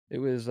It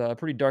was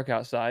pretty dark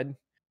outside.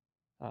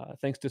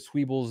 Thanks to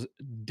Squeebles'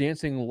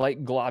 dancing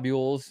light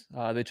globules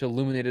that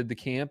illuminated the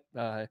camp,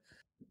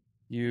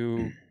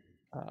 you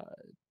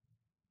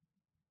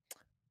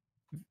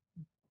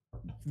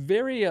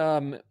very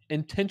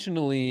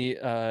intentionally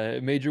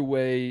made your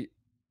way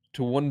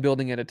to one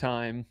building at a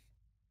time,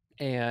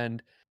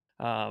 and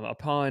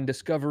upon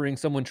discovering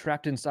someone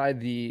trapped inside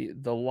the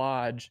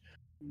lodge,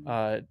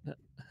 uh,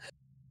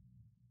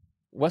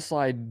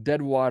 Westlye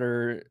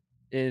Deadwater,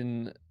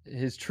 in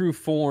his true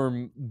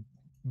form,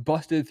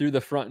 busted through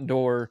the front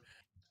door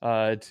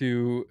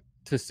to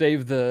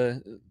save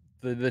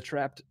the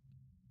trapped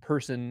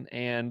person,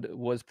 and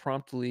was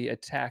promptly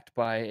attacked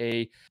by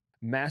a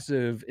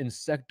massive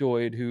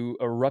insectoid who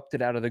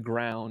erupted out of the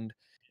ground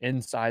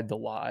inside the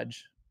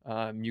lodge.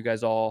 You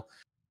guys all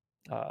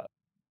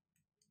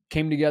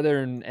came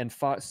together and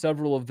fought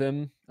several of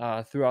them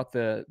throughout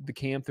the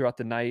camp, throughout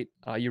the night.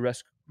 You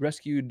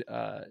rescued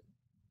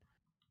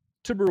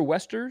Tibur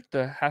Wester,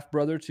 the half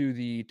brother to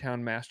the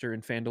town master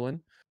in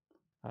Phandalin,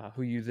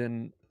 who you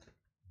then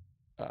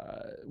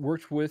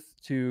worked with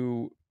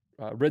to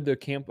rid the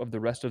camp of the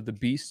rest of the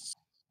beasts.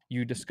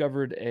 You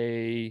discovered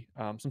a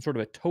some sort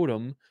of a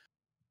totem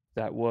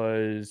that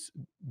was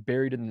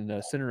buried in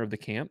the center of the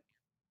camp,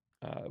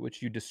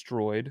 which you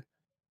destroyed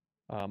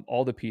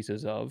all the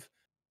pieces of.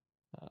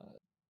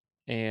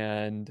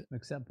 And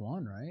except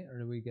one, right? Or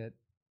do we get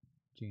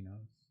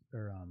Geno's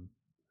or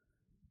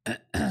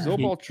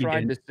Zobal He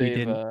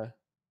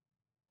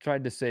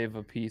tried to save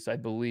a piece, I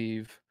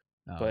believe,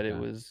 Oh, but it okay.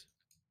 was.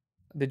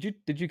 Did you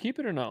keep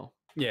it or no?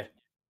 Yeah.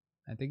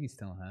 I think he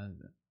still has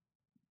it.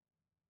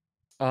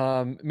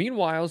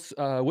 Meanwhile,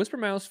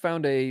 Whispermouse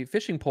found a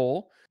fishing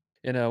pole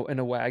in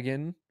a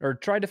wagon, or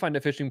tried to find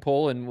a fishing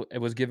pole, and it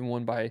was given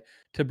one by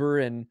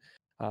Tibur, and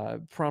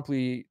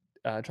promptly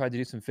tried to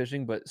do some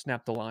fishing, but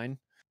snapped the line.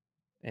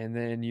 And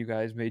then you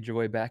guys made your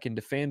way back into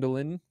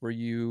Phandalin, where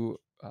you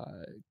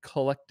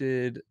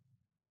collected.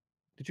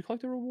 Did you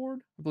collect a reward?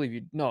 I believe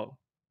you. No,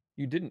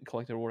 you didn't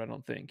collect a reward. I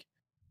don't think,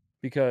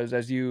 because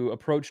as you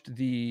approached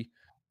the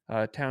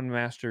town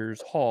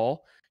master's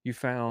hall, you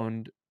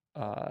found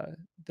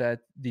that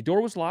the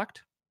door was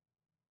locked.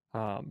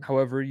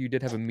 However, you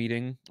did have a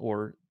meeting,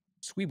 or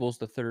Squeebles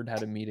the Third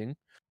had a meeting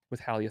with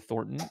Hael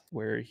Thornton,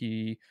 where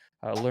he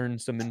learned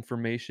some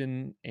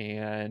information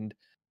and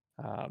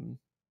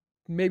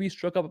maybe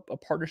struck up a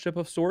partnership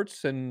of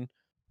sorts, and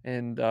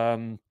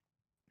then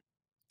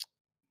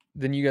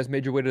you guys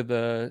made your way to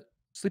the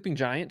Sleeping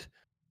Giant,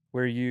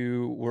 where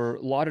you were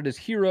lauded as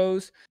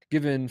heroes,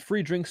 given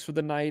free drinks for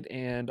the night,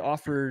 and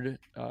offered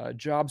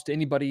jobs to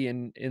anybody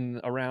in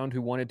around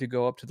who wanted to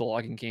go up to the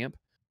logging camp.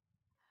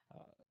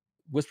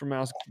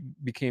 Whispermouse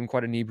became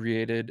quite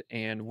inebriated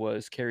and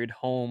was carried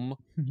home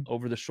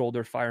over the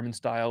shoulder, fireman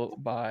style,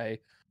 by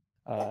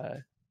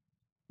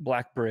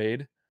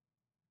Blackbraid,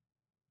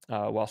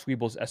 while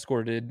Squeebles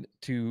escorted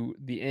to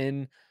the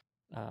inn.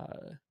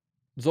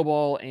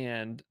 Zobal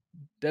and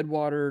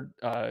Deadwater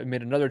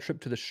made another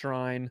trip to the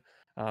shrine,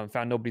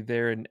 found nobody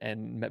there,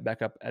 and met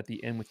back up at the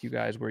inn with you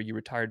guys, where you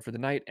retired for the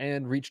night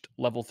and reached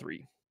level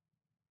 3.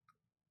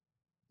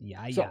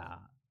 Yeah, So,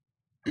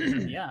 yeah.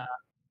 Yeah.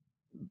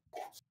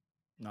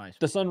 Nice.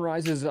 The sun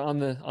rises on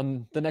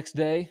the next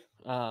day.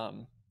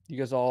 You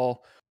guys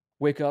all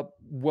wake up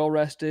well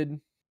rested.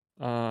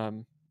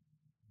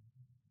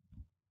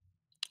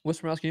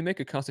 Whispermouse, can you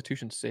make a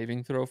Constitution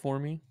saving throw for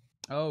me?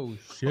 Oh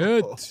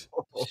shit!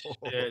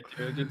 Shit,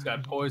 dude, it's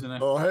got poison in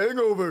it. Oh,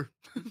 hangover.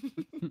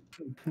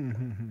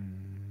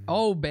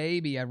 Oh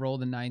baby, I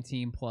rolled a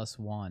 19 plus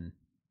 1,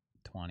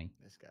 20.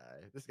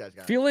 This guy's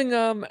got Feeling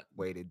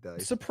weighted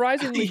dice.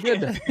 surprisingly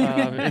good.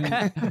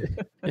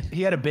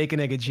 He had a bacon,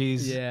 egg, and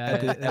cheese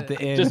Yeah, at the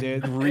end, just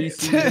dude.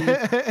 greasy.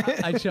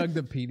 I chugged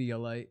the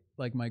Pedialyte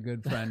like my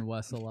good friend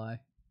Westlye.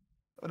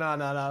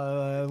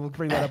 No. We'll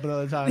bring that up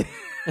another time.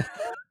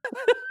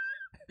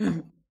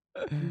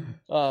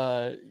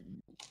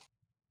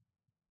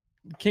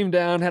 Came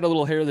down, had a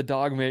little hair of the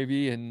dog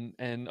maybe,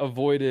 and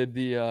avoided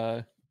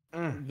the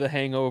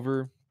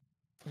hangover.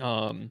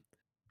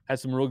 Had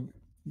some real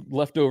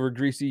leftover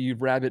greasy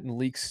rabbit and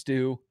leek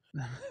stew.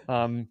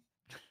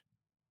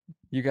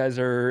 You guys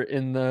are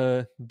in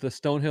the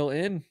Stonehill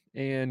Inn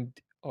and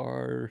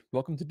are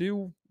welcome to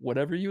do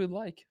whatever you would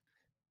like.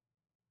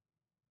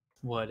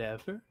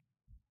 Whatever.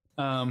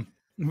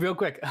 Real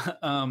quick,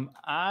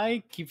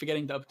 I keep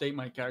forgetting to update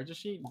my character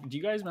sheet. Do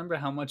you guys remember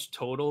how much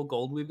total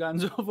gold we've gotten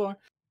so far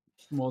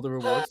from all the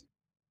rewards?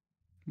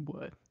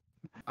 What?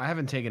 I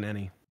haven't taken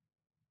any.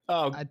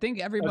 Oh, I think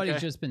everybody's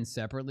okay. just been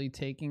separately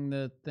taking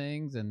the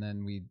things, and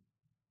then we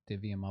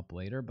divvy them up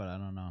later. But I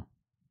don't know.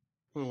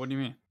 What do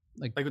you mean?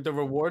 Like Like with the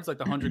rewards, like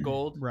the 100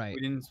 gold? Right.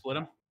 We didn't split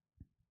them?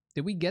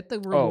 Did we get the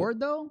reward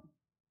though?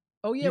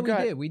 Oh yeah, You we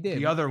got did. We did.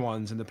 The other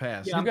ones in the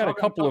past. Yeah, You I'm got a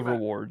talking- couple of talking about-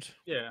 rewards.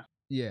 Yeah.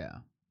 Yeah.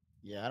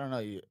 Yeah, I don't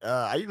know.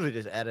 I usually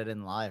just add it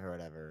in live or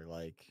whatever,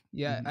 like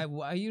Yeah.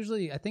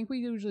 I think we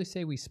usually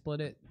say we split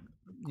it.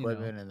 You know.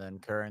 equipment and then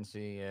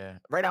currency. Yeah.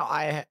 Right now,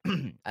 I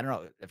don't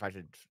know if I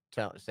should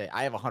say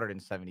I have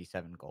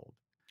 177 gold.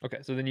 Okay,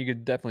 so then you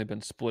could definitely have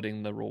been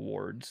splitting the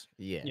rewards.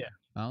 Yeah. Yeah.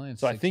 I only have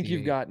So I think you've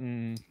 68.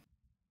 gotten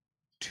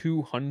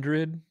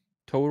 200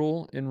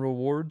 total in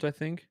rewards, I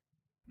think.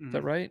 Is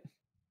that Mhm. right?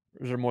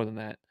 Or is there more than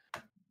that?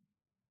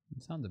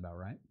 That sounds about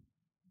right.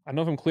 I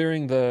know from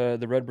clearing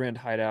the Red Brand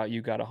hideout,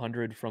 you got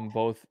 100 from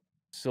both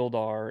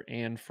Sildar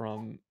and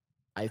from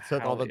I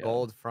took all the Hael.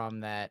 gold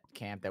from that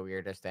camp that we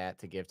were just at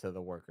to give to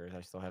the workers.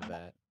 I still have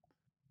that.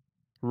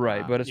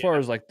 Right, but as Yeah. far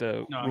as like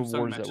the No, I'm talking rewards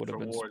about that just would have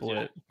been rewards,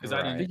 split, because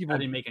I think I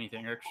didn't make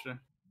anything extra. I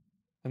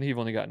think you've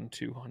only gotten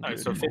 200 All right,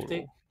 so 50.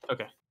 total.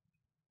 Okay.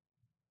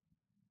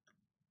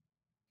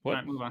 What? All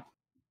right, move on.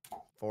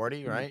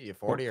 40, right? You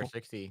 40 or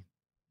 60?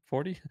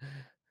 40?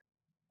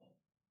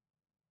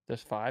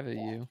 There's 5 of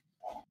you.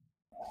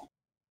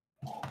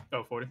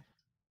 Oh, 40.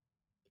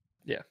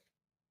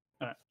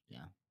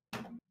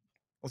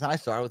 Listen, I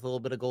started with a little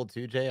bit of gold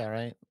too, Jay. All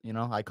right, you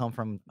know, I come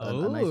from a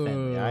nice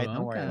family. All right,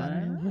 don't worry about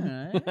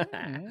it.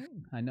 Okay.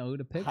 I know who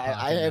to pick.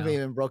 I haven't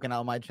even broken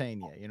out my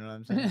chain yet. You know what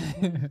I'm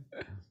saying?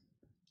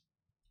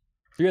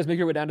 So you guys make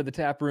your way down to the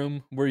tap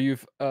room where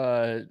you've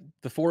the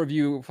 4 of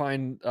you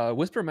find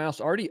Whisper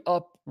Mouse already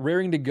up,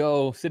 raring to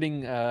go,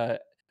 sitting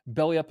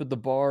belly up at the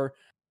bar,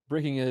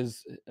 breaking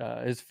his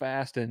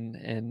fast and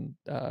in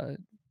a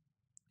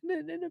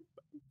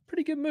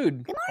pretty good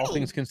mood, Good all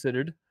morning. things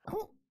considered.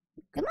 Oh,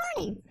 good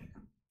morning.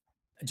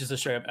 Just a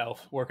straight up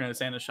elf working at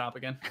Santa's shop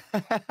again.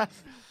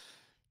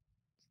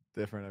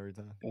 Different every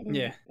time.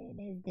 Yeah.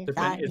 It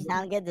Different. is- You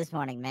sound good this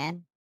morning,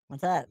 man.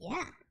 What's up?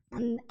 yeah,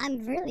 I'm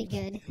really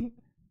good.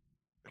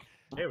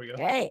 There we go.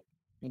 Great.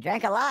 You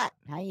drank a lot.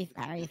 How are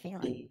you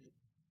feeling?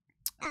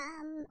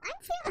 I'm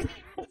feeling.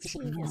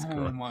 Jesus Oh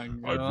Christ. my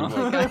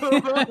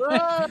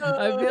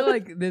I feel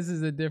like this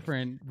is a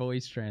different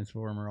voice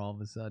transformer all of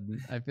a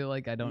sudden. I feel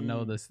like I don't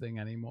know this thing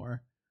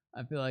anymore.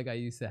 I feel like I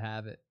used to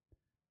have it.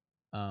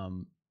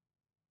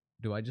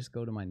 Do I just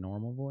go to my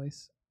normal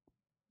voice?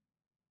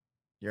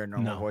 You're a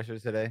normal No. voicer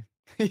today?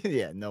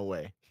 Yeah, no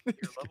way. You're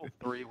level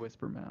 3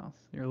 Whisper Mouse.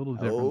 You're a little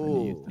different than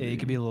you used Oh, to Yeah, you be.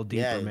 could be a little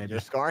deeper, yeah, maybe. your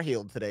scar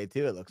healed today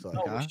too. It looks like,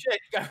 Oh huh? shit!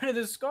 You got rid of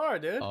the scar,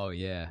 dude. Oh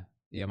yeah,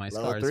 yeah. My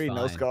Level scar's 3, fine.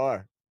 no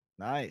scar.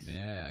 Nice.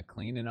 Yeah,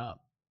 cleaning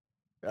up.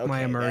 Okay, My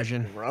that's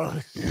immersion.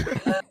 gross.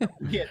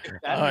 Yeah, dude,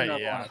 that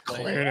made up,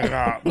 honestly. it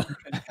up.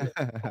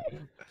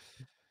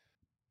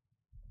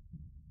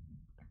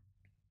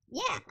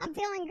 Yeah, I'm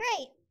feeling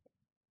great.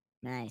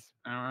 Nice.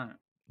 All right.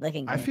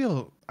 Looking I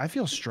good. I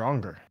feel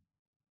stronger.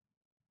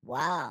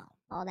 Wow.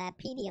 All that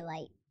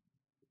Pedialyte,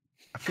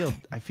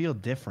 I feel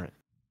different.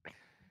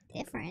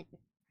 different.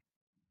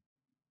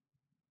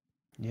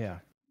 Yeah.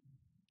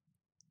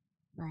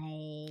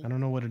 Like, I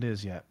don't know what it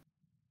is yet.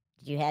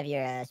 Did you have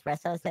your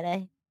espressos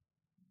today?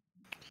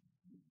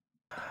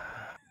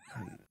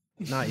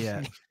 Not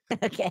yet.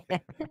 Okay.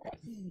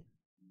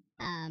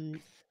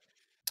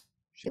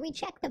 should we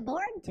check the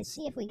board to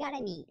see if we got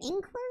any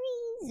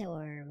inquiries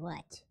or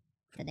what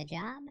for the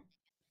job?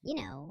 You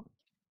know,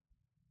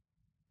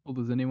 Well,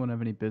 does anyone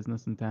have any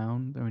business in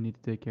town that we need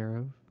to take care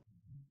of?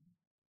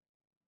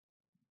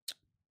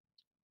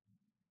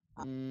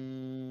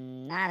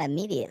 Not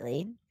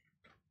immediately.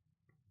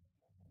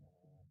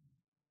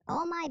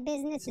 all my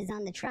business is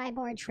on the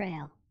Triboard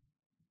Trail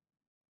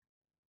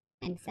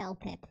and Fell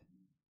Pip.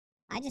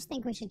 I just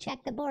think we should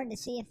check the board to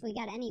see if we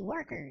got any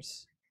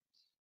workers.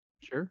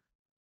 Sure.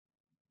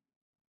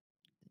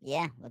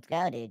 Yeah, let's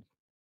go, dude.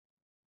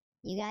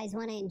 You guys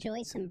want to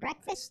enjoy some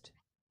breakfast?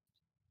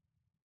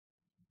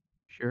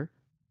 Sure.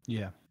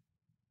 Yeah.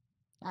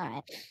 All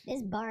right.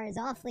 This bar is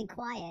awfully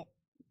quiet.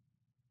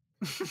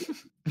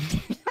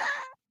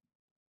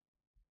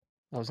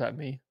 Oh, is that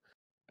me?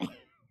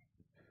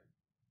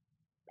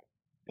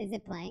 Is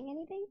it playing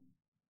anything?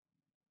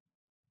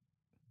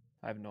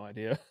 I have no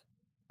idea.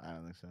 I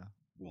don't think so.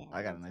 Yeah,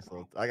 I got a nice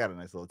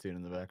little tune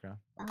in the background.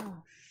 Oh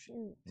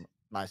shoot!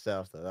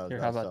 Myself though. That was, Here,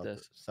 that how was about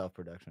this?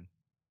 self-production.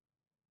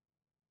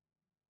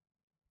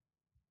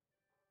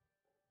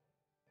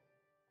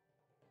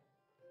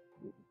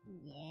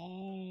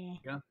 Yeah.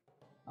 Yeah.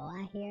 Oh,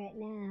 I hear it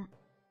now.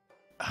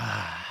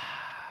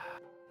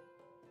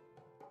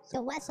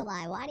 So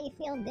Westlye, why do you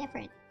feel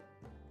different?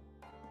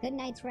 Good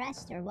night's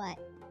rest or what?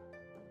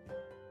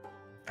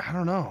 I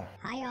don't know.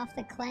 High off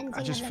the cleansing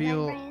I just of the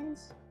feel- red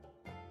brands?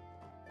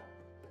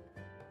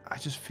 I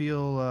just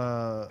feel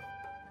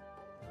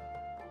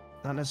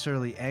not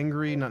necessarily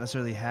angry, not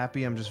necessarily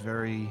happy. I'm just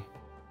very,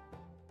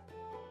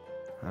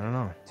 I don't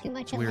know. Too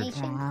much Weird.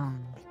 elation?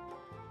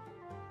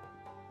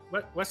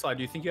 Westlye,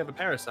 do you think you have a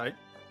parasite?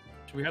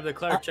 Should we have the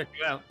cleric check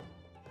you out?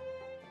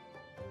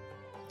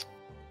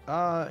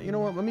 You know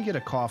what? Let me get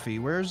a coffee.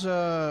 Where's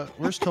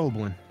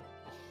Toblin?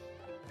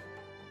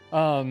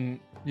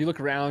 You look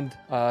around.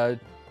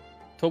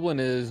 Toblin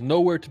is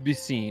nowhere to be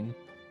seen.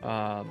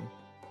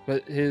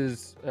 But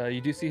his, you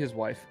do see his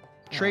wife,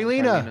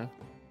 Traylina.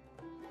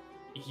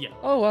 Yeah.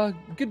 Oh,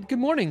 good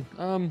morning.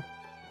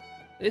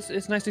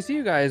 It's nice to see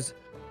you guys.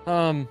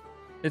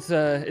 It's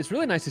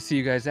really nice to see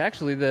you guys.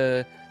 Actually,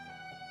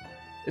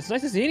 it's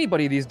nice to see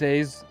anybody these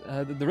days.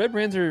 The red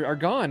brands are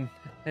gone,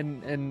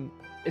 and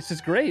it's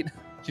just great.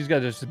 She's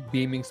got just a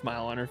beaming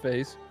smile on her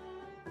face.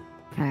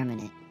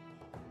 Permanent.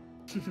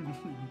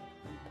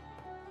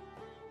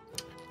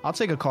 I'll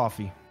take a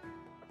coffee.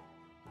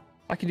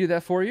 I can do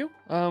that for you.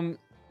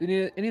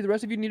 Any of the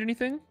rest of you need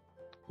anything?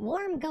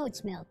 Warm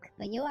goat's milk,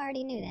 but you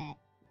already knew that.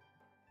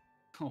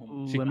 Oh,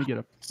 Let me get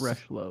a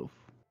fresh loaf.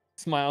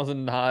 Smiles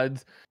and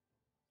nods.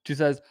 She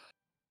says,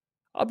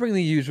 "I'll bring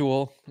the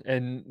usual,"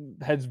 and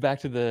heads back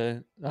to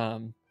the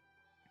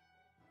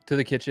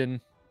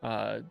kitchen.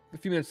 A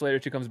few minutes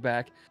later, she comes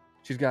back.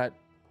 She's got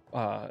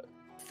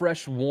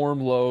fresh,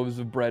 warm loaves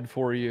of bread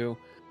for you,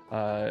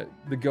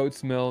 the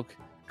goat's milk,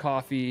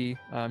 coffee.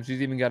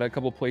 She's even got a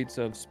couple plates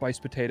of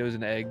spiced potatoes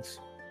and eggs.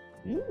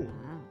 Wow.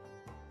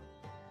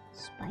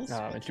 Spice.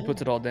 And she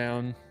puts it all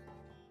down.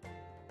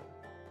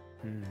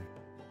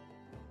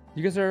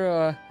 You guys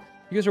are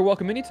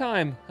welcome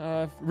anytime.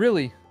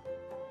 Really.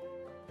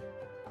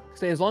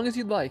 Stay as long as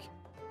you'd like.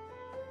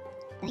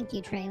 Thank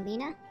you,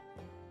 Traylina.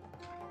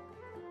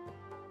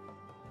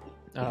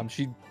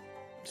 She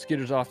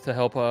skitters off to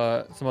help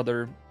some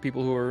other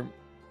people who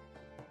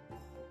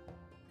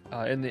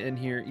are in the inn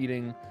here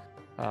eating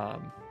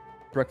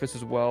breakfast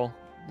as well.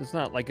 It's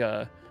not like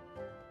a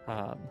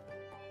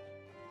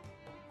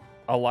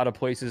lot of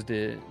places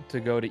to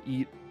go to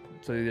eat,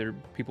 so either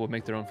people would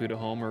make their own food at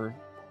home, or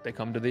they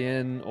come to the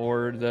inn,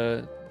 or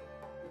the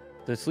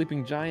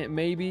sleeping giant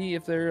maybe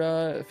if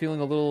they're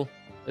feeling a little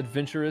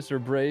adventurous or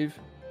brave.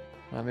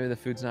 Maybe the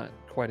food's not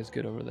quite as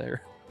good over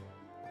there.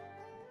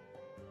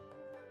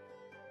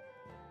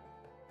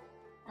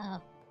 Oh.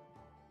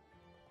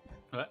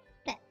 What?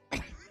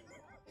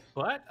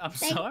 What? I'm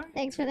sorry?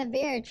 Thanks for the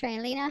beer,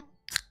 Traylina.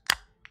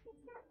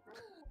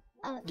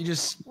 You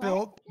just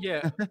spilled.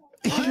 Yeah.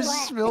 You just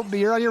What? spilled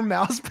beer on your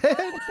mouse pad.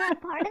 It's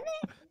not part of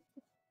it?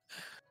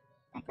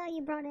 I thought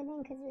you brought it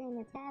in because we're in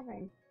the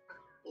tavern.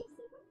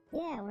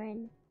 Yeah, we're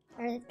in,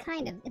 or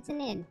kind of. It's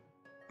an inn.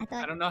 I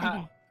thought. I don't know how.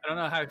 okay. I don't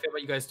know how I feel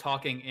about you guys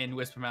talking in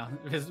Whispermouth.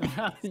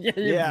 Yeah,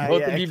 Yeah,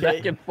 both yeah, of you okay.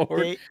 back and forth.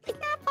 Okay. It's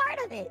not part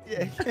of it.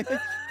 Yeah.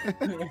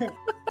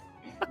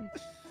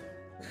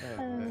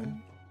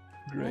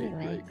 Great,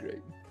 Anyway.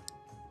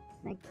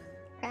 great.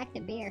 Crack the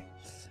beer.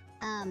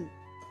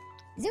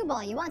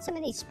 Zubal, you want some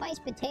of these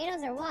spiced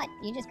potatoes or what?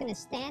 You just gonna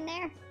stand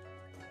there?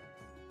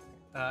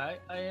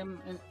 I'm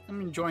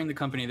enjoying the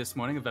company this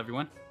morning of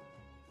everyone.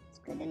 It's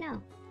good to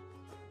know.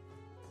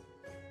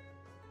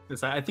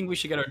 'Cause I think we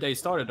should get our day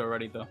started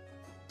already, though.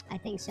 I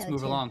think so Let's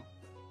move too. along.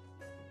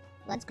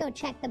 Let's go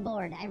check the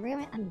board.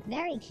 I'm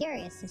very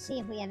curious to see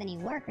if we have any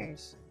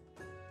workers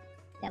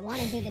that want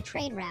to do the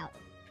trade route.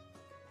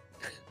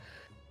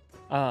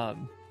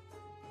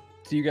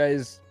 So you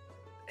guys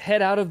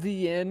head out of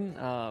the inn.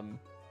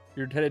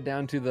 You're headed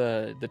down to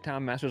the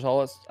town master's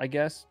hall, I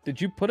guess.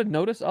 Did you put a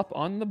notice up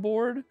on the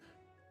board? I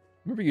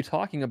remember you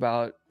talking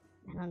about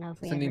I don't know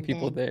if we sending ever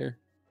people did. there.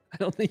 I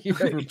don't think you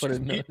ever put a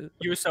notice.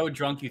 You were so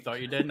drunk you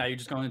thought you did. Now you're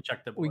just going to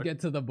check the We board. get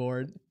to the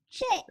board.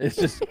 Shit! It's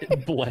just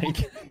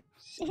blank.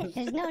 Shit,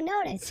 there's no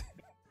notice.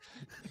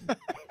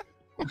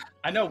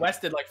 I know Wes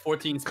did like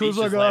 14 Cause speeches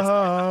like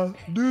last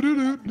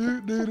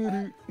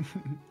do.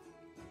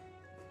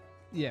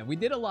 Yeah, we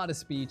did a lot of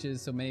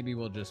speeches, so maybe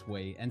we'll just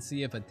wait and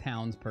see if a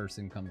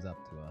townsperson comes up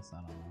to us. I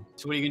don't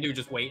So what are you gonna do?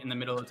 Just wait in the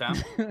middle of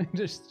town? know.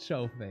 Just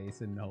show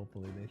face and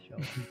hopefully they show.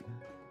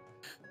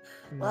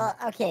 Well,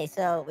 okay,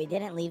 so we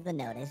didn't leave the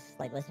notice,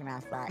 like Listener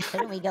Mouse thought.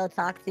 Shouldn't we go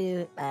talk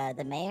to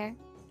the mayor?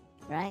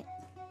 Right?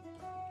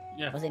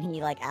 Yeah. Wasn't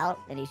he like out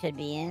and he should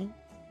be in?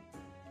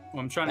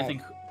 Well, I'm trying to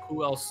think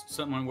who else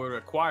someone would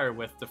acquire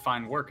with to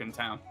find work in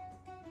town.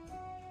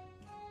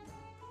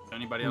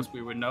 Anybody else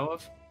we would know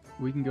of?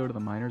 We can go to the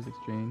miners'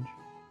 exchange,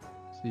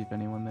 see if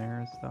anyone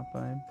there has stopped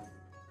by.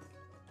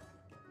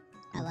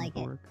 I like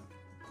looking for it. work.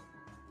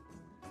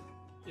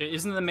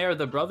 Isn't the mayor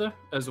the brother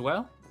as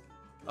well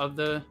of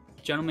the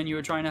gentleman you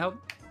were trying to help?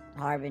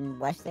 Harbin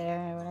West there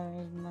or whatever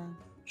his name.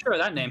 Sure,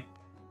 that name.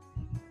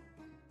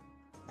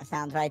 That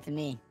sounds right to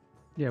me.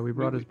 Yeah, we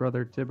brought his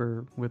brother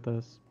Tibber with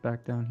us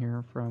back down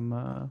here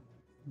from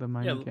the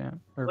mining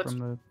camp, or let's- from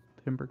the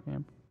timber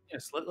camp.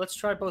 Yes, let's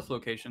try both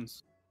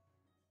locations.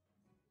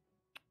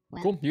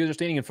 Well, Cool. You guys are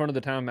standing in front of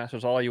the town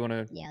master's hall. You want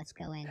to yeah, let's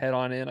go in. head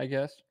on in, I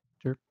guess.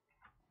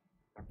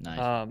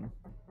 Nice.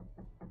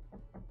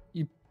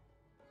 You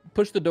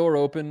push the door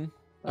open.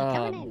 We're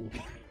coming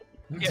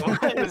in. Yeah,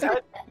 what was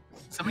that?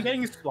 Someone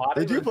getting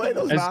slaughtered? Did you play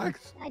those As-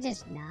 knocks? I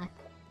just knocked.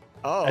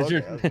 Oh, As okay,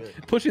 you're that's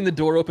it. pushing the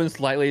door open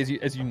slightly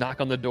as you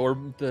knock on the door,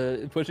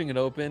 pushing it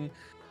open,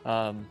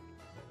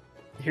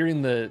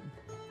 hearing I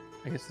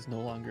guess it's no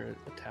longer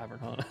a tavern,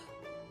 huh?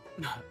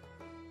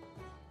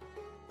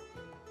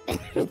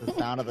 Just the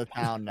sound of the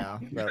town now.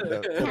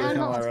 The Town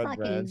original hall's Red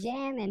fucking Bread.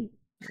 jamming.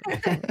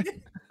 They're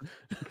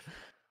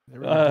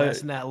really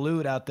blasting that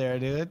loot out there,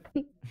 dude.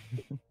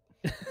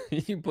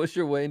 You push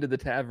your way into the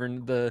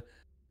tavern. The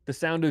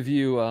sound of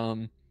you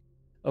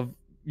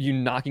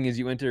knocking as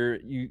you enter,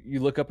 you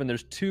look up and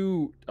there's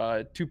two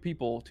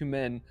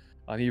men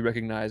you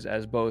recognize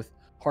as both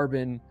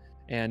Harbin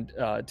and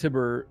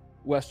Tibber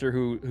Wester,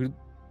 who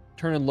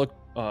turn and look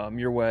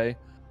your way.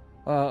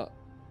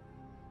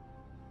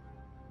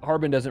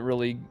 Harbin doesn't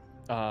really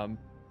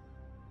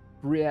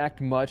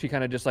react much. He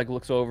kind of just like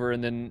looks over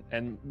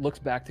and looks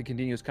back to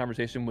continue his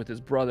conversation with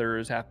his brother,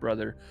 his half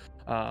brother.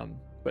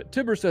 But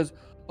Tibber says,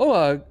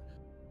 "Oh,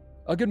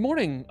 good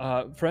morning,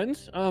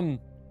 friends. I'm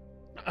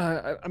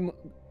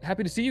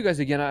happy to see you guys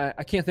again.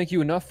 I can't thank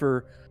you enough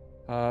for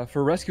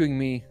rescuing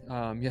me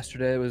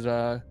yesterday. It was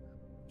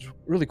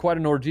really quite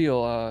an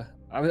ordeal.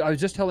 I was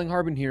just telling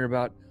Harbin here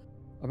about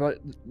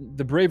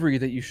the bravery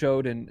that you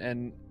showed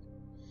and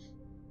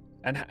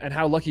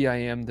how lucky I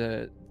am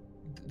that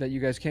you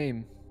guys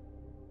came."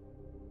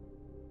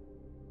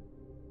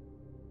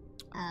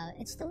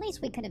 It's the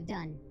least we could have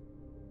done.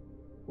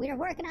 We were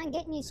working on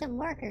getting you some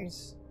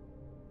workers.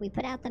 We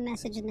put out the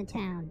message in the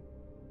town.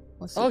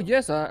 We'll see. Oh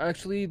yes,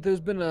 actually, there's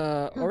been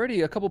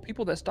already a couple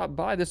people that stopped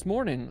by this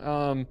morning.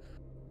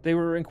 They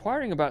were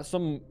inquiring about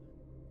some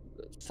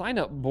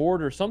sign-up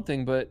board or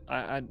something, but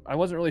I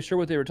wasn't really sure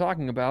what they were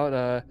talking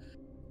about.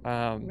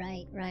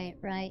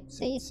 Right.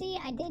 So you see,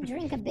 I did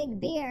drink a big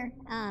beer.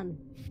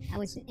 I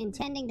was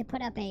intending to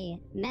put up a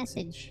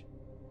message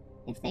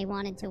if they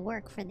wanted to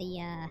work for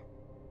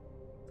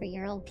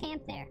your old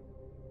camp there.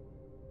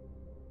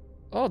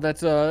 Oh,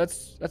 that's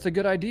a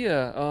good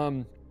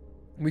idea.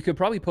 We could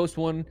probably post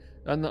one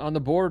on the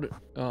board,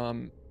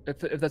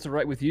 if that's all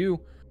right with you,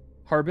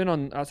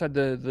 Harbin, outside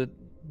the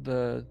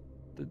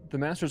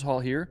master's hall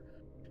here.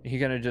 He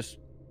kind of just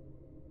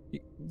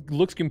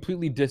looks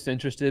completely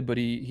disinterested, but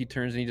he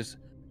turns and he just,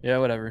 yeah,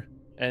 whatever,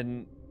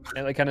 and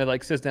like kind of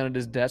like sits down at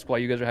his desk while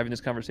you guys are having this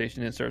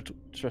conversation and starts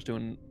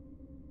doing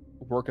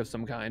work of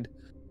some kind.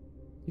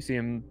 You see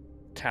him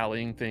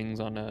tallying things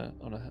on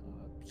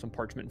some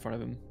parchment in front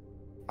of him.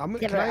 Go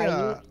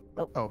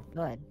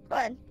ahead.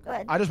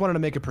 I just wanted to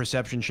make a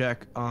perception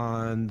check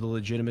on the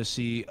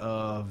legitimacy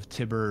of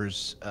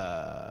Tibber's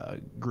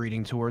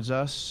greeting towards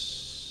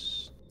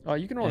us. Oh,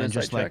 you can roll an and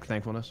insight just check. like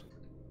thankfulness.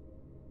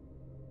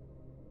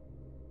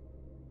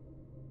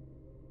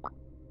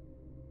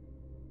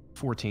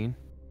 14.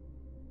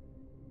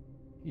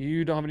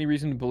 You don't have any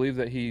reason to believe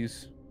that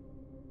he's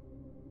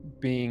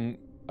being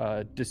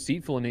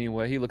deceitful in any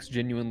way. He looks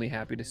genuinely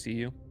happy to see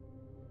you.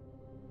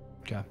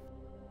 Okay.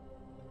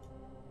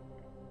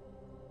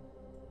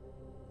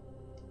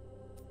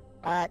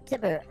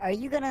 Tibber, are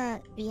you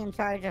gonna be in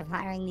charge of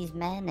hiring these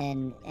men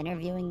and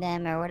interviewing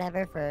them or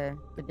whatever for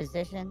the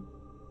position?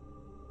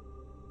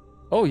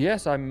 Oh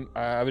yes, I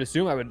would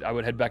assume I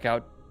would head back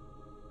up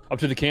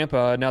to the camp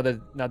now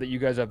that you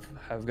guys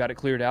have got it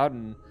cleared out,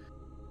 and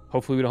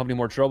hopefully we don't have any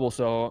more trouble.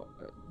 So,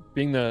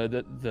 being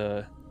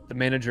the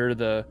manager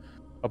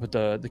up at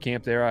the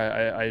camp there,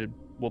 I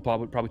will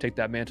probably take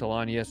that mantle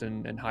on, yes,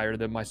 and hire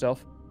them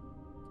myself.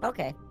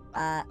 Okay.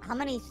 How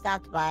many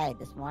stopped by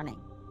this morning?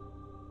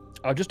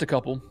 Just a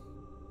couple.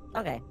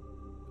 Okay.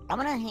 I'm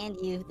gonna hand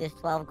you this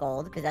 12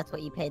 gold, because that's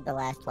what you paid the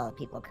last 12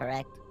 people,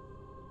 correct?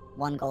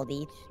 1 gold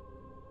each?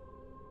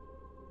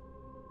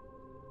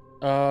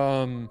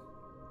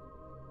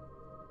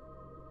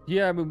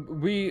 Yeah, I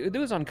mean, it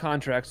was on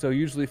contract, so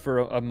usually for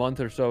a month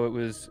or so, it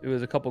was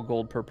a couple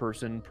gold per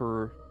person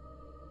per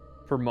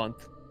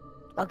month.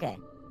 Okay.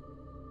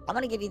 I'm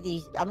gonna give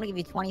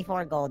you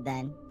 24 gold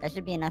then. That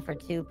should be enough for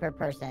 2 per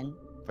person,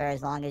 for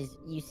as long as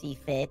you see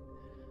fit.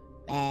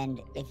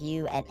 And if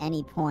you at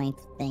any point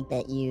think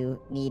that you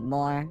need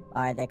more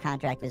or the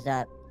contract is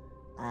up,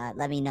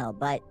 let me know.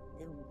 But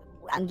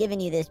I'm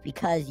giving you this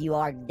because you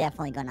are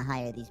definitely going to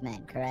hire these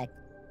men, correct?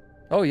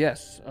 Oh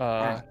yes.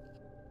 Right.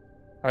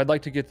 I'd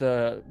like to get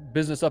the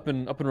business up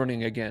and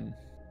running again.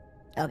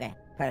 Okay,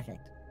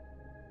 perfect.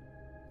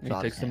 He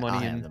takes the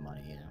money and the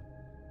money,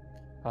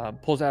 yeah.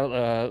 Pulls out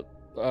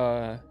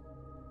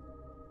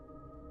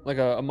like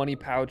a money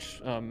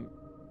pouch.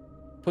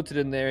 Puts it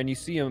in there, and you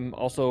see him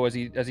also as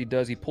he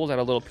does. He pulls out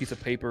a little piece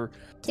of paper,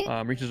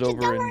 reaches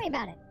over. Don't worry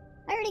about it.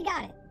 I already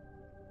got it.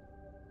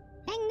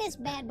 Hang this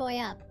bad boy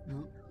up.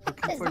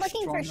 Says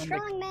looking for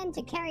strong men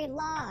to carry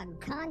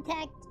log.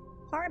 Contact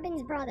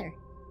Harbin's brother.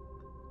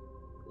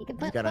 You can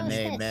He's put got a post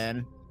name, this.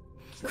 man.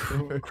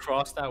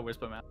 Cross that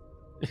whisper mouth.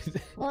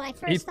 Well, I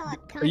first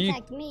thought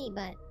contact me,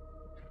 but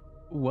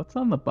What's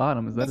on the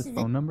bottom? Is that This his is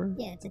a- phone number?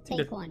 yeah, it's a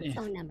take one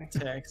phone number.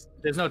 Text.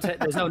 There's no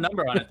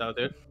number on it though,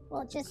 dude.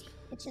 Well, it's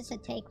just a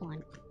take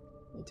one.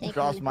 You take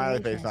Draw a one if you're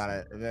smiley face on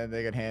interested. it, and then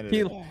they can hand it. He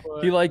in. Yeah.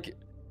 he like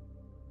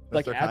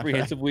That's their contract.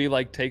 apprehensively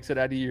like takes it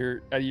out of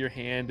your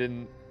hand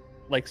and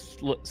like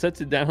sets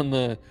it down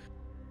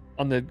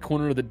on the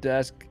corner of the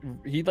desk.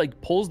 He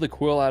like pulls the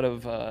quill out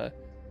of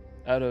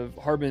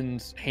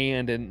Harbin's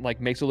hand and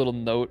like makes a little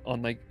note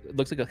on like it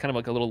looks like a kind of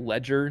like a little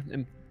ledger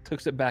and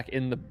tucks it back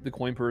in the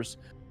coin purse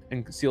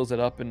and seals it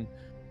up and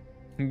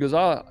he goes,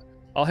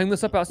 I'll hang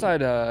this up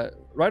outside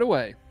right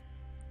away.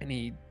 And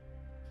he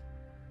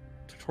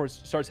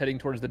starts heading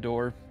towards the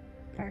door.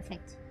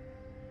 Perfect.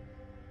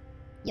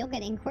 You'll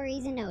get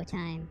inquiries in no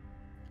time.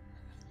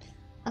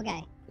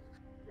 Okay.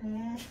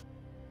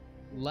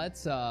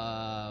 Let's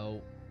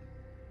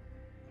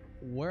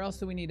where else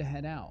do we need to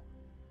head out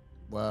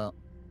Well,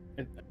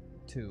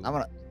 to? I'm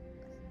gonna.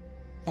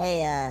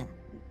 Hey,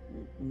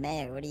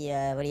 Mayor, what are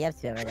you up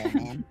to over there,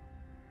 man?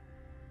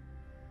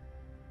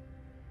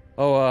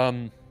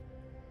 Oh,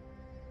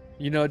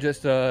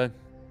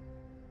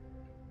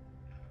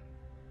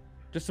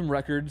 just some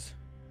records,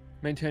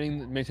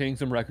 maintaining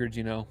some records,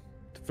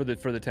 for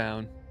the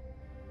town.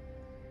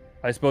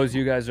 I suppose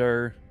you guys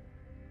are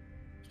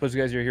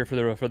here for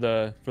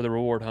the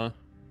reward, huh?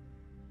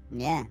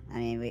 Yeah, I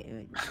mean,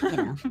 we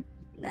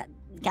that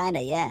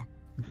kinda, yeah.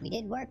 We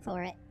did work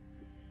for it.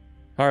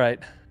 All right.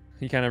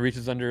 He kind of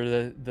reaches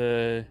under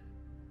the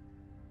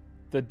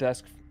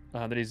desk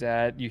that he's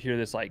at. You hear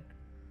this like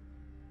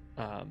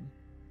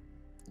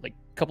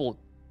couple,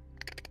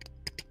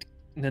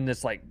 and then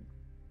this like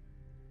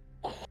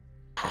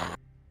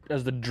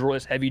as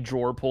this heavy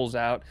drawer pulls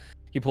out.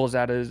 He pulls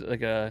out his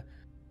like a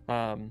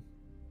money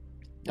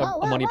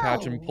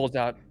pouch and pulls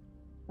out.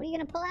 What are you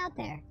gonna pull out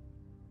there?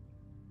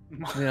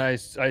 I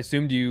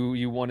assumed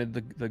you wanted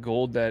the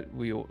gold that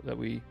we.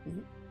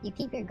 You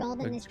keep your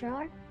gold in this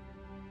drawer?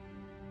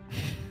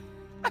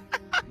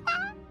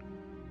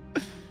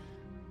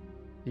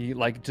 He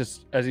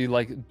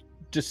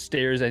just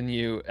stares at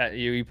you.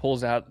 He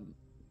pulls out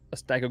a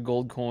stack of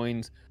gold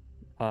coins,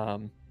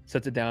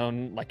 sets it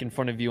down like in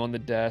front of you on the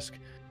desk.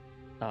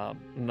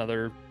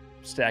 Another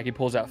stack. He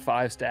pulls out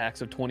 5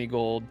 stacks of 20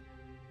 gold.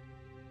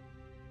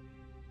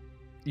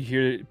 You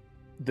hear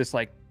this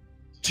like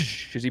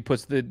as he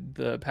puts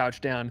the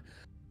pouch down,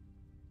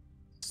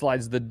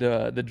 slides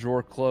the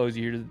drawer closed.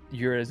 You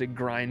hear as it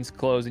grinds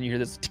closed, and you hear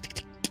this.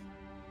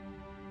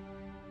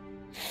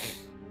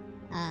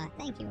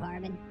 Thank you,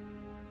 Harbin.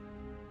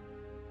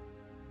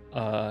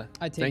 I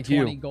take thank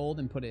 20 you. gold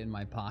and put it in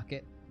my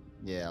pocket.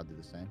 Yeah, I'll do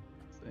the same.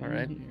 All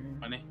right.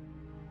 Money.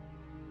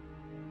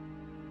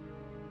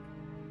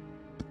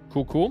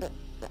 Cool.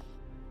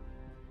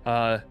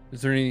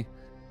 Is there anything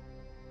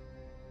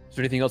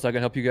else I can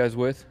help you guys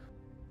with?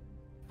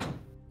 Why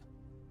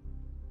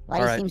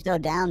do you Alright. seem so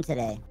down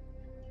today?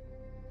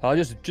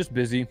 Just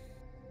busy.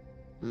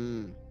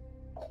 All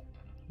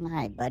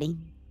right, buddy.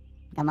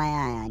 Got my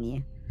eye on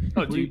you.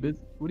 Oh, What are you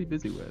dude.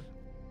 busy with?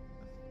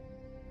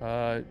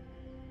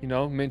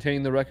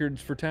 Maintaining the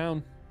records for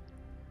town.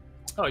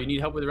 Oh, you need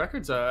help with the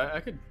records? I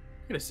could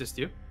assist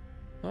you.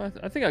 I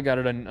think I got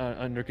it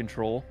under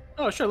control.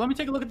 Oh, sure. Let me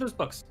take a look at those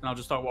books, and I'll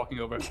just start walking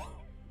over.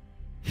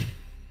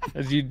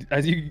 As you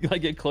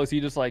like get close, he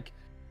just like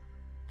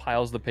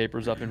piles the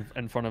papers up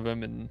in front of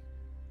him and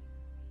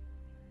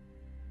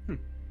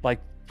like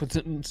puts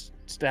it and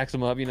stacks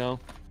them up. It's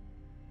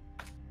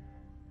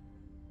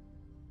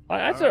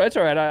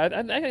all right. I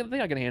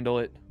think I can handle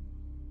it.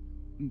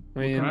 I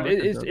mean, kind of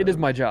records are it is those?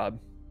 my job.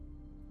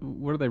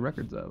 What are they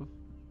records of?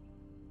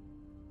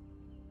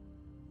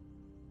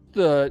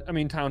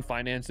 Town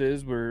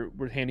finances. We've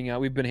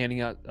been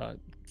handing out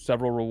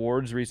several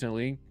rewards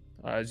recently,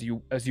 as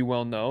you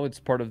well know. It's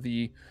part of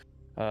the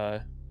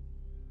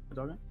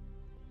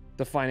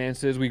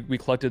finances. We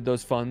collected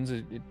those funds.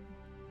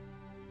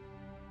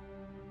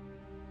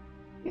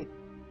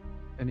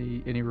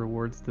 Any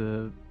rewards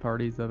to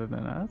parties other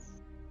than us?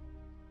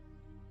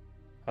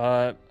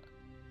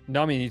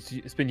 No, I mean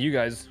it's been you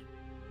guys.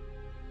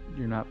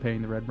 You're not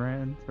paying the red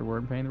brands, or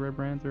weren't paying the red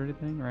brands or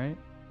anything, right?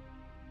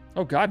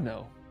 Oh God,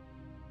 no.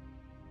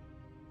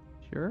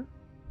 Sure.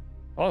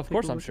 Oh, of Take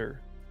course a I'm look. sure.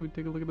 We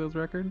take a look at those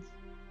records.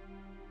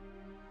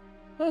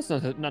 Well,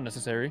 that's not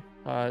necessary.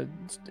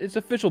 It's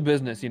official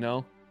business, I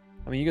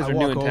mean, you guys I are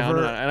new in walk town,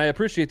 over- and I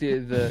appreciate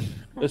the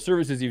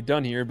services you've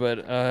done here, but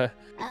Uh-oh,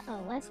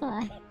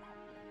 Westlye.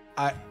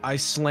 I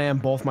slam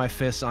both my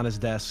fists on his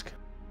desk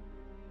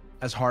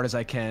as hard as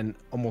I can,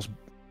 almost,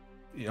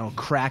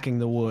 cracking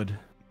the wood.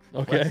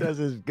 okay. Wes has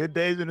his good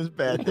days and his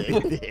bad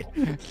days.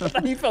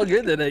 You felt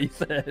good today, you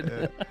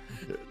said.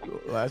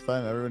 Last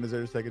time everyone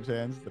deserved a second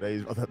chance. Today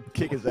he's about to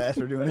kick his ass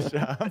for doing his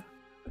job.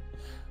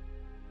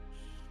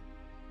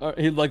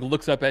 He like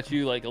looks up at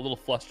you like a little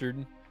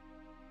flustered.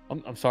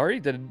 I'm sorry.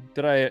 Did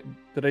I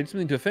do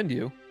something to offend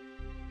you?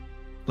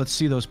 Let's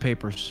see those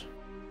papers.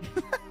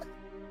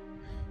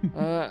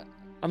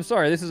 I'm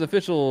sorry. This is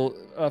official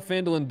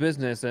Phandalin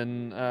business,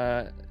 and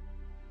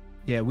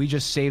Yeah, we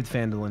just saved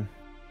Phandalin.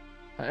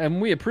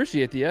 we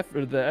appreciate the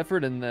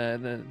effort and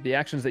the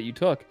actions that you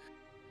took,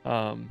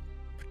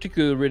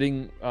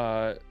 particularly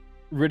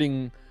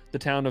ridding the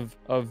town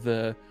of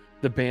the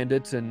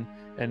bandits and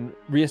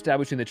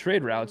reestablishing the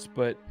trade routes.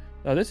 But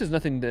this has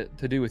nothing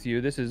to do with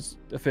you. This is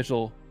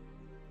official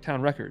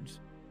town records.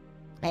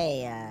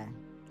 Hey,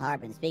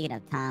 Harbin, speaking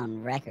of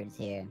town records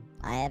here,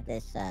 I have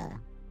this, I've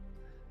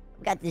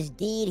got this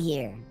deed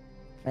here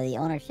for the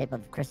ownership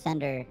of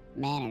Crescender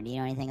Manor. Do you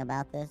know anything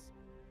about this?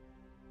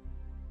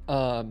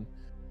 As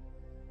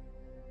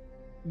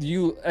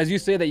you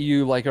say that,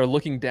 you like are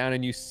looking down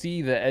and you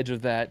see the edge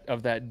of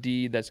that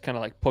deed that's kind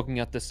of like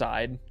poking out the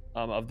side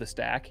of the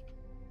stack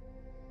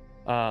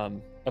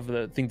of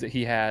the things that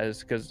he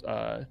has, because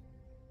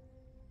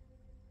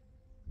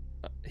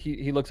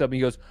he looks up and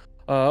he goes,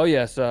 oh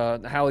yes,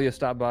 Hael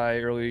stopped by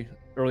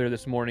earlier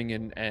this morning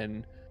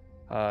and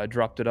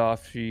dropped it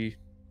off. She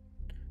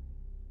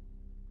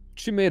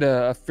made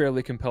a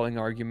fairly compelling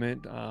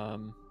argument.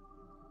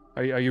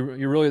 Are you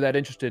really that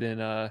interested in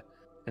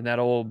that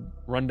old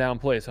rundown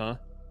place, huh?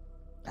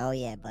 Oh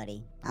yeah,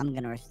 buddy. I'm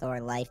gonna restore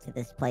life to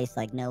this place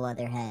like no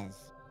other has.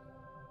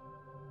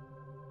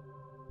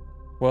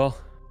 Well,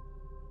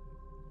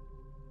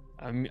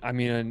 I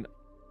mean,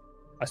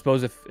 I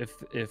suppose if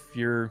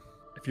you're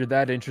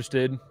that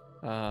interested,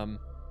 who am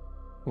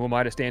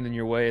I to stand in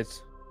your way?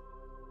 It's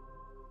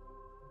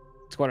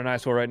quite an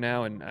eyesore right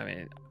now, and I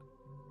mean,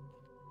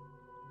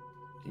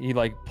 he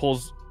like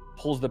pulls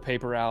the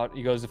paper out.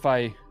 He goes, if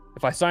I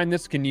sign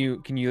this, can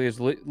you just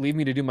leave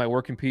me to do my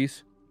work in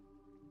peace?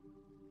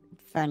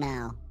 For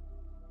now.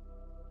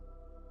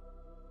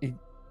 He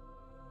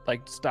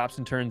like stops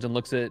and turns and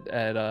looks at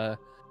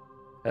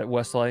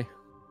Westlye.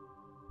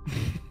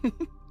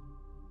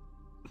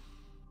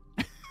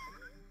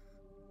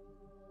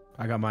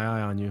 I got my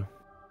eye on you.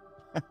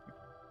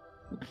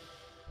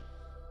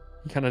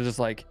 He kind of just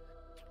like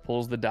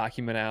pulls the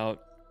document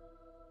out,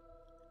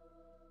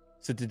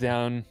 sits it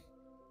down,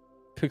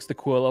 picks the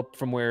quill up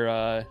from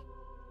where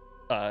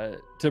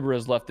Tibber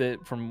has left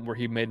it, from where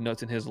he made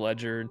notes in his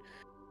ledger, and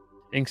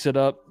inks it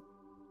up,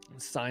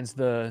 signs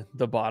the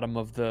bottom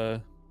of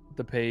the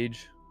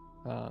page,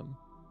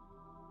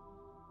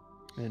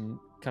 and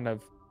kind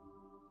of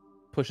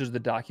pushes the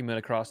document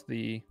across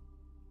the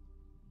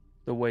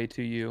way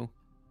to you.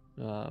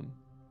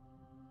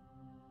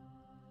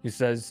 He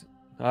says,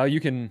 you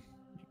can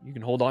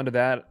hold on to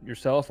that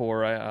yourself,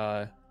 or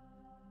I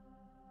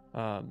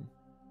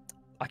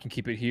can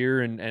keep it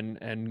here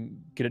and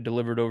get it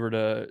delivered over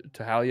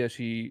to Hael.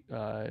 She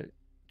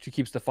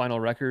keeps the final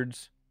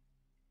records,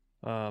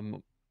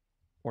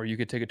 or you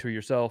could take it to her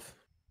yourself.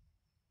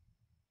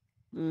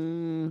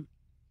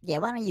 Yeah,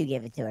 why don't you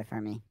give it to her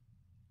for me?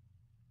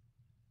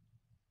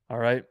 All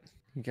right.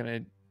 He kind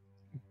of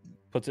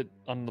puts it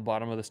on the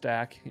bottom of the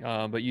stack,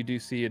 but you do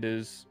see it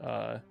is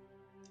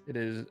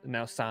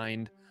now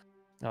signed,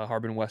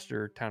 Harbin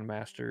Wester, Town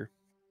Master.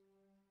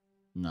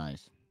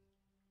 Nice.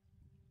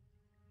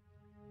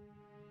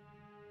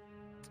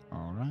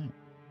 All right.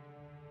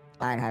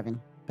 All right,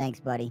 Harbin. Thanks,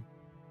 buddy.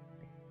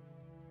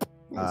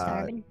 Thanks,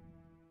 Harbin.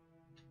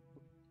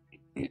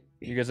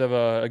 You guys have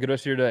a good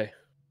rest of your day.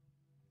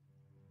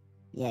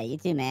 Yeah, you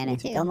too, man. You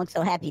And too. don't look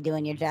so happy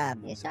doing your job.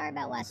 Yeah, sorry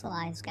about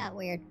Westlye. It's got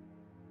weird.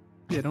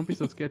 Yeah, don't be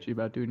so sketchy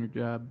about doing your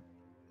job.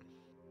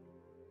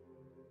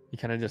 He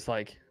kind of just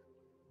like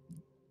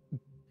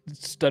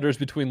stutters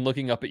between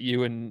looking up at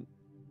you and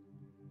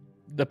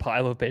the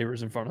pile of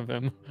papers in front of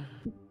him.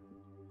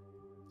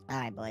 All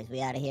right, boys,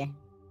 we out of here.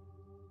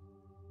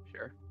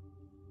 Sure.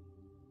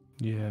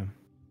 Yeah.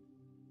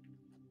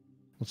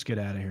 Let's get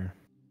out of here.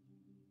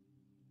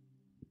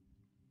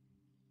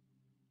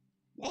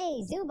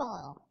 Hey,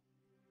 Zubal.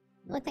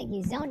 Looked like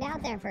you zoned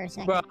out there for a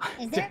second. Well,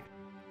 Is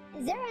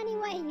there any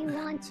way you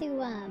want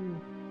to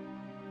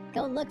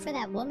go look for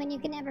that woman you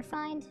can never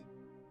find?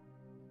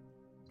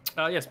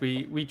 Yes,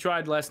 we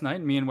tried last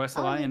night, me and Oh,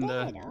 Westlye, you and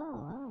did.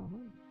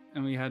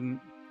 and we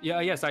hadn't. Yeah,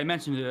 yes, I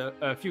mentioned it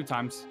a few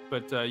times,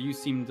 but you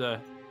seemed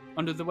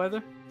under the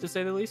weather, to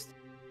say the least.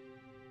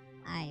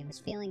 I was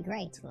feeling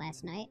great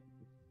last night.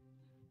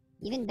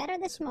 Even better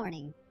this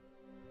morning.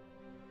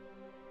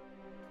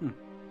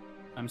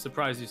 I'm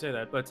surprised you say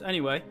that, but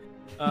anyway,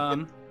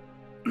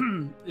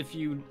 if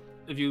you,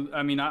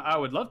 I mean, I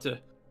would love to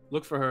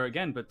look for her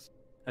again, but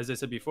as I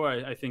said before,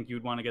 I think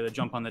you'd want to get a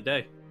jump on the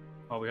day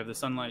while we have the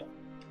sunlight.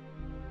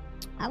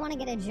 I want to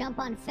get a jump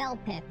on Fell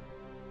Pip.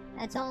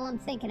 That's all I'm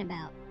thinking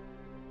about.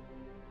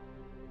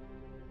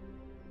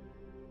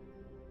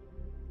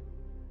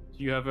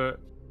 Do you have a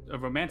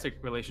romantic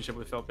relationship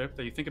with Felpip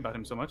that you think about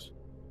him so much?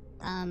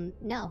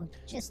 No.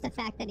 Just the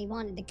fact that he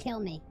wanted to kill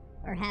me.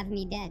 Or have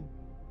me dead.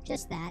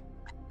 Just that.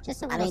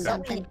 Just a I little mean,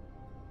 something.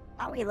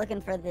 aren't we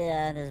looking for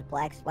this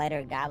black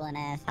spider goblin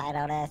ass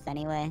hideout ass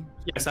anyway?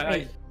 Yes,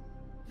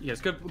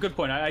 yes, good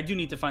point. I do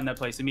need to find that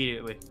place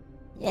immediately.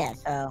 Yeah,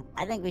 so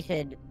I think we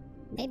should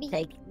Maybe.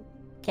 take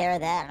care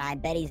of that, and I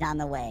bet he's on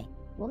the way.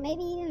 Well,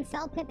 maybe even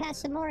Fell Pip has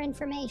some more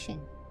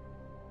information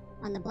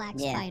on the black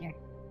Yeah. spider.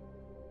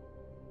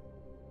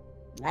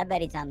 I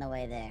bet he's on the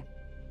way there.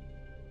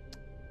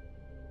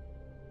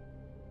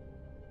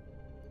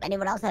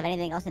 Anyone else have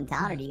anything else in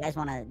town, or do you guys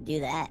want to do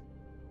that?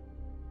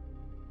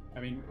 I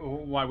mean,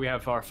 why we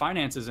have our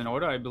finances in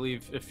order, I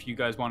believe if you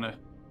guys want to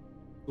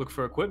look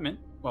for equipment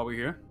while we're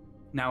here,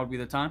 now would be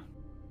the time.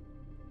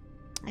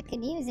 I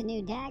could use a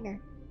new dagger.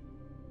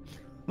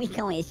 We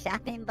going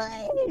shopping,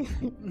 bud?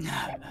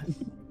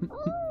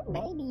 Oh,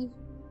 baby.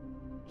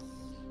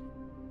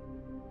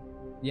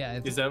 Yeah,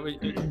 Is that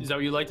what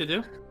you like to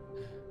do?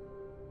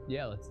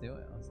 yeah. Let's do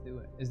it. Let's do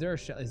it. Is there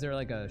is there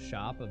like a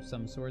shop of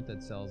some sort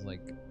that sells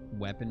like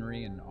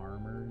weaponry and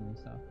armor and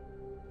stuff?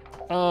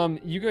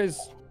 You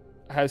guys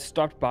has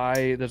stopped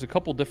by. There's a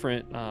couple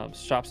different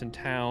shops in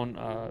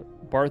town.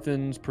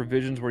 Barthen's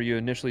Provisions, where you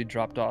initially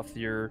dropped off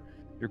your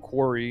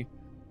quarry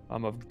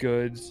of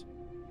goods.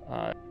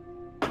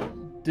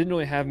 Didn't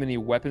really have many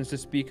weapons to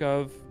speak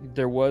of.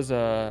 There was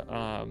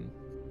a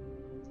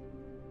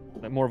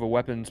more of a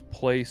weapons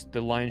place,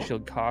 the Lion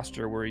Shield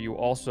Coster, where you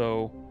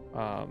also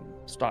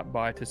stopped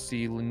by to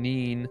see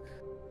Lenine,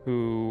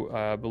 who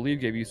I believe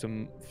gave you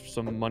some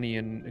money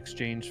in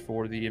exchange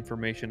for the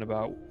information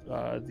about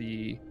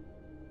the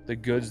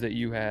goods that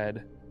you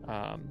had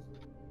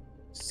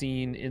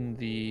seen in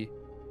the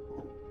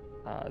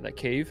that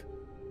cave.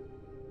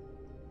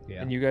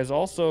 Yeah. And you guys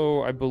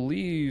also, I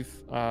believe,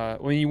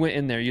 when you went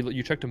in there,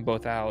 you checked them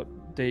both out.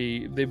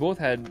 They both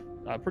had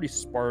pretty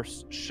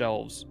sparse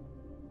shelves.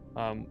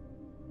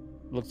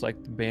 Looks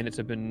like the bandits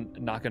have been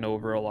knocking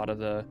over a lot of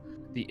the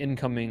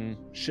incoming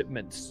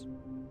shipments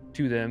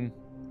to them.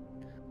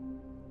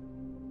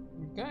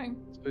 Okay.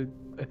 So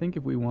I think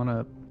if we want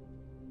to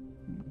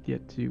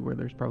get to where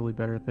there's probably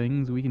better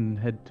things, we can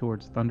head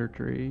towards Thunder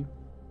Tree.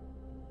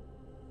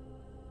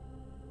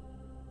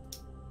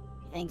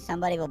 You think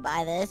somebody will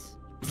buy this?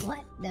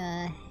 What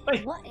the?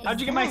 Wait, What is how'd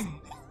you get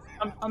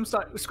that? I'm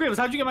sorry, Squeebles.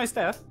 How'd you get my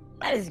staff?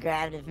 I just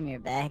grabbed it from your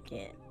back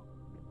kit.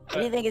 What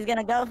do you think it's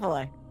gonna go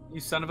for? You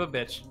son of a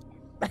bitch.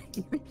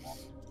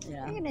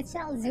 Yeah. You're gonna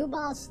sell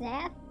Zubal's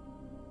staff?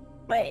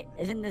 Wait,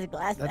 isn't this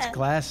glass? That's staff?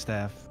 glass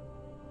staff.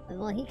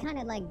 Well, he kind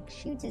of like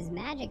shoots his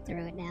magic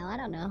through it now. I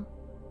don't know.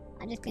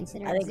 I just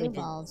consider I it think we should-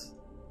 Zubal's.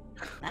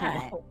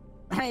 Alright.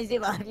 I mean,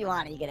 Zubal, if you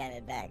want it, you can have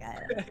it back.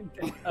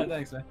 Oh,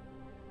 thanks, man.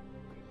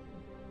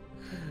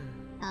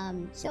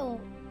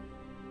 So,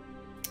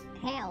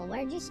 Hael,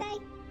 where'd you say?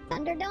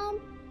 Thunderdome?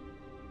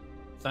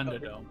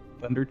 Thunderdome.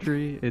 Thunder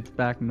Tree, it's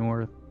back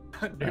north.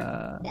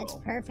 That's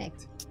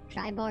perfect.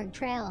 Triborg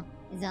Trail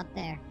is up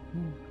there.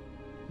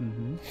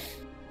 Mm-hmm.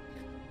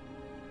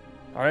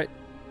 All right,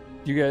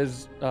 you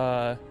guys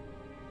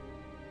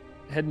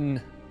heading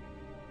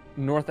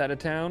north out of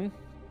town.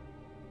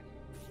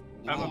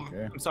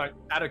 Yeah. I'm sorry,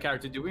 out of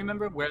character. Do we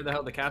remember where the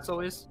hell the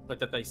castle is? Like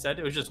that they said?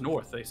 It was just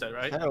north, they said,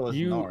 right? That was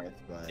You- north,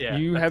 but Yeah.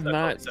 You that's- have that's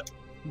all not. they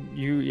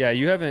said.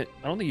 You haven't.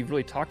 I don't think you've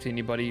really talked to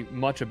anybody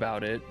much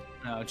about it.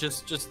 No,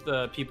 just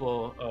the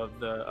people of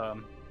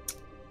the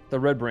The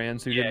Red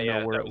Brands who Yeah, didn't yeah,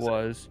 know where that it was it.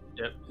 was.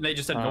 Yep. They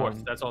just said north.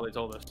 Um, That's all they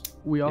told us.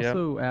 We Yep.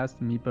 also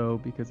asked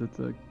Meepo because it's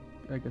a,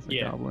 I guess, a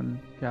Yeah. goblin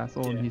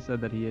castle, and Yeah. he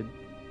said that he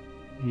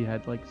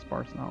had like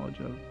sparse knowledge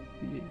of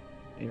the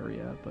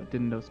area, but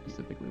didn't know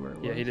specifically where it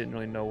was. Yeah, he didn't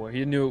really know where.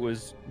 He knew it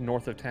was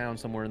north of town,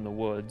 somewhere in the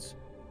woods.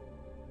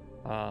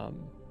 I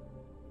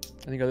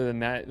think other than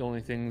that, the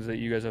only things that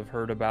you guys have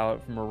heard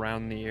about from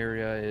around the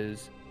area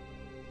is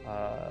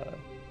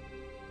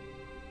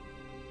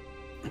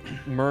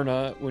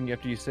Myrna,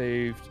 after you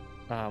saved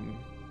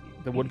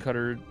the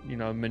woodcutter,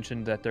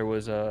 mentioned that there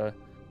was a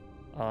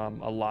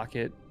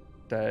locket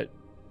that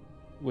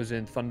was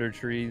in Thunder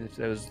Tree.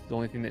 That was the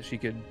only thing that she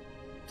could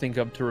think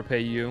of to repay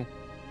you.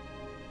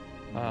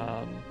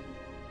 but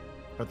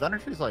Thunder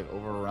Tree's like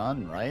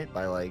overrun, right?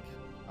 By like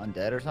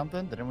undead or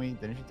something.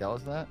 Didn't she tell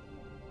us that?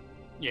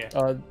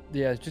 Yeah.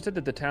 Yeah, she said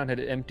that the town had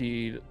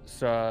emptied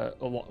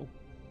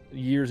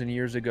years and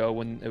years ago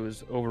when it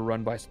was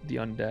overrun by the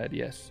undead.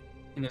 Yes.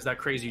 And there's that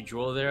crazy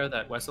jewel there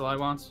that Westlye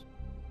wants.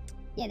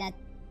 Yeah, that.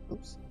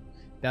 Oops.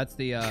 That's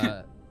the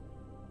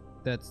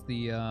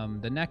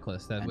the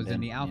necklace that was in then-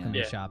 the alchemy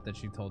yeah. shop that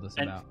she told us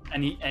And, about.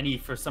 and he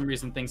for some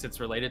reason thinks it's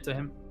related to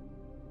him.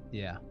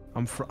 Yeah.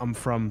 I'm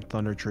from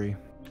Thunder Tree.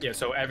 Yeah,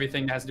 so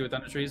everything that has to do with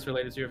Thunder Tree is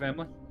related to your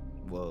family?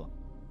 Whoa.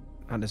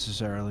 Not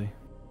necessarily.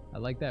 I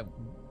like that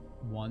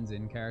one's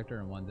in character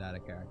and one's out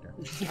of character.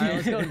 All right,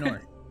 let's go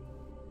north.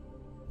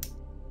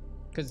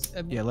 Because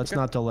Yeah, let's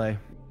not delay.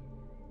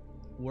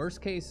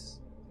 worst case,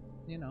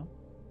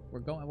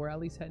 we're at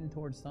least heading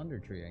towards Thunder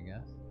Tree, I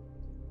guess.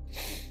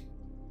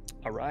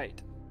 All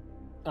right.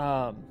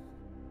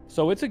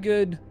 So it's a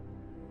good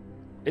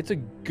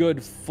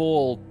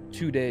full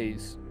 2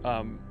 days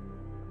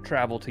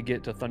travel to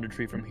get to Thunder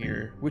Tree from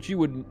here, which you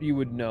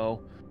would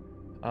know,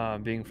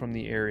 being from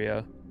the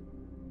area.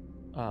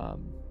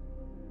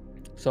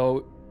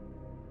 So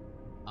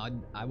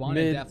I want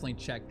to Mid- definitely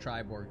check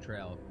Triborg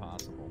Trail if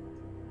possible.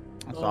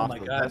 That's Oh my awful.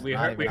 god, That's we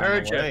not heard even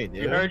on the you. way, We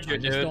dude. heard you, I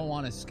just dude. don't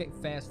want to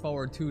fast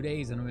forward 2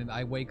 days and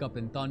I wake up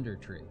in Thunder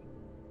Tree.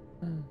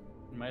 It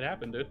might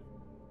happen, dude.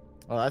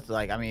 Well, that's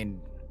like, I mean,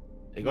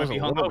 it You goes might a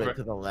be little hungover. bit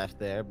to the left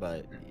there,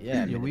 but yeah. I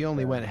Yeah, mean, we it's,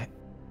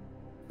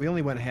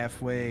 only went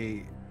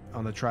halfway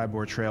on the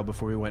Triborg Trail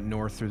before we went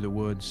north through the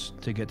woods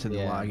to get to the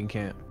Yeah. logging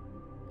camp.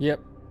 yep.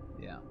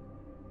 Yeah.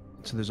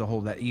 So there's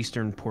that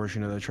eastern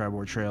portion of the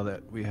Triborg Trail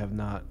that we have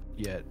not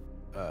yet.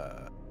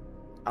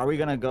 Are we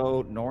gonna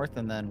go north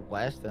and then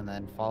west and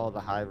then follow the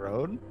high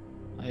road?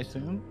 I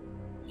assume.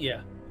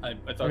 Yeah, I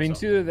thought I mean, so.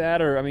 it's either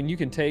that or you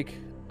can take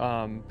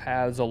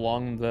paths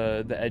along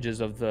the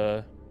edges of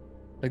the,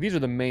 like, these are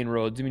the main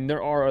roads. I mean,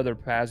 there are other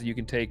paths that you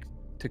can take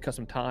to cut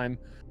some time,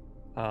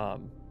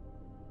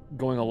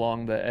 going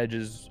along the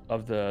edges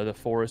of the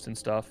forest and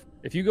stuff.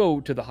 If you go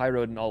to the high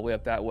road and all the way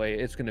up that way,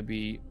 it's going to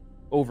be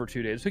over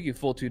 2 days. It took you a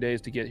full 2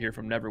 days to get here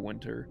from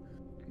Neverwinter,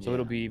 so Yeah.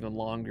 it'll be even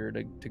longer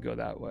to go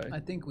that way. I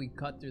think we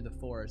cut through the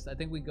forest. I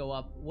think we go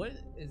up. What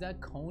is that?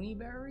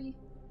 Coneyberry?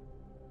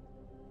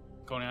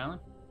 Coney Island?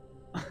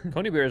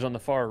 Coney Bear is on the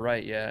far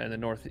right, yeah, in the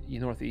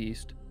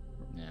northeast.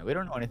 Yeah, we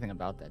don't know anything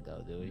about that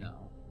though, do we? No.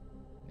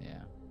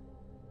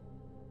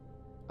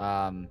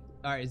 Yeah.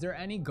 All right, is there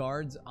any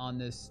guards on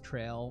this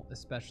trail,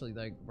 especially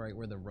like right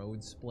where the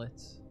road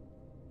splits?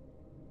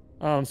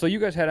 So you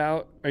guys head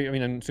out. I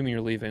mean, I'm assuming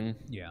you're leaving.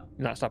 Yeah.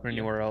 You're not stopping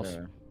anywhere else.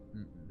 Yeah.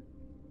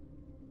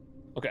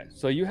 Okay,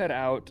 so you head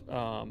out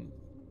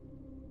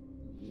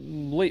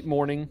late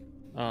morning.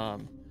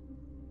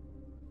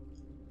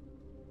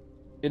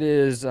 It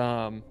is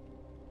kind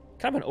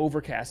of an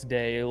overcast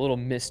day, a little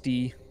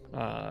misty.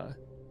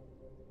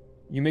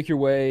 You make your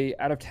way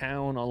out of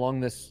town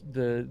along this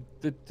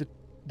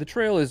the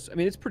trail is, I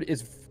mean, it's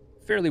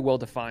fairly well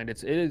defined.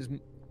 It is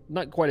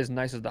not quite as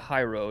nice as the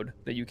high road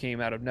that you came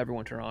out of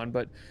Neverwinter on,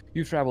 but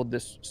you've traveled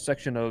this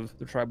section of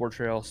the Triboar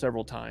Trail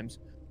several times,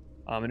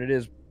 and it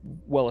is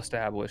well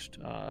established.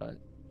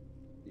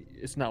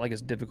 It's not like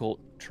it's difficult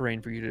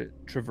terrain for you to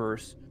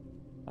traverse.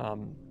 A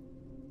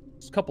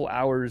couple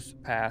hours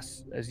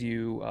pass as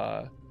you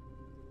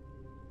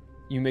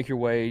make your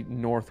way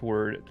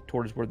northward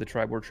towards where the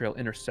Triboar Trail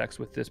intersects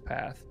with this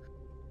path.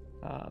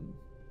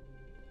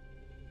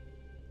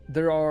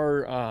 There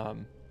are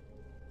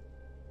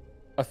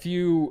a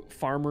few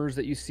farmers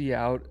that you see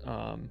out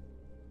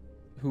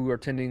who are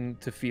tending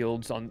to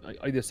fields on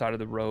either side of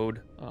the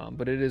road,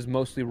 but it is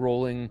mostly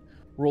rolling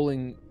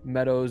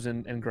meadows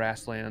and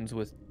grasslands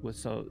with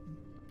some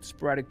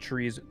sporadic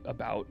trees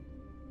about.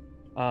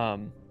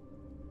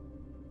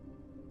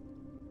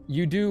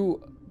 You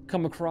do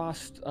come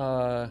across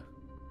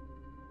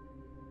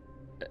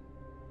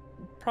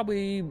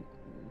probably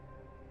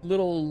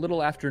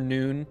little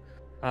afternoon.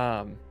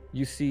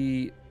 You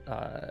see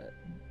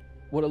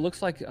what it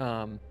looks like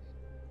some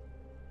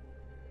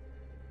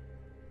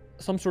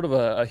sort of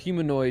a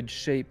humanoid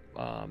shape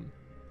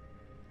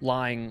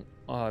lying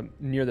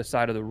near the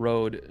side of the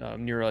road,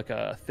 near like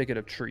a thicket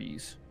of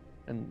trees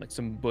and like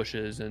some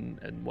bushes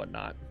and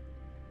whatnot.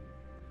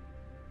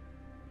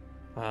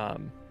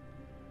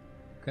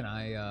 Can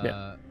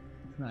I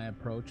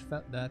approach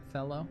that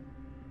fellow?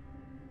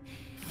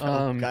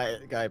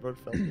 Guy approach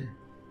fellow.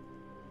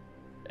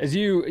 As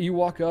you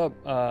walk up,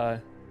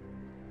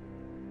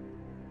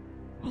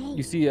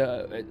 you see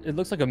it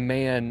looks like a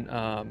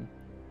man.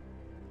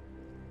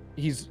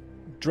 He's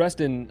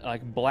dressed in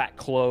like black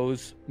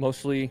clothes,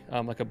 mostly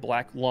like a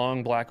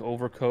long black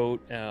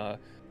overcoat, and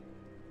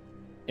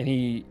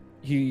he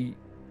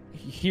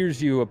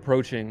hears you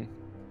approaching,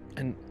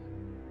 and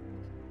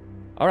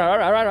all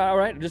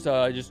right,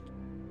 just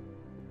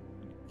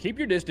keep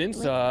your distance.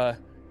 We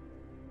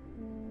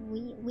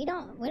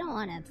don't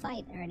want to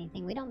fight or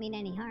anything. We don't mean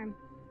any harm.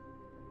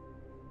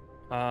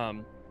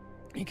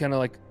 He kind of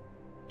like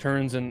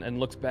turns and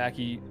looks back.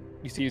 You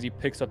see as he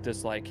picks up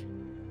this like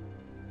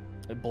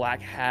a black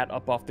hat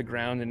up off the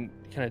ground and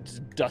kind of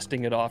just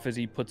dusting it off as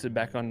he puts it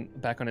back on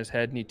his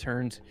head, and he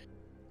turns.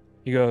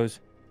 He goes,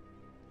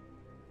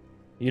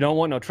 "You don't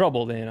want no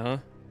trouble then, huh?"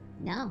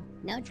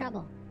 No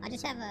trouble. I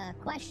just have a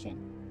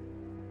question.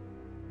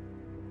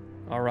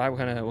 All right, what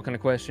kind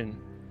of question?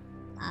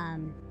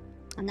 I'm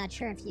not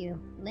sure if you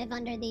live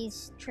under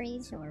these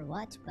trees or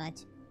what,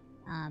 but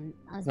I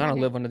don't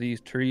live under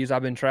these trees.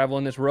 I've been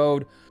traveling this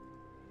road.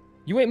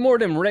 You ain't more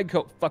them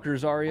redcoat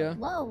fuckers, are ya?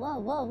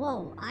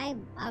 Whoa. I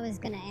was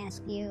gonna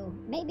ask you,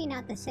 maybe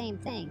not the same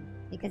thing,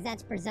 because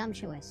that's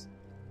presumptuous.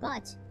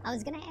 But I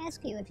was gonna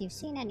ask you if you've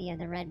seen any of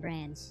the red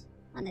brands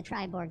on the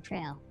Triboar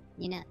Trail.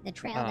 You know, the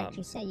trail that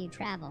you say you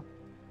travel.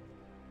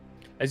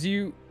 As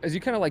you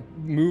kind of like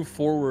move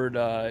forward,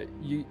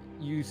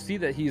 you see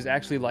that he's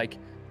actually like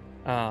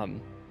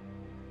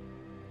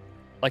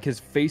his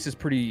face is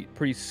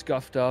pretty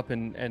scuffed up,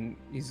 and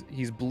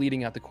he's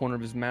bleeding out the corner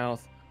of his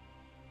mouth.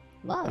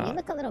 Whoa, you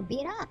look a little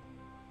beat up.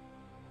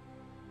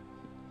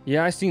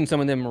 Yeah, I seen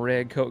some of them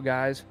red coat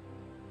guys.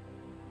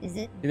 Is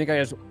it? You think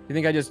I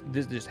just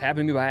this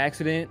happened to me by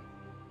accident?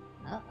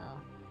 Uh-oh.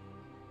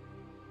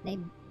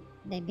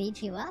 They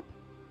beat you up?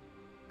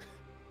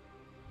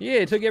 Yeah,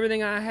 it took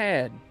everything I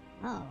had.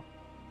 Oh.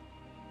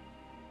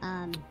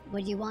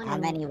 Would you want to... How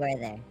many were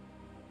there?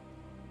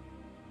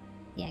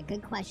 Yeah,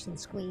 good question,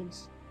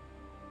 Squeebles.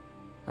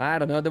 I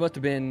don't know. There must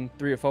have been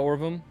 3 or 4 of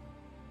them.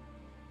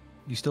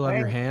 You still have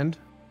your hand?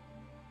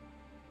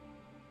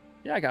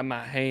 Yeah, I got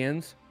my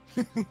hands.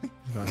 Okay,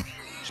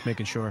 just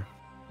making sure.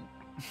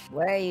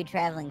 Where are you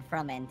traveling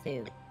from and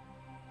to?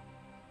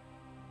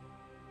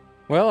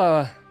 Well,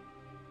 I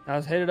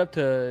was headed up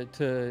to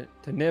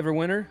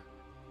Neverwinter.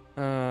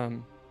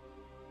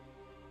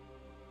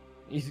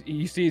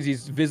 You see as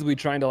he's visibly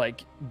trying to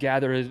like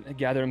gather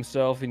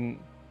himself, and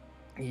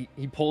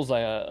he pulls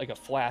like a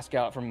flask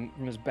out from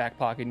his back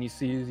pocket, and you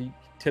see as he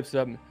tips it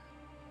up, and,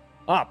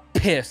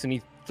 piss, and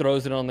he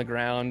throws it on the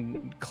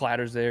ground,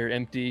 clatters there,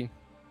 empty.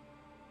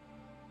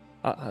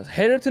 I was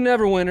headed to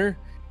Neverwinter,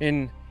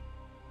 and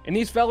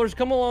these fellers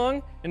come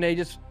along, and they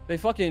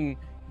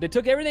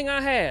took everything I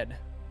had.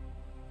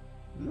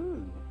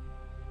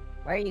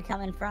 Where are you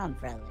coming from,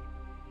 brother?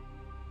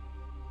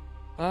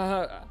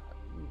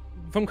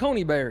 From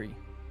Coneyberry.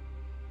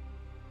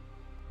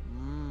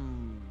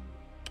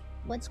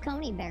 What's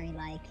Coneyberry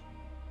like?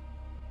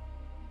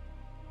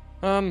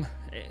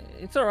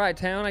 It's all right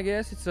town, I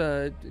guess. It's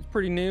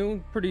pretty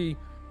new, pretty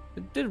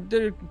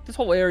this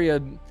whole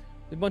area,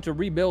 a bunch of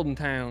rebuilding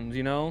towns,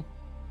 you know.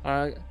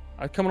 I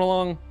coming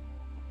along.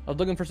 I was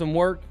looking for some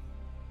work.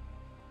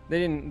 They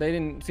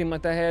didn't seem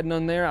like they had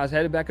none there. I was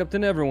headed back up to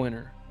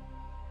Neverwinter.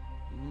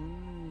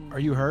 Are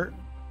you hurt?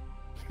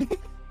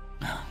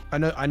 I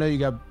know you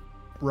got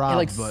robbed, He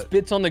like but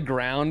spits on the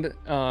ground.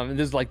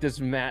 There's like this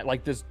mat,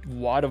 like this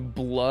wad of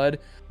blood,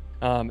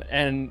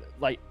 and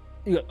like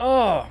he goes,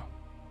 oh,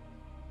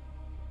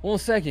 1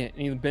 second,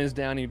 and he bends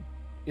down.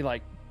 He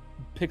like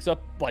picks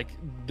up like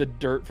the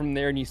dirt from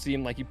there, and you see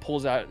him like he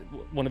pulls out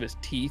one of his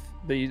teeth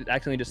that he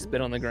accidentally just spit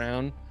on the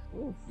ground.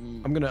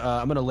 I'm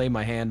gonna lay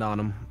my hand on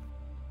him.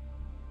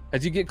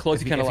 As you get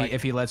close, he kind of like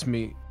if he lets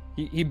me.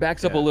 He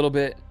backs up a little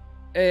bit.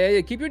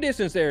 Hey, keep your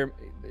distance there,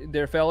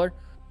 feller.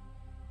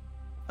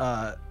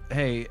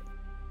 Hey,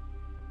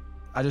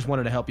 I just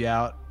wanted to help you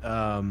out.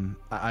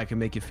 I can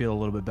make you feel a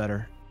little bit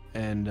better,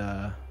 and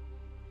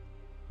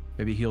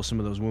maybe heal some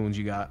of those wounds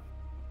you got.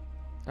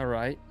 All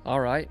right.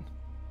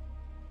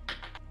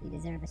 You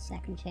deserve a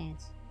second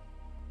chance.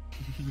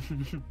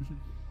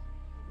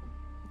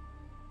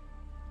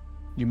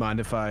 You mind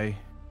if I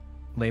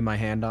lay my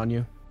hand on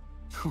you?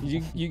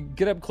 You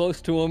get up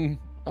close to him.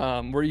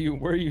 Where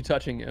are you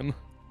touching him?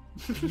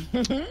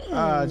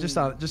 Just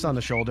on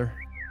the shoulder.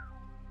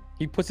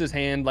 He puts his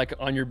hand like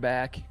on your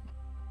back.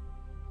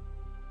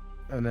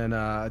 And then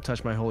I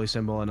touch my holy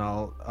symbol, and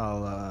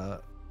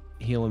I'll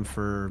heal him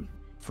for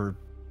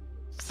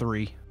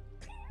 3.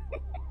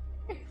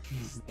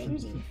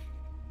 Stingy.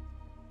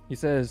 He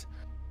says,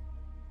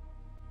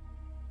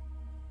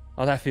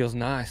 "Oh, that feels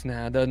nice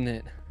now, doesn't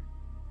it?"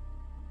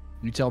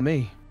 You tell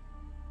me.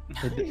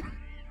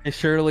 It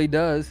surely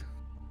does.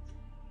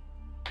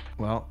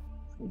 Well,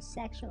 Some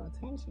sexual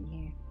tension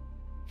here.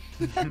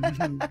 Yeah, I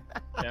don't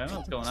know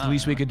what's going it's on. the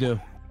least we could do.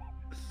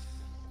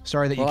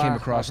 Sorry that you Well, came I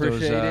across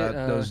appreciate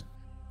it.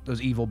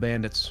 those evil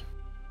bandits.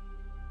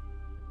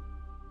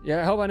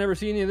 Yeah, I hope I never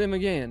see any of them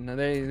again.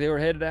 They were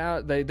headed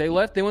out. They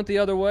left. They went the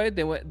other way.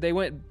 They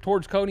went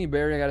towards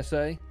Coneyberry, I gotta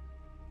say.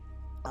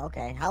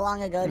 Okay. How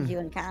long ago did you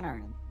encounter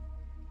him?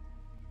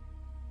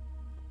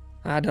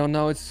 I don't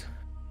know. It's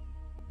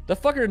the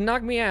fucker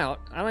knocked me out.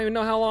 I don't even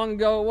know how long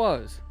ago it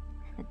was.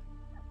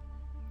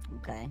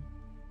 Okay.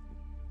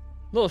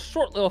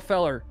 Short little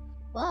feller.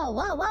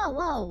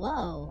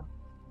 Whoa.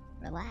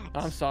 Relax.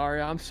 I'm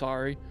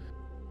sorry.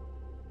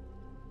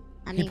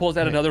 I He mean, pulls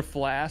out another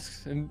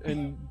flask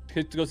and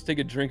goes to take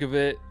a drink of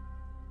it.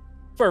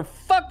 For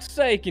fuck's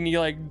sake! And he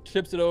like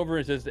chips it over.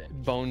 It's just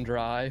bone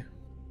dry.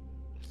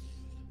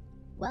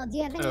 well, do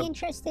you have any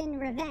interest in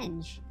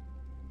revenge?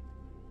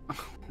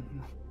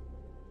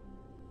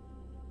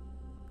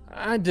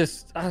 I'm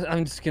just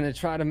gonna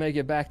try to make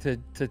it back to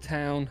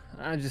town.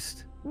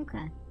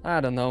 Okay. I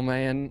don't know,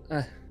 man.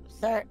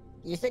 Sir,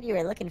 you said you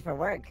were looking for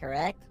work,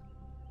 correct?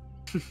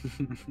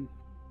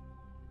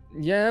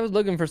 Yeah, I was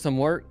looking for some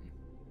work.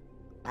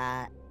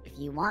 If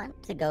you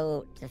want to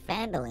go to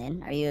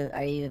Phandalin,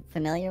 are you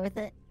familiar with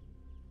it?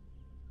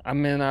 I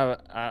mean,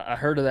 I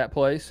heard of that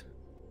place.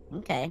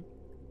 Okay.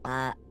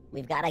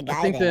 We've got a guy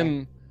I think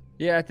there.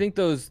 Yeah, I think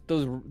those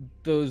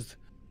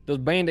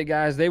bandit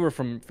guys. They were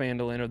from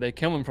Phandalin, or they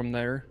coming from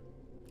there.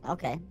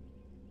 Okay.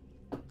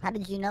 How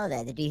did you know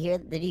that? Did you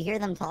hear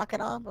them talk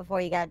at all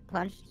before you got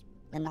punched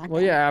and knocked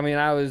Well, out? yeah. I mean,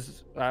 I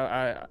was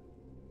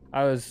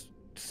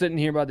sitting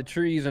here by the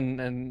trees,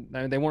 and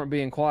they weren't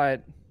being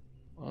quiet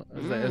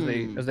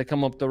as they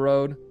come up the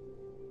road.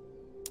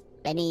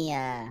 Any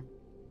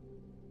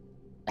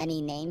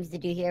names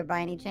did you hear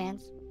by any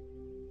chance?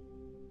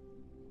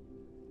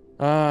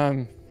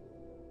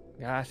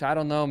 Gosh, I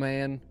don't know,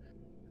 man.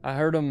 I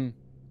heard them.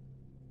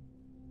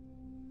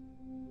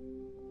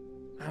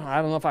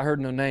 I don't know if I heard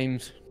no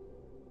names.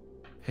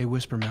 Hey,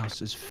 Whisper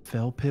Mouse, is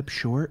Fell Pip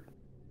short?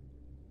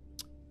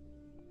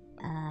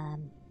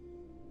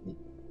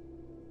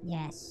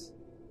 Yes.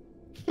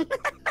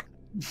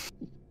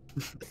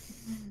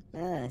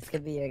 This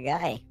could be your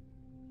guy.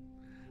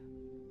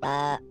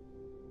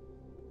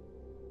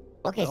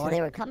 Okay, so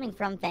they were coming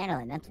from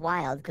Phandalin. That's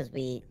wild, because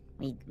we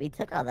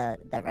took all the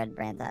red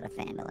brands out of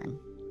Phandalin.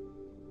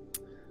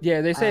 Yeah,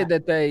 they said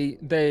that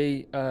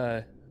they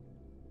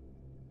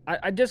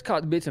I just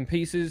caught bits and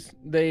pieces.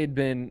 They had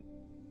been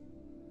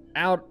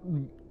out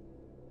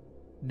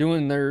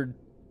doing their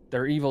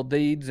evil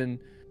deeds, and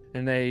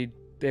they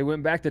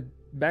went back to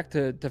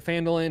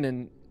Phandalin,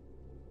 and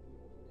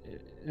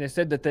they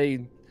said that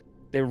they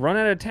run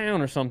out of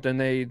town or something.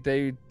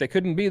 They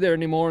couldn't be there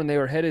anymore, and they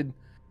were headed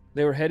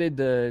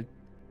the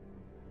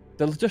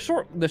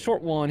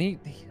short one.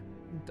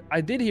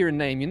 I did hear a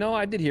name.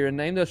 I did hear a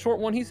name. The short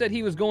one. He said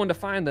he was going to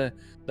find the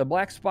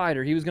black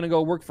spider. He was going to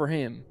go work for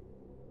him.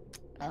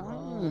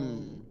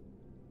 Oh.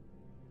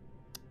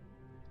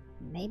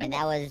 Maybe. And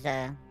that was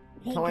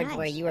towards guys,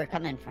 where you were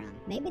coming from.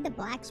 Maybe the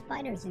black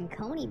spider's in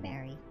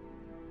Coneyberry.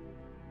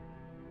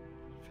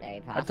 Very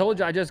possible. I told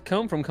you I just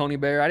come from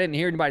Coneyberry. I didn't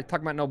hear anybody talk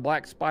about no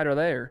black spider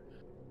there.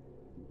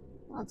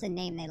 Well, it's a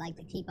name they like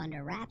to keep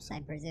under wraps,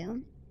 I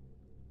presume.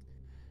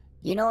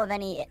 You know of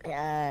any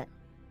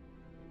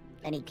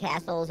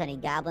castles, any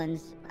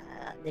goblins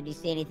Did you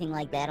see anything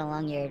like that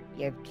along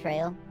your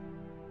trail?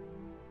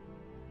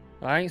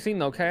 I ain't seen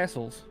no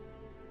castles.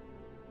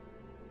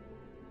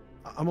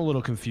 I'm a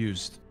little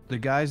confused. The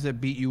guys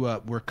that beat you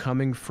up were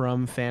coming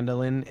from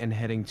Phandalin and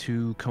heading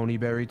to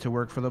Coneyberry to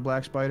work for the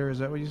Black Spider. Is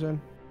that what you said?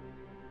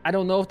 I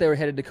don't know if they were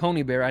headed to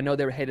Coneyberry. I know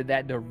they were headed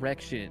that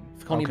direction.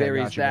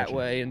 Coneyberry's gotcha, that gotcha.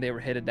 way, and they were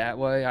headed that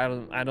way. I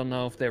don't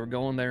know if they were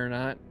going there or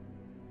not.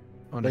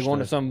 They're going to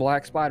Understood. some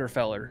Black Spider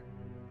feller.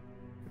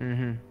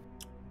 Mm-hmm.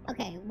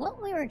 Okay,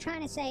 what we were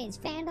trying to say is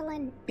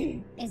Phandalin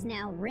is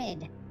now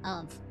rid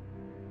of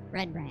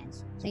red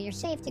brands. So you're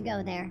safe to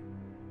go there.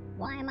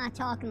 Why am I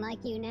talking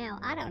like you now?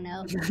 I don't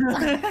know.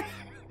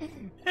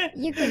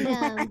 You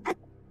can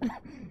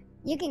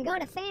you can go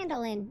to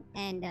Phandalin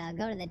and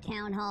go to the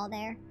town hall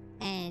there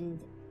and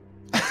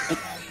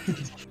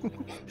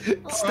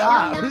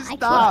Stop! Oh, no,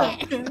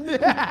 Stop!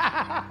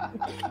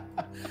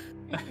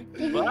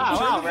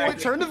 Wow,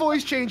 Turn the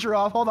voice changer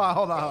off. Hold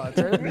on.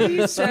 Turn,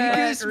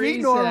 Reset,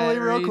 speak normally,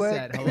 real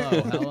quick.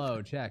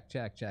 Hello. Check.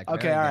 Okay,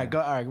 Very all right, good.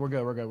 go. All right, we're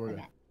good.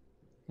 Okay.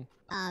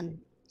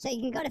 So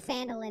you can go to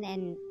Phandalin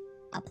and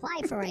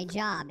apply for a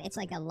job. It's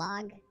like a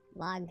log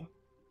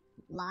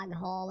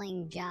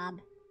hauling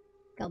job.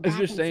 Go back As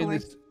you're and saying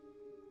forth. this,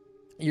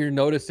 you're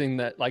noticing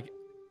that like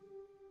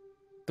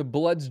the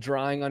blood's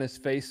drying on his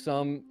face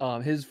some.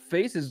 His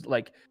face is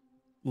like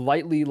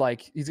lightly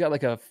like he's got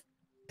like a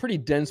pretty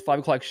dense 5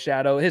 o'clock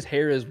shadow. His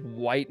hair is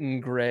white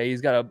and gray.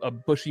 He's got a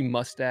bushy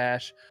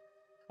mustache.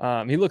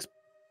 He looks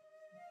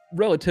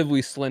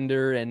relatively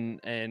slender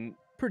and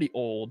pretty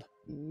old.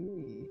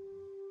 Mm.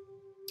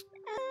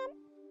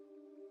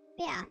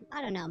 Yeah,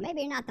 I don't know.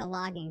 Maybe you're not the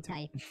logging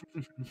type.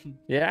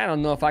 Yeah, I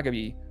don't know if I could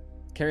be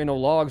carrying no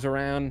logs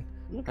around.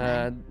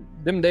 Okay.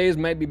 Them days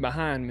may be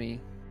behind me.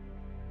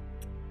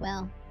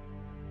 Well,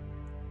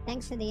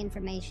 thanks for the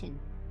information.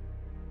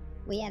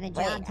 We have a Wait,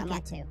 job to I'm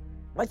get to.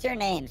 What's your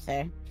name,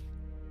 sir?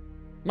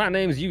 My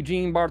name's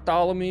Eugene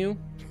Bartholomew.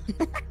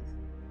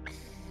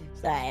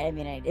 Sorry, I didn't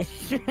mean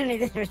any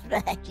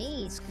disrespect.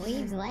 Geez,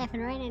 Squeebles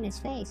laughing right in his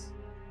face.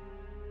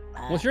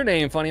 What's your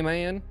name, funny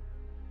man?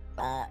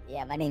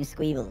 Yeah, my name's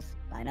Squeebles.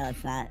 I know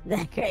it's not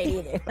that great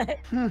either, but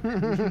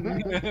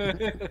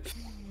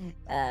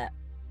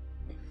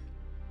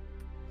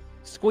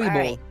Squeeble.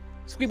 Alright.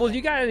 Squeebles,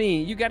 you got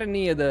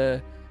any of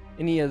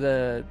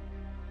the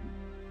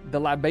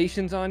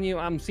libations on you?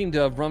 I seem to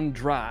have run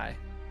dry.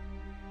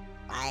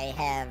 I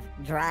have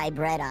dry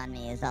bread on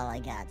me is all I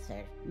got,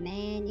 sir.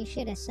 Man, you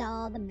should have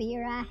saw the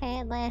beer I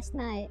had last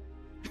night.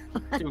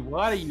 Dude,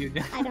 what are you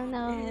doing? I don't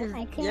know. I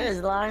You're can't.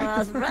 his long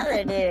lost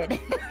brother, dude.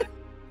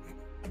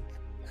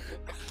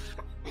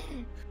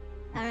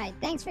 All right,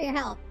 thanks for your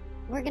help.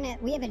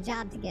 We have a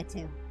job to get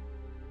to,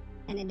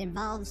 and it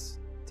involves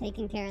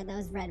taking care of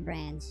those red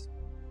brands.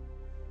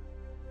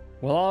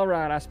 Well, all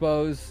right, I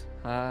suppose.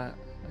 I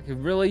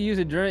could really use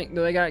a drink.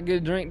 Do they got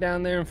good drink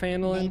down there in They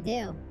Phandalin?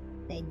 do.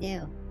 They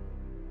do.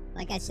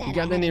 Like I said, You I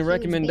got had a any huge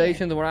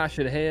recommendations where I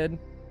should head? beer.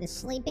 The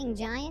Sleeping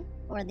Giant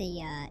or the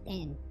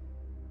inn?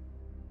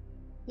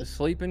 The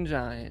Sleeping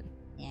Giant.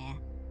 Yeah.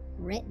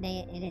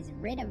 It is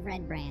rid of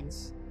red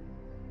brands.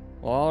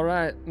 Well, all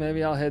right,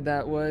 maybe I'll head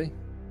that way.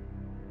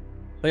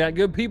 They got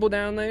good people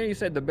down there. You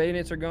said the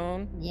bayonets are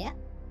gone. Yep.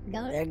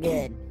 Go. They're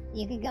good.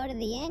 You could go to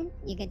the inn.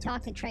 You could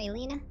talk to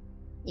Traylina.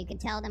 You could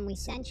tell them we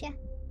sent you.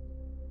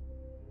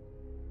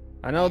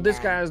 I know And, this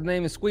guy's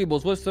name is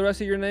Squeebles. What's the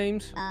rest of your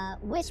names?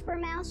 Whisper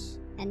Mouse,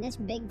 and this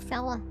big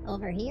fella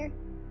over here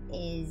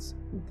is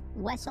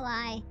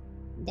Westlye,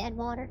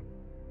 Deadwater,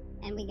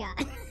 and we got,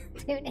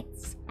 dude,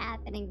 it's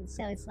happening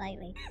so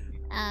slightly.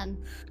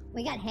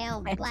 We got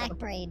Hael,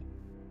 Blackbraid,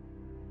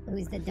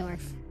 who's the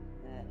dwarf.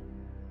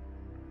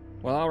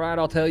 Well, all right,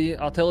 I'll tell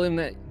him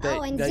that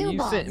Oh, and that you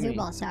Zubal, sent me.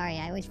 sorry,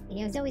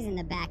 he was always in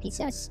the back. He's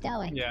so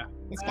stoic. Yeah.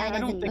 This guy I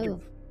don't doesn't think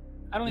move.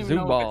 I don't even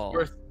know if Zubal. it's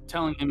worth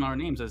telling him our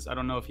names, as I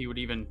don't know if he would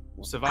even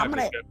survive I'm this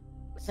gonna- trip.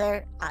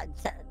 Sir,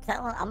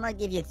 tell him I'm gonna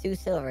give you 2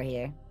 silver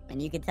here,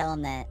 and you can tell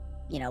him that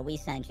we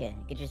sent you.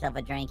 Get yourself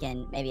a drink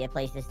and maybe a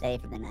place to stay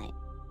for the night.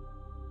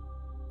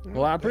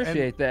 Well, I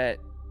appreciate that.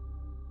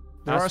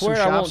 There I are some swear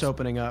I shops won't-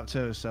 opening up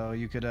too, so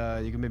you could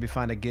maybe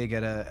find a gig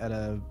at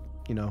a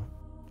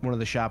one of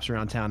the shops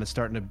around town. It's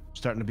starting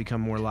to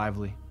become more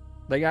lively.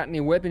 They got any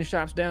weapon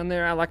shops down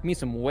there? I like me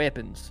some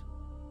weapons.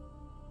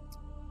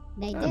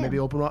 They do. Maybe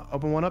open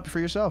one up for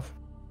yourself.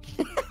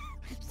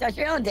 Start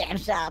your own damn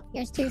shop.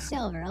 Here's 2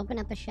 silver. Open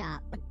up a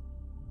shop.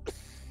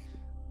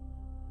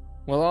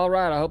 Well, all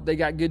right. I hope they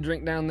got good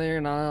drink down there,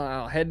 and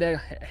I'll head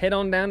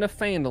on down to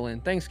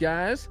Phandalin. Thanks,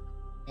 guys.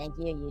 Thank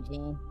you,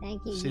 Eugene.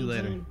 Thank you. See you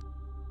later. Eugene.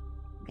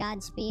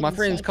 Godspeed. My and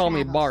friends safe call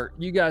me travels. Bart.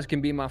 You guys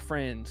can be my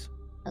friends.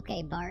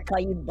 Okay, Bart. Call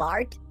you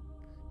Bart?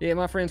 Yeah,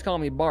 my friends call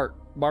me Bart.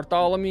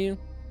 Bartholomew.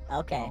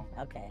 Okay,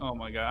 okay. Oh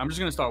my god, I'm just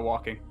gonna start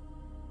walking.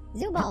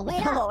 Zubal,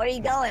 wait No, up. where are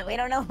you going? We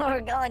don't know where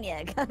we're going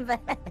yet. Come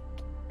back.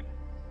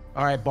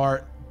 All right,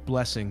 Bart.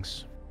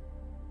 Blessings.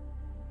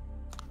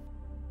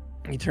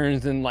 He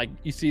turns and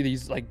you see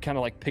these kind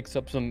of picks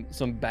up some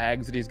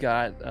bags that he's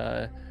got,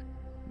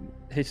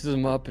 hitches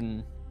them up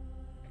and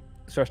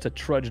starts to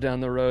trudge down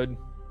the road.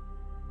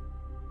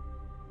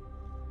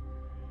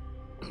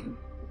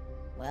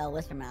 Well,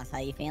 Whisper Mouse, how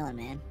you feeling,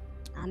 man?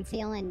 I'm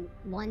feeling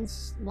one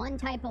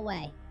type of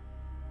way.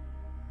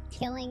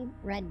 Killing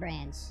red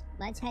brands.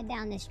 Let's head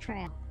down this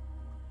trail.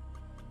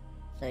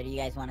 So do you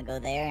guys want to go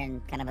there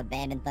and kind of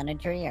abandon Thunder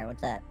Tree, or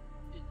what's up?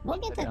 We'll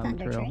get to Down the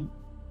Thunder trail. Tree.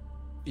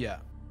 Yeah.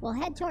 We'll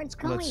head towards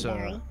Let's,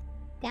 Coneyberry,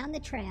 down the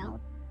trail.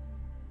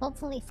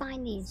 Hopefully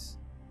find these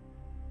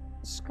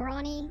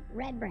scrawny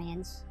red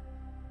brands.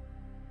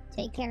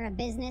 Take care of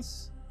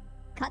business.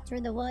 Cut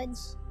through the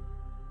woods.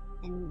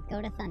 And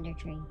go to Thunder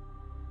Tree.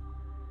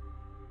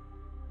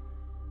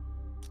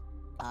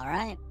 All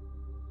right.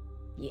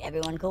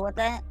 Everyone cool with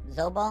that?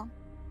 Zobal?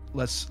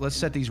 Let's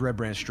set these red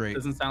brands straight.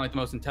 Doesn't sound like the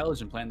most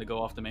intelligent plan to go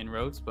off the main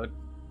roads, but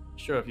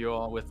sure, if you're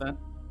all with that.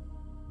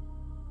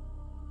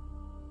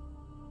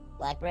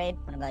 Blackbraid,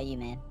 what about you,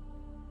 man?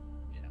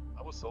 Yeah,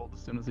 I was sold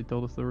as soon as he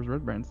told us there was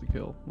red brands to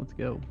kill. Let's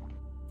go.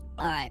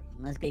 All right,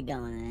 let's get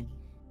going then.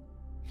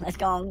 Let's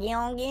go on, get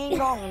on,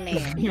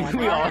 man. We all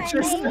Alright,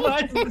 just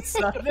baby.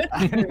 decided.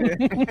 Let's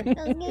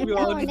get We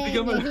all going just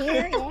then, become you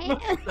hear?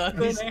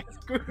 Yeah.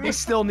 He's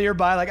still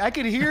nearby, like, I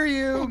could hear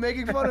you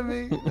making fun of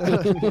me.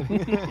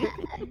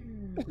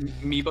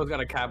 Meepo's got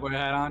a cowboy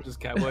hat on, just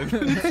cowboy.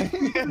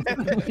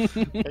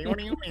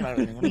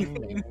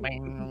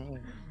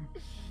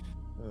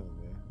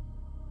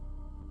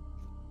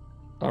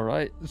 All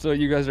right, so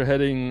you guys are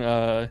heading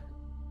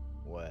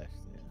West.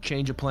 Yeah.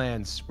 Change of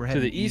plans. We're to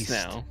heading the east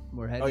now.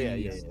 We're heading Oh yeah,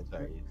 east.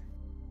 Sorry.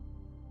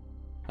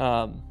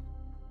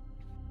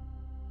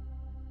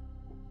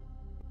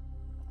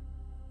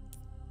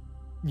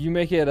 You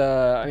make it.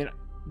 I mean,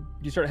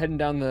 you start heading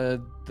down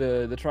the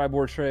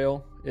Tribord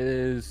Trail. It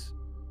is,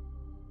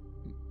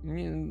 I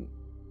mean,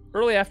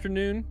 early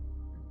afternoon.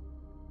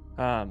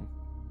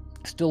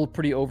 Still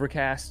pretty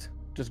overcast,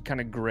 just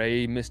kind of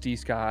gray, misty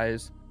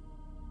skies.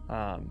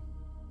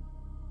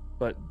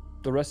 But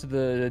the rest of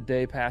the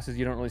day passes.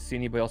 You don't really see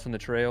anybody else on the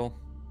trail.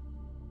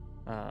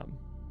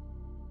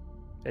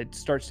 It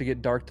starts to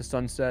get dark. The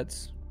sun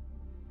sets.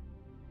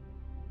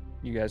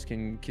 You guys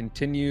can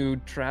continue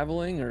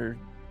traveling or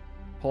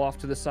pull off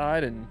to the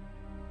side and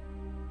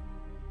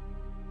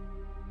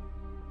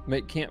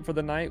make camp for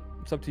the night.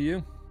 It's up to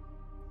you.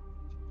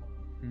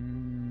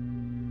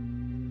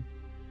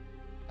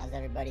 How's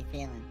everybody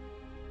feeling?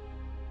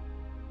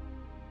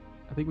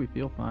 I think we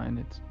feel fine.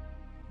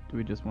 Do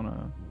we just want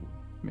to?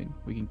 I mean,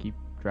 we can keep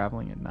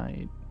traveling at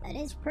night. It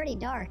is pretty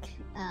dark.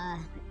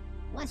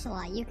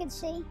 Westlye, you can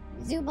see?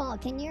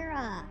 Zubal, can your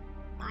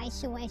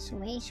eyes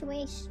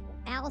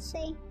Al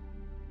see?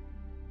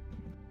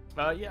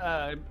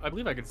 Yeah, I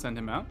believe I could send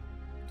him out.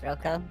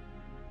 Droko?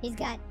 He's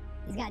got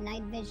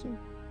night vision.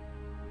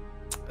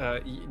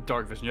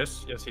 Dark vision,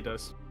 yes, he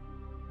does.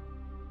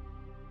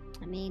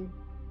 I mean,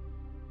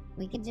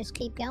 we could just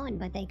keep going,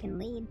 but they can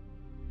lead.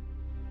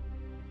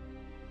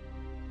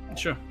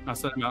 Sure, I'll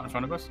send him out in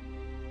front of us.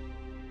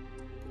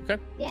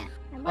 Yeah,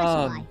 and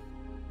Westlye,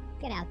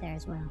 get out there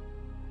as well.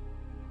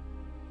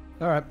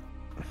 All right.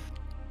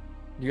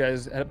 You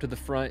guys head up to the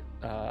front.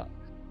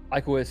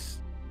 Ikois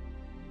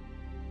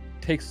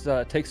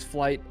takes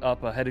flight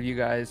up ahead of you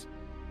guys.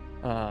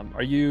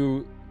 Are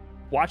you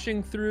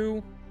watching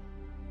through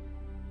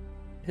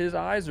his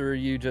eyes, or are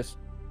you just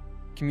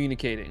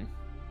communicating?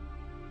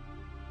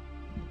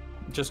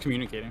 Just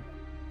communicating.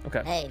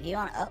 Okay. Hey, if you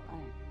want... Oh,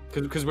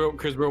 Because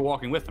we're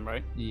walking with him,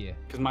 right? Yeah.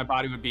 Because my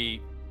body would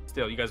be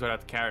still. You guys would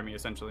have to carry me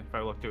essentially if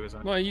I looked through his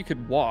eyes. Well, you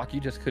could walk.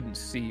 You just couldn't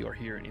see or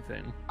hear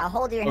anything. I'll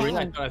hold your Oh, really?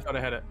 hand. I thought I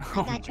had it.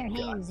 I got your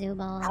hand,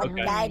 Zubal. I'll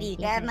Okay. guide you.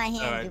 Grab my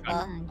hand, Alright,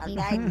 Zubal. I'll keep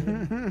guide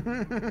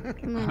you.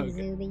 Come on, Okay.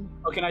 Zuby.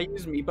 Oh, can I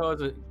use Meepo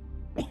as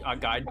a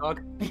guide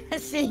dog?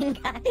 Seeing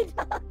guide.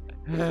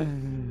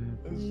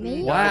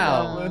 Me?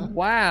 Wow.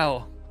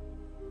 Wow.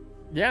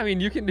 Yeah, I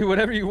mean, you can do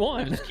whatever you I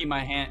want. just keep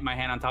my hand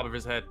on top of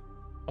his head.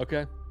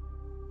 Okay.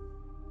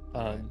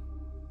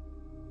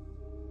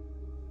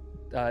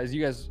 As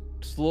you guys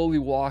slowly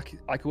walk,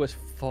 Ikois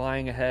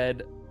flying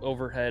ahead,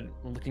 overhead,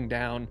 looking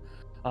down.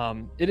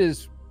 It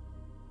is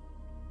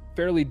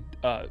fairly,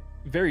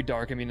 very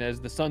dark. I mean,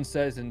 as the sun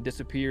sets and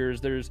disappears,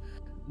 there's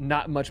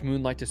not much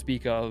moonlight to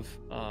speak of,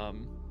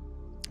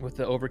 with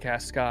the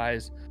overcast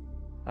skies.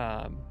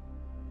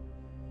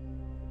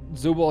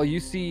 Zobal, you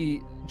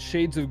see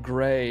shades of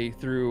gray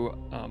through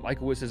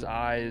Ikois's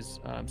eyes,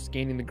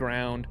 scanning the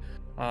ground,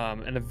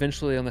 and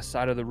eventually on the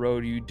side of the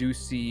road, you do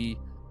see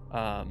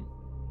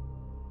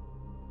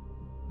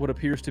what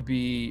appears to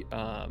be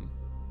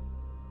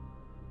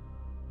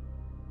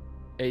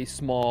a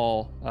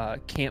small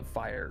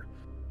campfire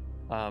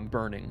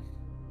burning,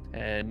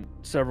 and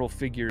several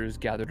figures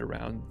gathered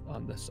around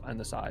on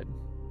the side.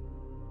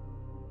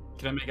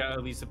 Can I make out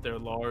at least if they're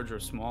large or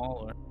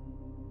small?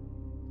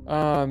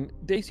 Or...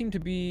 They seem to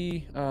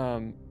be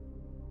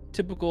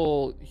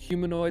typical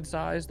humanoid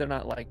size. They're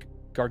not like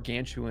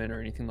gargantuan or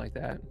anything like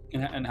that.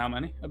 And how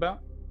many about?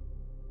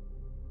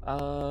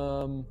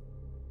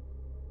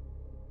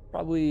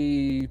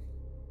 Probably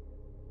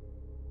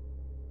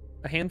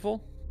a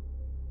handful.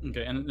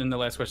 Okay, and then the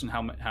last question: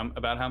 how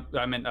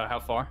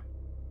far?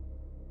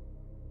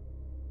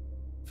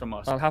 from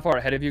us. How far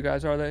ahead of you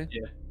guys are they?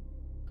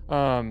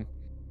 Yeah.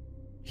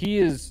 He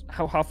is.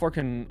 How far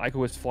can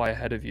Icos fly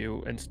ahead of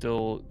you and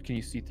still can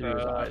you see through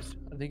his eyes?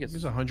 I think it's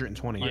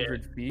 120.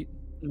 100 feet.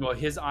 Well,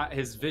 his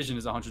vision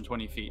is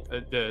 120 feet.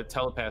 The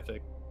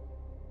telepathic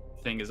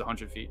thing is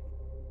 100 feet.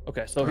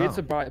 Okay, so it's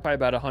probably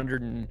about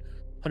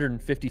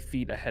 150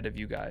 feet ahead of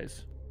you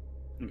guys.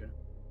 Okay.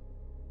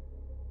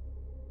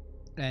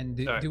 And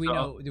do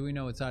we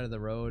know what side of the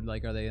road?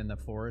 Like, are they in the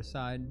forest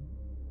side,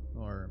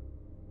 or?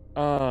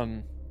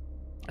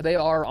 They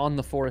are on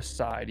the forest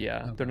side.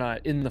 Yeah, Okay. they're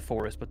not in the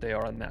forest, but they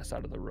are on that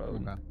side of the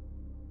road. Okay.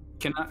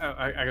 Can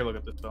I gotta look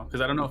at this though,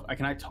 because I don't know if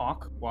can I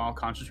talk while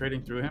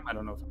concentrating through him? I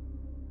don't know if.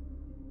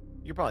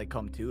 You could probably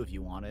come too if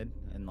you wanted,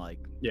 and like.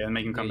 Yeah, and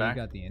make him come back.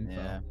 You got the info.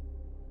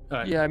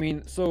 Yeah. Yeah, I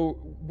mean, so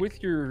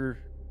with your.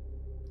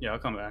 Yeah, I'll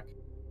come back.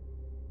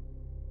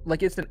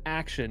 Like, it's an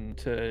action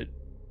to,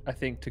 I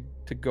think,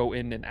 to go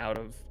in and out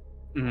of.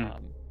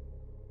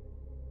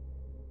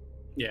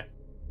 Yeah.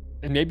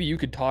 And maybe you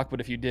could talk, but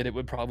if you did, it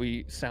would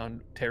probably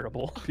sound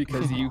terrible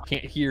because you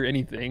can't hear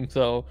anything.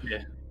 So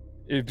Yeah.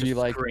 it'd be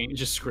like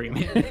just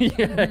screaming.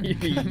 Yeah, you'd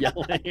be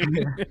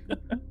yelling.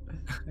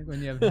 Like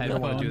when you have I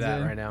don't want to do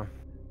that in. right now.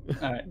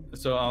 All right,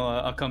 so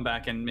I'll come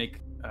back and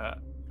make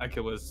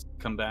Ikewa's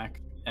come back,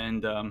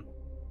 and I'll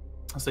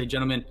say,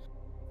 gentlemen,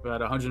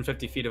 about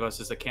 150 feet of us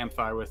is a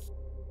campfire with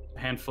a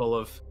handful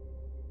of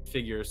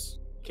figures.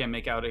 Can't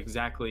make out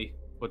exactly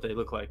what they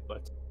look like,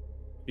 but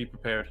be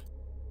prepared.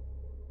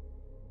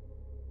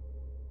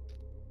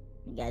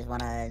 You guys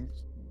want to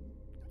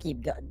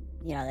keep go?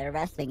 You know, they're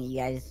resting. You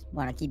guys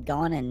want to keep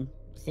going and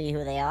see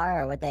who they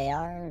are or what they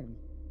are?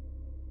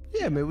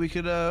 Yeah, maybe we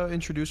could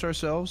introduce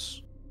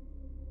ourselves,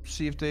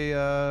 see if they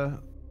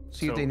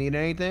if they need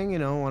anything. You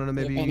know, wanted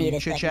to If they need maybe a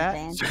chit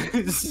second chat.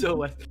 plan?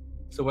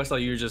 so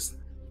Westlye, you're just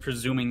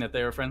presuming that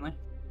they are friendly?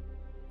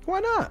 Why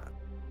not?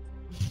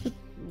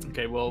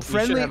 Okay, well,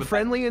 we should have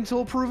Friendly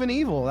until proven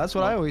evil. That's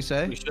what I always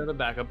say. We should have a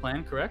backup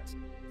plan, correct?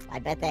 I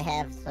bet they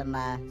have some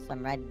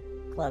red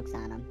cloaks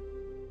on them.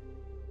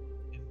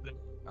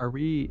 Are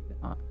we?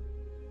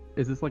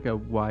 Is this like a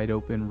wide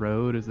open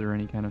road? Is there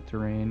any kind of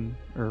terrain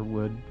or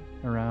wood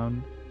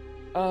around?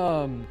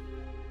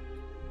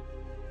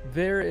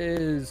 There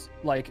is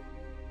like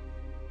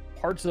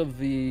parts of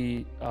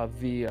the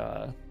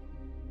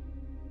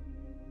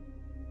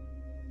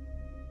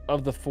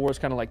forest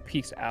kind of like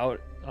peaks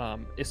out.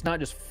 It's not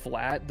just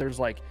flat. There's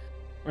like,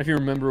 if you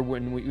remember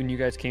when you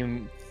guys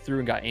came through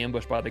and got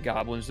ambushed by the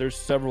goblins, there's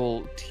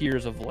several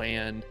tiers of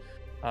land.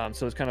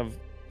 So it's kind of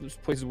there's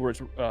places where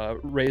it's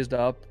raised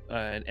up,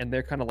 and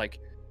they're kind of like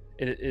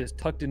it is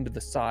tucked into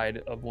the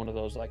side of one of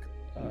those like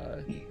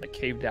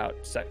caved out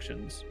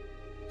sections.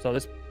 So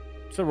there's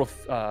several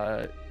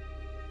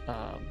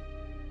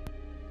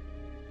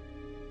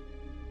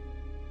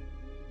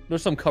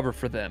there's some cover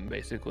for them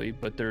basically,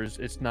 but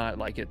it's not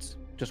like it's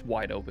just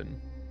wide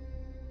open.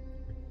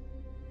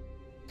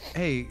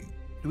 Hey,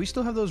 do we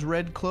still have those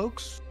red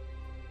cloaks?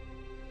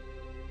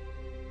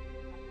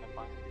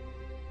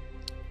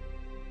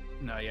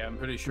 No, yeah, I'm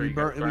pretty sure We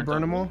burn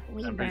them all?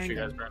 I'm pretty sure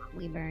you guys burned them.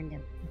 We burned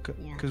him.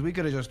 Yeah. Because we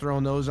could have just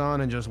thrown those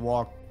on and just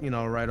walked,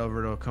 right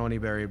over to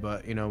Coneyberry,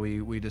 but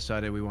we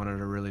decided we wanted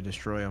to really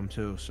destroy them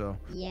too. So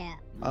Yeah.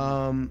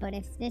 But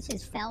if this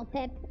is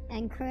Felpip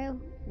and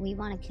crew, we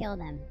want to kill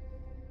them.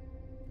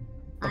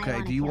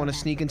 okay, do you want to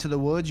sneak into the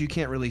woods? You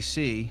can't really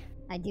see.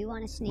 I do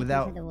want to sneak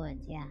Without- into the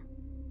woods. Yeah.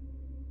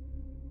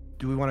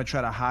 Do we want to try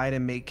to hide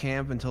and make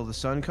camp until the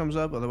sun comes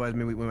up? Otherwise,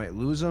 maybe we might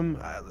lose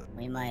them.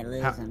 We might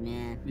lose them,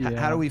 yeah.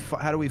 How do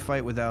we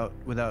fight without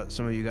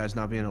some of you guys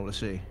not being able to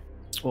see?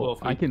 Well, if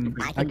I can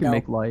go-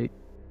 make light.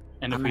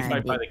 And if I'm we gonna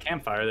fight by be- the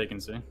campfire, they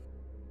can see.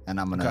 And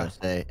I'm gonna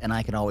say, and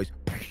I can always.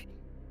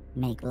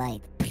 Make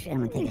light. I'm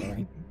gonna take it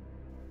away.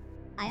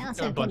 I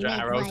also A can bunch of make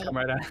arrows light, come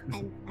right out.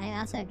 and I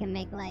also can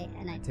make light,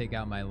 and I I take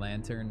out my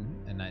lantern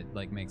and I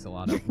like makes a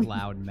lot of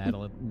loud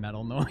metal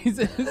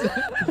noises.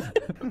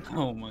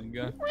 Oh my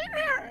god.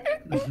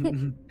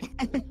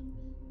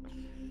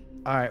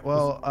 All right.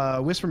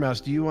 Well, Whisper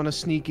Mouse, do you want to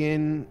sneak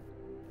into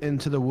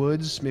the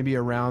woods, maybe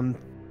around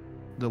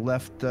the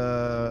left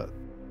yeah.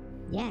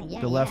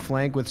 the left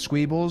flank with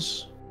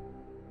Squeebles?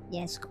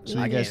 Yes. So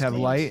you guys have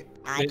light.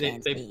 I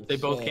can't see They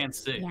both shit. can't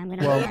see. Yeah, I'm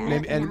gonna. Well, I'm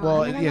maybe gonna- and I'm well,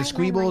 gonna yeah, light my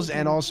Squeebles light and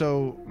then.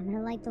 also I'm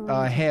gonna light the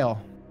lantern.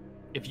 Hael.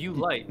 If you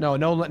light, No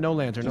lantern, no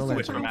Just lantern.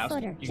 Whisper Mouse,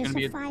 5-footer, you're just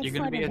gonna a be you're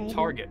gonna be 5-footer, a baby.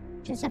 target.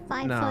 Just a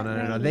 5 No, foot no.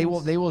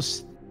 radius. They will.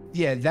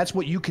 Yeah, that's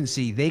what you can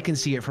see. They can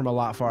see it from a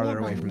lot farther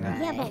away from that.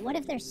 Yeah, but what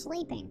if they're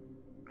sleeping?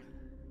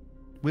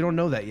 We don't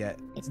know that yet.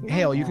 It's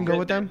Hael, you can go nighttime.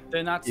 with them.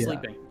 They're not Yeah.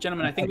 sleeping,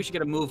 gentlemen. I think we should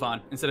get a move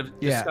on instead of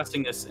Yeah.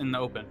 discussing this in the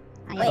open.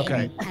 I Wait. agree.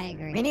 Okay. I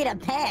agree. We need a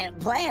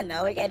plan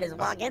though. We can't just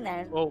walk in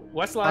there. Well,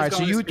 Westlye's All right,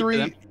 going so to speak to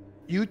them.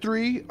 you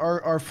three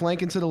are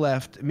flanking to the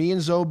left. Me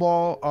and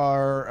Zobal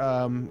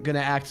are gonna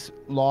act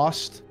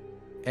lost,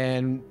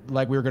 and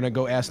like we're gonna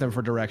go ask them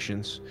for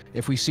directions.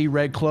 If we see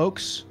red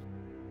cloaks,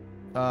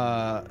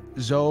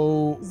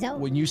 Zo-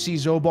 when you see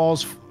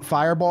Zobal's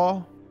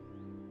fireball,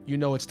 you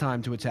know it's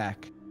time to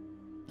attack.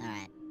 All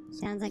right.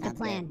 Sounds like Sounds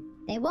a plan.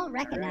 They won't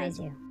recognize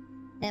you.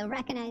 They'll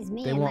recognize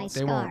me They and my won't,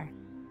 they scar.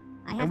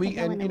 I have to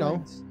go in the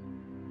woods.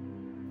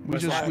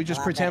 We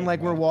just pretend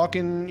like we're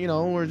walking.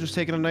 We're just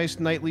taking a nice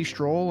nightly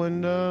stroll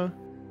and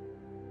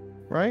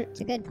right.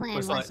 It's a good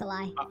plan,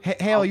 Westlye.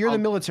 Hael, you're the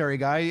military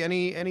guy.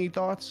 Any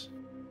thoughts?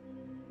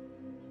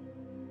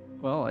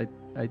 Well,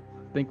 I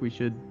think we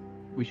should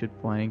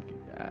flank.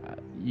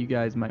 You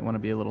guys might want to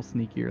be a little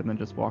sneakier than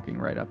just walking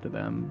right up to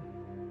them.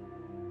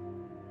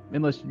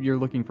 Unless you're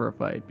looking for a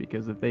fight,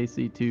 because if they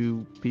see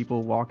two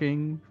people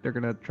walking, they're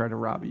gonna try to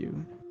rob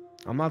you.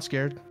 I'm not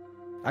scared.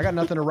 I got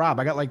nothing to rob.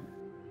 I got what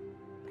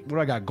do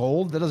I got?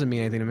 Gold? That doesn't mean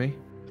anything to me.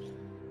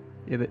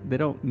 Yeah, they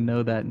don't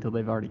know that until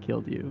they've already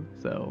killed you.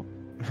 So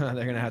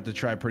they're gonna have to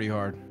try pretty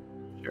hard.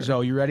 Sure.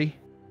 Zoe, you ready?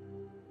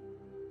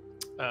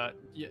 Yeah.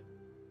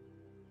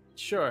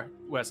 Sure,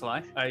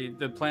 Westlye.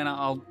 The plan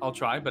I'll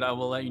try, but I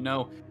will let you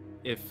know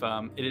if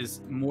it is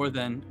more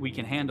than we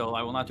can handle.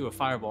 I will not do a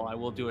fireball. I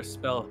will do a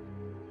spell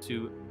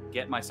to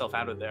get myself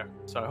out of there.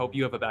 So I hope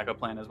you have a backup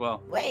plan as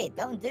well. Wait,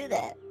 don't do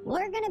that.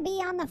 We're gonna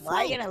be on the flank.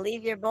 Why are you gonna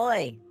leave your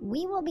boy?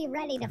 We will be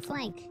ready to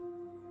flank.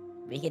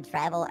 We could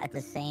travel at the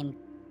same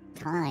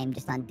time,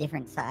 just on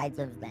different sides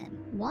of them.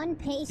 One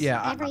pace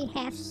every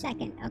half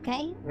second.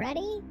 Okay,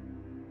 ready?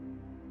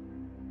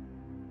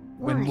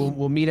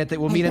 We'll meet at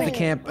the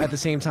camp at the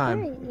same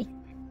time. 3,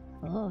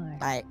 4.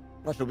 Alright.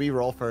 Well, should we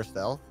roll for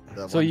stealth?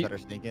 The ones that are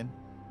sneaking?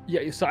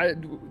 Yeah, so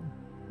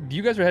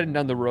you guys are heading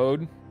down the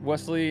road,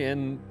 Westlye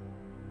and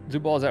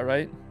Zubal, is that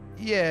right?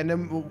 Yeah, and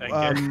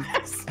then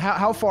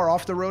how far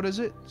off the road is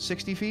it?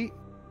 60 feet?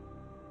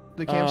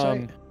 The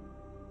campsite?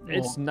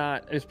 It's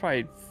not, it's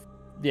probably,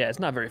 it's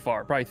not very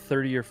far. Probably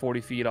 30 or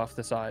 40 feet off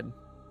the side.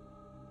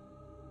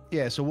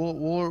 Yeah, so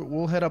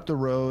we'll head up the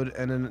road,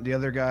 and then the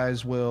other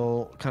guys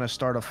will kind of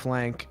start a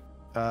flank,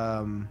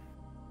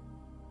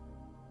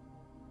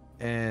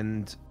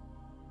 and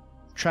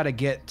try to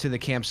get to the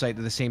campsite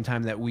at the same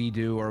time that we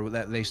do, or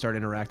that they start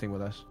interacting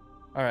with us.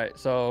 All right,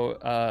 so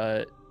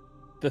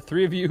the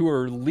three of you who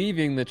are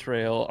leaving the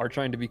trail are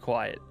trying to be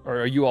quiet, or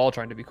are you all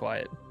trying to be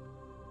quiet?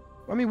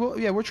 I mean,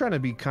 we're trying to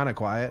be kind of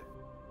quiet.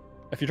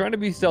 If you're trying to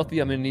be stealthy,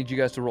 I'm gonna need you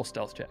guys to roll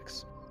stealth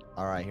checks.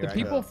 All right, here The I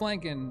people go.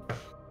 flanking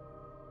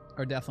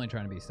are definitely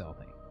trying to be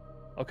stealthy.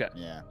 Okay.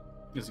 Yeah.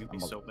 This is gonna be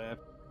so bad.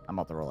 I'm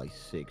about to roll like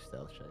 6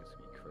 stealth checks. It's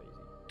gonna be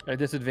crazy. At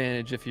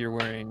disadvantage if you're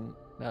wearing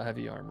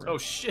heavy armor. Oh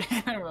shit!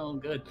 I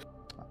rolled good.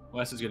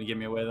 Wes is gonna give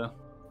me away though.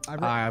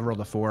 I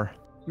rolled a 4.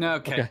 No,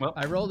 okay. Well,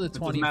 I rolled a it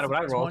doesn't 20, matter what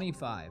I roll.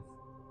 25.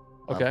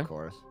 Okay. Of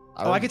course.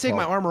 I can take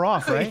my armor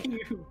off, right?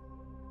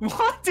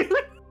 What, dude?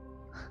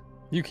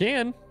 You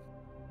can.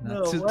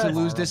 No to way.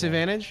 lose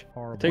disadvantage.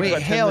 Horrible. Take Wait,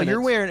 about 10 Hael,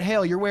 you're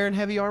minutes. wearing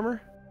heavy armor?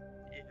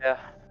 Yeah.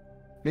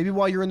 Maybe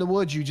while you're in the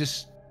woods, you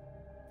just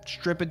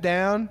strip it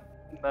down.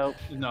 Nope.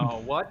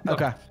 No, what?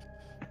 Okay.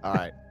 All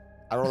right.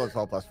 I rolled a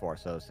 12 plus 4,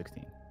 so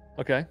 16.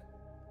 Okay.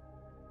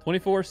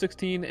 24,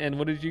 16, and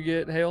what did you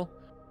get, Hael?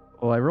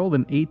 Well, I rolled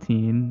an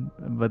 18,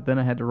 but then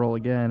I had to roll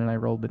again, and I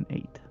rolled an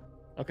 8.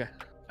 Okay.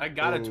 I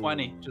got a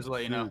 20, just to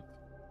let you know.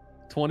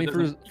 20 It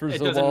for It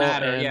doesn't Zobal,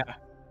 matter, and, yeah.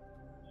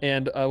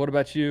 And what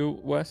about you,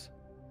 Wes?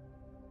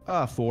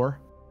 4.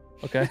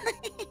 Okay.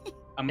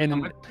 I'm And-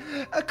 gonna,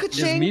 Does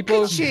Meepo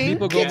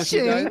go with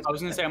you guys? I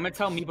was gonna say, I'm gonna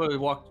tell Meepo to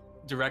walk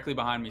directly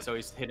behind me so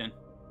he's hidden.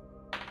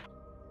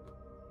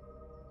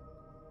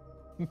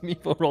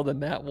 Meepo rolled a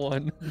nat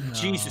 1.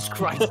 Jesus No.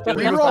 Christ.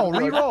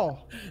 Reroll.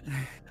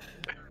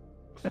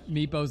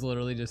 Meepo's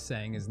literally just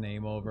saying his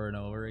name over and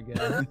over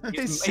again.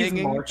 He's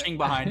Singing. marching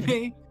behind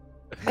me.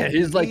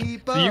 He's like,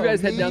 so you guys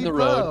head down the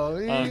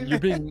road. Meepo. You're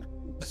being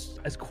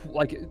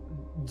like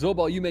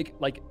Zobal, you make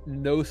like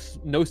no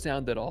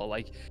sound at all.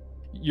 Like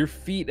your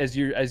feet as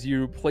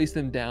you place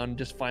them down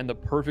just find the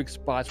perfect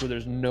spots where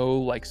there's no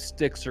like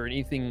sticks or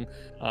anything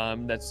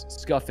that's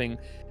scuffing.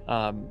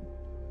 And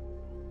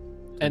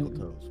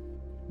Toes.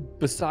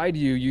 beside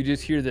you, you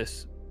just hear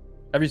this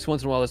every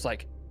once in a while. It's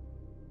like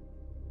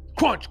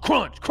crunch,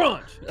 crunch,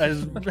 crunch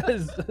as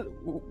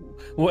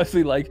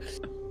Westlye like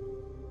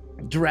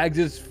drags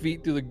his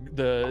feet through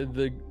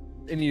the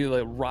any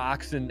like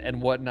rocks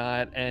and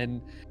whatnot,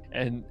 and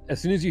as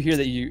soon as you hear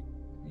that,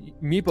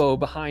 Meepo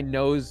behind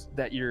knows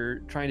that you're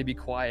trying to be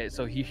quiet,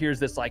 so he hears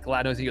this like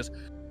loud noise. He goes,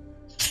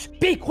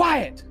 "Be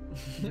quiet!"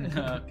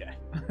 Okay.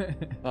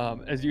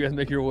 As you guys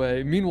make your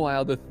way.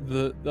 Meanwhile,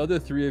 the other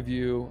three of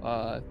you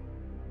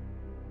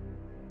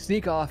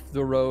sneak off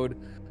the road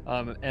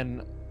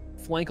and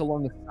flank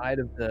along the side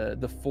of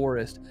the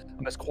forest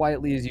as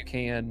quietly as you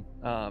can.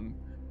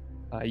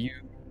 You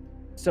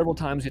several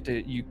times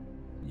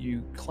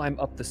you climb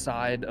up the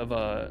side of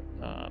a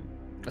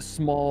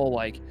small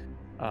like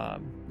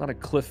not a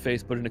cliff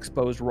face but an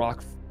exposed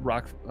rock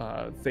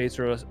face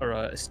or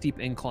a steep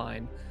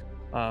incline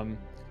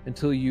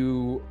until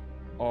you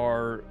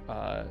are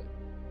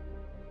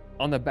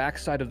on the back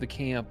side of the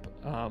camp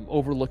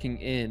overlooking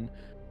in.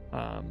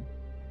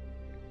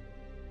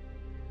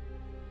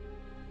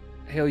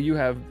 Hael, you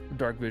have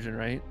dark vision,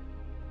 right?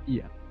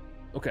 Yeah.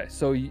 Okay,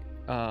 so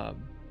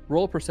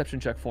roll a perception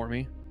check for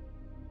me.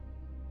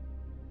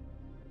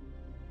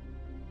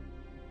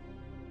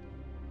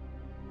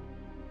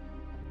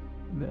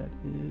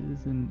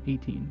 is an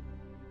 18.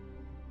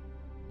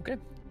 Okay.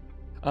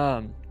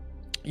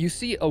 You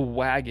see a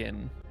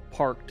wagon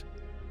parked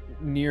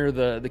near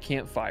the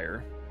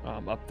campfire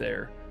up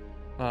there.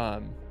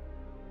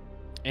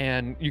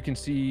 And you can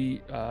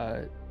see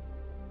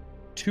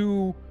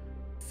two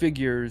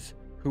figures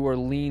who are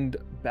leaned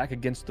back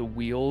against the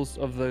wheels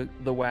of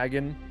the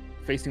wagon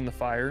facing the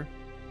fire.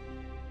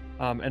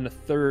 And a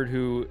third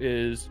who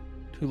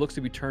looks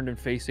to be turned and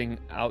facing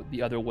out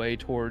the other way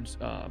towards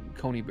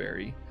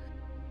Coneyberry.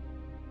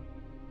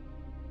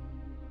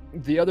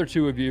 The other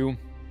two of you,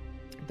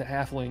 the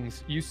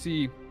halflings, you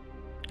see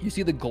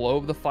the glow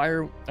of the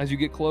fire as you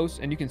get close,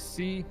 and you can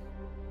see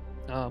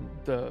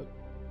the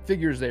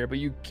figures there, but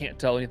you can't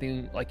tell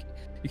anything. Like,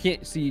 you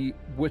can't see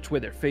which way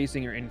they're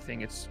facing or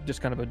anything. It's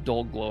just kind of a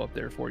dull glow up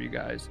there for you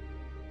guys.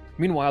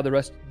 Meanwhile,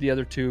 the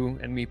other two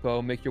and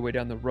Meepo make your way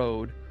down the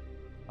road.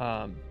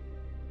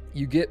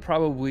 You get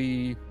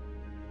probably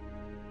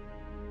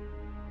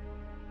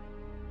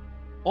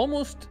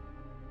probably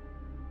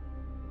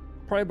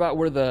about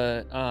where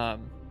the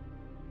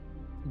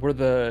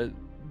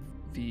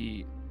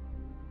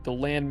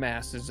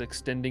landmass is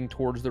extending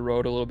towards the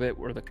road a little bit,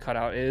 where the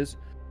cutout is,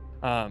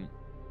 and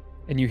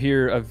you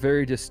hear a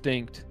very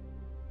distinct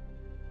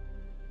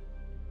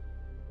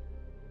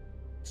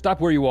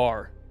 "Stop where you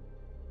are."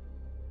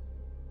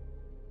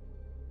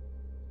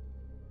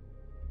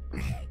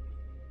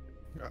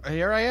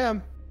 Here I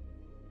am.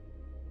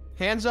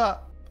 Hands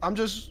up.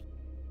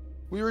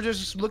 We were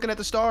just looking at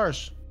the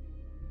stars.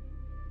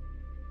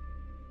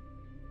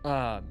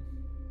 All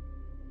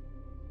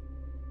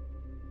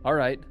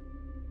right.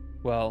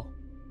 Well,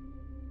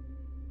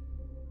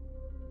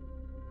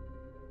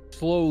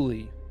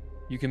 slowly,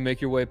 you can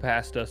make your way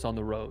past us on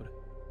the road.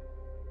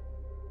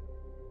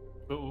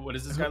 What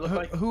does this guy look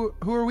like? Who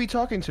are we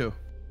talking to?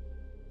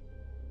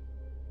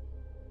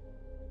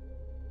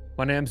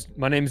 My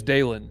name's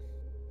Dalen.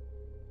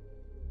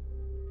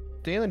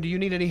 Dalen, do you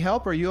need any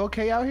help? Are you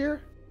okay out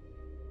here?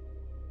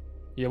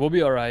 Yeah, we'll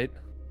be all right.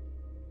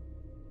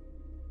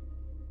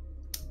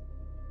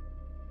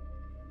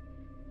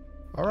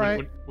 All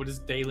right. What does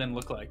Dalen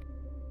look like?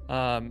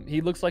 He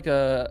looks like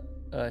a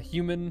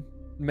human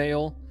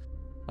male,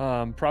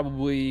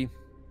 probably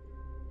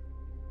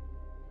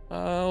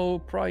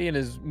in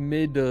his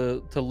mid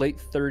to late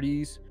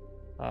 30s.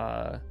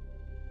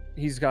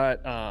 He's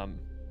got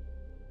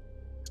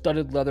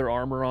studded leather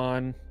armor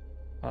on,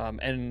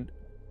 and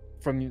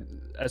from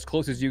as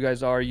close as you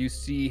guys are, you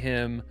see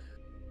him.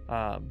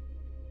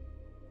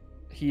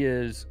 He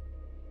is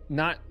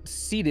not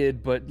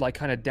seated, but like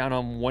kind of down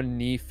on one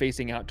knee,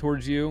 facing out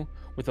towards you,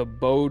 with a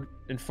bow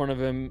in front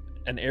of him,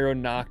 an arrow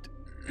knocked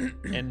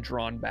and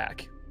drawn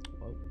back.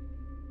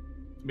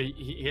 But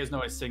he has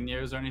no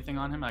insignias or anything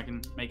on him I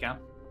can make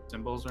out?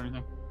 Symbols or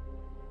anything?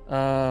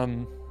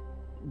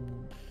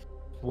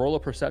 Roll a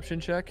perception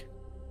check.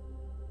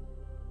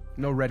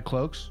 No red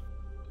cloaks.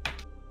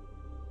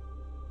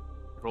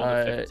 Roll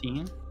a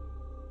 15.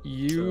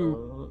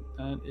 You. So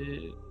that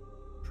is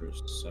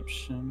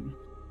perception.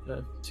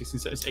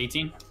 16, it's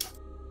 18.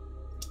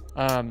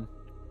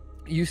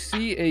 You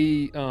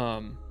see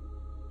a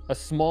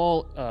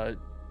small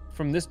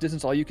from this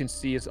distance, all you can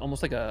see is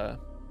almost like a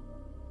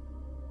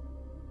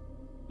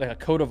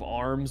coat of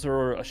arms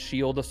or a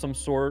shield of some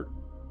sort,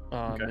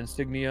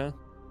 insignia.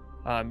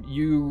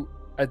 You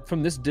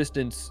from this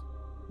distance,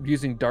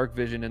 using dark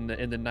vision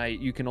in the night,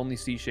 you can only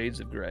see shades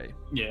of gray.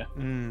 Yeah.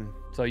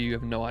 So you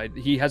have no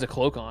idea. He has a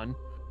cloak on.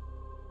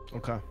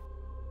 Okay.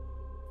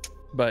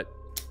 But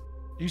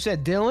you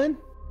said Dylan?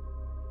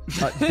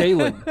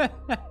 Dalen.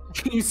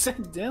 You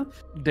said Dylan?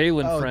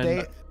 Dalen,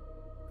 friend.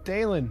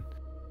 Dalen.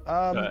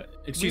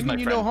 Excuse me, my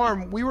you friend. no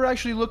harm. We were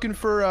actually looking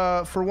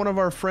for one of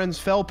our friends,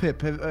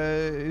 Felpip.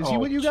 Is he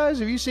with you guys?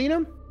 Have you seen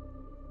him?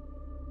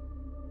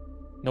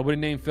 Nobody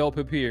named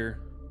Felpip here.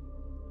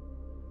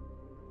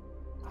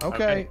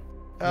 Okay.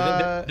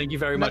 Thank you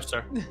very much,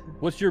 sir.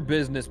 What's your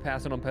business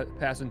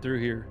passing through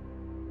here?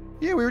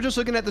 Yeah, we were just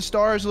looking at the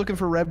stars, looking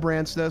for red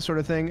brands, that sort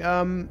of thing.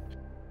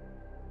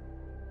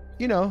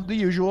 You know, the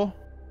usual.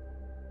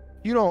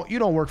 You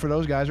don't work for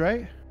those guys,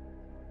 right?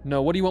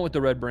 No. What do you want with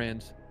the red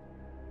brands?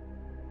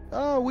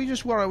 Oh, we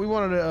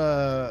wanted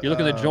to. You're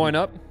looking to join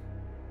up?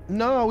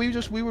 No,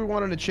 we were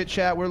wanting to chit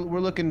chat. We're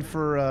looking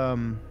for.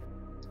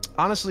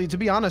 Honestly, to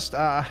be honest,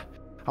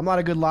 I'm not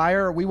a good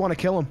liar. We want to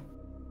kill them.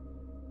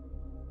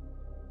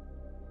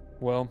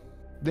 Well,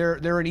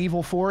 they're an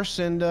evil force,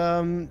 and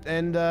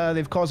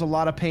they've caused a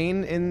lot of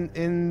pain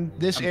in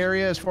this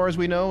area, as far as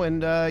we know.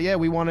 And yeah,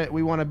 we want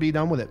to be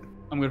done with it.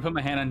 I'm gonna put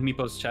my hand on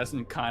Meepo's chest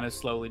and kind of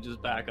slowly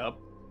just back up.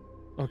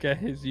 Okay,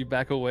 as you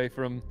back away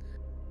from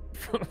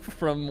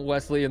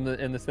Westlye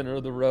in the center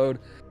of the road,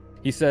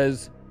 he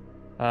says,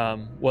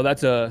 "Well,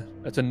 that's a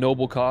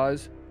noble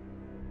cause,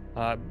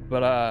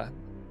 but I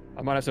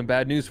might have some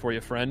bad news for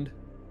you, friend."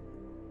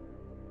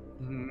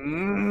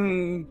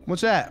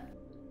 What's that?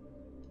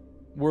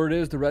 Word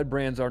is the red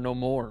brands are no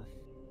more.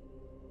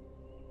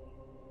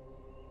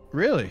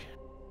 Really?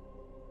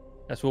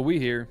 That's what we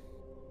hear.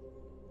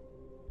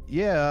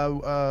 Yeah.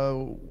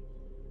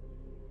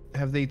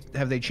 Have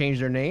they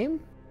changed their name?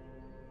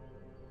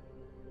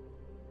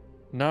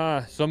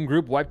 Nah, some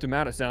group wiped him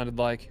out, it sounded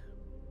like.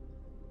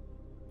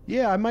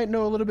 Yeah, I might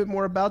know a little bit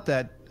more about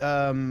that.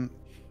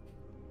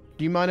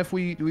 Do you mind if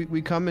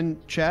we come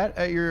and chat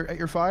at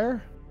your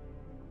fire?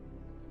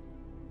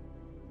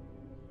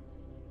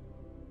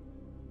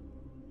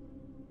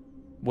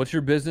 What's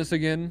your business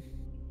again?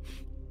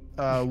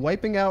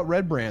 Wiping out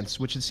red brands,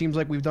 which it seems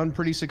like we've done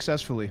pretty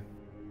successfully.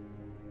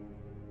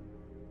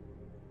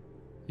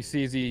 He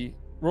sees he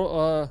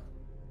roll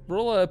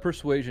a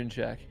persuasion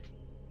check.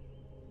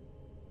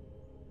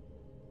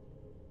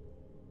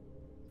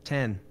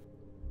 10.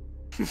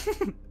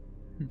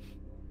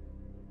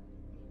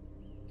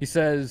 He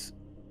says,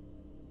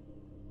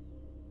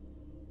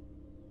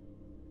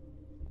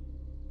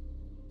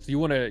 "So you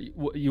want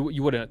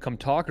to come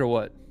talk or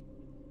what?"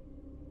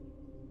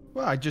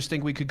 Well, I just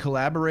think we could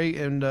collaborate,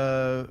 and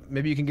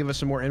maybe you can give us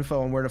some more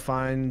info on where to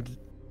find.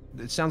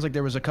 It sounds like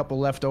there was a couple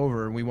left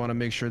over, and we want to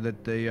make sure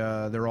that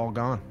they're all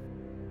gone.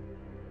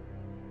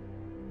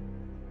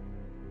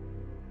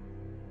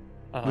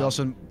 We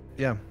also,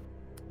 yeah.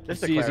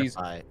 Just to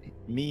clarify,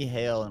 me,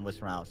 Hael, and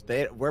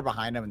Wyrmlings, we're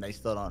behind them, and they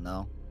still don't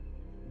know.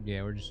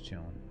 Yeah, we're just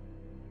chilling.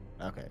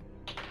 Okay.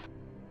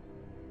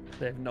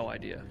 They have no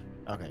idea.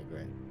 Okay,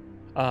 great.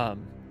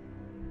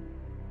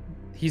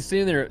 He's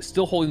sitting there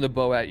still holding the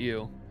bow at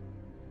you.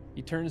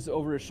 He turns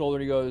over his shoulder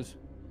and he goes,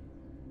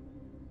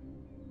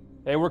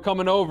 "Hey, we're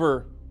coming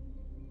over.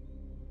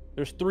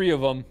 There's 3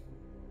 of them."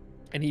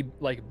 And he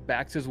like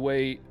backs his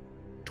way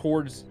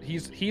towards.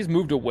 He's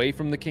moved away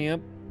from the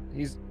camp.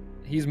 He's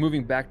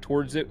moving back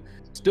towards it,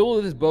 still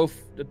with his bow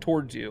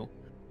towards you,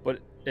 but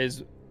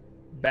is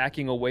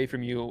backing away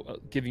from you,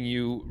 giving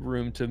you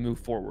room to move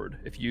forward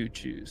if you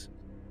choose.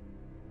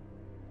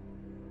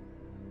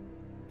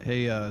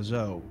 Hey,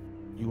 Zoe,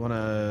 you want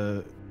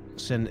to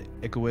send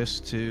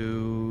Icarus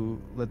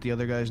to let the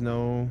other guys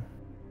know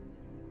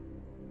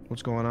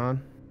what's going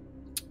on?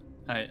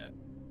 That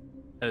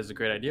is a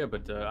great idea,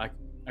 but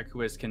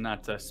Icarus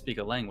cannot speak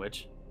a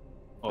language.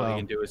 All he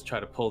can do is try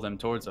to pull them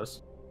towards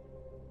us.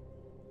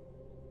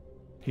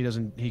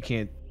 He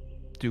can't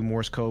do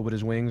Morse code with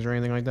his wings or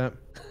anything like that?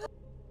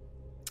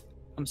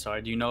 I'm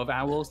sorry, do you know of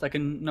owls that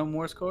can know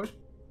Morse code?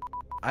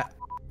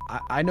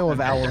 I know of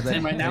owls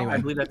that... right now? Anyway, I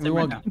believe that's him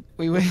right now.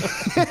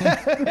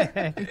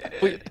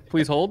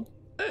 Please hold.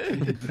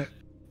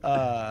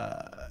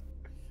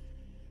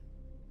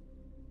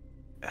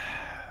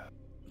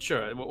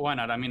 Sure, why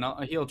not? I mean,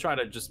 he'll try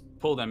to just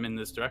pull them in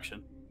this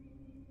direction.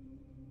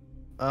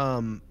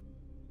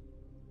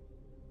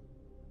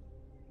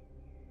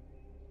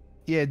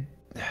 Yeah,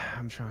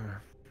 I'm trying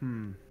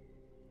to...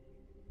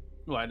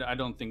 Well, I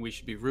don't think we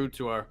should be rude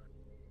to our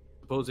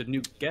supposed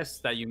new guests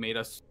that you made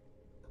us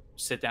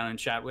sit down and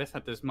chat with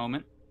at this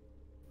moment.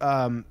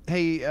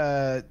 Hey,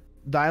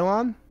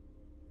 Dylon?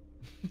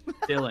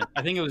 Dylan.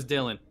 I think it was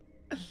Dylan.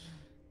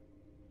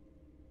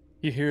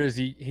 You hear as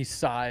he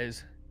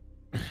sighs.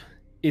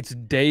 It's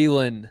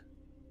Dalen.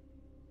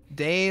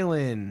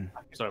 Dalen.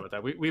 Sorry about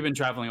that. We've been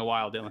traveling a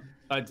while, Dylan.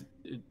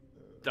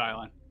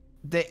 Dylon.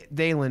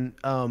 Dalen,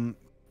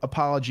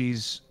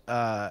 apologies.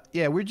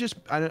 Yeah, we're just...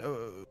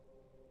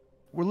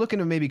 we're looking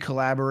to maybe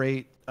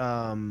collaborate.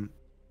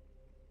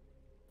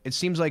 It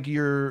seems like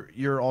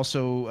you're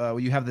also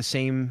you have the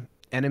same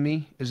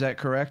enemy. Is that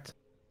correct?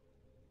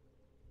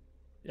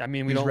 I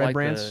mean, we These don't red like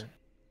brands?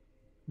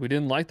 we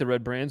didn't like the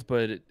red brands,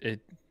 but it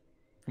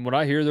from what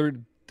I hear,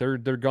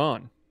 they're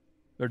gone.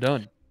 They're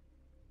done.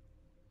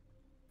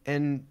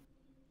 And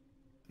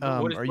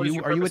What is are your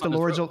you purpose with the on this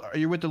Lord's road? Are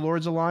you with the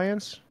Lord's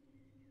Alliance?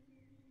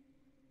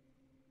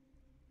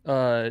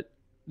 No,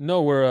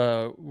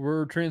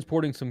 we're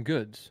transporting some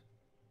goods.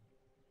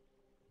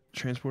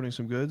 Transporting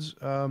some goods.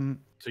 So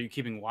you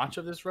keeping watch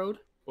of this road,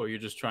 or you're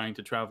just trying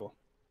to travel?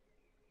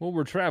 Well,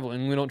 we're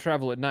traveling. We don't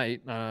travel at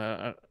night.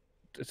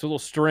 It's a little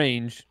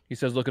strange, he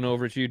says, looking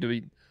over at you, to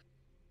be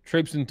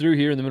traipsing through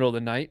here in the middle of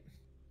the night.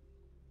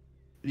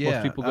 Yeah.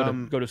 Most people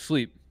go to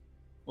sleep.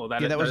 Well,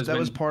 That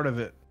was part of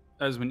it.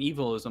 That is when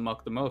evil is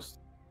amok the most.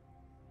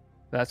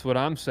 That's what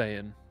I'm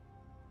saying.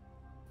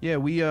 Yeah,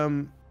 we I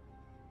don't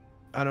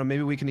know,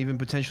 maybe we can even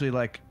potentially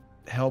like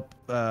help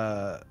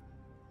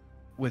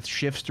with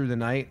shifts through the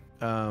night.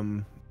 I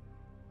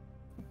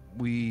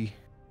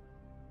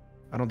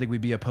don't think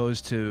we'd be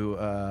opposed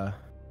to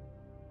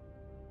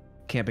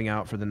camping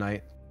out for the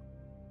night.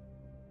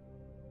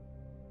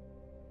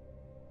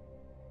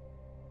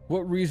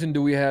 What reason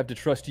do we have to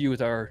trust you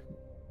with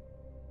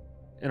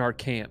in our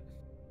camp?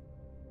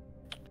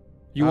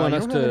 You want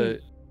us to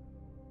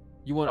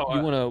you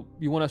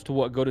want us to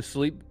what, go to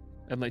sleep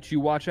and let you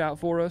watch out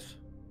for us?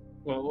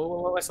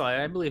 Well, Westlye,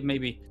 I believe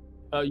maybe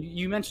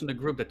you mentioned the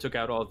group that took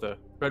out all the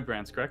red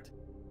brands, correct?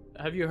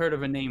 Have you heard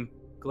of a name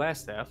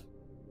Glassstaff?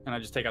 And I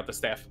just take out the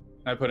staff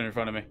and I put it in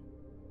front of me.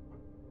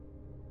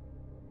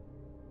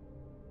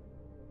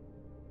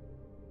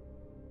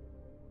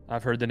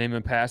 I've heard the name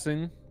in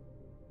passing.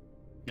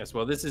 Yes,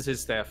 well, this is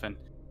his staff, and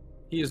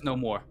he is no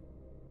more.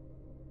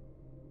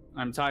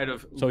 I'm tired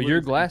of... So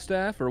you're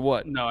Glassstaff or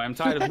what? No, I'm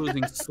tired of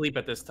losing sleep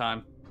at this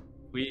time.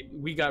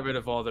 We got rid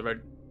of all the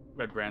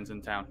red brands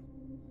in town.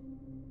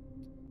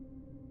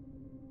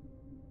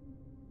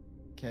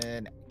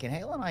 Can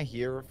Hael and I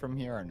hear from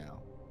here or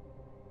no?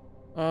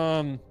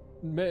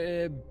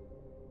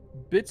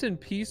 Bits and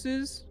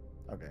pieces.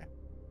 Okay.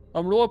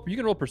 Roll up. You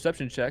can roll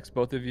perception checks,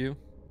 both of you.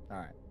 All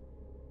right.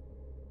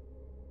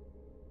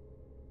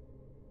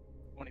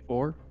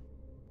 24.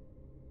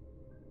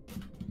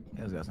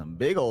 Hael's got some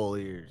big old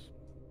ears.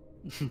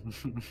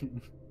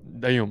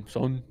 Damn,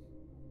 son.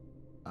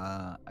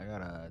 I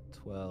got a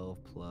 12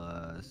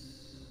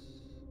 plus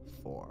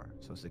 4,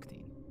 so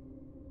 16.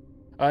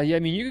 Yeah, I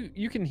mean,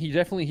 you can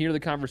definitely hear the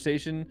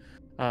conversation.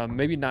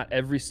 Maybe not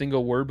every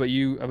single word, but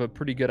you have a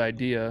pretty good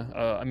idea.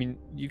 I mean,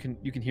 you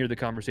can hear the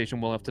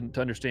conversation well enough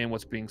to understand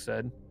what's being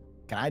said.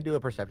 Can I do a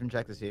perception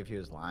check to see if he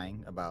was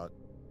lying about?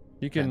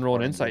 You can roll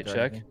an insight transporting goods or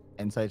check.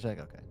 anything? Insight check.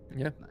 Okay.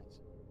 Yeah. Nice.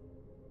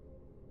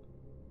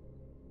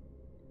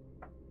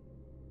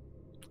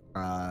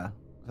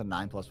 It's a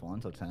 9 plus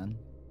 1, so 10.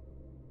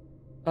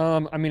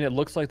 I mean, it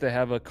looks like they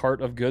have a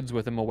cart of goods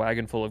with them, a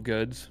wagon full of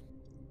goods.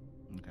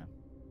 Okay.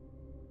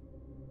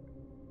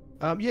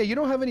 Yeah, you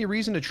don't have any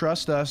reason to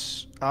trust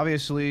us,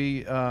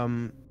 obviously.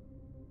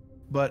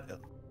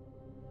 But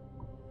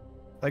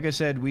like I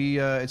said, we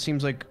it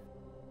seems like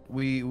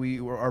we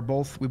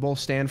both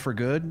stand for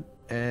good,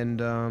 and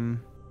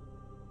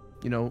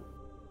you know,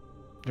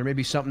 there may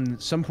be some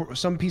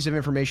piece of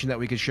information that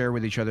we could share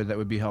with each other that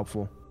would be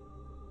helpful.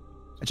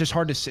 It's just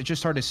hard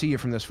to see you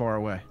from this far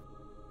away.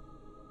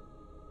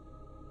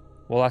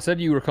 Well, I said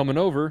you were coming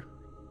over.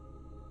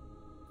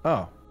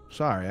 Oh,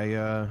 sorry.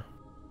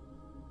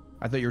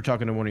 I thought you were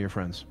talking to one of your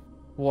friends.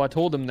 Well, I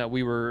told him that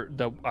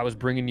I was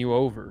bringing you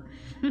over.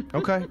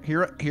 Okay,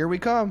 here we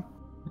come.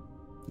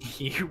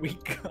 Here we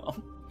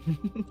come.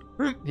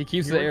 He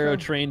keeps Here the we arrow come.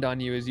 trained on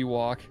you as you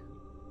walk.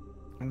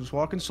 I'm just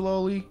walking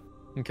slowly.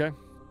 Okay.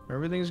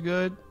 Everything's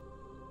good.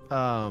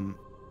 Yeah,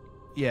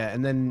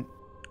 and then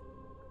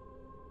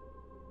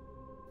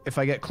if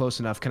I get close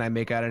enough, can I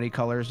make out any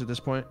colors at this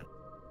point?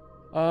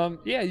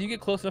 Yeah, you get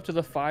close enough to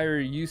the fire.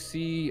 You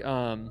see,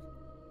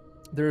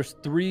 there's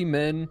 3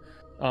 men.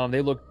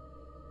 They look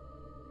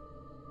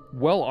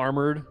well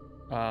armored,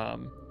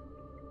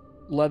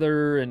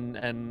 leather,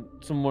 and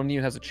someone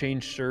even has a chain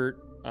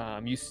shirt.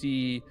 You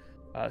see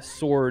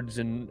swords,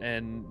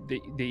 and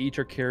they each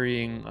are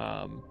carrying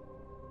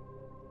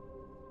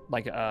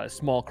like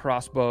small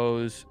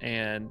crossbows,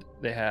 and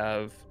they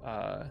have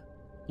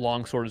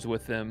long swords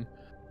with them.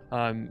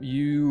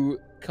 You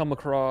come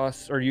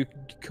across, or you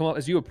come up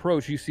as you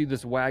approach, you see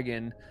this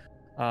wagon,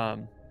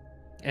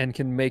 and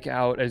can make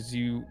out as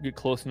you get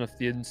close enough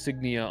the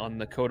insignia on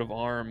the coat of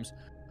arms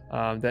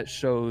that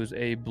shows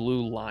a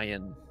blue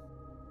lion.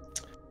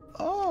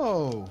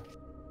 Oh.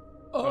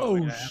 Oh,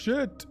 yeah.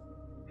 Shit.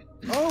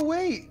 Oh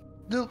wait,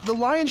 the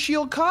lion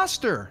shield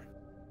coster.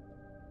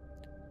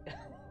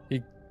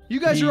 You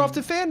guys are off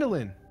to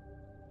Phandalin.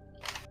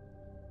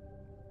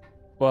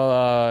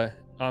 Well,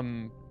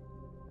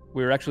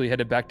 we were actually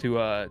headed back to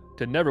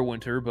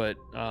Neverwinter, but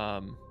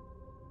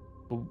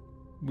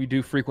we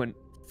do frequent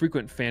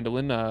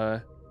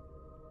Phandalin.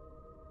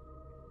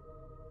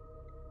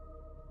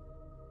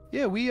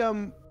 Yeah,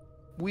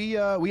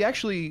 we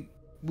actually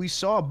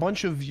saw a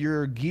bunch of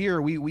your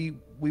gear. We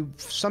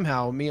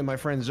somehow, me and my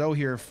friend Zoe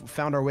here,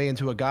 found our way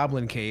into a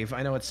goblin cave.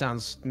 I know it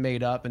sounds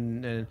made up,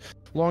 and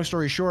long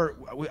story short,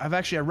 I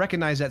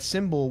recognize that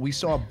symbol. We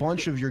saw a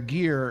bunch of your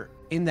gear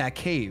in that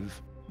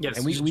cave. Yes.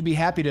 And we'd be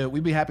happy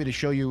to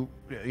show you,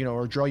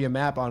 or draw you a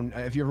map on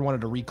if you ever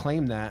wanted to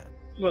reclaim that.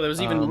 Well, there was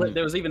even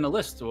a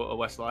list,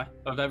 Westlye,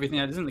 of everything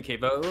that is in the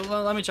cave.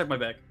 Let me check my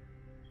bag.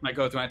 I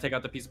go through and I take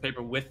out the piece of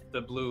paper with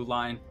the blue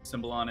lion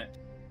symbol on it,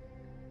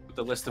 with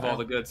the list of all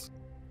the goods.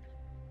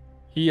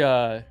 He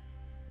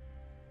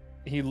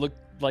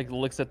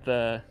looks at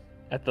the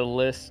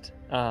list.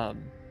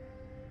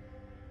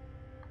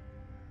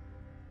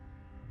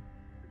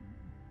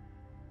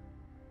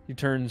 He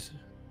turns.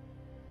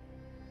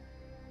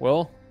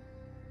 Well,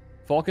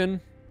 Falcon,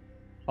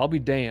 I'll be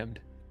damned.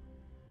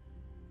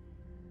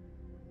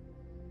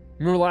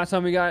 Remember the last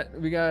time we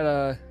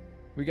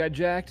got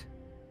jacked?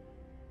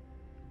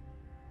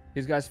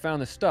 These guys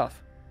found this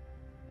stuff.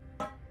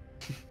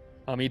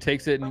 He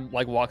takes it and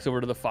walks over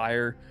to the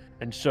fire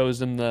and shows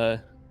them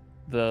the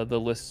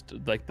list,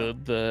 like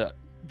the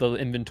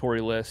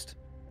inventory list.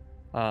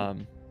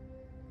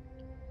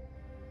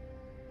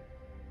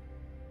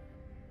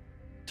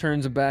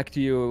 Turns it back to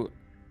you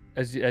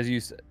as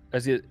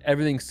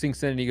everything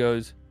sinks in, and he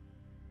goes,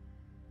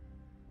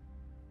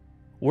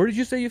 "Where did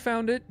you say you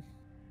found it?"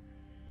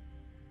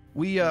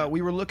 We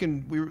were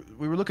looking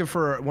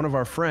for one of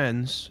our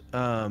friends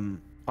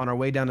on our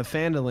way down to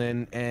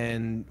Phandalin,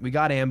 and we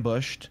got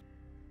ambushed.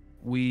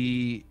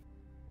 We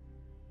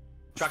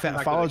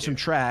followed some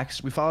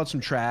tracks.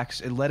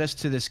 It led us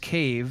to this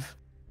cave.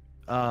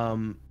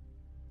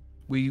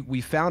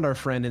 We found our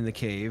friend in the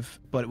cave,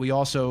 but we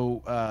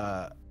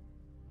also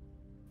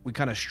we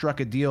kind of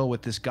struck a deal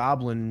with this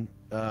goblin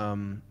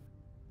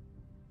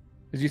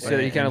As you said,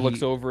 he And kind of looks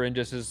he- over and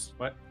just is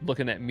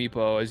looking at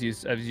Meepo as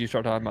you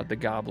start talking about the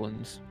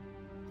goblins.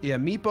 Yeah,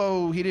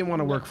 Meepo, he didn't want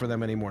to work for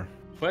them anymore.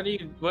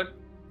 What,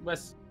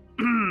 Wes?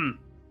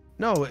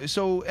 No,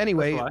 so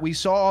anyway, Westlye? we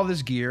saw all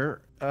this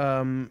gear.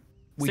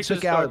 We Stick to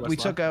took the story,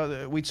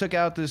 out we took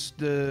out this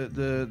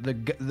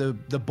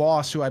the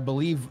boss who I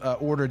believe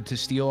ordered to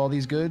steal all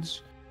these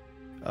goods.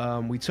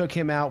 We took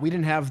him out. We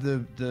didn't have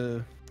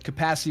the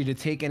capacity to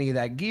take any of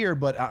that gear,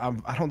 but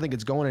I don't think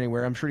it's going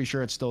anywhere. I'm pretty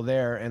sure it's still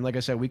there. And like I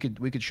said, we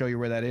could show you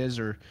where that is,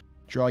 or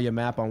draw you a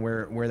map on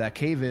where that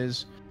cave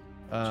is.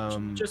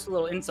 Just a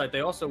little insight. They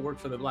also work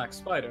for the Black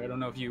Spider. I don't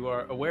know if you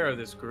are aware of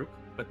this group,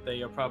 but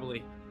they are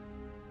probably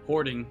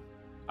hoarding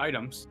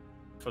items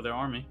for their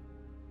army.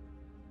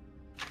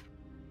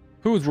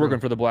 Who's working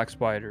for the Black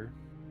Spider?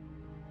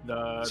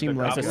 Seemed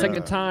like It's the Yeah.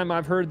 second time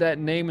I've heard that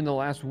name in the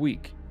last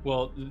week.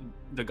 Well,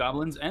 the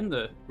goblins and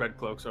the red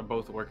cloaks are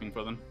both working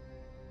for them.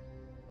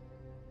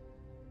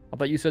 I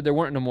thought you said there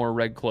weren't no more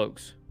red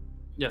cloaks.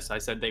 Yes, I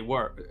said they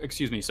were.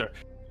 Excuse me, sir.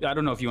 I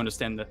don't know if you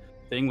understand the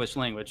English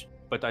language,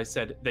 but I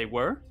said they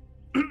were.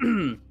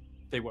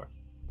 They were.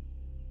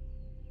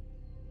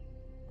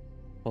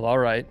 Well, all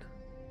right.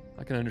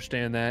 I can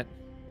understand that.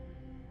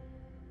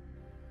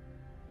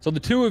 So the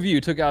two of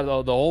you took out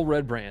the whole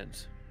red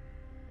brands.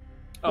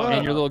 Oh, and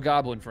no, your little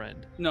goblin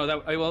friend. No,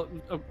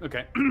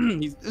 okay.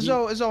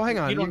 So hang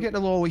on, you you're don't- getting a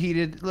little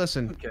heated.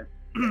 Listen,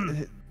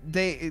 Okay.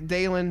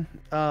 Dalen,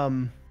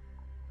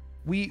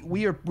 we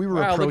were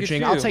Wow, look at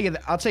approaching. you.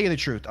 I'll tell you the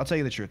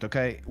truth.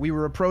 Okay, we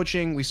were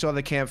approaching. We saw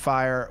the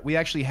campfire. We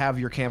actually have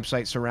your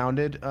campsite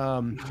surrounded.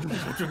 And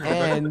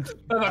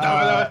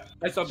I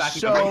saw back.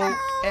 so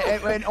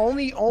and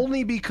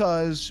only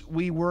because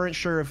we weren't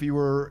sure if you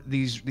were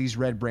these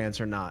red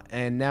brands or not.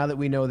 And now that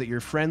we know that you're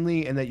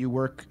friendly and that you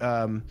work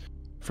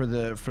for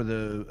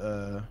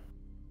the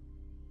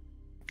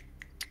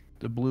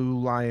Blue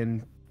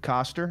Lion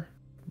Coster,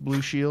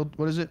 Blue Shield.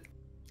 What is it?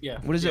 Yeah.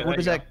 What is it? What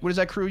is that? What is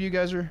that crew you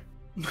guys are?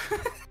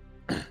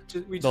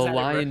 The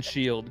Lion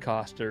Shield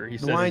Coster. He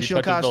says Lion as he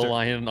Shield touches Coster. the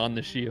lion on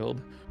the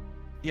shield.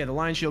 Yeah, the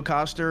Lion Shield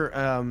Coster.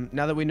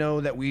 Now that we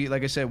know that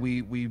like I said,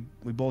 we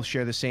both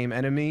share the same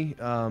enemy.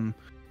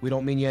 We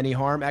don't mean you any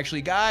harm.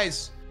 Actually,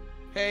 guys,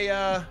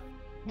 hey,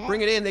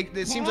 bring it in.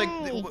 It seems like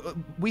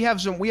we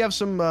have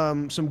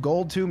some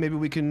gold too. Maybe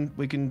we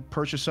can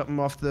purchase something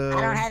off the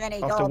I don't have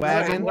any off gold. the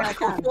wagon. Where I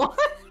come.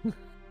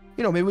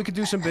 You know, maybe we could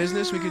do some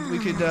business. We could.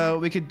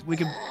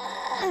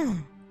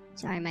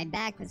 Sorry, my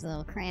back was a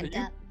little cramped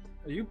up.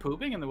 Are you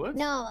pooping in the woods?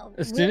 No.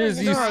 As we soon were as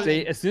just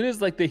like- as soon as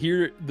like they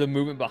hear the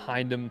movement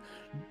behind them,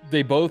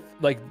 they both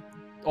like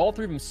all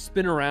three of them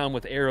spin around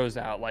with arrows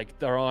out, like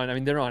they're on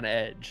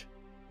edge.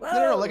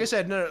 No. Like I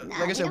said, Nah,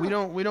 like I said, we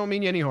don't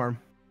mean you any harm.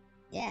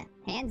 Yeah,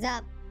 hands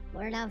up.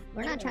 We're not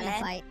trying to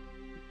man. fight.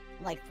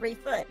 I'm like 3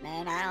 foot,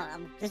 man.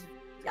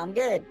 I'm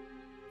good.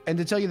 And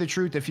to tell you the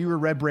truth, if you were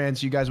red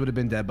brands, you guys would have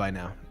been dead by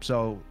now.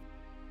 So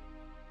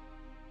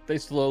They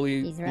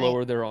slowly He's right.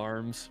 lower their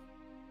arms.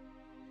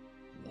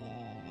 Yeah.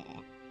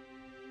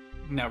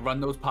 Now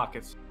run those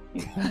pockets.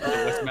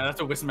 That's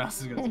what Wisp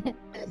Mouse is gonna do.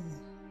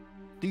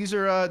 these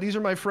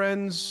are my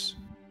friends,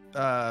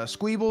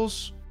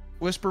 Squeebles,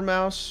 Whisper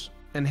Mouse,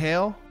 and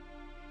Hael.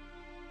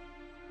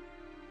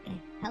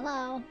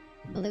 Hello,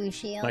 Blue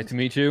Shield. Nice to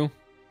meet you.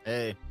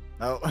 Hey.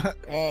 Oh.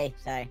 Hey,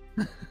 sorry.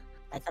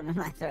 That's something in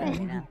my throat,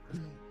 you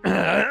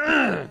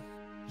know.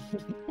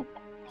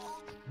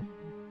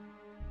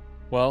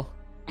 Well,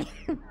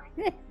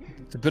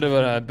 it's a bit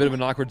of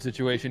an awkward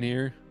situation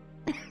here.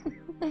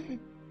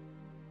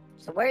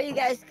 So where are you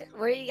guys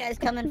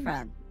coming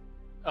from?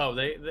 Oh,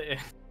 they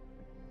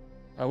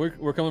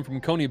We're coming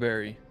from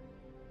Coneyberry.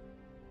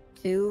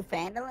 To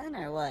Phandalin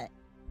or what?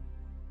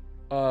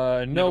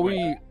 No,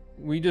 No,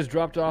 we just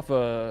dropped off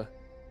a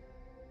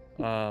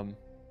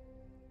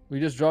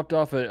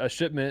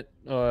shipment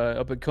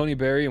up at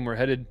Coneyberry, and we're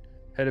headed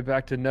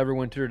back to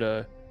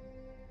Neverwinter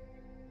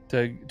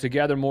to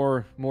gather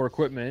more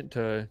equipment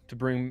to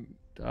bring.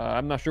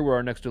 I'm not sure where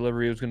our next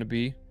delivery is going to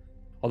be,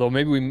 although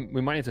maybe we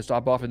might need to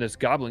stop off in this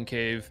goblin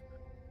cave,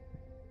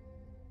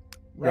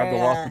 grab the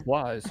lost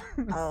supplies.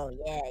 Oh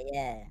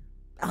yeah.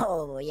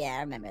 Oh yeah, I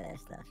remember that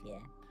stuff.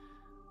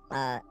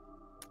 Yeah.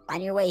 On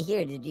your way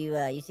here, did you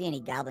see any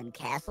goblin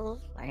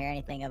castles or hear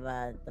anything of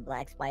the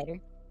Black Spider?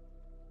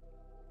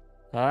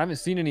 I haven't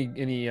seen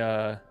any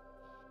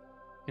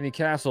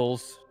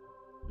castles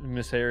in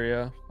this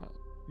area.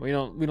 We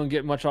don't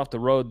get much off the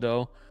road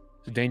though.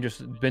 It's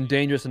been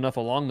dangerous enough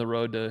along the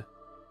road to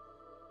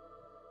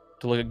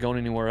look at going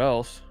anywhere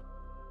else.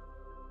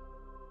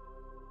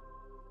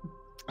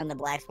 On the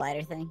Black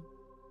Spider thing?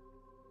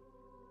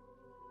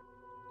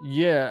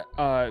 Yeah,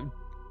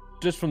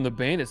 just from the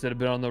bandits that have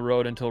been on the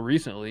road until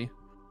recently.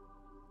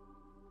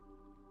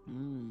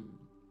 Hmm.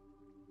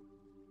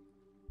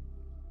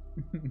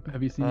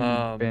 Have you seen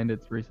any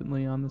bandits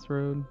recently on this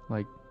road?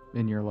 Like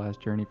in your last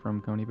journey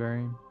from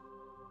Coneyberry?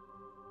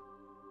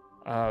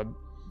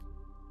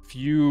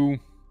 Few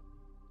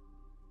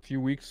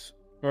weeks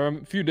or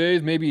a few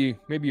days, maybe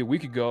a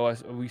week ago,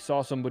 we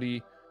saw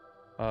somebody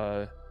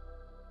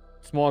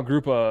Small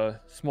group of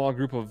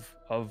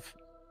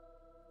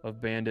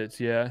bandits.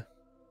 Yeah.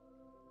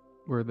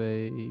 Were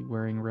they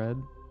wearing red?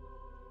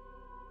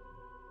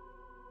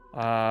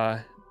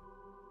 Yeah.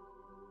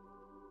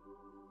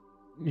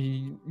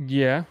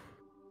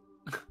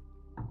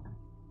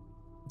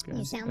 Okay.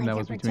 You sound And like that you're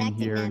was between protecting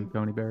here them. and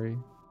Coneyberry.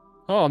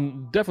 Oh,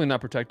 I'm definitely not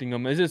protecting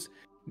them. It's just,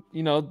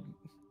 you know,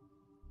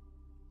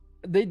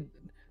 they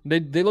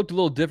looked a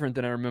little different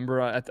than I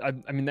remember. I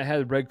mean, they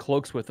had red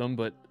cloaks with them,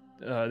 but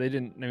they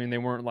didn't. I mean, they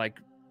weren't like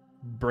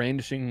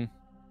brandishing,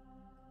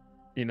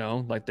 you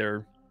know, like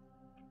they're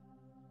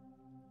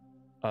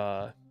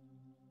part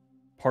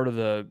of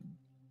the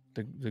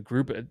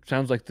group. It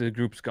sounds like the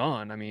group's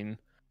gone. I mean,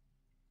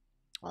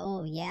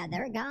 Oh yeah,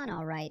 they're gone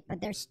all right, but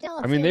there's still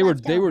a I mean, few they were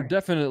left over.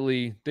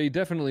 definitely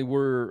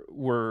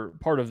were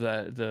part of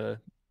the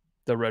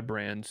red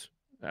brands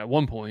at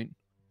one point.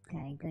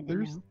 Okay, good to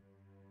know.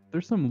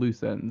 There's some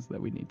loose ends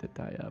that we need to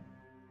tie up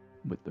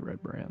with the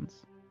red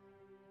brands.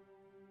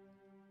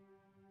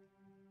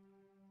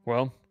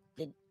 Well,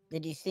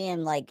 Did you see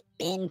him like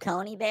in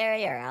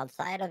Coneyberry or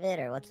outside of it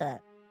or what's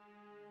up?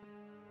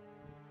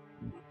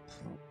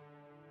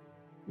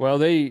 well,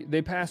 they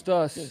passed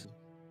us.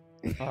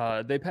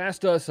 They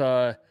passed us.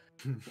 I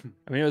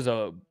mean, it was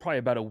probably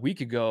about a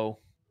week ago.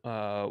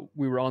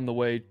 We were on the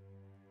way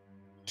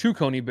to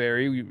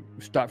Coneyberry. We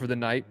stopped for the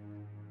night.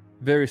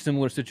 Very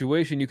similar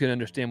situation. You can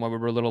understand why we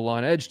were a little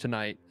on edge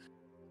tonight.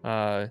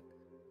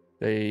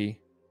 They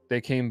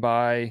came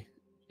by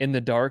in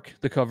the dark,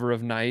 the cover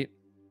of night,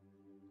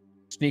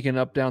 sneaking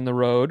up down the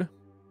road.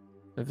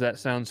 If that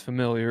sounds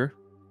familiar,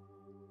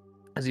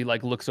 as he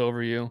like looks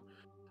over you,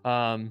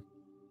 tried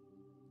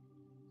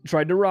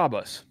to rob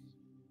us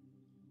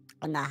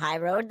On the high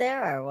road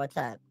there or what's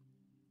up?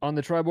 on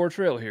the Tribor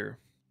Trail here.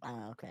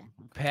 Oh, okay.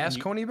 Past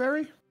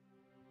Coneyberry?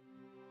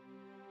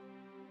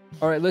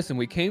 All right, listen,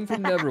 we came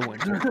from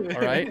Neverwinter.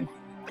 All right.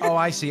 Oh,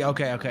 I see.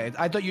 Okay, okay.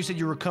 I thought you said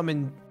you were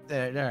coming.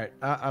 All right.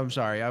 I'm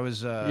sorry. I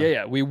was.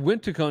 Yeah. We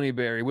went to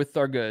Coneyberry with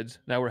our goods.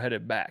 Now we're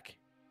headed back.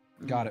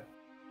 Got it.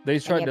 They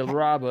tried to you're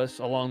rob us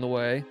along the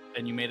way.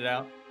 And you made it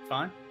out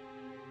fine?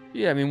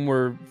 Yeah, I mean,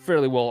 we're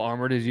fairly well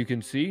armored, as you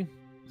can see.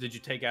 Did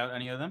you take out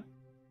any of them?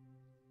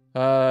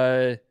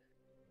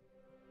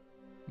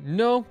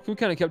 No, we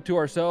kind of kept to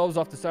ourselves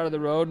off the side of the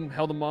road and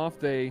held them off.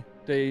 They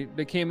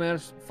came at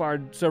us,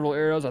 fired several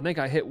arrows. I think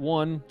I hit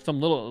one,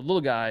 some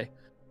little guy,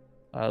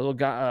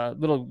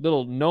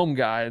 little gnome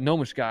guy,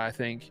 gnomish guy, I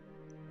think.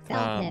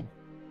 Felt it.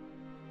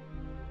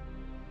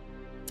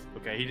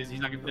 Okay, he's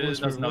not gonna. He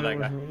doesn't know that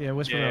guy. Yeah,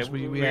 Whisper Mouse.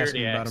 We we asked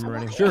him already about him asked.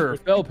 already. Sure,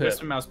 Fell Pip.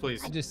 Whisper Mouse,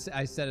 please.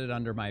 I said it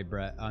under my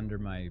breath.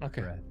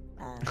 Okay. breath.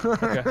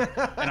 Okay.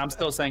 And I'm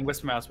still saying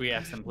Whisper Mouse. We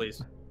asked him,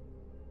 please.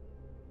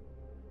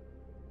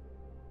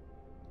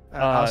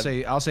 I'll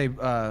say,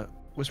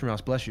 Whisper Mouse,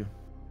 bless you.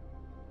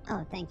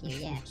 Oh, thank you.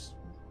 Yes.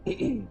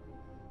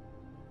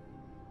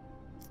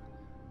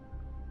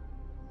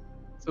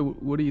 So,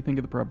 what do you think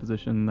of the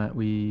proposition that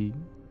we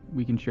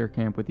can share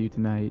camp with you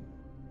tonight,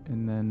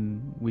 and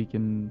then we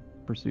can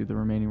pursue the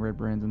remaining red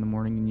brands in the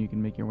morning, and you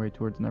can make your way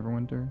towards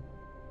Neverwinter?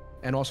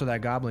 And also that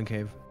Goblin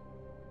Cave.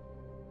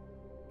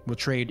 We'll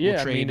trade.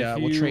 Yeah,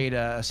 we'll trade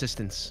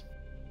assistance.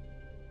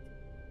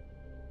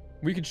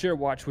 We could share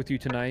watch with you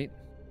tonight.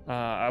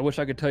 I wish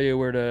I could tell you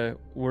where to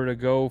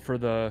go for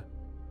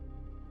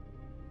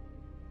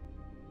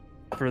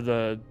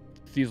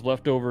these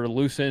leftover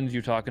loose ends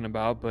you're talking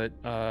about, but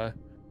I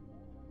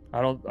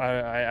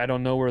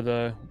don't know where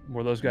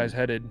those guys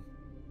headed.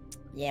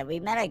 Yeah, we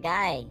met a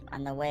guy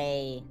on the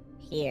way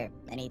here,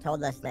 and he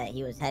told us that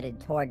he was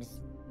headed towards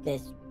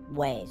this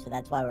way, so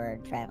that's why we're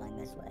traveling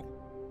this way.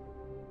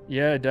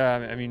 Yeah,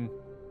 I mean,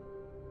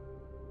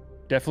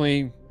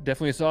 definitely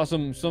saw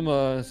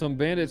some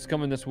bandits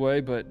coming this way,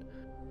 but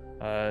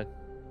I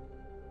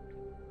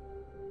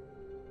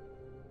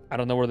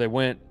don't know where they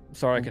went.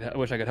 Sorry, I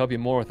wish I could help you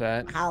more with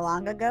that. How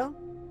long ago?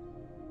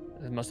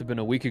 It must have been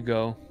a week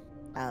ago.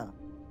 Oh.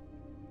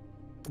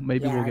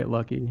 Maybe Yeah. we'll get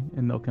lucky,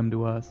 and they'll come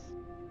to us.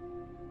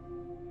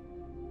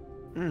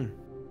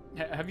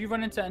 Have you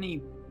run into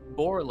any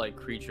boar-like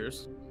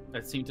creatures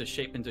that seem to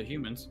shape into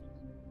humans?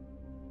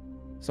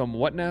 Some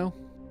what now?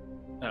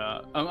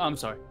 I'm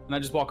sorry. And I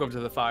just walk over to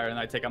the fire and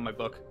I take out my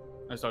book.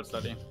 I start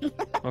studying.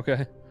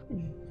 Okay.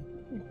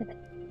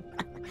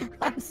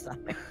 I'm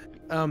sorry.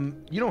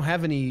 You don't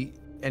have any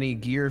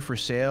gear for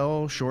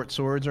sale, short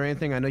swords or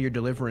anything? I know you're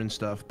delivering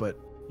stuff, but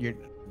you're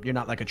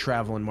not like a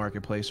traveling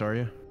marketplace, are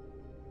you?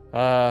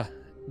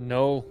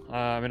 No.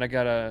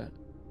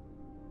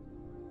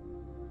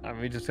 I mean,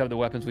 we just have the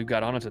weapons we've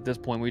got on us at this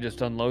point. We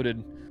just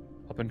unloaded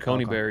up in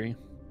Coneyberry.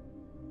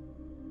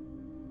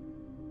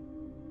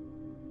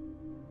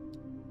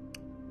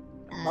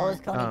 What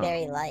was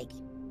Coneyberry like?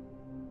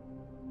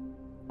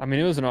 I mean,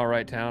 it was an all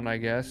right town, I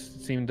guess.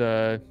 It seemed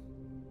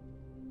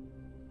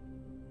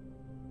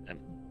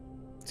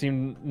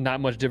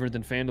not much different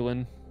than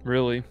Phandalin,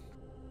 really.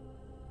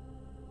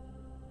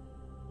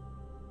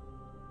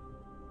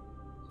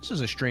 This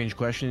is a strange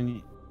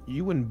question.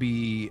 You wouldn't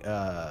be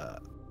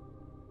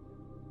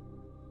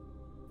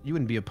You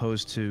wouldn't be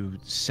opposed to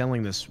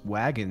selling this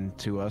wagon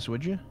to us,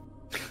 would you?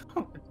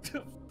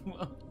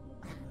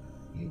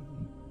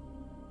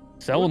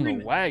 Selling the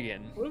we-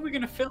 wagon. What are we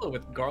gonna fill it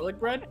with? Garlic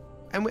bread?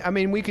 And I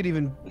mean, we could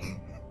even.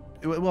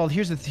 Well,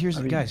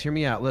 guys, hear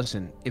me out.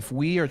 Listen, if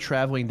we are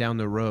traveling down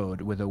the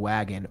road with a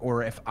wagon,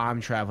 or if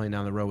I'm traveling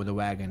down the road with a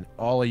wagon,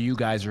 all of you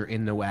guys are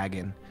in the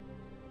wagon.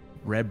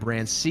 Red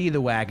Brands see the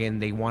wagon,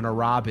 they want to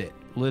rob it.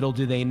 Little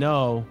do they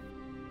know,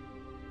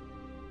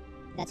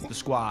 That's the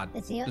squad.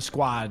 That's the, The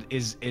squad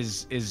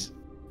is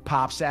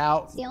pops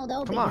out. it's the old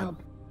opie Come on.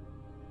 dope.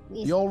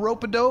 The old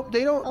rope-a-dope.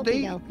 They don't.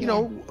 They Okey-doke, you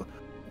know,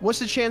 what's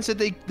the chance that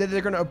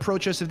they're gonna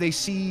approach us if they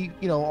see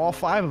all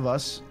 5 of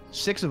us,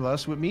 6 of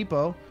us with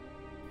Meepo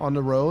on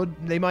the road?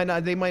 They might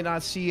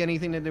not see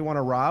anything that they want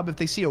to rob. If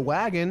they see a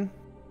wagon,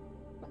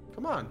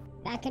 come on.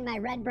 Back in my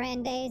Red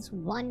Brand days,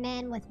 one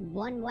man with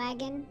one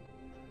wagon,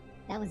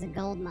 that was a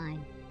gold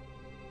mine.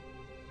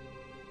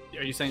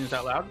 Are you saying this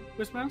out loud,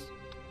 Whisper Mouse?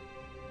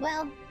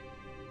 Well,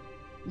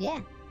 yeah.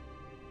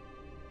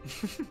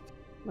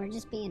 We're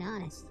just being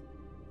honest.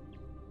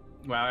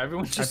 Wow,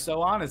 everyone's just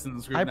so honest in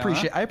this group I now,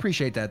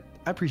 appreciate that.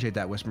 I appreciate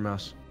that, Whisper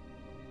Mouse.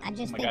 I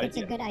just Oh my think God, it's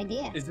a yeah. good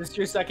idea. Is this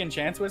your second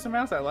chance, Whisper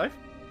Mouse, at life?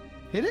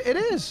 It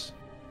is.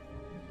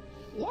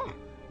 Yeah.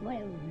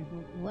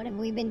 What have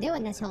we been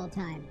doing this whole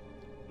time?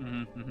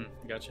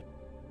 Gotcha.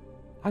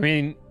 I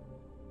mean,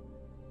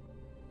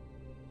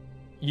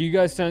 you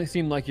guys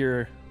seem like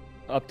you're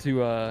up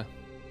to. I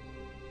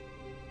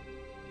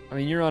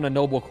mean, you're on a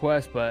noble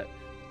quest, but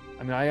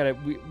I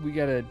mean, we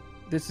gotta.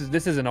 This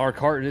isn't our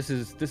cart. This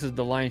is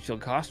the Lion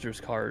Shield Coster's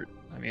cart.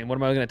 I mean, what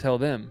am I gonna tell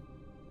them?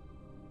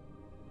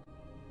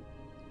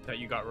 That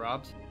you got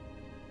robbed?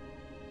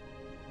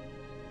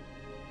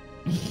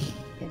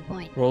 Good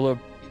point. Roll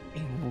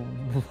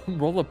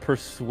a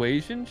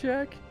persuasion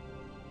check.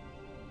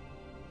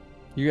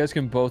 You guys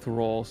can both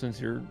roll since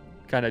you're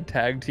kind of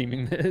tag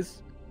teaming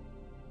this.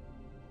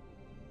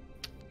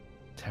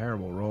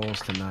 Terrible rolls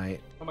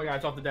tonight. Oh my god,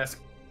 it's off the desk.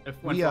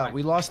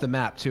 We lost the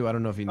map too. I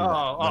don't know if you knew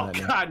Oh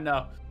that. god,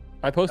 no.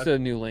 I posted a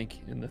new link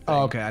in the thing.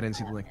 Oh, okay. I didn't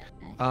see the link.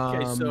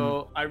 Okay,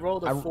 so I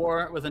rolled a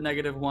 4 with a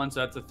 -1,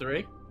 so that's a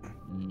 3.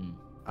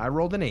 I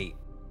rolled an 8.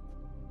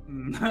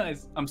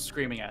 Nice. I'm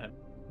screaming at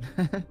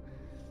him.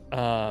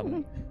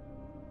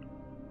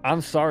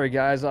 I'm sorry,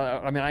 guys.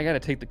 I mean, I got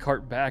to take the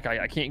cart back.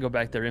 I can't go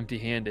back there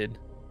empty-handed.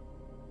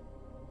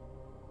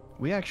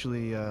 We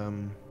actually Now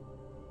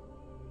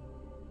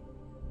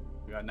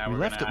we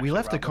left the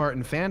rob cart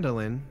in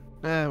Phandalin.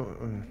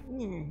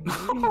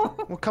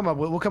 We'll come up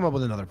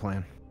with another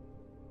plan.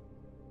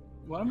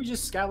 Why don't we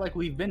just scout like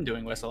we've been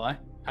doing, Westlye?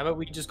 How about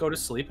we just go to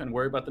sleep and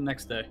worry about the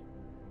next day?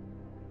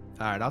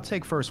 All right, I'll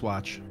take first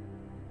watch.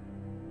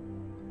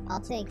 I'll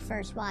take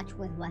first watch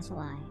with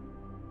Westlye.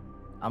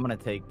 I'm gonna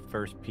take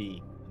first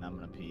pee, and I'm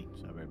gonna pee.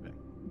 So I'll be right back.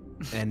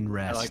 And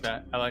rest.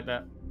 I like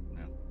that.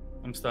 Yeah.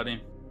 I'm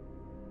studying.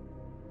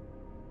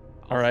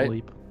 All right.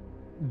 Sleep.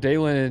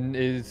 Dalen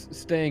is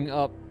staying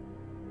up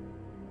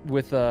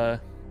with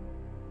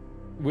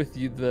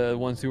you, the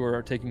ones who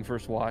are taking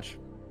first watch.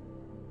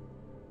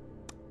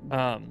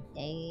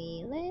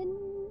 Dalen.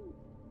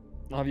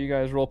 I'll have you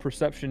guys roll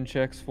perception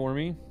checks for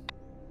me.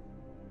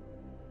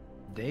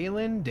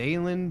 Dalen.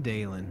 10.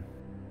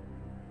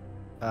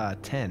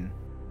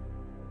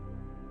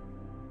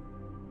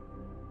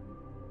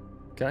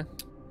 Okay.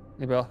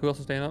 Anybody else? Who else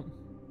is staying up?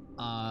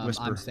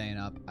 Whisper. I'm staying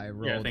up. I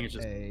rolled I think it's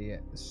just- a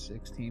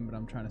 16, but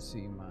I'm trying to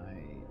see my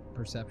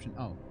perception.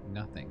 Oh,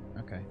 nothing.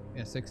 Okay.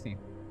 Yeah, 16.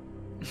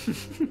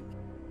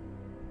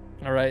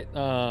 All right.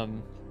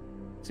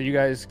 So you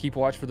guys keep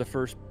watch for the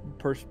first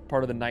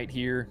part of the night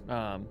here.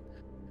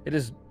 It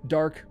is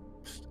dark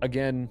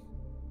again.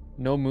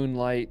 No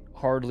moonlight,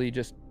 hardly,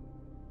 just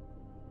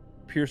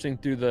piercing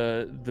through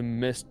the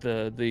mist,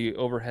 the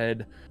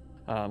overhead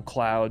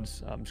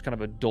clouds. Just kind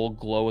of a dull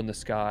glow in the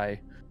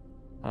sky.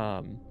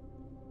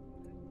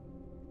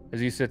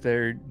 As you sit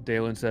there,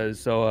 Dalen says,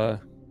 "So,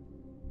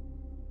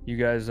 you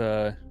guys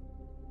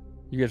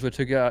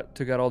took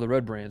out all the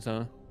red brands,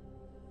 huh?"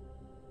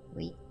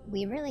 We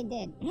really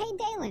did. Hey,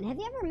 Dalen, have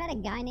you ever met a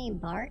guy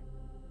named Bart?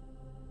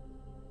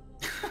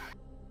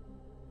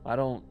 I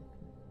don't.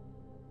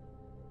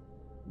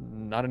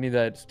 Not any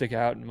that stick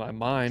out in my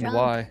mind.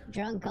 Why?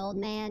 Drunk old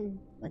man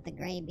with the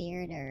gray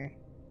beard, or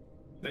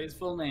Say his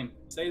full name.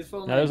 Say his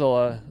full Now, name.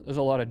 there's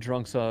a lot of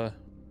drunks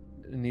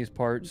in these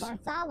parts.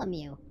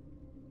 Bartholomew.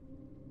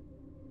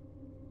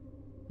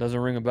 Doesn't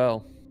ring a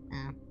bell.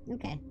 Oh,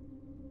 okay.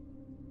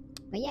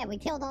 But yeah, we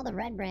killed all the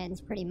red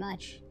brands pretty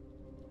much.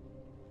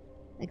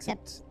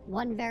 Except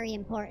one very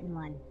important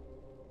one.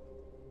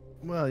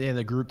 Well, yeah,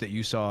 the group that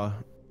you saw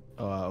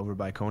over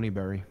by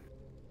Coneyberry.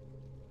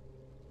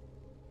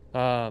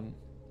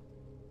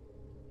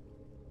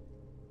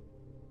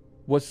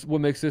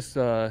 What makes this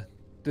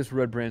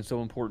red brand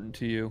so important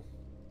to you?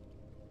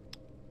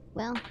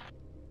 Well,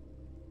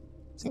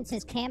 since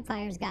this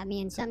campfire's got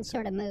me in some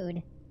sort of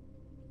mood,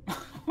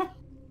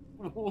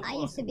 I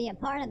used to be a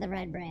part of the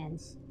red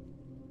brands.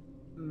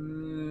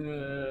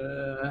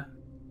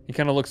 He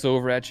kind of looks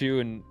over at you,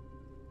 and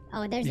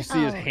Oh, there's. You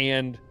see his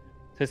hand.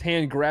 His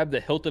hand grabbed the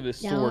hilt of his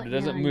sword. It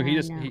doesn't move.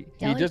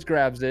 He just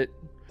grabs it.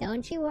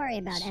 Don't you worry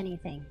about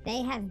anything.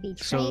 They have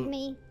betrayed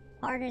me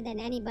harder than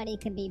anybody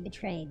could be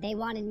betrayed. They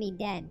wanted me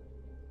dead.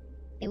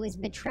 It was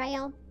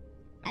betrayal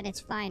at its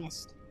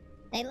finest.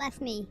 They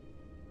left me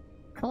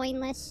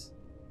coinless,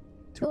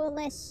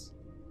 toolless,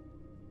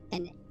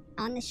 and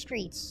on the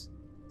streets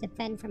to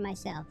fend for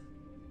myself.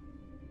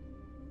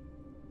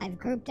 I've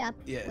grouped up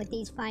with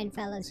these fine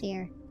fellows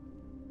here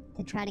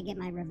to try to get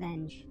my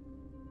revenge.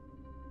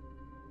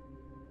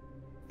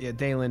 Yeah,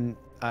 Dalen,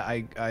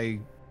 I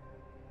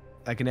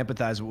can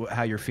empathize with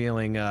how you're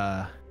feeling.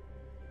 I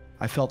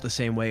felt the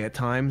same way at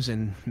times,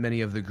 and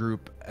many of the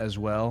group as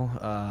well.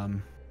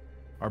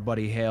 Our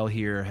buddy Hael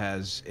here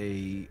has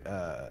a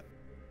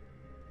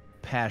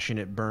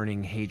passionate,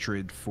 burning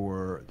hatred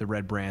for the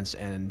Red Brands,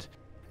 and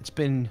it's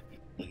been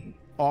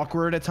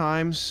awkward at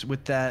times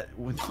with that,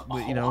 with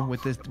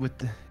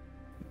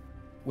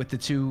the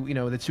two,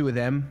 the two of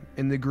them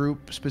in the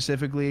group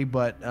specifically.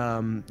 But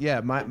yeah,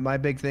 my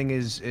big thing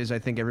is I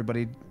think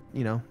everybody,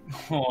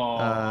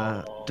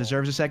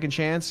 deserves a second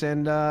chance,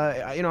 and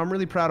I'm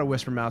really proud of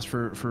Whispermouse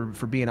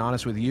for being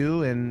honest with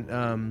you,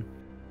 and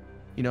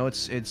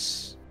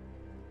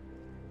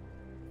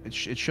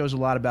it shows a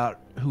lot about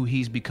who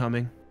he's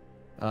becoming,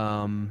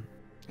 and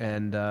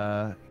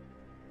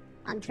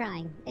I'm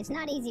trying. It's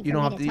not easy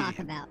for me to talk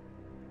about.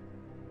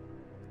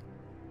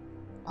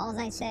 All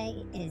I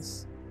say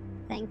is,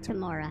 thank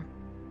Tamora.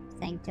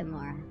 Thank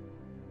Tamora.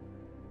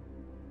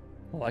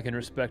 Well, I can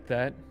respect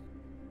that.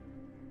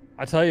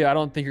 I tell you, I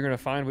don't think you're going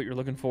to find what you're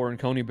looking for in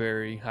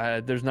Coneyberry.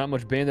 There's not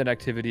much bandit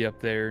activity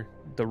up there.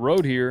 The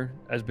road here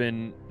has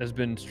been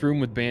strewn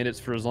with bandits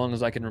for as long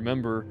as I can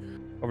remember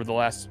over the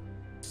last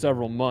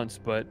several months,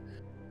 but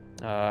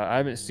I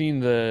haven't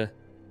seen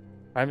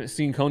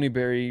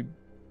Coneyberry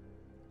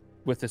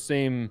with the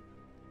same.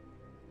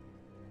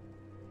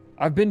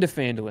 I've been to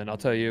Phandalin, I'll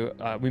tell you.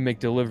 We make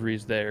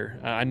deliveries there.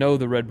 I know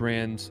the Red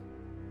Brands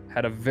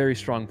had a very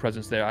strong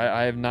presence there.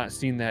 I have not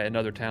seen that in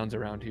other towns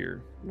around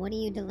here. What do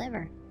you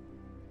deliver?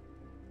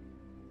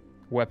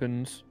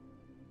 Weapons,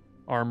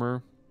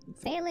 armor.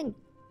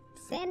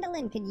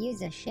 Phandalin could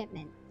use a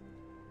shipment.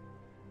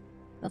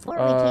 Before we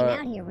came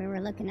out here, we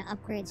were looking to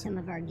upgrade some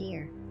of our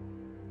gear.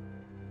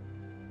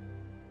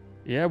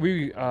 Yeah,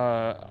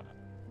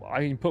 I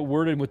can put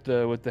word in with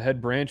the head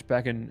branch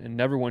back in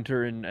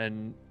Neverwinter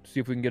and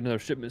see if we can get another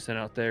shipment sent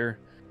out there.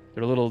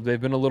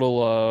 They've been a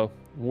little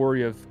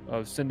wary of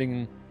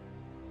sending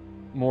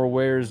more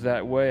wares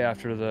that way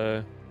after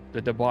the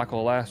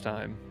debacle last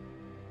time.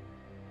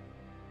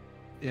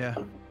 Yeah,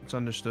 it's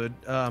understood.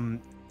 So I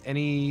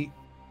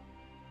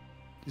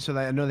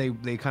know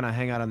they kind of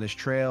hang out on this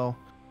trail.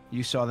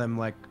 You saw them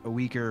like a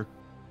week or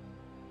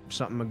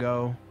something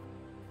ago.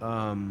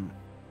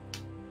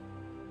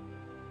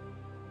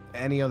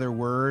 Any other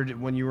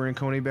word when you were in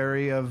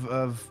Coneyberry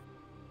of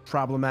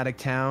problematic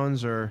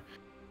towns, or?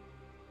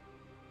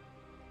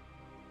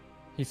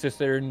 He sits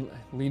there and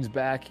leans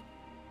back.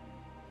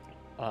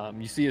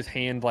 You see his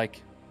hand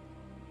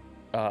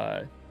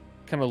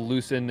kind of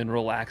loosen and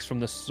relax from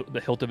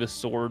the hilt of his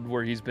sword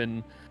where he's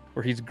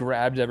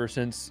grabbed ever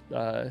since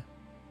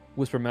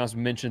Whispermouse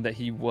mentioned that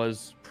he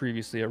was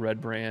previously a Red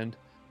Brand.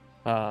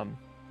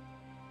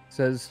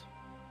 Says,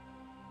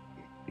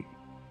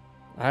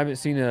 I haven't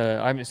seen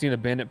a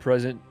bandit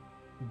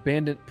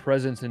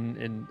presence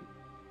in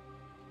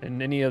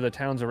any of the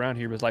towns around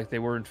here, but like they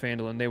were in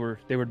Phandalin. They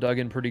were dug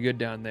in pretty good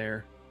down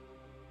there.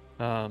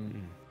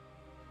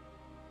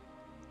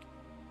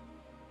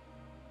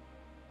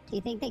 Do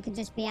you think they could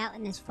just be out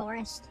in this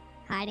forest,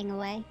 hiding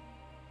away?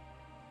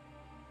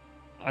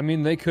 I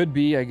mean, they could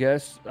be, I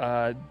guess.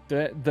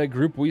 The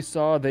group we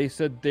saw, they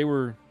said they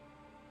were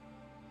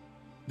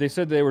done. They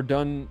said they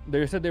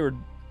were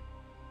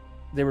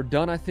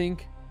done, I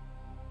think.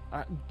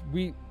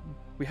 We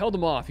held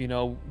them off,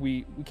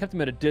 we kept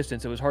them at a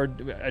distance. It was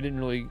hard. I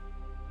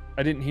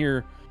didn't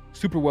hear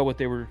super well what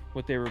their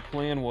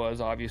plan was.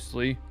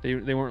 Obviously,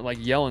 they weren't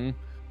like yelling,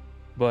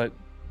 but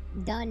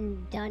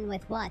done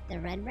with what? The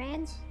Red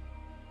Brands?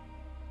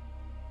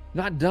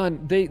 Not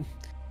done.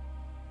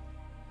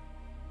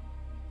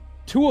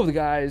 Two of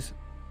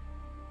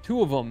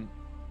them,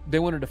 they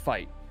wanted to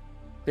fight.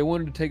 They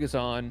wanted to take us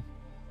on.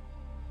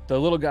 The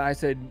little guy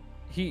said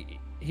he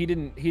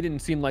didn't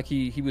seem like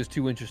he was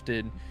too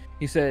interested.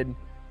 He said,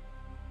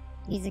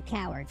 he's a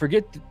coward.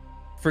 Forget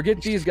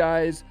these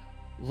guys.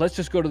 Let's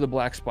just go to the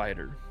Black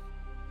Spider.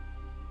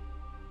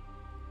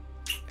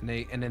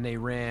 And then they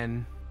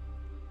ran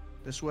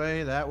this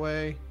way, that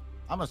way.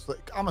 I'm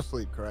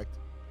asleep, correct?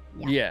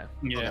 Yeah.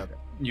 Okay.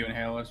 You and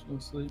Hael are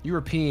asleep. You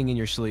were peeing in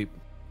your sleep.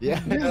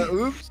 Yeah.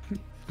 Oops.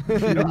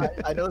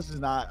 I know this is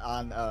not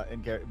on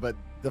in character, but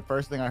the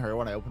first thing I heard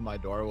when I opened my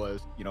door was,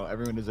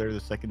 everyone deserves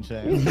a second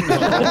chance.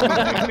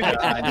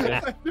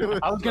 I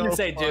was gonna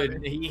say, funny.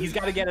 Dude, he's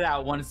got to get it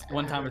out one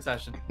time a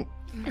session.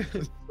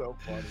 It's so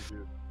funny,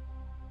 dude.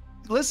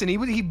 Listen,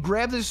 he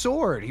grabbed his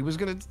sword. He was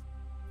gonna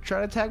try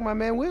to attack my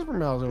man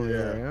Whispermouse over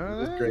there. It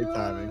was great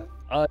timing.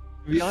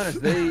 To be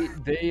honest,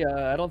 they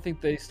I don't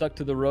think they stuck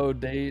to the road.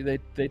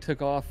 They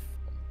took off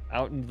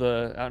out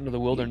into the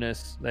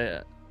wilderness.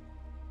 The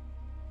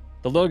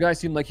little guy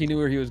seemed like he knew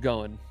where he was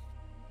going.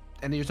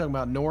 And you're talking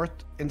about north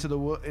into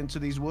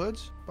these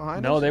woods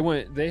behind us? No, they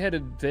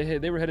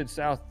were headed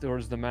south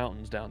towards the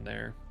mountains down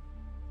there.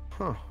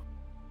 Huh.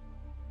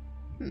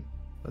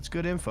 That's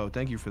good info.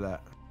 Thank you for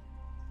that.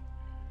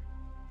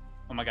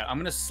 Oh my god, I'm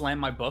gonna slam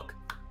my book.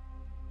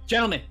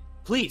 Gentlemen,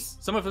 please,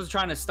 some of us are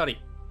trying to study.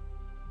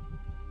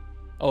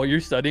 Oh,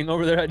 you're studying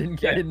over there? I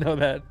didn't know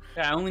that.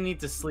 Yeah, I only need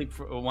to sleep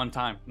for one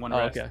time, one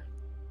rest. Okay.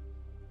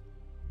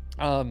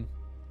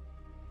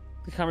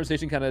 The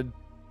conversation kind of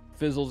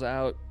fizzles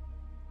out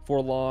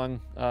for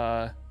long.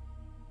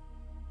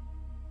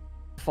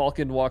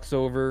 Falcon walks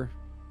over.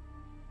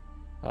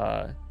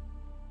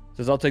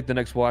 Says, "I'll take the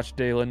next watch,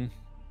 Dalen."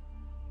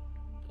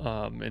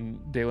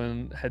 And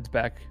Dalen heads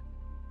back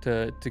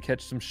to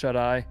catch some shut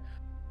eye.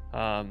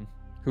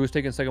 Who was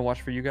taking second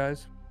watch for you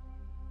guys?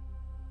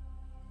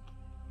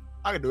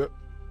 I can do it.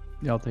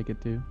 Yeah, I'll take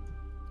it too.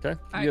 Okay.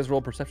 You guys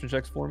roll perception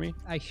checks for me.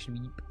 I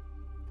sleep.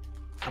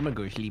 I'm gonna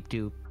go sleep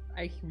too.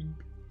 I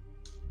sleep.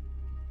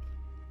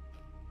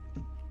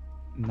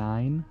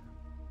 9.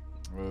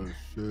 Oh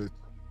shit.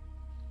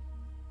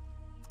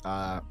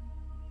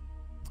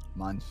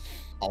 Mine's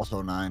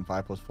also 9.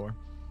 5 plus 4.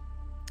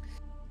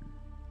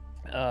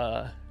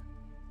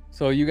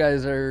 So you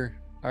guys are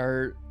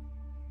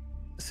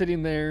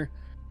sitting there.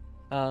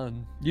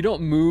 You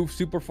don't move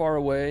super far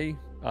away.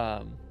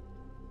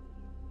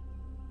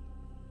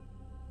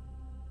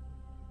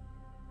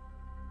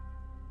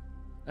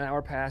 An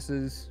hour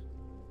passes.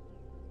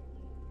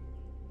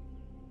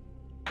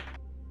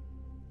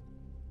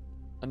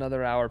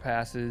 Another hour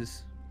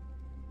passes.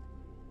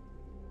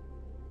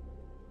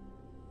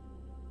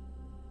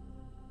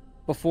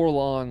 Before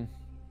long,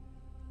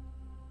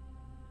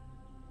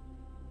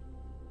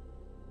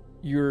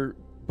 you're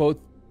both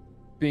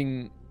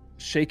being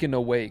shaken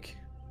awake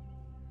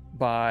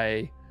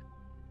by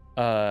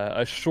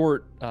a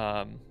short,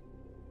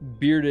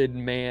 bearded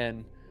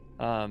man.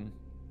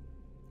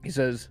 He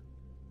says,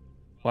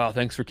 "Wow,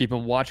 thanks for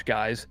keeping watch,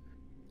 guys.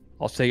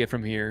 I'll take it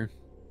from here."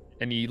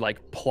 And he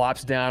like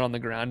plops down on the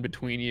ground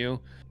between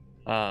you,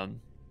 and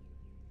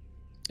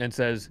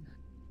says,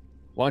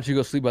 "Why don't you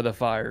go sleep by the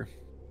fire?"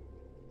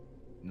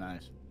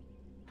 Nice.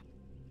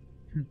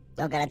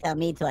 Don't gotta tell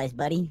me twice,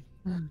 buddy.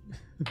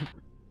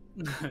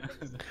 It's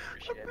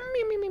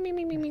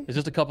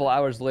just a couple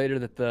hours later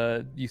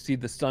that you see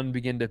the sun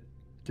begin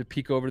to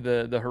peek over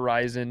the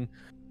horizon,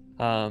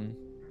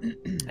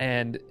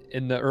 and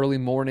in the early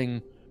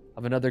morning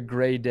of another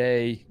gray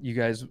day, you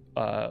guys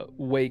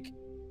wake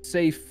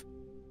safe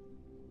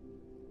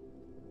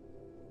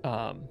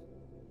on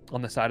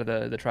the side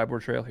of the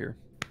Tribord Trail here.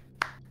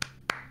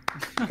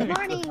 Good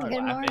morning,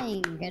 good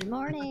morning, good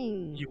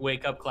morning. You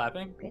wake up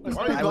clapping? Good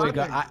I wake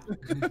up.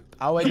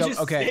 I'll wake He up. just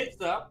Okay. sits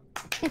up.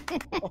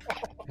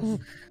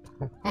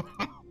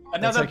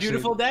 Another actually-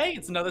 beautiful day.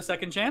 It's another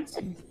second chance.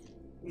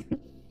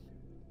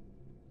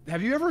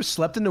 Have you ever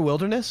slept in the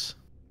wilderness?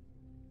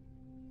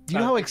 Do you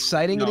know how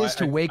exciting no, it is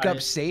to wake I-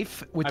 up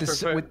safe with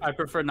the? I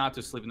prefer not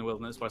to sleep in the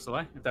wilderness,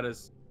 Westlye, if that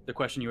is the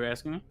question you were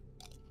asking me.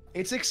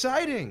 It's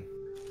exciting.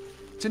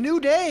 It's a new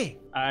day.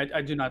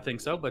 I do not think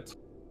so, but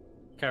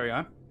carry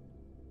on.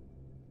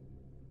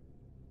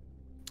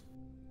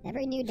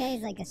 Every new day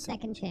is like a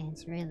second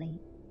chance, really.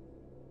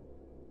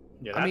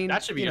 Yeah, I mean,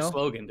 that should be you your know.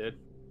 slogan, dude.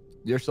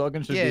 Your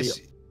slogan should Yes.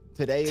 be,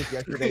 "Today is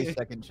yesterday's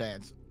second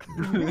chance."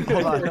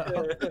 Hold on.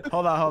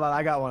 Hold on.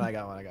 I got one.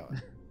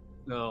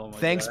 Oh my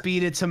Thanks God. be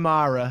to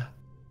Tamara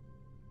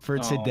for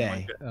Oh my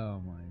today. God.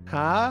 Oh my god.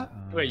 Huh?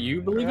 Wait,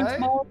 you believe in Right?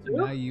 tomorrow too?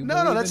 Now you No,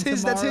 believe that's in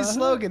his. That's his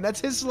tomorrow? slogan.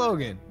 That's his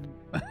slogan.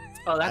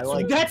 Oh, that's I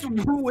like- that's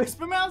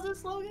Whisper Mouse's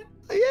slogan.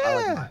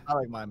 Yeah. I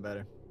like mine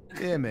better.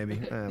 Yeah, maybe.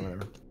 Whatever.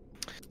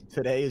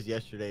 Today is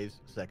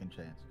yesterday's second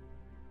chance.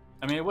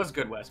 I mean, it was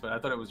good, Wes, but I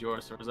thought it was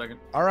yours for a second.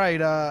 All right.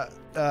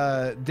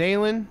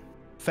 Dalen,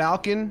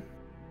 Falcon,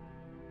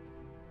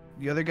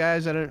 the other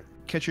guys. I don't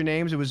catch your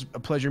names. It was a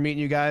pleasure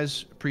meeting you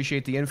guys.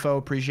 Appreciate the info.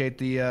 Appreciate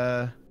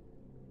the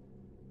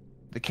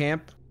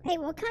camp. Hey,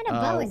 what kind of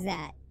bow is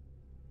that?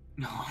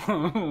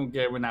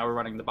 Okay, now we're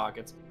running the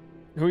pockets.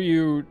 Who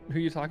you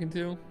talking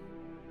to?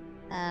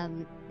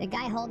 The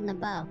guy holding the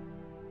bow.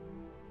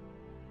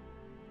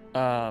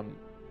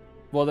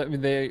 Well, I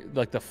mean, they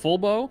like the full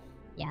bow.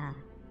 Yeah.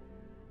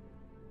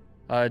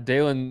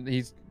 Dalen,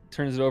 he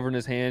turns it over in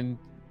his hand.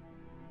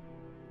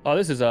 Oh,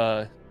 this is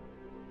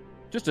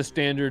just a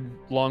standard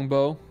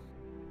longbow.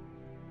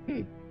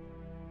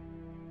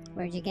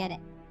 Where'd you get it?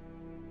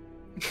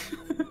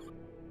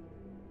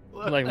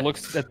 Like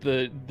looks at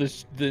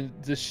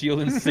the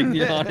shield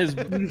insignia on his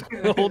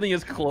holding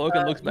his cloak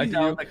and looks back you to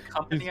know you. the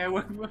company I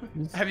work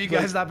with. Have you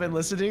guys not been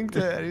listening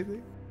to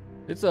anything?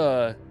 It's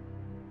a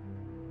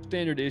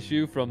standard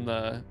issue from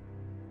the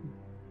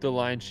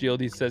Lion Shield.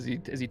 He says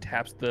as he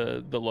taps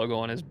the logo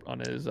on his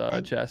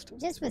chest.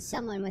 Just with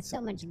someone with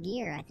so much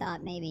gear, I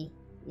thought maybe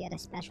you had a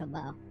special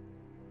bow.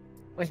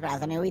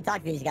 Wishmouse, I mean, we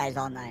talked to these guys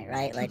all night,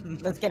 right? Like,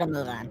 let's get a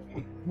move on.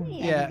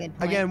 Yeah.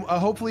 Again,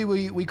 hopefully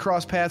we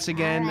cross paths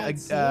again. All right,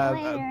 see you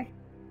later.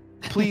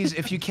 Please,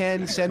 if you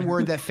can, send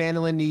word that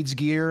Phandalin needs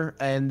gear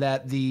and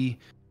that the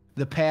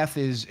path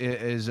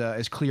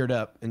is cleared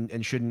up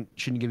and shouldn't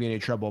give you any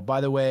trouble. By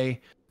the way,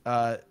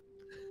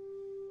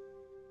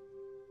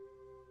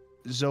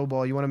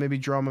 Zobal, you want to maybe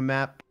draw him a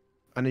map?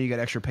 I know you got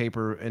extra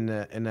paper in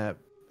that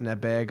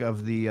bag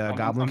of the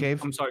Goblin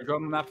Cave. I'm sorry, draw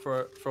him a map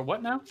for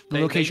what now? The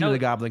location of the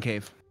Goblin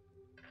Cave.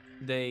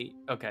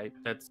 Okay,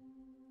 that's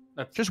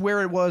just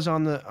where it was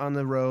on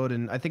the road,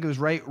 and I think it was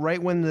right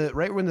when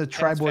the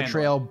Tribord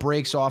Trail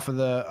breaks off of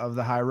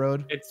the high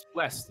road. It's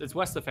west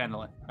of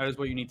Phandalin. That is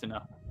what you need to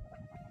know.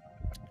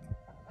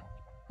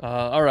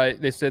 All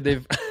right, they said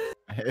they've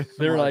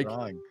they're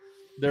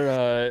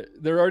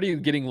already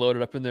getting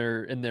loaded up in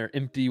their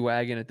empty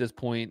wagon at this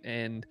point,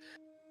 and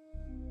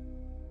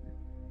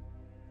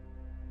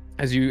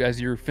as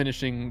you're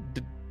finishing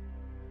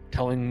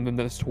telling them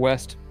this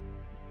west.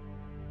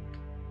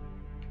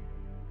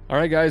 All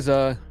right, guys.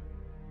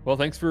 Well,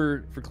 thanks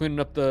for cleaning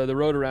up the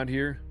road around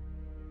here.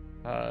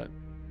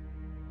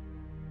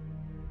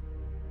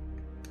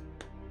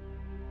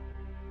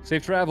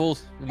 Safe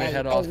travels, and they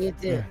head off. You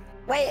too.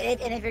 Wait,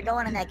 and if you're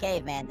going in that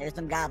cave, man, there's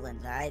some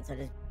goblins. All right, so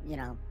just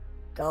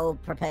go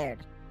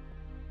prepared.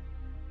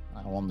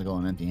 I don't want them to go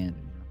in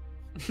empty-handed.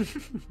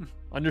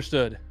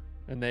 Understood.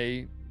 And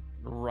they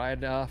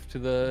ride off to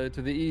the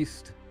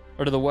east,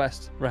 or to the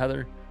west,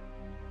 rather.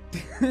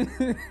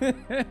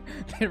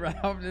 They ride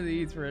off to the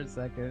east for a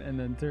second and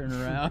then turn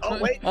around. Oh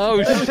wait!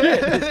 Oh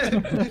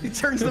shit! He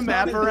turns the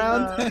map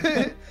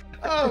around.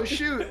 Oh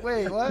shoot!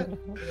 Wait, what?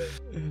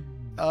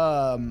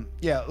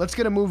 Yeah, let's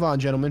get a move on,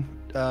 gentlemen.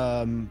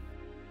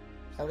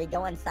 So we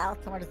going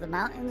south towards the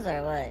mountains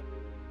or what?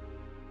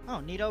 Oh,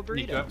 neato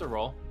burrito. Do you have to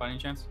roll by any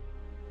chance?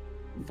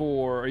 What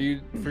were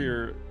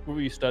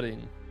you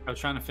studying? I was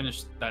trying to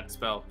finish that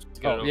spell.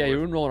 Oh yeah, you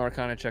would roll an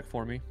Arcana check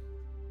for me.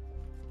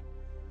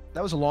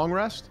 That was a long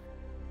rest?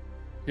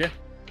 Yeah.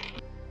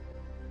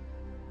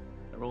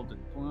 I rolled a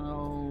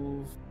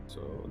 12,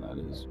 so that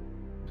is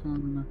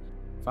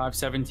 5,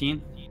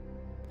 17.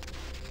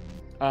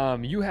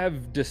 You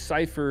have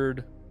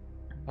deciphered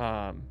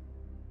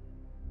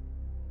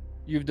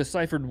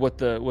what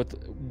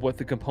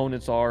the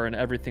components are and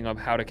everything of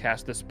how to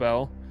cast the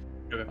spell.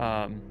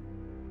 Okay.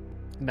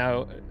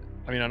 Now,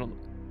 I mean,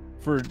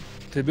 to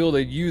be able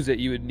to use it,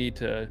 you would need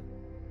to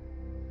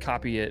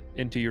copy it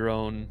into your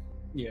own.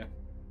 Yeah.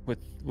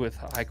 With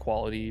high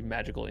quality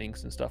magical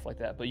inks and stuff like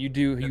that, but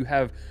you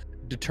have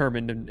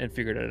determined and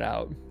figured it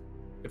out.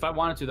 If I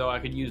wanted to, though, I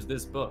could use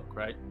this book,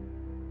 right?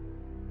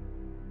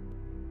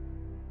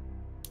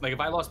 Like if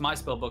I lost my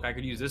spell book, I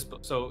could use this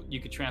book, so you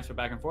could transfer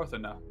back and forth or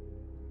no?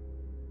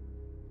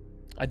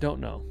 I don't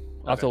know.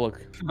 I'll have to look.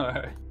 All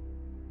right.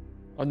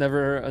 I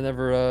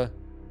never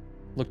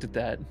looked at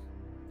that.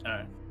 All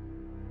right.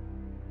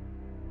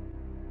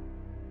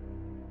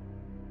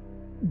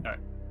 All right.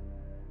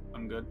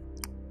 I'm good.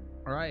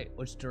 All right,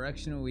 which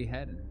direction are we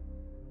heading?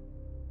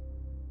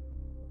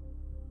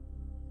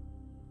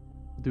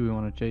 Do we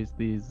want to chase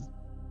these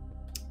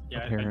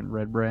apparent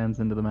red brands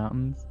into the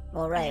mountains?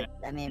 Well, right.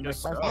 I mean, we're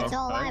supposed to. That's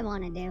all I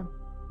want to do.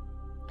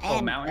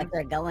 And if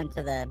they're going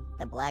to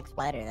the Black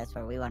Spider, that's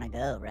where we want to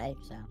go, right?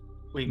 So.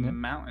 Wait,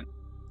 mountain.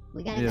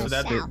 We gotta go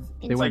south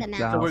into the mountains.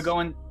 So we're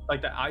going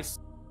like the ice,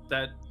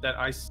 that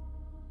ice.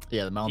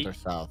 Yeah, the mountains are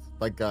south.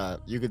 Like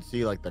you could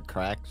see like the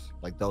cracks.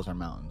 Like those are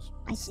mountains.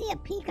 I see a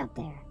peak up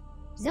there.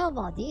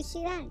 Zobal, do you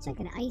see that? It's like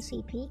an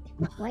icy peak.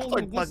 Way It's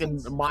like in the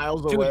distance. fucking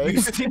miles Dude, away.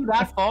 you see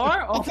that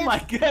far? Oh my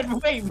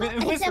god! Wait,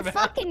 it's a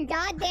fucking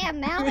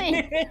goddamn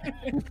mountain.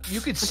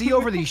 You could see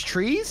over these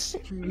trees?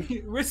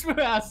 Whisper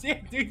House, yeah,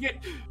 dude.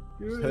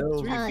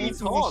 Oh, this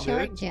is a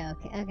short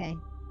joke. Okay.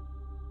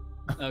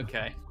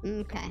 Okay.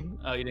 Okay.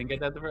 Oh, you didn't get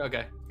that the first?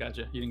 Okay,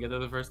 gotcha. You didn't get that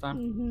the first time?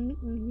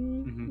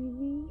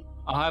 Mm-hmm.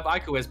 I'll have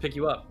Ikuez pick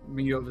you up,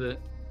 bring you over the.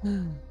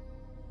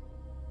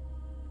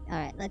 All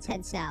right, let's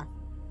head south.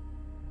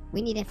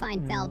 We need to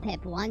find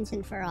Felpip once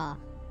and for all.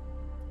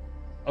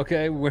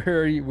 Okay,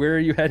 where are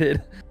you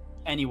headed?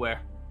 Anywhere,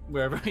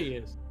 wherever he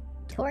is.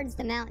 Towards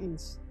the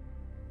mountains.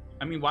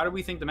 I mean, why do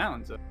we think the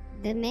mountains?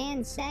 The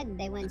man said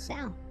they went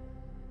south.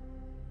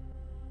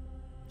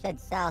 Said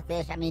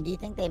southish. I mean, do you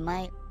think they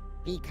might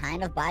be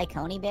kind of by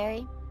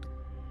Coneyberry?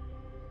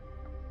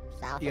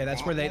 South. Yeah,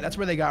 that's where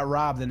they got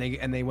robbed, and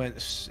they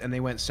went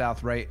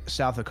south of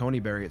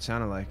Coneyberry. It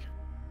sounded like.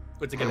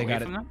 But to get away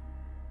from them?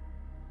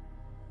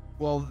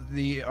 Well,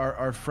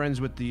 our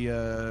friends with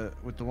the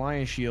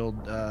Lion Shield.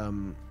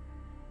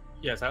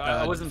 Yes,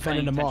 I wasn't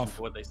fending them off.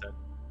 What they said.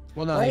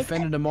 Well, no, they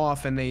fended them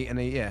off, and they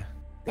yeah.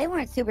 They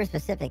weren't super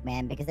specific,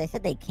 man, because they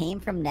said they came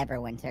from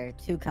Neverwinter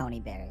to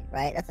Coneyberry,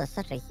 right? That's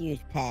such a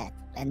huge path.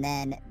 And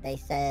then they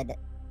said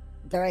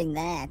during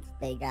that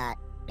they got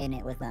in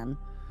it with them,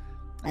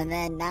 and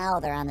then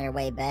now they're on their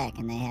way back,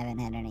 and they haven't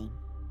had any,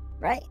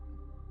 right?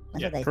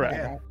 That's what they correct.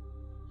 said, right?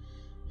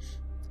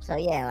 So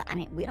yeah, I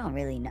mean, we don't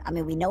really know. I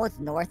mean, we know it's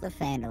north of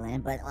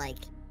Phandalin, but like,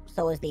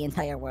 so is the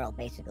entire world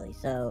basically.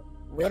 So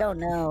We don't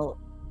know.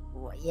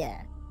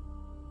 Yeah.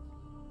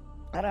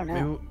 I don't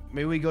know.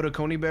 Maybe we go to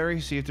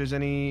Coneyberry, see if there's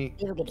any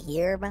People could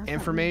hear about something.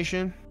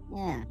 information.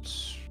 Yeah.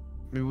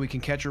 Maybe we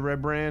can catch a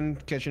red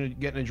brand, getting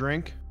a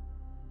drink.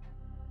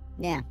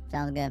 Yeah,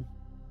 sounds good.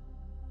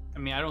 I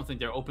mean, I don't think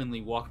they're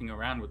openly walking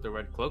around with the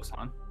red cloaks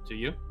on. Do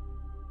you?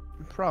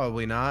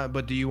 Probably not.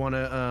 But do you want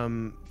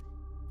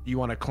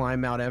to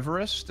climb Mount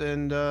Everest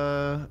and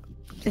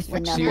Just for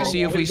What's nothing.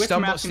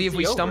 Mount- see if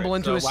we stumble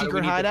into a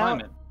secret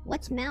hideout?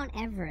 What's Mount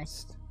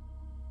Everest?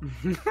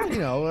 You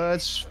know,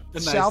 it's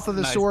It's south of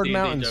the nice Sword D&D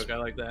Mountains. Joke. I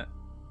like that.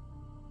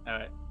 All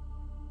right.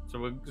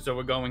 So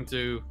we're going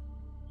to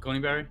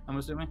Coneyberry, I'm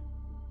assuming.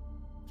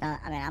 I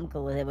mean, I'm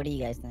cool with it. What do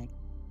you guys think?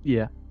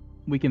 Yeah,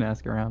 we can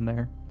ask around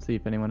there, see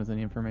if anyone has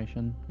any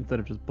information, instead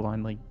of just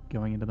blindly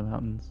going into the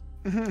mountains.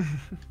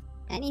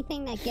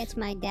 Anything that gets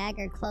my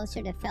dagger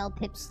closer to Fel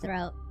Pip's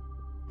throat,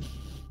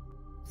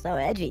 So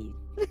edgy.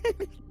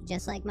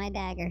 just like my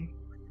dagger.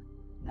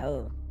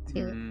 Oh.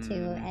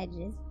 Two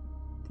edges.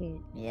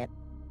 Two. Yep.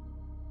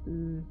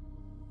 All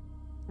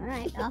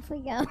right, off we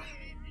go.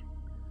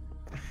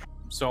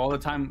 So all the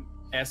time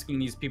asking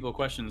these people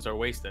questions are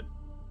wasted.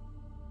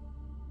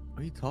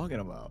 What are you talking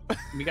about?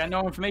 We got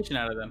no information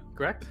out of them,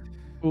 correct?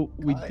 Well,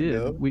 we Kind did.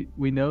 of.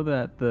 We know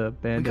that the We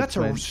got bandits to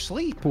went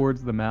sleep.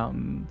 towards the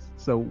mountains,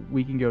 so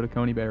we can go to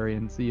Coneyberry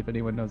and see if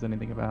anyone knows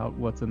anything about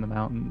what's in the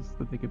mountains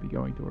that they could be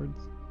going towards.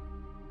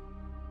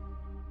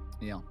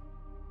 Yeah.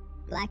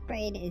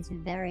 Blackbraid is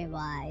very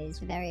wise,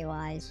 very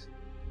wise.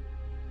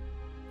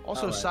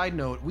 Also, Alright. side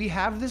note, we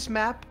have this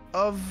map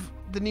of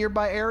the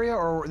nearby area,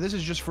 or this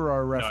is just for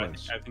our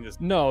reference? No, I think this.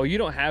 No, you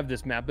don't have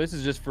this map. This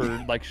is just for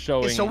like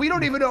showing. So we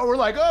don't even know. We're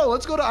like, oh,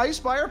 let's go to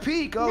Icefire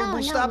Peak. Oh, No, we'll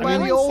no, stop no by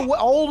one the said-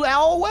 old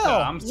owl No,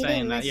 well. I'm You saying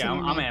didn't that. Yeah,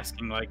 listen to I'm me.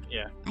 asking. Like,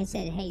 yeah. I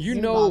said, hey, You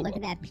Zubal, know- look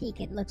at that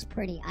peak. It looks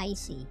pretty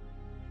icy.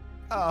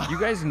 You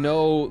guys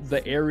know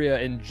the area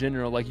in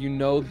general. Like you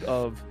know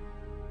of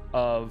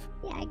Yeah,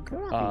 I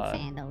grew up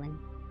in Phandalin.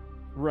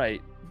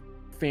 right,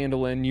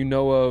 Phandalin. You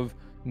know of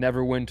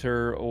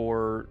Neverwinter,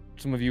 or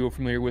some of you are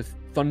familiar with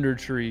Thunder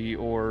Tree,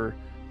 or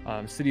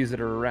cities that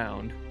are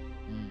around.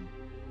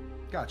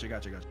 Gotcha.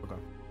 Okay.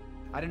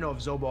 I didn't know if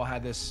Zobal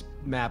had this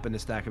map in the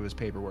stack of his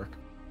paperwork.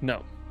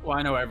 No. Well,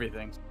 I know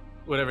everything.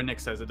 Whatever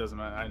Nick says, it doesn't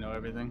matter. I know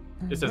everything.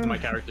 It says in my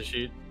character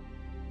sheet.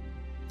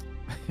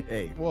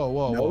 Hey,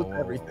 Whoa. knows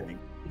everything.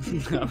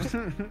 All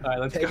right,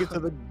 let's Take go. it to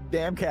the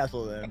damn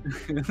castle then.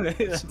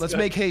 Let's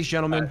make haste,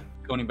 gentlemen.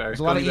 Coneyberry.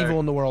 There's a lot of evil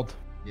in the world.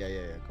 Yeah,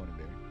 Coneyberry.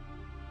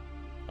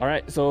 All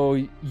right, so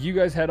you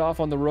guys head off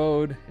on the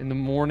road in the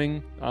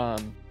morning.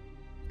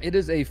 It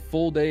is a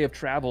full day of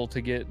travel to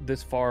get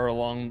this far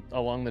along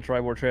the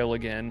Tribor Trail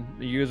again.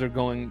 You guys are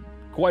going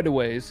quite a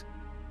ways.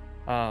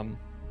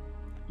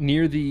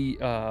 Near the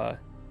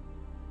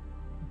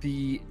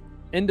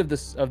end of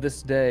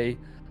this day,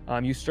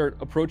 you start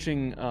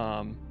approaching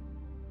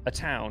a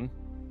town.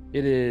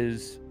 It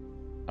is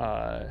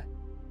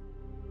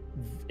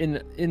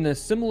in a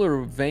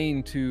similar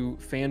vein to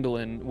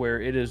Phandalin, where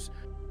it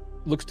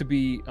looks to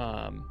be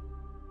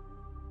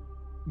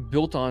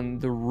built on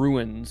the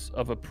ruins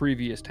of a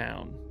previous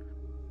town.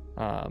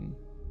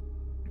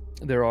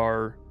 There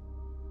are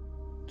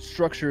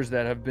structures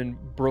that have been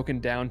broken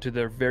down to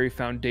their very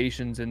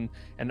foundations, and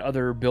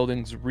other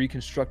buildings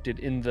reconstructed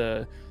in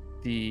the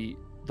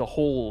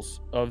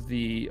holes of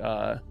the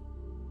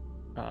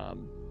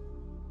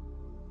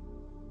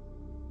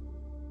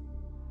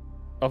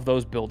of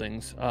those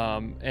buildings.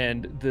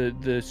 And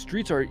the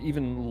streets are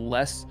even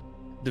less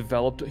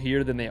developed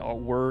here than they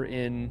were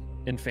in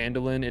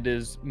Phandalin. It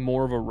is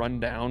more of a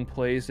rundown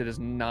place. It has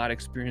not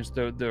experienced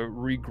the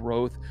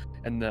regrowth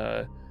and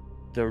the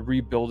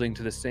rebuilding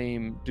to the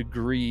same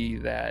degree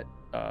that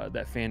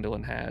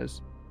Phandalin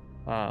has.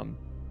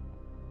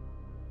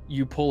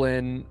 You pull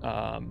in.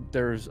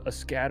 There's a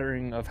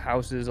scattering of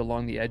houses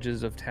along the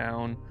edges of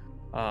town.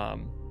 A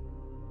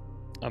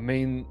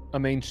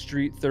main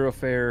street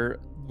thoroughfare,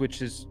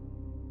 which is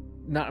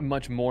not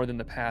much more than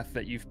the path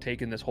that you've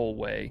taken this whole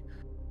way.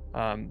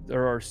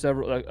 There are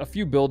a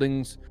few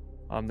buildings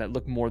that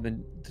look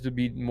to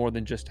be more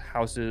than just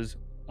houses.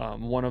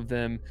 One of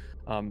them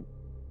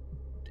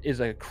is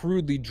a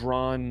crudely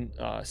drawn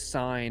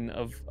sign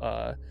of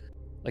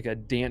like a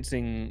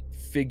dancing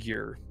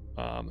figure,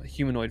 a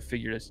humanoid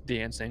figure that's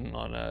dancing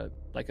on a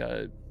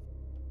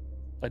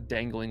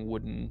dangling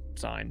wooden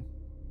sign.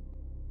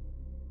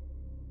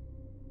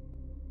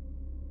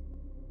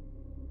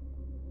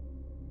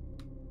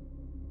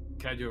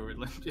 Can I do a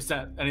religion? Is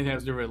that anything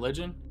has to do with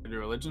religion? Can I do a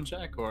religion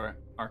check or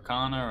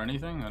Arcana or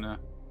anything? Or no?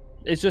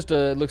 It's just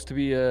looks to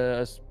be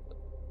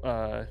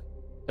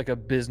like a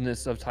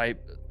business of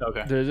type.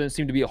 Okay. There doesn't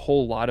seem to be a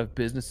whole lot of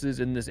businesses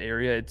in this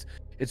area.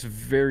 It's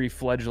very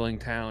fledgling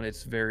town.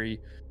 It's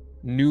very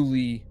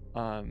newly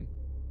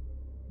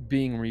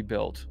being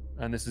rebuilt,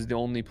 and this is the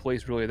only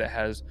place really that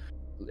has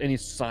any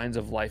signs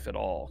of life at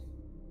all.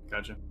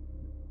 Gotcha.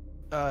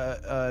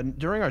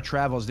 During our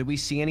travels, did we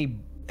see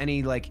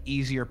any like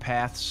easier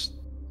paths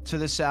to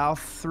the south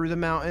through the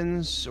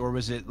mountains, or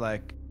was it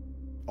like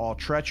all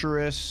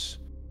treacherous?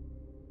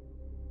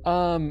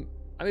 I mean,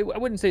 I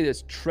wouldn't say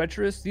it's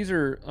treacherous. These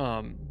are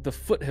the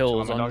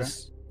foothills So I'm a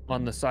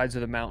on the sides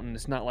of the mountain.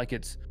 It's not like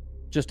it's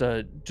just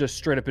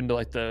straight up into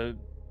like the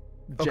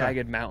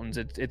jagged mountains.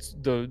 It's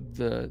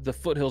the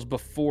foothills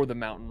before the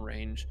mountain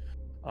range.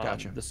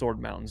 Gotcha. The sword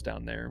mountains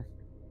down there.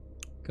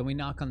 Can we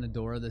knock on the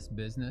door of this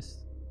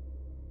business?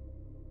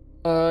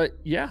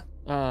 Yeah.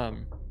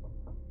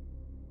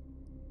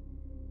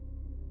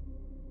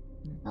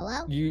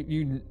 Hello?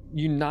 You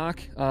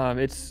knock.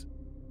 It's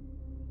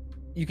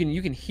you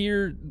can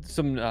hear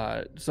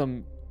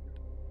some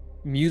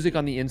music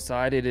on the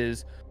inside. It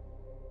is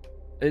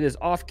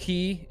off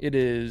key. It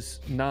is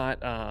not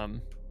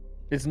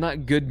it's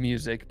not good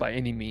music by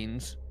any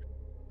means.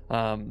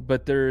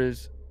 But there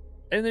is,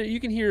 and then you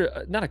can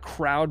hear not a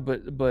crowd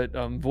but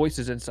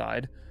voices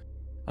inside.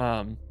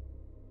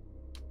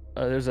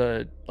 There's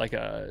an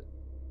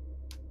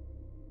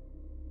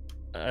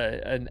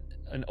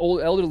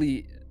old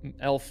elderly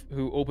elf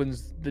who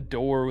opens the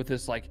door with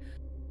this like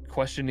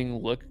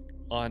questioning look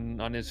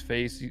on his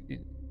face.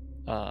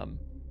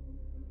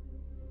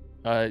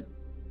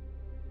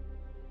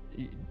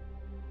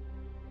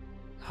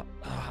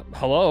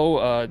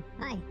 Hello.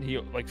 Hi. He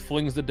like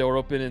flings the door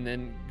open and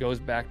then goes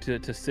back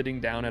to sitting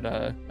down at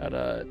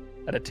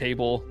a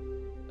table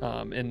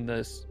in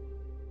this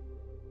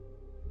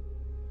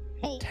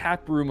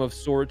tap room of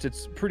sorts.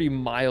 It's pretty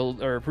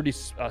mild or pretty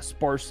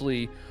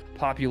sparsely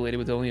populated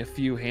with only a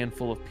few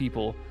handful of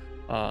people,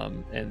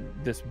 and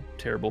this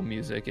terrible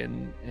music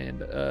and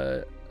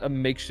a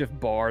makeshift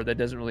bar that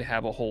doesn't really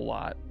have a whole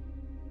lot.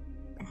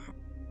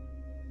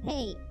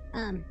 Hey,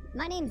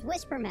 my name's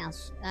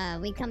Whispermouse.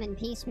 We come in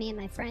peace, me and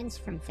my friends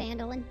from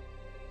Phandalin.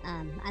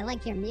 I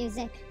like your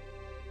music.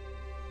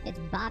 It's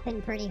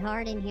bopping pretty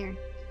hard in here.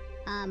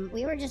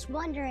 We were just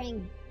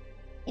wondering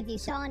if you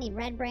saw any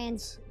red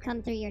brands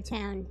come through your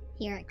town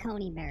here at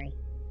Coneyberry.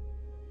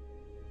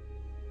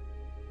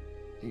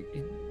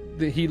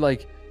 He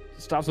like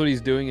stops what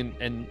he's doing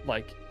and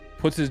like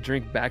puts his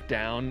drink back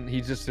down. He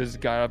just has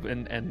got up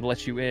and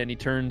lets you in. He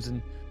turns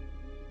and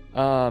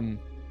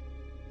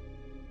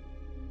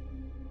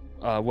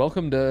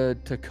welcome to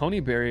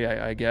Coneyberry,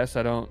 I guess.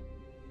 I don't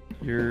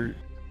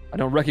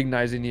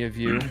recognize any of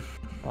you.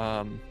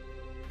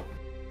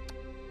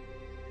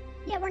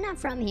 Yeah, we're not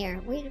from here.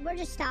 We're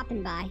just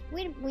stopping by.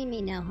 We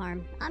mean no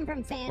harm. I'm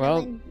from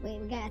Phandalin. We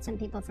got some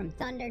people from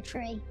Thunder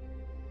Tree.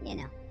 You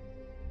know.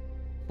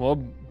 Well,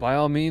 by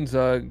all means,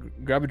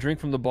 grab a drink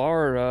from the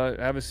bar,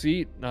 have a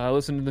seat,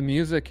 listen to the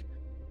music.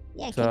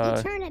 Yeah, can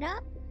you turn it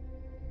up?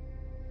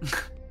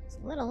 It's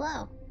a little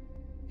low.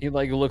 He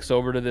like looks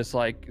over to this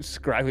like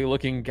scraggly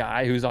looking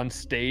guy who's on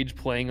stage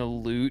playing a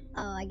lute.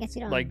 Oh, I guess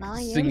you don't like have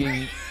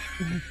volume.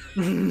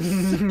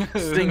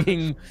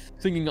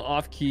 singing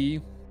off key.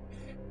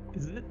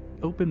 Is it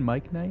open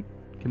mic night?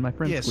 Can my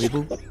friend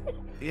Squeebles?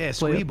 Yeah,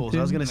 play up Squeebles. tune?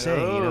 I was gonna say,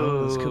 you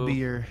know, this could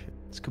be Oh.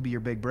 your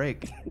big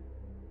break.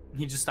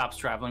 He just stops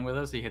traveling with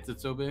us. He hits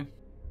it so big.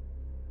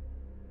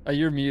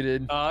 You're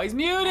muted. Oh, he's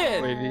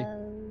muted. Wavy.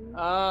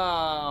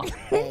 Oh.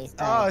 Hey, sorry,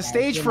 Oh, guys.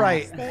 stage You know,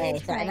 fright. hey,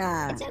 Stage fright.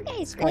 nah. It's okay,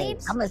 Hey,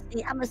 Squeebs.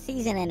 I'm a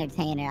seasoned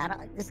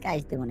entertainer. This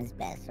guy's doing his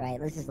best, right?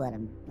 Let's let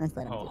him do his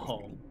Oh,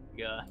 thing.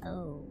 God.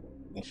 Oh,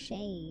 the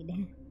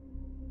shade.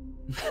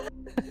 His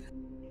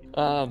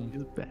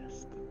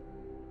best.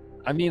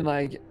 I mean,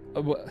 like,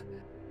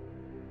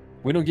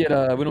 we don't get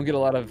a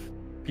lot of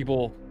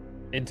people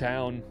in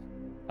town.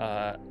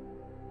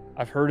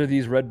 I've heard of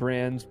these red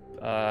brands.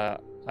 I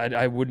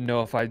wouldn't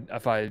know if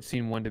I'd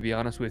seen one, to be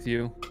honest with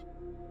you.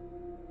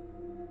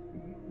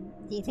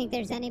 Do you think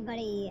there's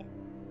anybody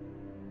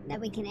that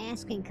we can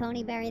ask in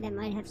Coneyberry that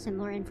might have some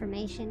more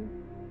information?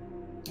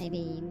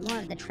 Maybe more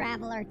of the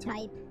traveler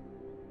type?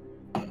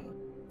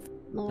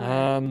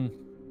 More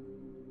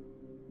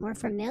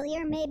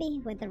familiar,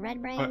 maybe, with the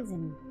red brands?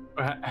 And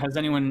Has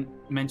anyone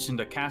mentioned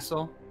a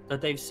castle that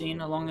they've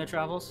seen along their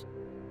travels?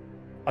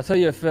 I'll tell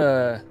you if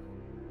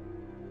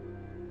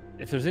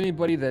there's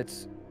anybody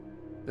that's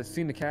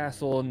seen the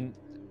castle and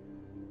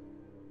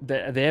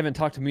they haven't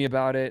talked to me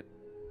about it.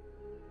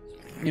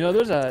 You know,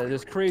 there's a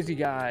crazy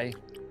guy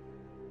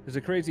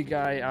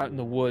out in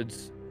the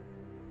woods.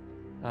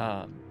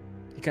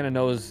 He kind of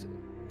knows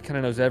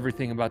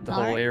everything about the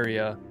whole Bart?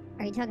 area.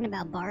 are you talking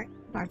about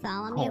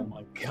Bartholomew? Oh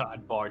my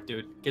God, Bart,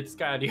 dude, get this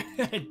guy out of your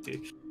head,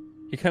 dude.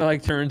 He kind of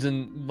like turns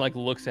and like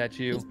looks at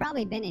you. He's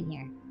probably been in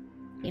here.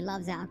 He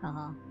loves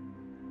alcohol.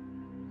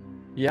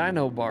 Yeah, I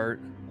know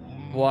Bart. Yeah.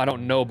 Well, I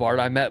don't know Bart.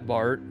 I met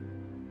Bart.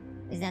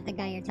 Is that the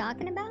guy you're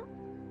talking about?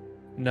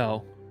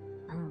 No,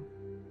 Oh,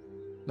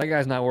 that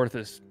guy's not worth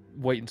his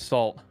weight in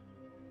salt.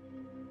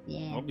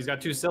 yeah. Oh, he's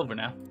got 2 silver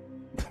now.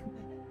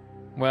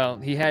 Well,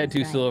 he had That's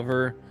 2 right.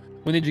 silver.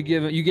 When did you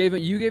give him? You gave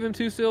him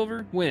 2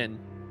 silver? When?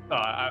 Oh,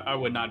 I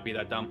would not be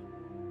that dumb.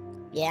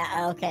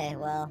 Yeah, okay,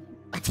 well.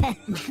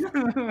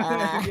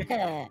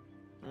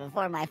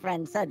 Before my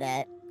friend said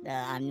that,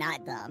 I'm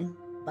not dumb,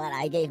 but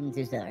I gave him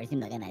 2 silver. He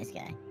seemed like a nice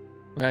guy.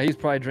 He's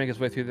probably drank his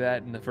way through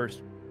that in the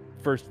first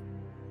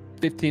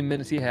 15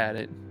 minutes he had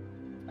it.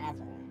 That's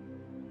alright.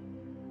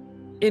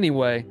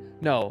 Anyway,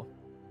 no,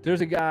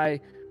 there's a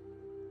guy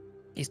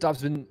He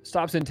stops in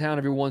town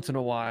every once in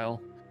a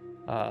while.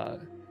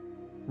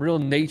 Real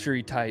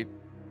naturey type.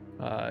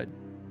 I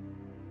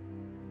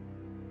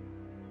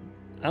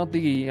don't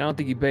think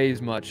he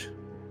bathes much.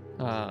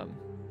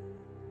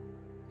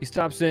 He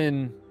stops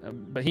in,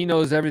 but he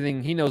knows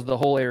everything. He knows the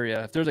whole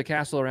area. If there's a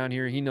castle around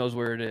here, he knows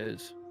where it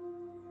is.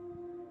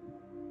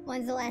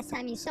 When's the last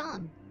time you saw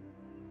him?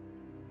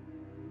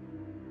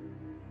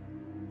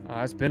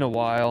 It's been a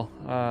while.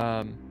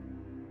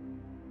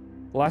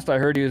 Last I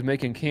heard, he was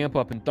making camp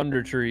up in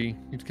Thunder Tree.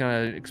 He's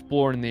kind of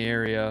exploring the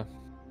area.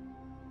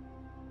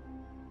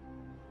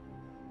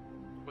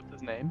 What's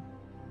his name?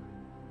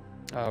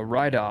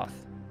 Rydoth.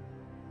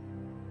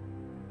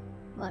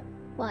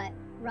 What?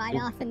 Ride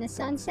off in the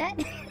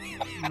sunset?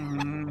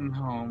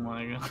 Oh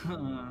my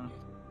god.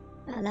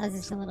 Oh, that was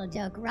just a little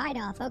joke. Ride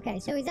off. Okay,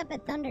 so he's up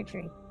at Thunder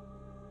Tree.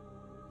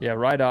 Yeah,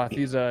 Rydoth.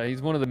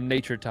 He's one of the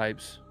nature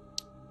types.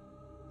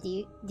 Do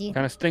you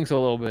Kind of stinks a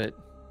little bit.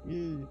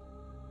 Do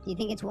you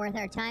think it's worth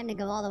our time to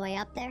go all the way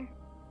up there?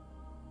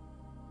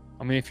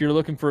 I mean, if you're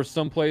looking for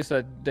some place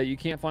that you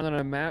can't find on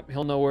a map,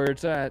 he'll know where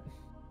it's at.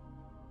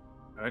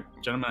 All right,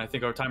 gentlemen, I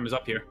think our time is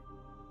up here.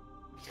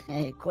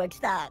 Hey, quick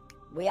stop.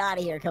 We out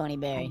of here, I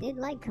Coneyberry. did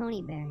like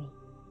Coneyberry.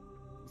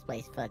 This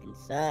place fucking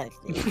sucks,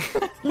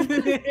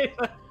 dude.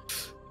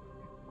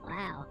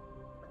 Wow.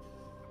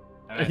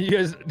 All right. Are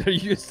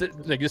you just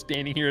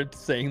standing here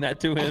saying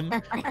that to him?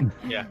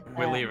 Yeah,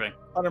 we're leaving.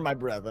 Under my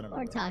breath.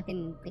 We're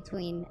talking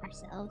between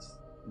ourselves.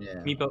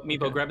 Yeah.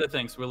 Meepo, grab the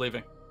things. We're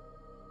leaving.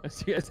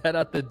 As you guys head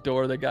out the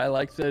door, the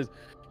guy says,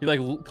 he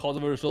calls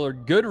him over his shoulder,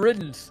 "Good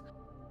riddance."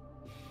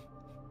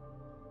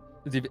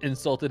 As you've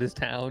insulted his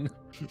town.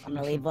 I'm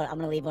gonna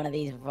leave one of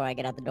these before I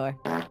get out the door.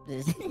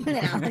 Just,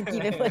 I'll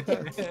keep it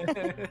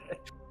pushing.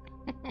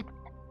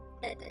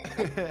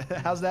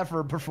 How's that for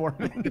a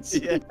performance?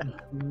 Yeah.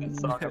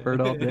 Song I've heard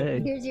all day.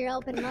 Here's your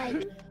open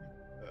mic.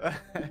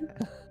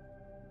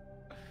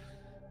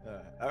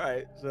 All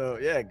right. So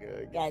yeah,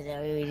 good. Guys,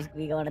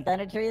 we going to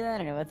Thunder Tree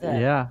then, or what's up?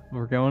 Yeah,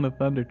 we're going to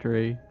Thunder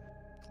Tree.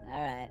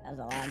 All right, that was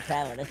a long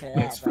travel just for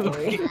that. But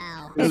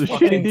Wow. It was a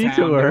Fucking shitty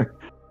town, detour.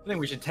 I think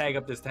we should tag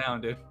up this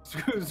town, dude.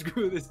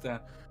 Screw this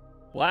town.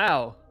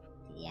 Wow.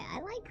 Yeah, I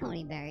like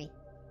Coneyberry.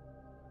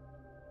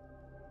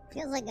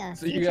 Feels like a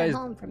So you future guys,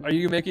 home for me. are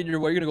you making your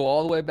way? You're gonna go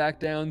all the way back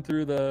down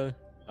through the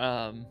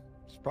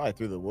It's probably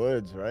through the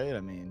woods, right? I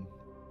mean,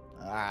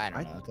 I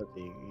don't know. It's up to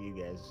you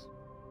guys.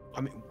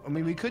 I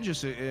mean, we could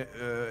just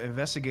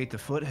investigate the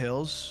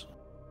foothills,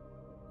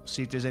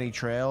 see if there's any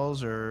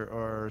trails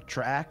or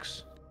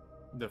tracks.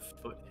 The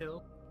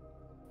foothill?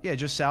 Yeah,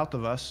 just south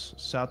of us,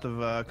 south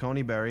of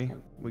Coneyberry.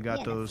 We got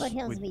yeah, those. the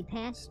foothills we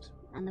passed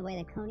on the way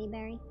to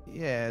Coneyberry.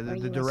 Yeah, Were the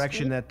you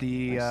direction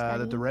asleep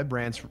that or the Red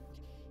Brands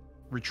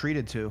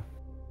retreated to.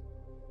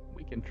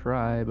 We can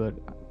try, but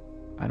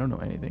I don't know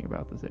anything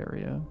about this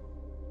area.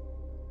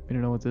 We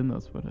don't know what's in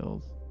those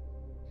foothills.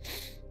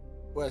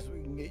 Wes,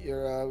 we can get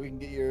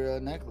your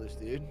necklace,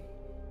 dude.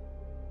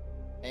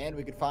 And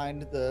we could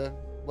find the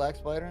black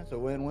spider. It's a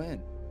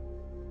win-win.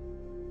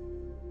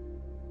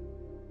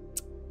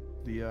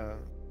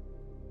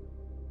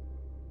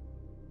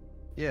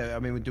 Yeah, I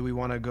mean, do we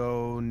want to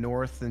go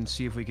north and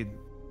see if we could?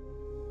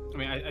 I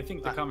mean, I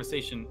think the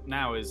conversation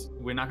now is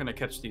we're not going to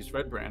catch these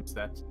red brands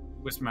that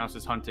Whispermouse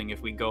is hunting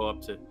if we go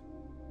up to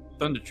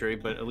Thunder Tree,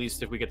 but at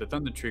least if we get to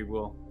Thunder Tree,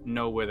 we'll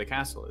know where the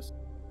castle is.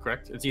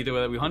 Correct? It's either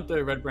that we hunt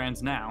the red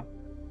brands now,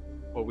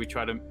 or we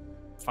try to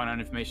find out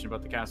information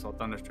about the castle at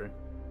Thunder Tree.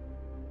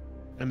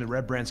 And the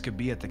Red Brands could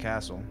be at the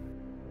castle.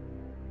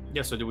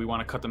 Yeah, so do we want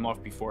to cut them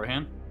off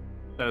beforehand?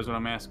 That is what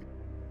I'm asking.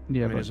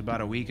 Yeah, I mean, it but was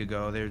about a week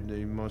ago. They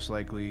most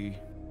likely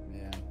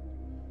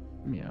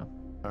yeah.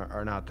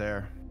 are not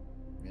there.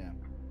 Yeah.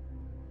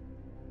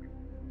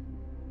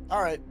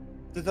 All right.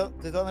 To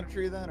Thunder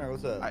Tree then, or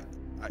what's up?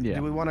 Yeah.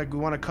 Do we want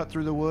to cut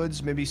through the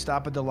woods? Maybe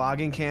stop at the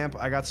logging camp.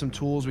 I got some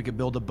tools. We could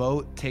build a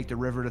boat, take the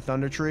river to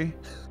Thunder Tree.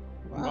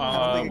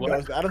 I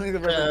don't think the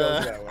river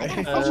goes that way.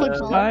 How much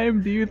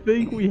time do you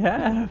think we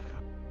have?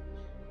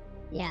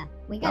 Yeah,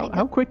 we gotta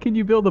How quick can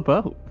you build a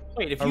boat?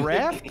 Wait, if A you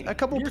raft? A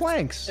couple you're-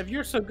 planks. If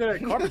you're so good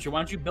at carpentry, why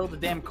don't you build the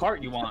damn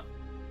cart you want?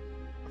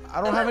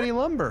 I don't have any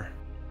lumber.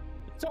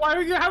 So how are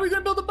we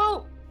gonna build a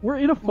boat? We're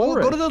in a We'll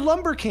forest. go to the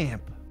lumber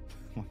camp.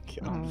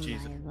 Oh,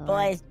 Jesus. my Lord.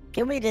 boys,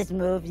 can we just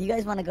move? You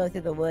guys want to go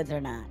through the woods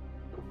or not?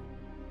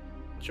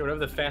 Sure,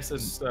 whatever the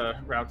fastest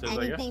route is, I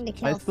guess. Anything to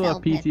kill I still have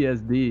Felt Pit.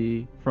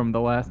 PTSD from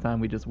the last time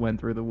we just went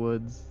through the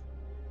woods.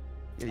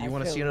 Yeah, you That's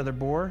want to true. see another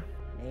boar?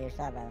 Yeah,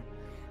 stop, brother.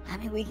 I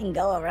mean, we can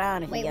go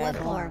around if Wait, you guys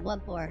what boar? want.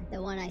 What boar?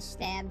 The one I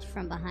stabbed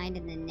from behind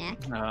in the neck?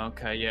 Oh,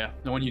 okay, yeah.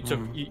 The one you took,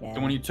 Yeah.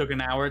 the one you took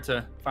an hour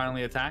to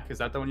finally attack. Is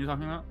that the one you're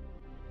talking about?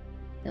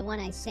 The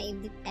one I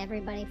saved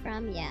everybody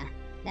from? Yeah,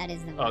 that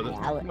is the Oh, one. the, I'm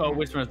I talking oh, about.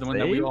 which one is the one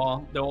that we Saved?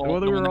 all, the Whether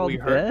one we're that all we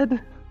heard?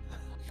 dead?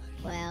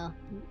 Well,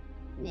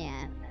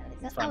 yeah.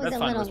 That's I fine, was that's a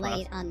fine, little Whisper Mouse.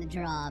 late on the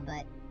draw,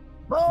 but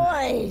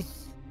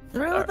Boys,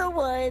 through the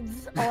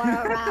woods or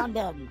around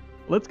them.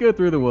 Let's go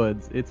through the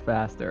woods. It's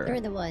faster.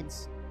 through the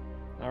woods.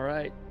 All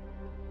right.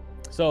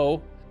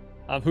 So,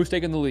 who's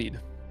taking the lead?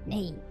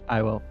 Me.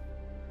 I will.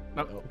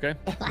 Okay.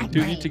 Blackbraid.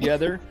 Two of you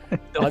together.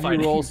 Still Have you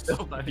fighting, roll.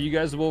 still fighting. You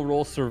guys will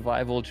roll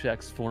survival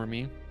checks for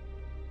me.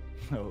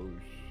 Oh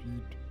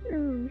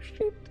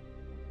shit.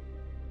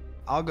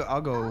 I'll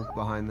go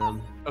behind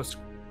them. Oh,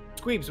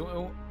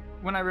 Squeebles,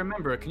 when I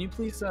remember, can you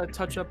please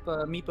touch up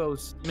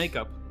Meepo's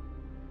makeup?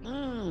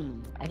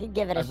 I could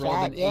give it a I've rolled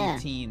shot. an Yeah.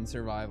 18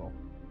 survival.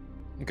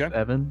 Okay.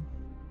 7.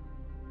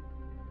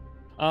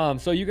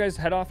 So you guys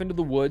head off into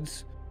the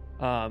woods.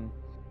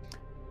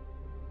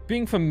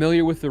 Being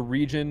familiar with the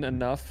region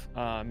enough,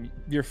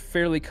 you're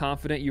fairly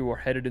confident you are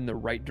headed in the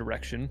right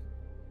direction.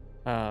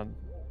 It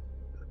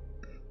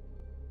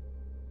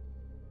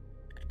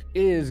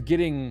is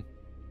getting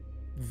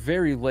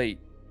very late.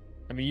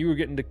 I mean, you were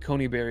getting to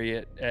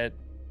Coneyberry at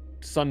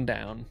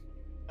sundown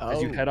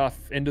as you head off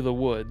into the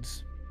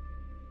woods.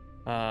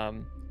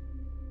 The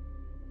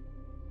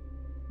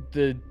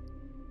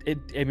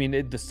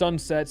sun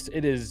sets.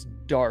 It is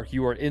dark.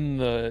 You are in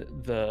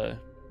the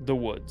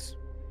woods.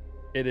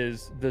 It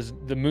is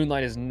the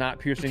moonlight is not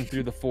piercing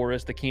through the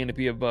forest, the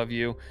canopy above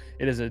you.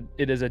 It is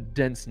a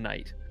dense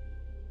night.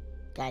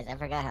 Guys, I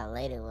forgot how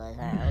late it was.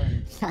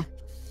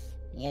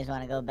 You guys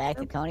want to go back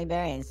to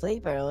Coneyberry and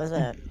sleep, or what's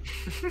up?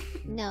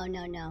 No.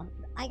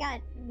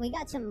 We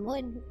got some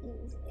wood.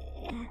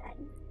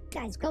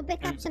 Guys, go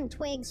pick up some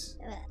twigs.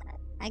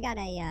 I got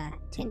a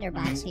tinder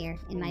box here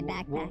in my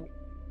backpack.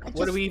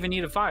 What do we even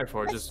need a fire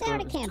for? Let's Just start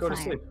a go to campfire.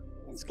 sleep.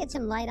 Let's get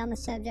some light on the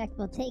subject.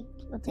 We'll take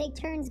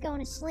turns going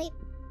to sleep.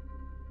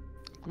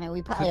 I mean,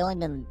 we probably only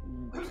been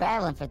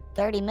traveling for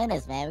 30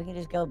 minutes, man. We can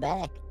just go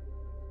back.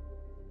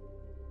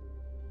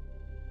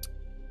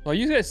 Well,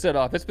 you guys set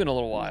off. It's been a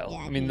little while. Yeah,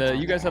 I mean, it's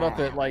you guys set off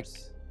at like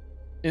hours.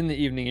 in the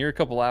evening. You're a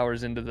couple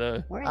hours into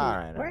the. We're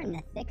in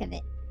the thick of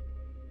it.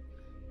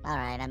 All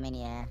right, I mean,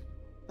 yeah.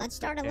 Let's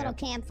start a little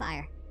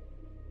campfire.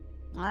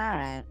 All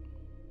right.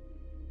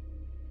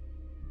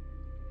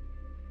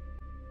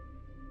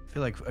 I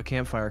feel like a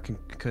campfire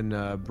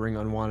can bring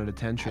unwanted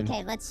attention.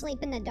 Okay, let's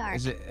sleep in the dark.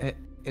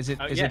 Is it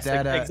Yes,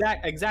 that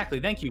exactly.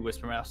 Thank you,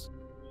 Whisper Mouse.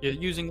 You're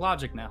using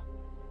logic now.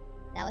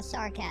 That was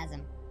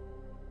sarcasm.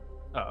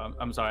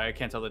 I'm sorry, I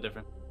can't tell the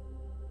difference.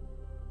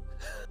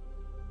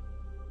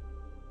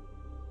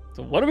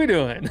 So what are we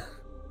doing?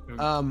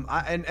 I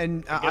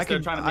guess they're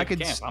trying to make could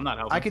camp. I'm not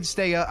helping. I could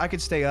stay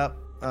up.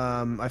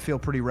 I feel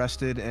pretty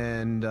rested,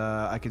 and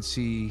I could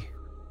see,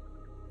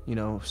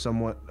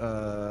 somewhat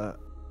a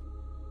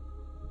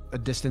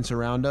distance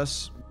around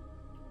us.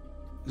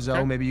 Zoe,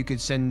 Okay. maybe you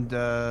could send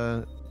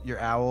your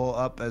owl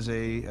up as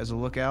a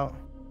lookout.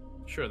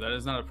 Sure, that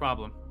is not a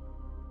problem.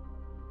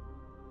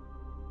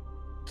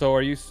 So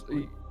are you?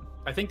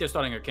 I think they're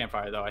starting a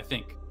campfire, though. I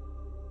think.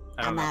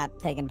 I I'm don't know. not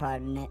taking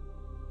part in it.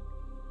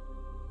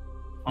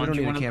 We don't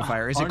need a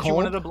campfire. Is it aren't you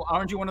one of cold? the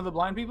Aren't you one of the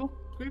blind people,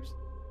 Squeebles?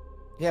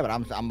 Yeah, but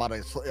I'm about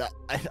to sleep.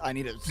 I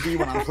need to see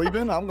when I'm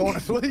sleeping. I'm going to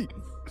sleep.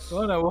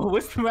 Oh no, well,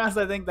 Whisper Mouse,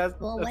 I think that's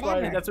Well, that's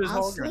whatever. why that's what his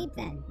I'll whole sleep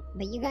then.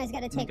 But you guys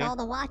got to take Okay. all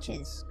the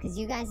watches, because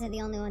you guys are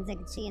the only ones that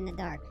can see in the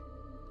dark.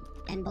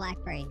 And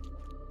Blackbraid.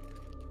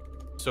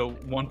 So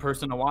one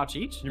person to watch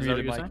each. You Is that read what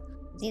it, you're Mike. saying?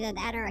 It's either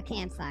that or a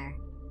campfire.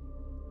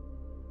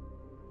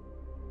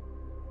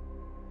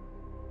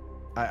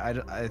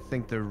 I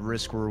think the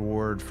risk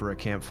reward for a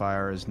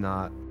campfire is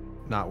not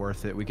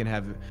worth it. We can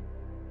have.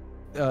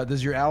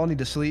 Does your owl need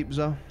to sleep,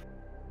 Zoe?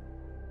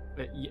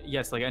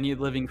 Yes, like any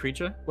living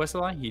creature,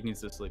 Westlye, he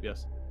needs to sleep.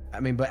 Yes. I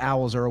mean, but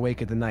owls are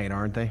awake at the night,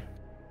 aren't they?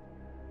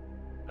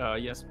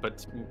 Yes,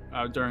 but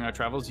during our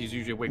travels, he's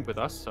usually awake with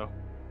us, so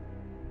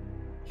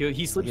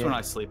he sleeps when Yeah.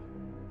 I sleep.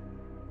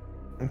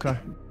 Okay.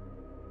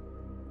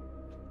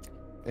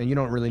 And you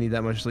don't really need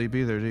that much sleep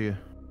either, do you?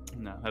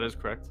 No, that is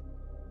correct.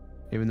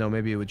 Even though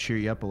maybe it would cheer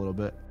you up a little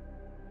bit.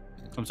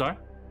 I'm sorry.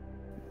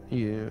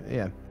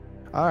 Yeah.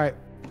 All right.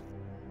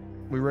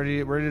 We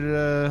ready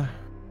to?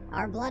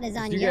 Our blood is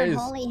on You your guys-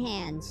 holy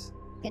hands.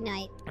 Good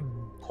night.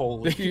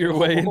 Holy. Make your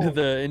way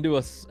into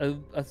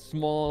a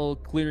small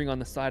clearing on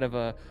the side of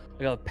a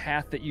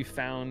path that you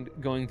found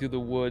going through the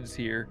woods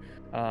here.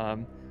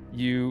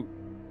 You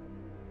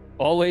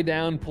all lay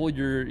down, pull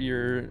your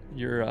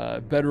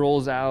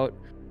bedrolls out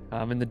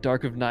in the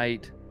dark of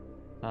night,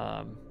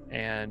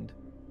 and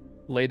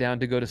lay down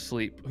to go to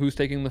sleep. Who's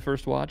taking the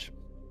first watch?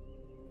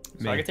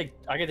 So I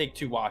can take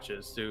 2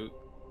 watches. Do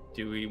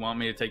we want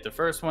me to take the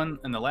first one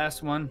and the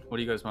last one? What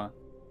do you guys want?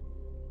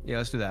 Yeah,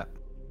 let's do that.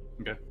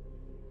 Okay.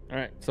 All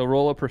right. So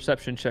roll a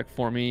perception check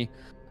for me,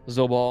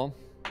 Zobal.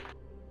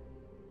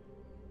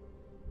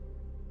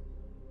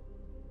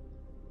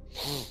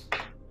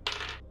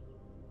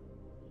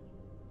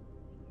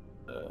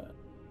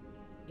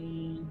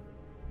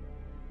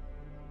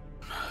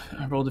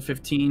 I rolled a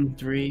 15,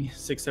 3,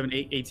 6, 7,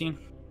 8, 18.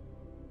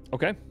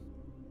 Okay.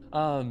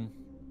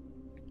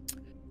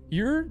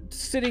 You're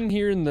sitting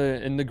here in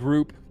the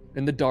group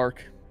in the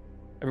dark.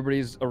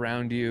 Everybody's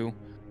around you,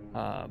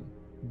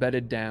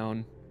 bedded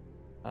down.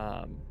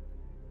 Are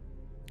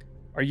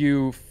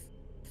you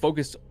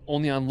focused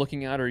only on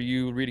looking out, or are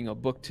you reading a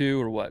book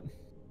too, or what?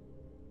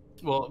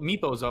 Well,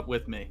 Meepo's up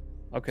with me.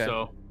 Okay.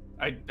 So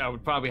I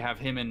would probably have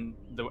him and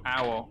the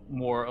owl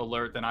more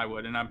alert than I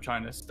would, and I'm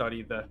trying to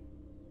study the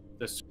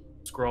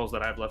scrolls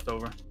that I have left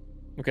over.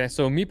 Okay,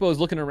 so Meepo is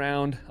looking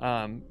around.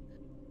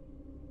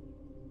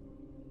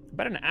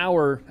 About an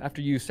hour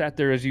after you sat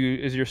there as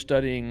you're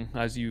studying,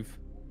 as you've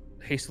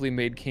hastily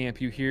made camp,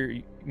 you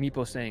hear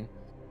Meepo saying,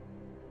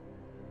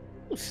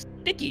 "Oh,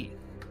 sticky."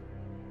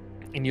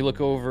 And you look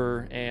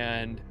over,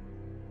 and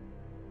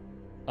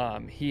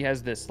he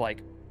has this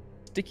like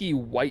sticky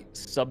white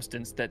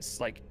substance that's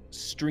like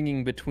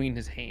stringing between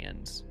his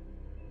hands.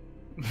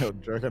 Yo,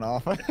 jerking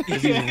off.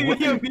 Meepo,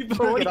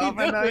 what are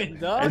you doing,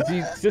 dog? As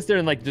he sits there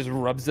and like just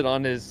rubs it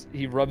on his,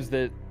 he rubs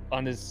it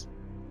on his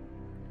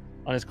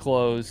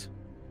clothes.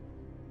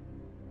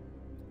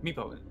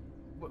 Meepo,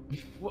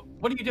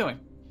 what are you doing?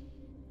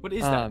 What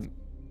is that?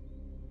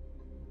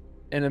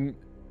 And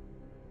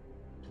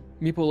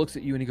Meepo looks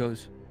at you and he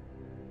goes,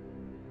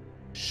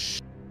 "Shh."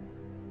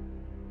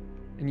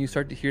 And you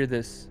start to hear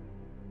this.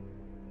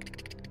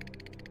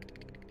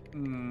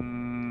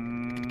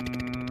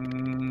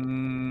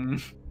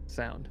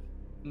 Sound.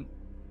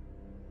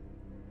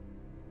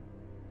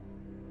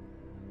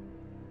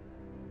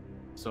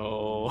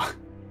 So,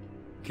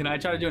 can I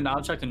try to do a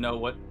knowledge check to know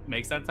what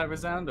makes that type of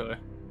sound, or?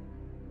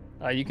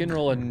 You can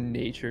roll a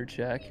nature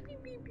check.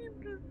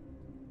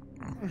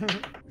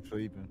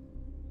 Sleeping.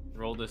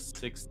 Roll the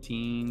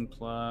 16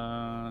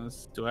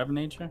 plus. Do I have a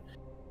nature?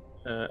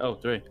 Oh,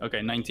 3.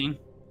 Okay, 19.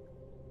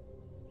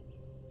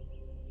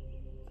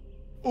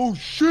 Oh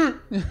shit!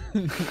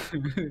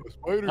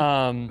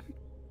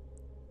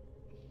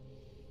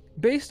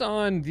 Based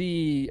on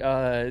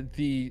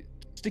the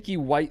sticky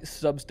white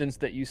substance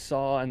that you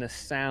saw and the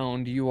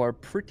sound, you are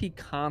pretty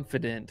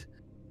confident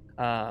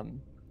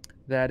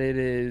that it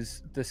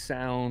is the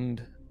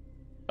sound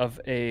of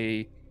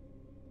a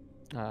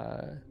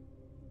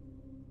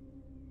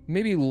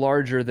maybe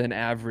larger than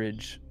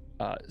average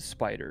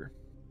spider.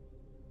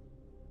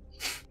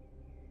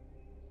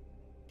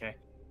 Okay.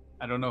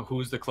 I don't know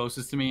who's the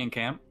closest to me in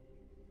camp,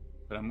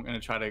 but I'm going to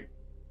try to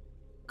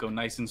go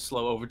nice and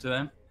slow over to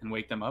them and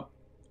wake them up.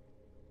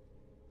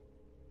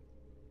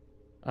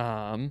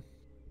 I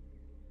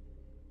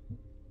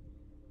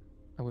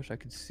wish I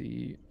could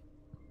see.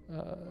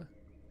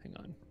 Hang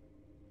on.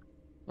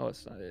 Oh,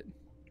 it's not it.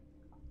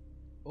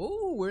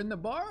 Oh, we're in the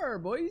bar,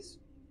 boys.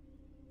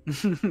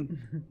 This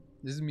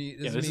is me.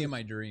 This is me in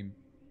my dream.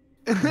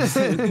 This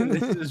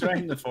is right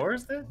in the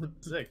forest there?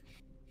 Sick.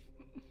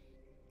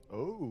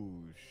 Oh,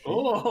 shit.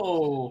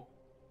 Oh.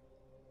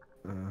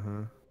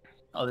 Uh-huh.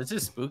 Oh, this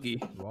is spooky.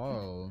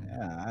 Whoa.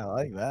 Yeah, I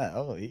like that.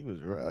 Oh, he was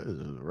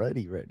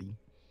ready.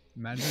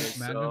 Imagine if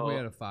we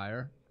had a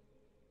fire.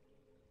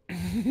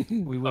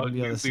 We wouldn't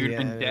be able to see we would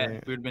have it. been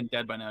dead. We would have been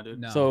dead by now, dude.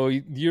 No. So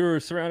you're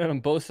surrounded on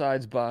both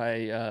sides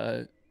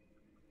by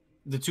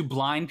The two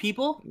blind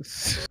people?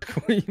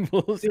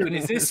 Squeebles. Dude,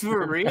 is this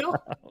for real?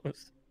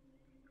 House.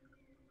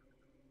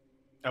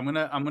 I'm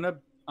gonna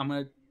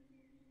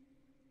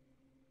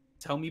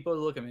tell Meepo to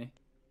look at me,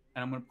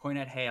 and I'm gonna point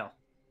at Hael.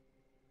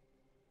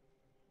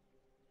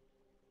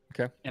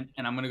 Okay. And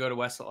I'm gonna go to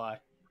Westlye.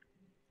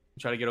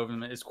 Try to get over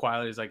them as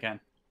quietly as I can.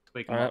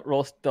 Wake All them right, up.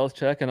 roll stealth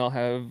check, and I'll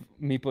have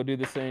Meepo do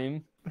the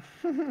same.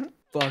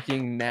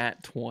 Fucking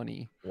nat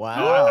 20.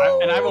 Wow.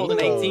 And I rolled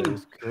an 18.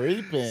 He's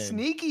creeping.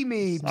 Sneaky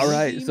me. All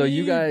right, so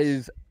you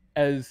guys,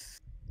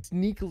 as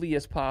sneakily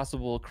as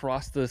possible,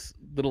 across this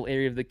little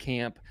area of the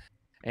camp,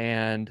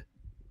 and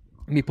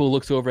Meepo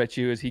looks over at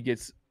you as he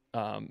gets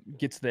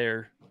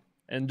there,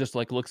 and just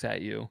like looks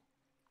at you.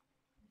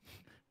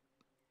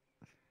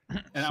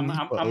 And I'm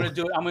gonna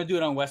do it. I'm gonna do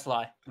it on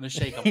Westlye. I'm gonna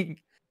shake him.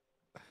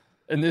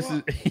 And this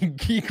is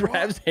he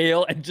grabs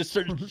Hael and just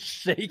starts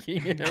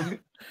shaking him,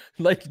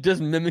 like just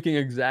mimicking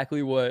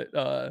exactly what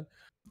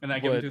And I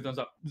give him 2 thumbs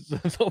up.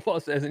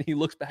 Zopal says, and he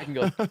looks back and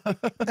goes,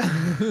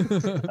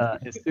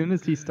 As soon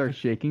as he starts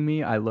shaking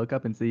me, I look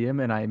up and see him,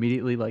 and I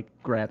immediately like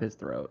grab his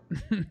throat.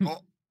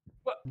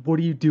 What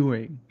are you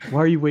doing? Why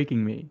are you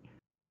waking me?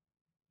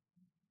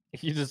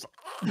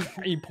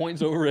 he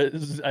points over at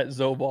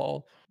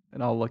Zobal.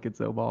 And I'll look at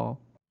Zobal.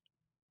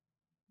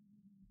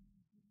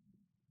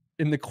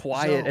 In the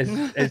quiet,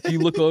 as you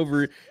look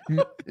over,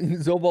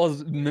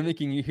 Zobal's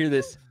mimicking. You hear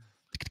this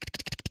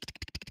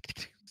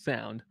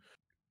sound.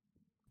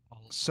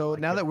 So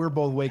now that we're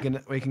both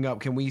waking up,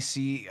 can we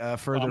see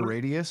further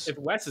radius? If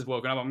Wes is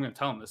woken up, I'm gonna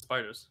tell him the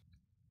spiders.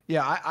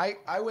 Yeah,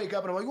 I wake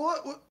up and I'm like,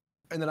 what?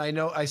 And then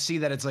I see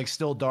that it's like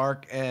still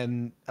dark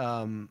and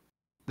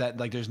that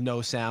like there's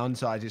no sound,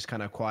 so I just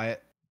kind of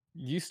quiet.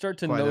 You start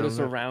to Quiet notice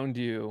down there. around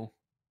you,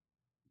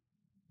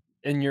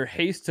 in your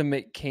haste to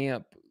make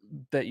camp,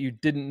 that you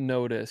didn't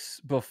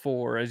notice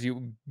before as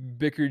you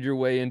bickered your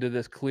way into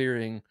this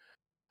clearing,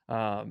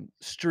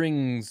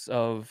 strings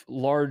of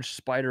large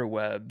spider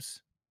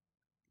webs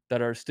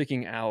that are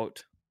sticking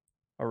out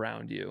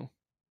around you.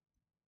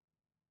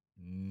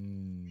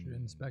 Should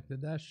have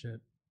inspected that shit.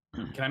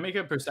 Can I make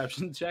a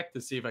perception check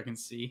to see if I can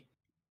see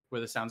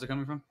where the sounds are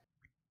coming from?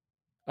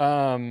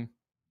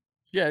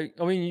 Yeah,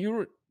 I mean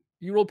you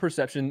roll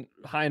perception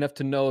high enough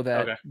to know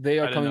that Okay, they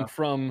I are didn't coming know.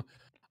 from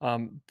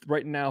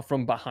right now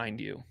from behind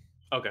you,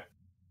 Okay.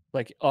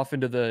 like off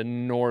into the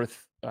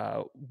north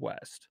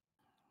west.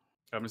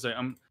 I'm gonna say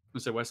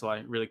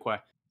Westlye really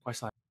quiet.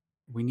 Westlye,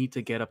 we need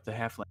to get up the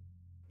Halfling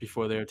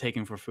before they are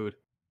taken for food,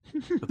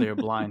 but they are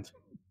blind.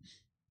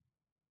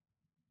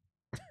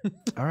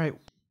 All right,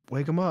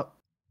 wake them up.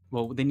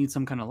 Well, they need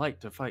some kind of light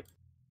to fight.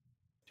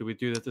 Do we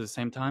do that at the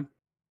same time?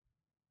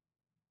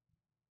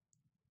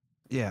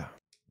 Yeah,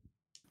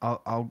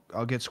 I'll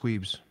get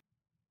Squeebles.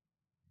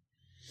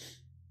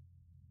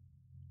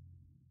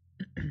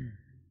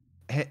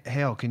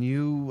 Hael, can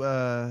you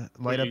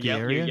light up the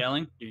area?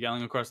 You're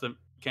yelling across the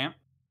camp.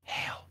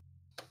 Hael.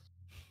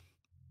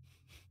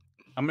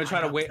 I'm gonna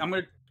try to wave. I'm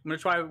gonna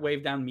try to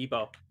wave down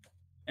Meepo,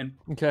 and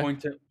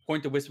point to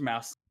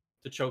Whispermouse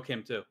to choke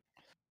him too.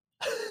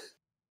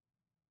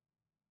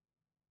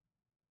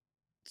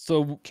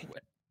 So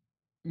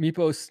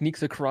Meepo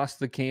sneaks across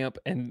the camp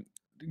and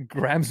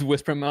grabs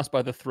Whispermouse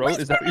by the throat.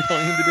 Is that what you're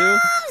telling him to do?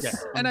 Yeah.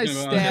 And I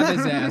stab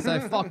his ass. I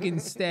fucking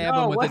stab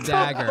him with a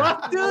dagger.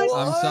 Fuck, dude?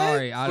 I'm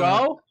sorry.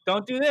 Bro,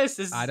 don't do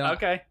this. I don't.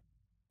 Okay.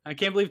 I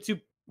can't believe two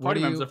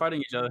party members are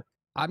fighting each other.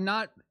 I'm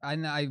not.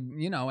 I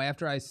you know,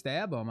 after I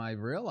stab him, I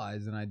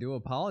realize and I do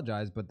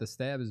apologize, but the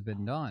stab has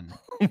been done.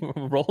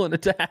 Roll an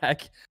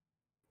attack.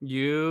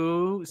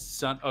 You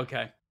son.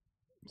 Okay.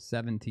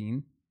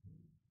 17.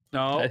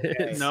 No.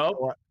 Okay.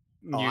 No.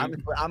 Oh,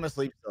 I'm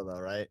asleep still though,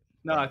 right?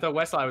 No, I thought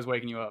Westlye was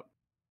waking you up.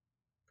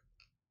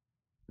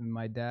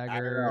 My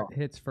dagger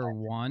hits for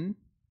 1.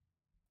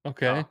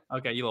 Okay. Oh,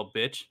 okay, you little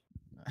bitch.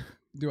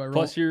 Do I roll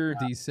Plus your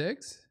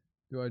d6?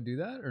 Do I do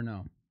that or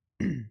no?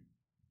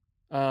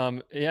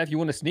 Yeah, if you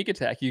want to sneak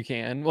attack, you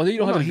can. Well, you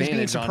don't have he's being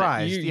advantage on it.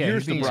 surprised. Yeah, You're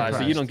he's being surprised,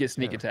 so you surprised. don't get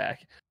sneak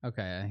attack.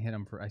 Okay,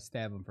 I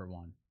stab him for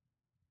 1.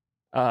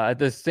 At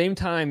the same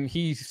time,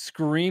 he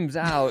screams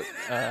out,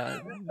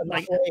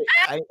 like,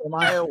 am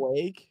I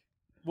awake?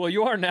 Well,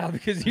 you are now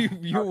because you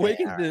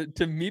awaken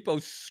to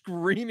Meepo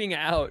screaming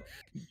out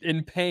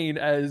in pain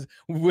as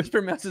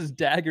Whispermouse's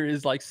dagger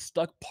is like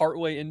stuck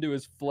partway into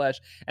his flesh.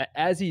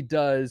 As he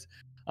does,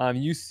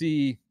 you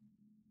see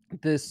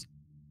this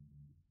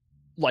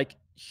like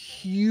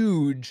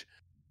huge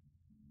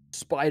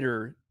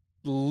spider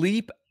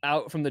leap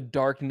out from the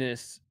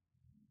darkness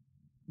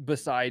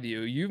beside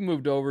you. You've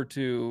moved over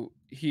to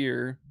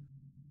here,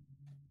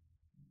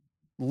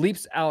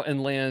 leaps out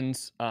and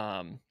lands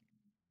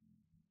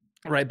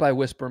right by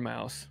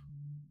Whispermouse.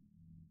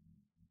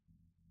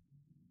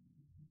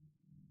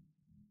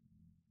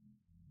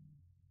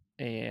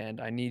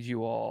 And I need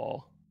you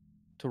all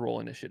to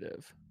roll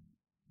initiative.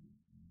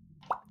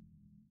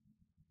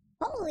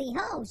 Holy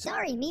ho!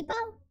 Sorry, Meepo.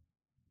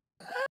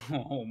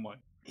 Oh my.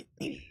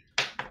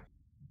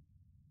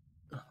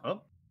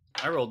 Oh,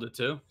 I rolled it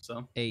too,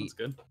 so 8. that's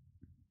good.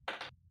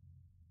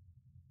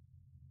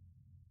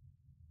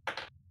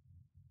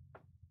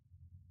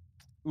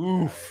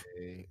 Oof.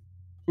 Okay.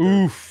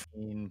 Oof.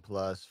 13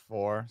 plus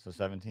 4, so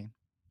 17.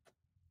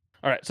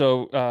 All right,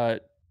 so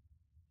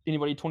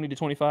anybody 20 to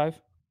 25?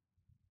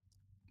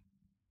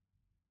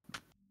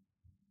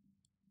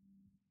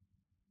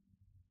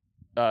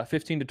 Uh,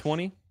 15 to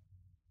 20?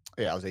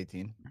 Yeah, I was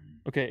 18.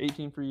 Okay,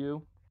 18 for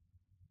you.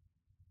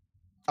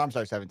 I'm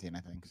sorry, 17, I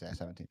think. Yeah,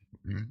 17.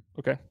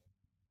 Okay.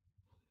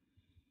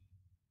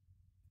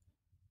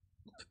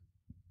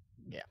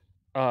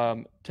 Yeah.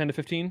 10 to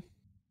 15?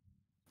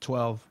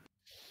 12.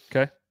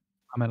 Okay.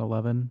 I'm at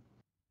 11.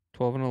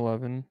 12 and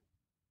 11.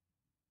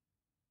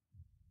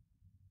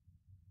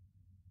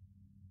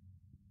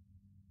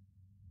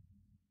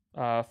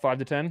 Uh, 5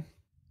 to 10?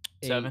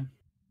 7.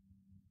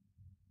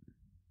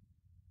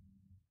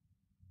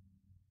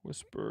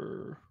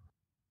 Whisper.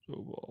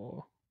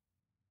 Zobal.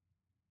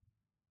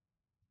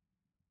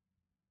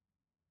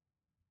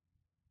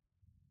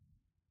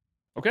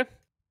 Okay.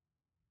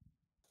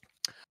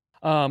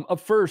 Up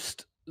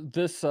first,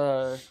 this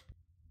spider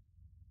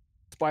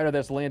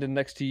that's landed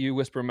next to you,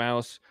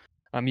 Whispermouse.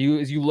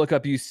 As you look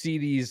up, you see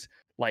these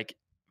like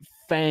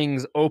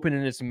fangs open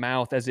in its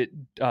mouth as it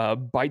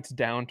bites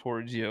down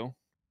towards you.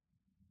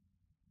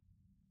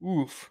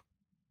 Oof.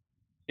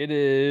 It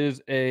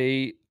is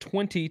a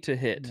 20 to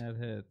hit. That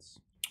hits.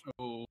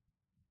 Oh.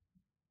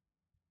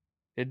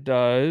 It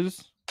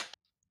does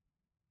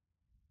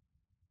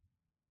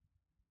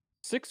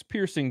 6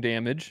 piercing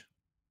damage.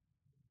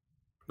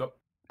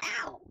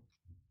 Ow!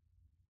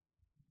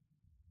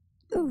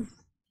 Oof.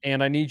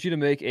 And I need you to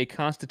make a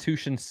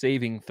Constitution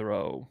saving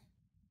throw.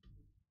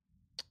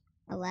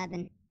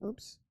 11.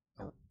 Oops.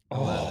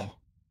 Oh.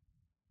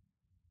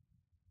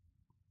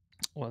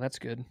 Well, that's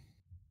good.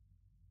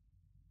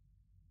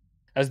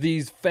 As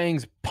these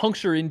fangs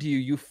puncture into you,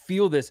 you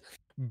feel this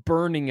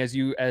burning as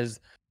you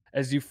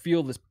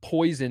feel this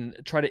poison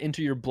try to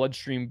enter your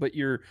bloodstream, but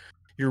your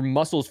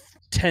muscles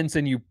tense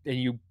and you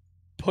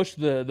push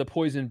the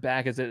poison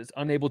back as it's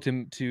unable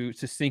to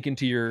sink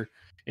into your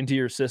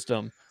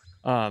system.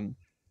 At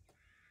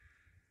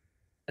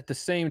the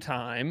same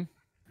time,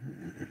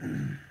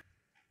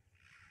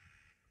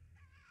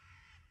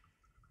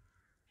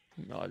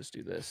 I'll just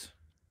do this.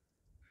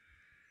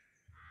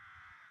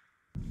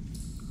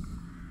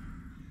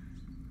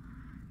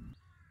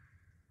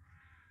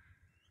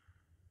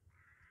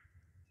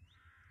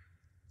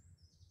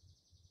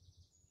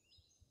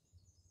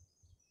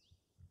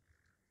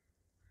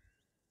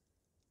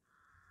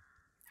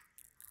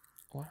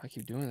 Why do I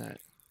keep doing that?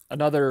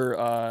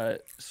 Another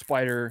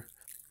spider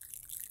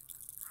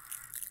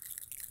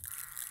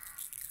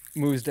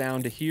moves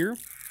down to here.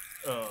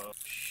 Oh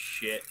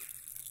shit!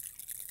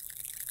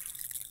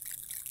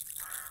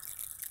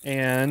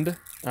 And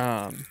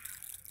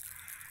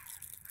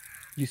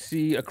you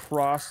see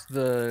across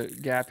the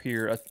gap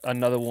here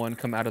another one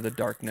come out of the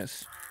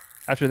darkness.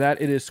 After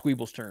that, it is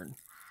Squeebles' turn.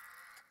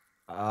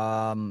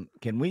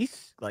 Can we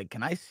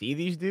can I see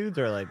these dudes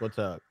or like what's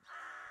up?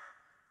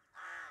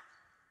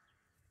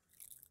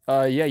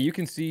 Yeah, you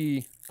can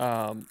see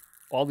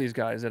all these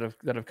guys that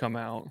have come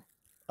out.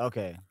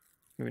 Okay.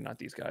 Maybe not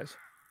these guys.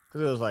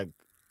 Because it was like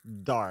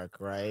dark,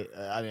 right?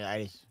 I mean,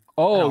 I just.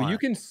 Oh, you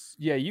can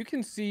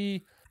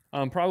see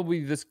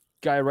probably this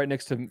guy right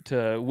next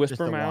to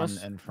Whisper the one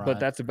Mouse, in but front.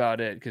 that's about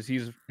it because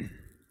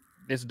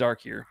it's dark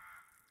here.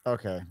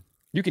 Okay.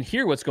 You can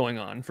hear what's going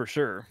on for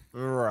sure.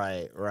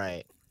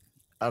 Right.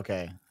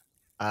 Okay.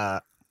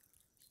 I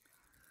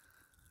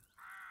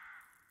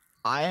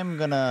am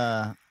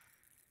gonna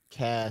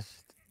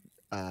cast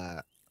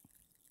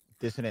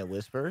Dissonant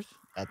Whispers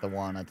at the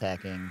one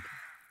attacking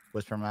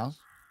Whisper Mouse.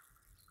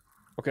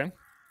 Okay.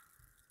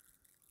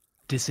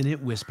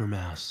 Dissonant Whisper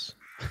Mouse.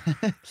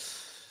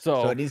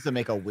 So it needs to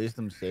make a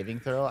Wisdom saving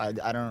throw. I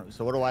don't.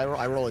 So what do I roll?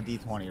 I roll a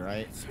d20,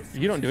 right?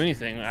 You don't do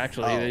anything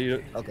actually.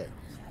 Oh, okay.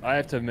 I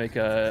have to make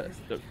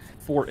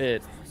for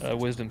it a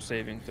Wisdom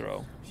saving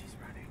throw.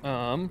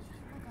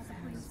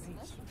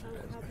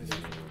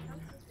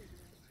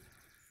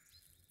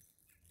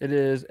 It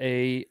is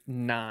a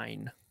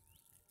 9.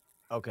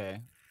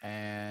 Okay.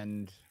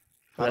 And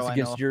So that's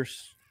against your.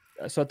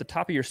 So at the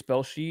top of your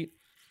spell sheet,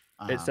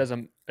 it says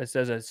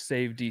a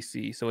save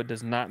DC, so it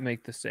does not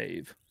make the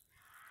save.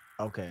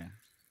 Okay.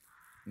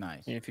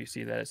 Nice. And if you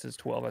see that, it says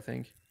 12, I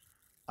think.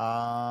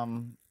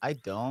 I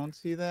don't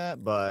see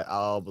that, but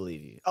I'll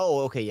believe you.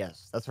 Oh, okay,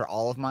 yes. That's for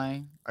all of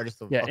my, or just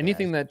the, Yeah, okay,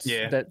 anything that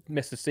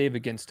missed a save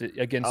against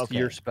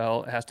your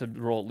spell, it has to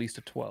roll at least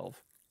a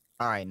 12.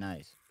 All right,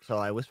 nice. So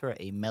I whisper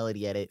a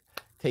melody at it.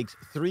 Takes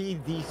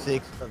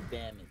 3d6 of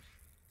damage.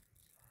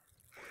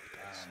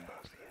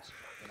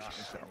 I'm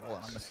just gonna roll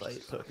it on the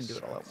site so it can do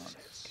it all at once.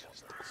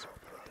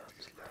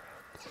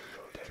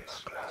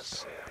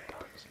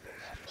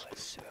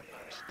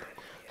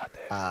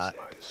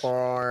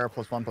 4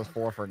 plus 1 plus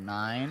 4 for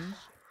 9.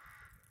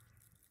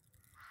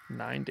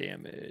 9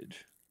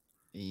 damage.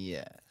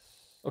 Yes.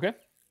 Okay.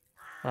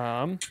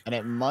 And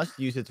it must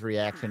use its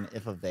reaction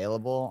if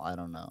available. I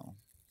don't know.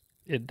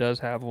 It does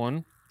have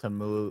one. To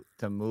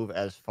move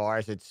as far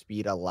as its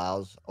speed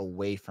allows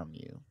away from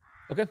you.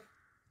 Okay.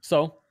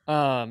 So,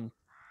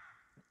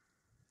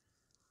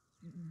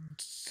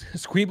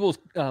 Squeebles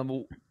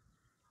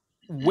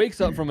wakes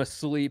up from a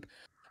sleep.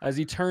 As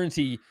he turns,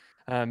 you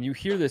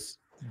hear this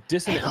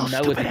dissonant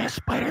melody. Stupid ass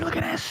spider, look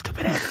at that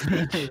stupid ass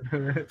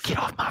bitch. Get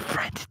off my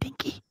friend,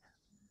 Stinky.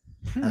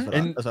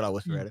 That's what I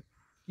whisper at it.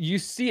 You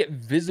see it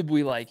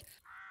visibly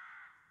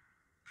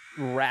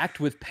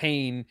racked with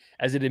pain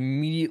as it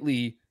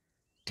immediately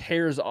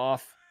tears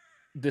off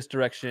this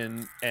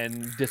direction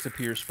and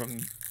disappears from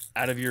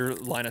out of your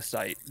line of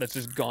sight. That's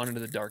just gone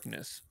into the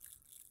darkness.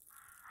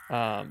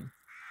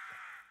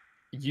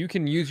 You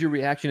can use your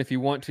reaction if you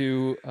want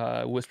to,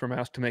 Whisper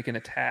Mouse, to make an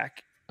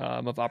attack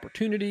of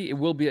opportunity. It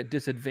will be at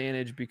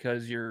disadvantage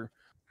because you're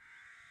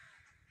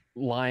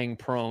lying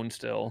prone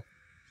still.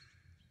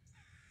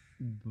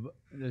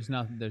 There's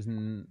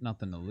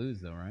nothing to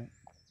lose though, right?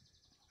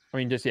 I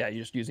mean, you're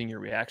just using your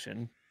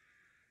reaction.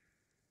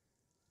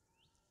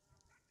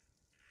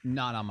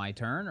 Not on my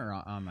turn or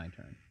on my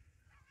turn?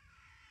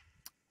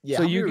 Yeah,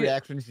 so how many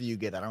reactions do you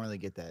get? I don't really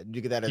get that. Do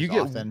you get that as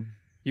often?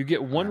 You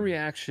get one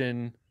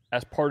reaction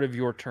as part of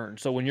your turn.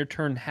 So when your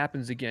turn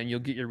happens again, you'll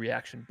get your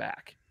reaction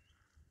back.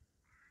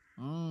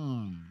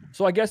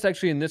 So I guess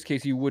actually in this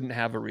case you wouldn't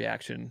have a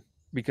reaction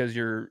because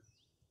you're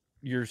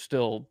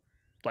still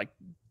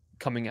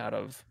coming out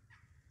of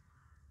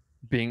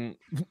being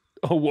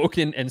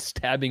awoken and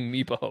stabbing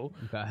Meepo.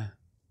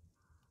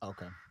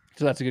 Okay.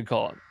 So that's a good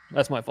call.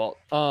 That's my fault.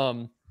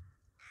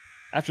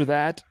 After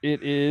that,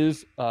 it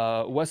is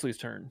Wesley's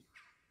turn.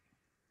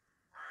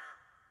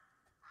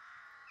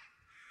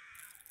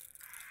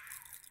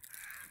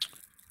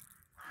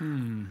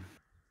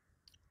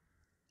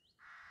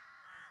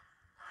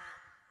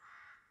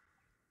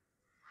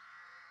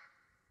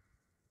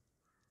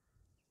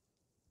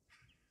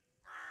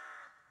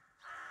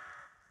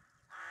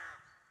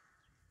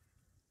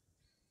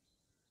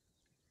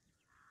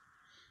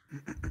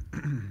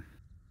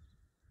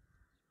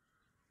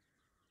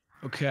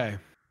 Okay,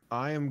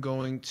 I am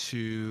going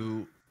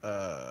to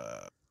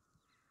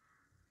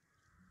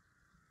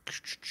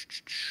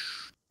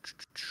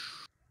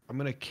I'm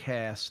gonna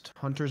cast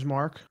Hunter's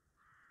Mark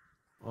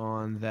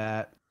on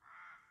the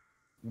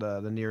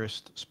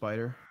nearest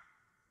spider.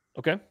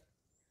 Okay.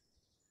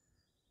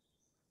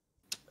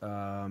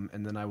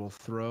 And then I will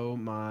throw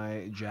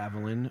my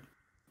javelin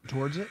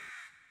towards it.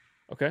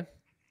 Okay.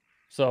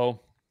 So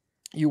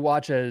you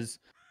watch as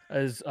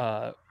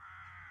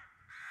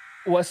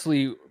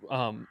Wesley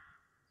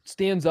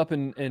stands up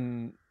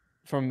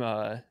from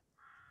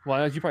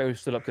Well, you probably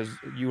stood up because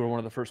you were one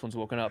of the first ones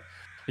woken up.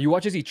 You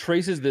watch as he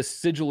traces this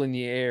sigil in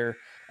the air,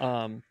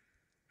 and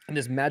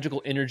this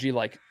magical energy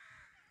like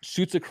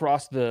shoots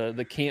across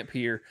the camp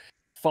here.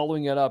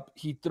 Following it up,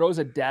 he throws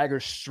a dagger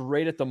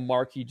straight at the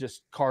mark he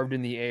just carved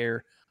in the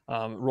air.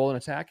 Roll an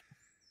attack.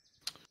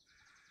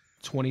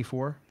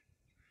 24.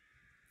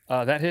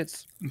 That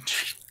hits.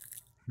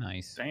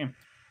 Nice. Damn.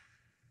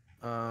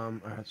 All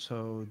right,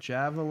 so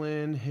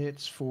javelin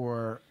hits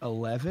for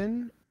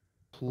 11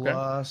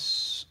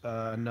 plus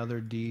another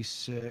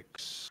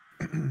d6.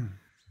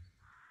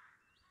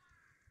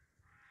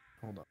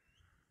 Hold on.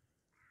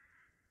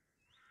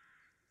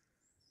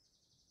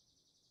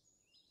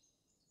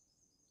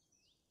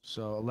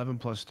 So 11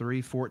 plus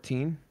 3,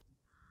 14.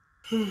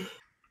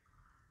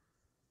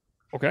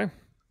 Okay.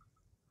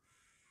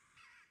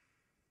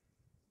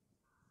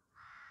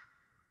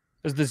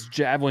 As this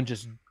javelin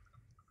just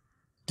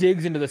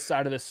digs into the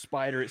side of the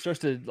spider, it starts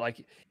to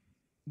like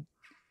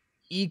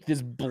eke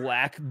this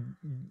black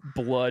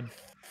blood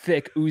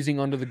thick oozing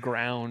onto the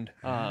ground.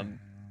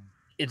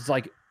 It's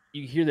like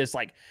you hear this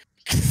like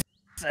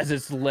as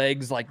its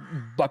legs like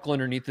buckle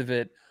underneath of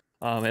it.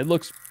 It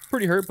looks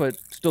pretty hurt, but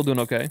still doing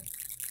okay.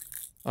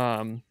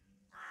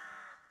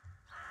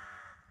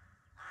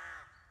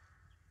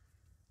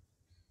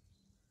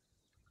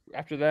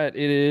 After that,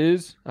 it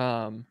is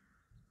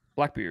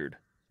Blackbraid.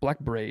 What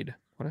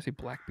did I say?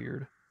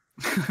 Blackbeard.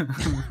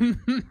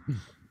 I'm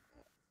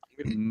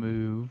gonna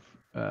move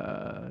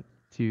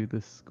to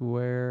the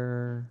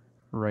square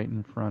right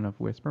in front of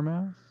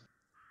Whispermouse.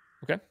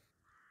 Okay.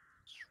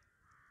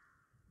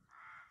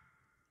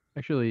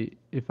 Actually,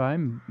 if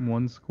I'm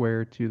one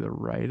square to the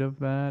right of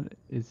that,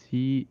 is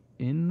he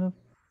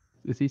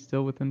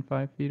still within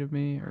 5 feet of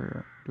me,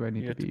 or do I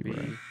need You to have be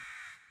right?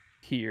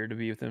 here to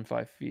be within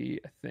 5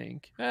 feet, I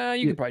think.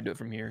 You can probably do it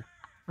from here.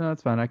 No,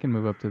 that's fine. I can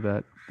move up to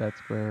that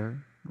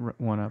square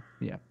one up.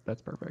 Yeah,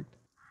 that's perfect.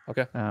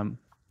 Okay.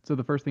 So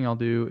the first thing I'll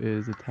do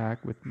is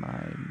attack with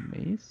my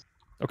mace.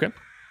 Okay.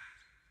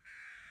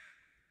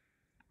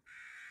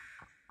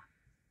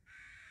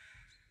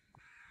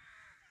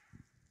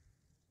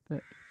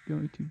 That's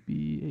going to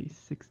be a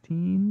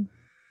 16.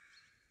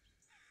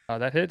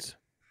 That hits.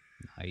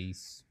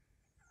 Nice.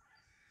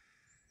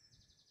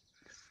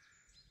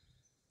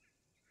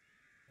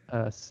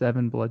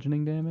 7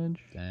 bludgeoning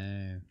damage.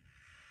 Damn.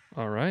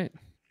 All right.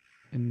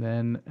 And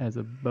then as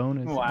a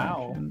bonus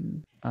Wow.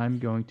 action, I'm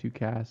going to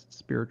cast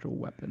Spiritual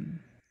Weapon.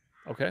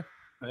 Okay.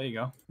 There you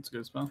go. That's a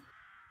good spell.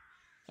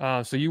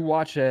 So you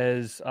watch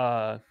as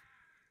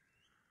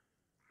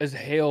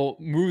Hael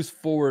moves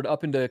forward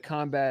up into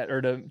combat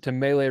or to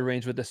melee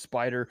range with the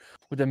spider.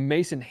 With a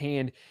mace in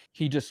hand,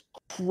 he just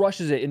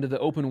crushes it into the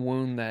open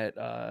wound that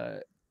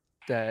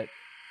that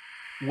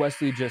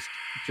Westlye just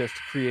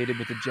created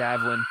with the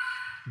javelin.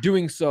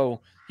 Doing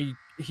so,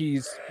 he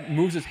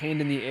moves his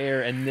hand in the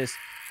air, and this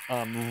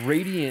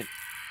radiant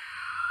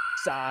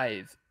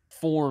scythe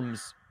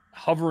forms,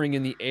 hovering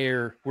in the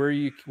air. Where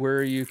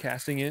are you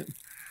casting it?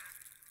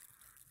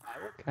 I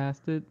will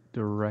cast it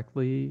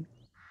directly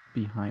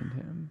behind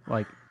him,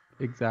 like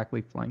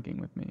exactly flanking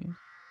with me.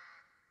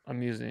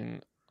 I'm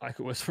using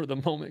Ikowas for the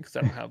moment because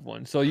I don't have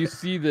one. So you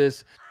see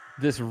this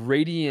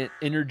radiant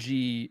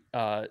energy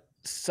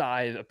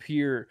scythe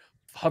appear,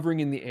 hovering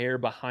in the air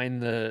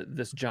behind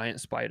this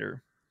giant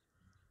spider.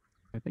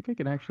 I think I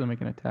can actually make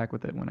an attack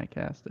with it when I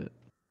cast it.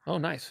 Oh,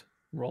 nice.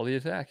 Roll the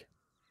attack.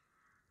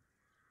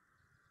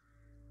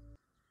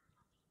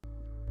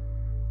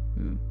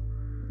 Ooh,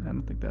 I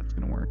don't think that's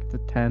gonna work. It's a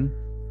 10.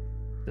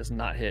 Does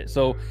not hit.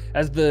 So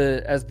as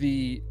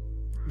the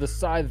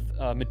scythe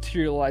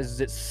materializes,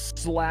 it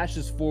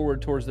slashes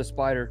forward towards the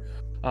spider,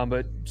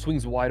 but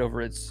swings wide over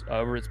its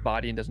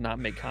body and does not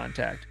make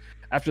contact.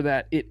 After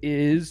that, it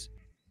is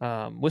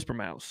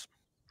Whispermouse.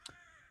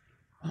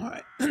 All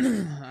right.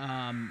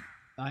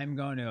 I'm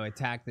going to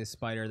attack this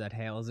spider that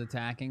Hael is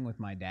attacking with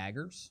my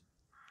daggers.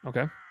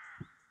 Okay.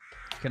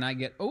 Can I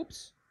get...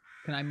 Oops.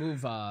 Can I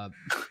move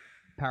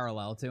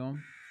parallel to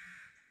him?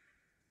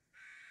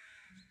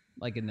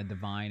 Like in the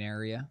divine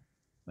area?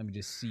 Let me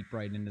just seep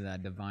right into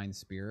that divine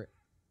spirit.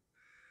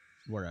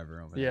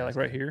 Wherever over there. Yeah, like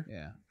right here?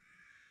 Yeah.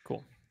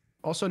 Cool.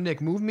 Also,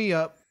 Nick, move me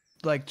up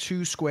like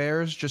 2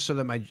 squares just so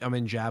that I'm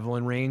in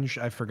javelin range.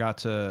 I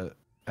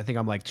think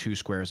I'm like 2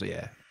 squares.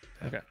 Yeah.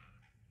 Okay.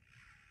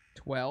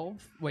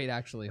 12? Wait,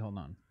 actually, hold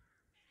on.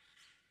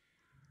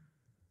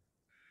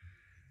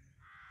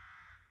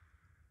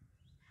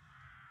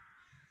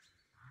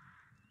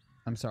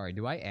 I'm sorry,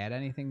 do I add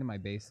anything to my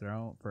base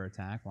throw for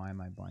attack? Why am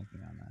I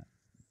blanking on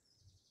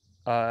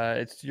that?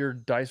 It's your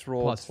dice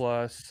roll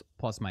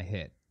plus my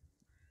hit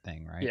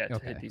thing, right? Yeah,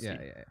 okay. hit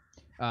DC.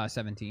 Yeah.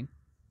 17.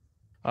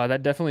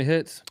 That definitely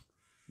hits.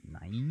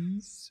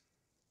 Nice.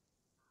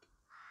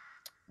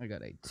 I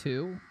got a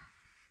 2.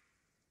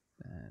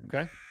 And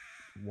Okay.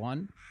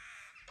 1.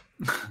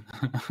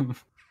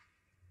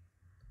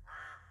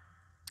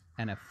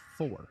 And a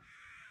 4.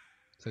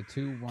 So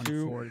 2, 1,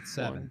 2, 4,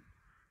 7. 1.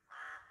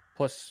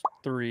 Plus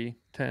 3,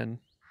 10.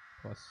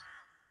 Plus.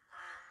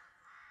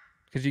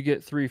 Because you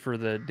get 3 for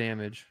the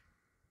damage.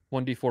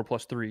 1d4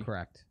 plus 3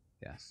 Correct.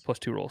 Yes. plus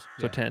 2 rolls,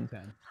 so Yeah, 10.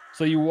 10.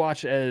 So you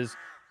watch as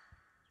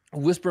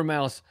Whisper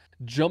Mouse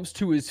jumps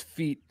to his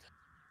feet,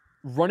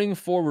 running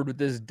forward with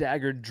this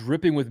dagger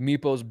dripping with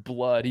Meepo's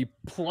blood. He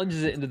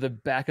plunges it into the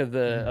back of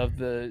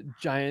the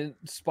giant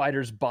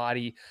spider's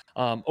body,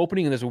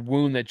 opening this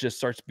wound that just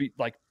starts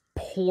like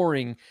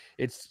pouring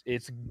its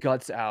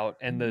guts out,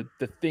 and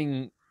the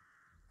thing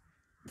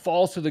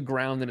falls to the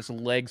ground, and its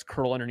legs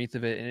curl underneath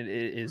of it, and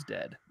it is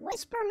dead.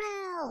 Whisper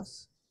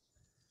Mouse.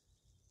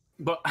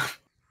 But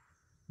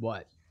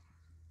What?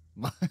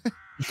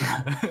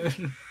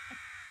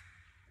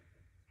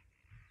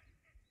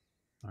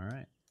 All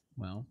right.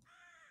 Well,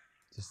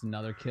 just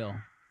another kill.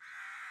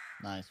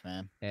 Nice,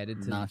 man.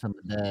 Added to Notch on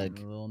the dag.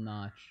 a little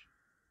notch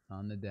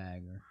on the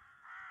dagger.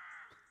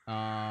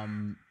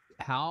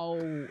 How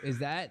is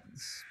that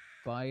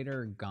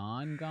spider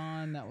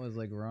gone? That was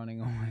like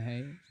running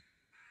away.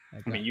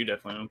 I mean, you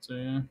definitely don't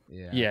say.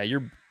 Yeah. Yeah,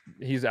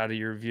 he's out of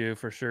your view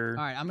for sure.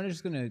 All right, I'm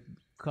just gonna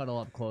cuddle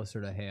up closer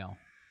to Hael.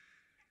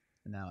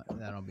 And now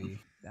that'll be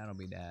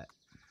that.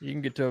 You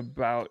can get to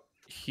about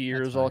here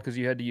That's is all fine. because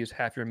you had to use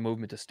half your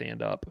movement to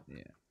stand up.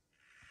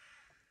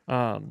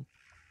 Yeah.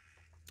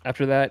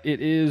 After that,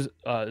 it is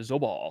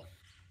Zobal.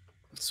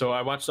 So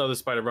I watched the other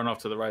spider run off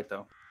to the right,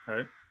 though.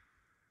 Right?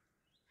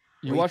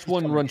 You Wait, watch just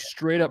one tell me run again.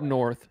 straight up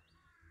north,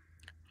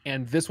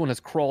 and this one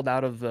has crawled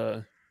out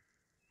into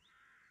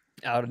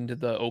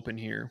the open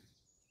here.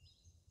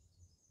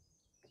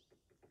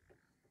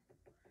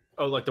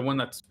 Oh, like the one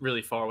that's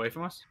really far away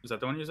from us? Is that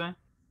the one you're saying?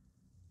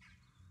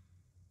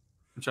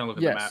 I'm trying to look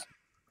at the map.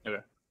 Yes.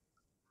 Okay.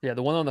 Yeah,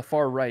 the one on the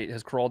far right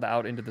has crawled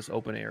out into this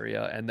open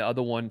area, and the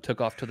other one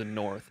took off to the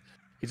north.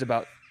 He's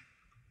about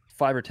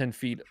 5 or 10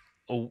 feet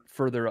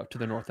further up to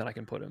the north than I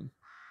can put him.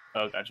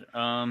 Oh, gotcha.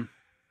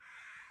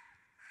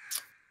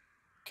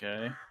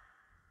 Okay.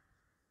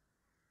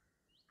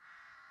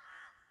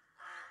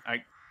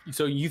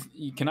 So you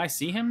can I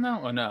see him though?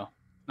 Or no?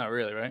 Not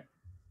really, right?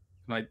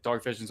 My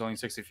dark vision's only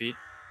 60 feet.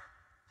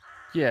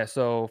 Yeah,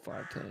 so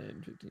 5,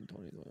 10, 15,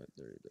 20, 30,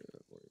 40.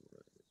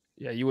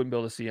 Yeah, you wouldn't be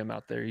able to see him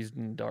out there. He's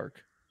in the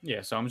dark.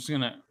 Yeah, so I'm just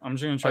gonna try.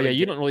 Oh to yeah, you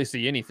get- don't really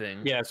see anything.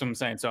 Yeah, that's what I'm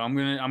saying. So I'm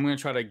gonna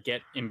try to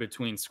get in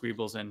between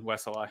Squeebles and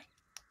Westlye.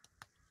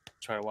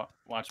 Try to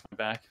watch my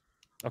back.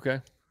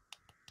 Okay.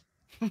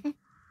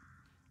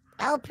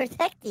 I'll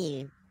protect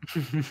you.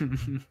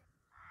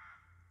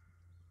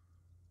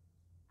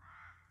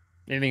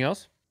 Anything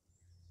else?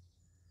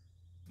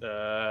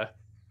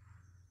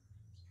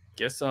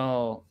 Guess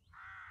I'll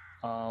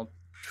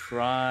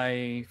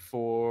try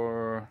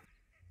for.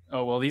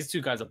 Oh well, these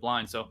two guys are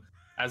blind. So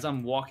as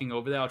I'm walking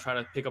over there, I'll try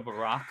to pick up a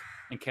rock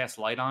and cast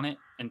light on it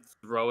and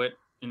throw it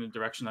in the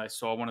direction that I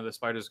saw one of the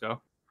spiders go.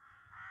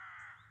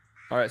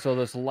 All right, so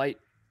this light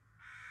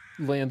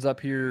lands up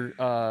here.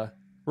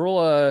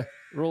 Roll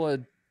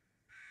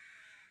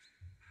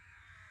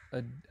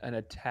an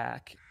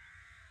attack.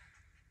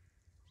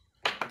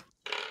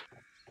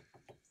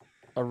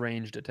 A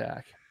ranged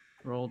attack.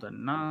 Rolled a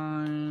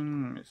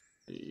 9. Let's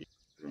see.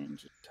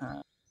 Range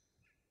attack.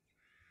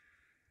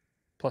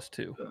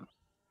 +2.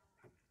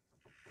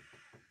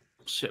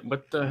 Shit,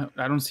 what the?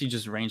 I don't see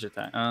just range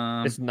attack.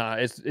 It's not.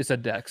 It's a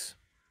dex.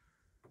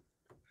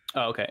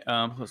 Oh, okay.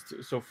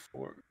 +2. So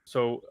 4.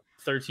 So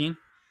 13.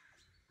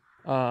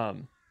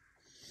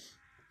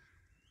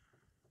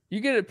 You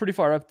get it pretty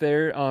far up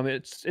there.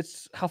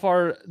 It's how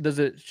far does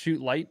it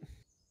shoot light?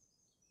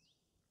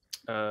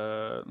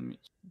 Let me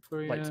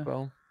for Light ya.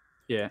 spell.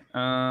 Yeah.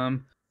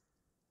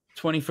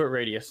 20-foot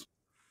radius,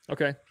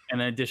 Okay.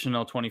 and an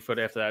additional 20 foot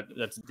after that.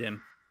 That's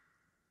dim.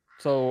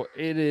 So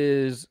it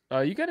is.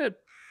 You get it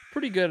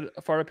pretty good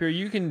far up here.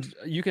 You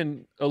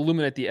can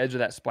illuminate the edge of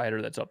that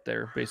spider that's up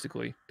there,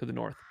 basically to the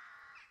north.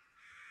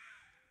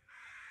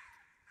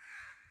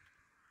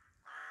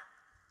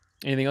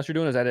 Anything else you're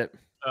doing? Is that it?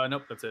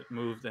 Nope, that's it.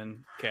 Moved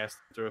and cast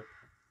through.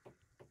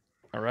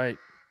 All right.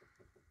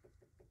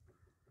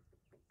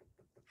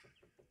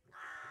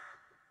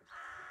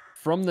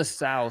 From the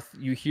south,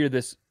 you hear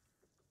this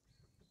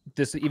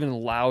even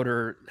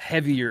louder,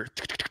 heavier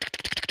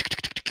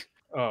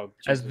Oh,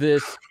 as Jesus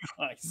this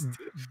Christ.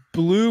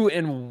 blue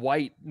and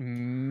white,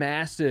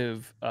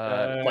 massive,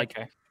 like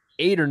Okay.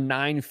 8 or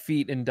 9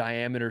 feet in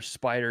diameter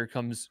spider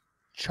comes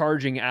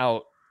charging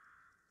out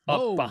up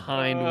Whoa.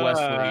 behind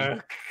Westlye.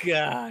 Oh,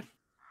 God.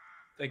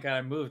 Thank God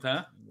I moved,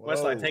 huh?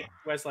 Westlye,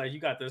 Westlye, you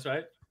got this,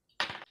 right?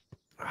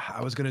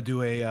 I was gonna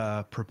do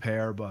a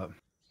prepare, but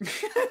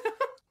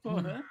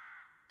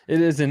It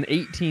is an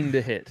 18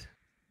 to hit.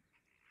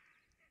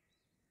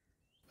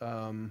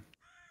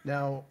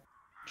 now,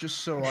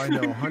 just so I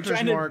know,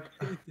 Hunter's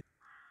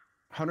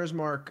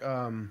Mark.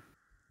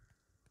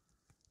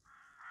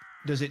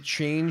 Does it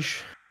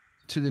change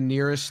to the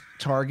nearest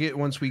target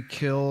once we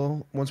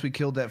killed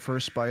that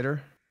first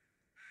spider?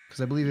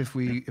 Because I believe if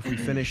we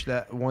finish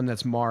that one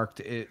that's marked,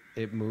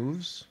 it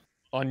moves.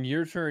 On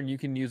your turn, you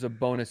can use a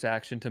bonus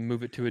action to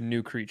move it to a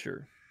new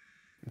creature.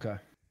 Okay.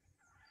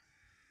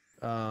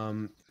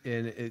 And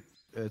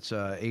it's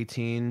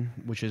 18,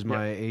 which is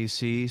my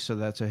AC, so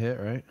that's a hit,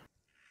 right?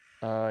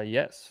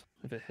 Yes.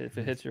 If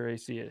it hits your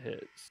AC, it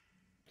hits.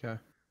 Okay.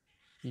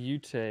 You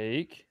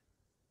take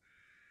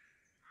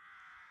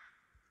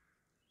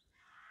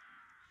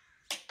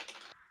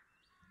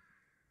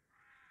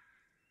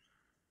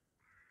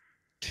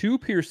 2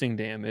 piercing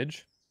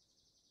damage,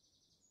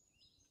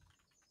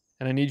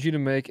 and I need you to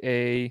make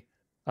a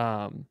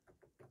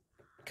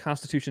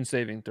Constitution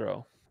saving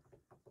throw.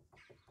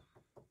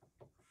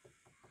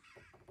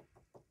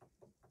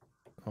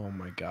 Oh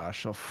my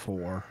gosh, a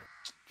 4.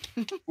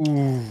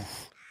 Ooh.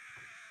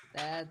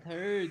 That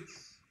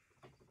hurts.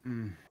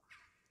 Mm.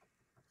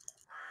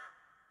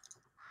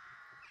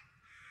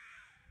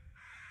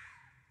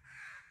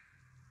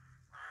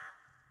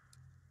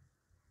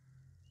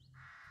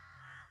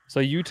 So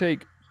you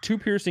take 2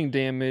 piercing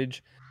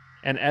damage,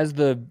 and as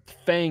the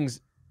fangs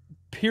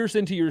pierce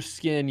into your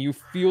skin, you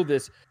feel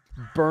this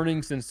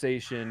burning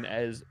sensation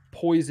as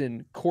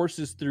poison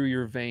courses through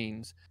your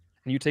veins,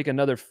 and you take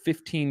another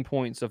 15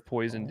 points of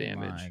poison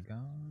damage. My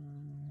God.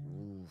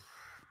 Oof.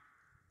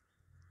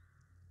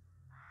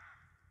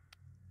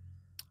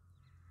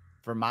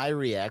 For my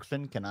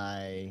reaction, can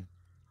I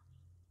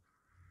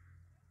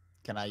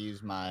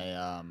use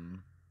my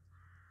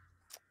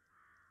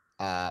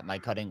my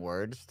cutting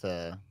words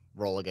to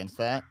roll against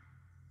that?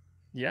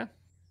 Yeah.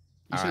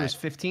 You said it was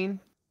 15?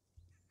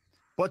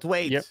 But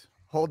wait, Yep.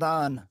 hold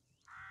on.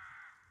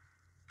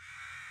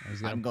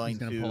 He's I'm going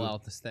gonna to pull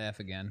out the staff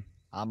again.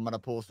 I'm gonna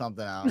pull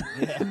something out.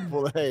 Yeah,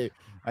 hey,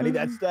 I need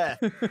that staff.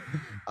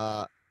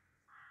 All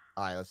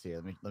right, let's see.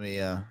 Let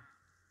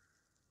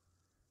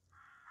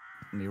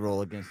me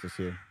roll against this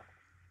here.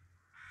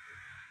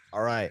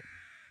 All right,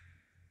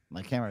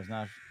 my camera's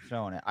not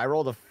showing it. I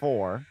rolled a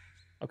 4.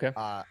 Okay.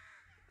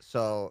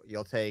 So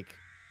you'll take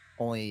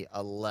only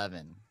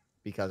 11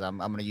 because I'm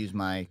gonna use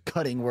my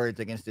cutting words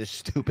against this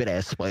stupid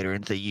ass spider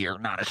and say you're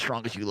not as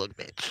strong as you look,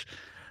 bitch,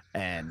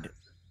 and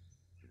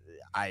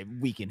I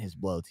weaken his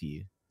blow to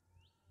you.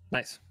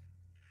 Nice.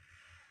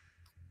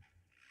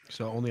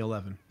 So only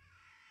 11.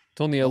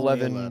 It's only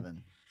 11,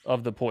 11.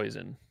 of the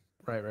poison.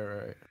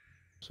 Right.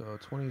 So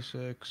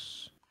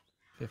 26,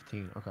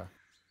 15. Okay.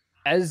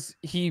 As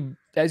you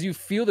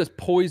feel this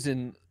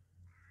poison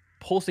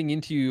pulsing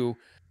into you,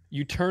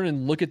 you turn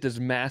and look at this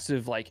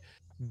massive, like,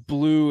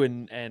 blue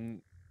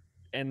and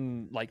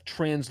like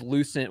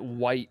translucent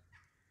white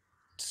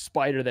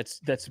spider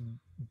that's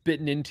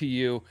bitten into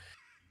you,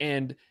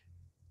 and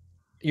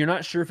you're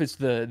not sure if it's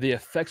the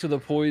effects of the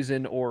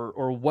poison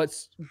or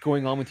what's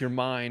going on with your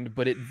mind,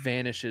 but it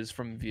vanishes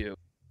from view.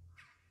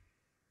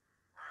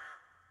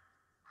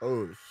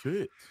 Oh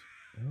shit!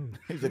 Oh,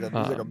 He's like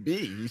a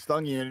bee. He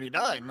stung you and he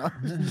died. No?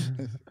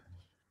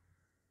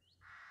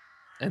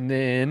 And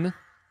then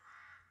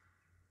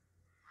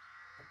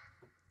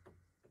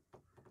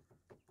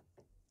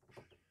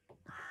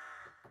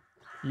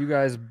you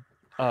guys,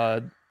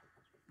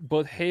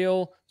 both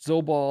Hael,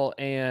 Zobal,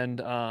 and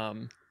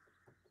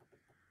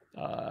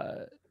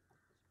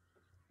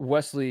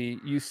Westlye,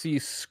 you see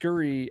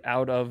scurry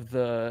out of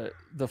the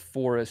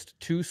forest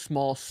 2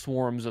 small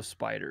swarms of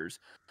spiders.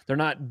 They're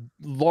not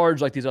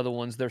large like these other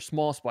ones. They're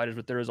small spiders,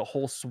 but there is a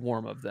whole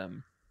swarm of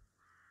them.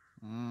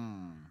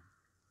 And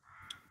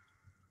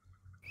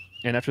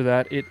after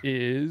that, it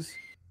is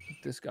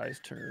this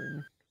guy's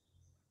turn.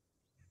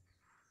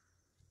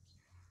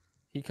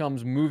 He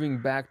comes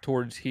moving back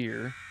towards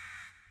here.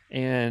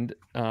 And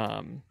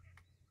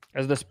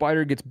as the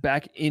spider gets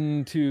back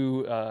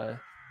into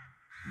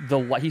the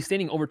light, he's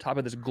standing over top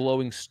of this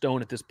glowing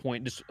stone at this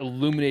point, just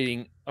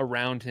illuminating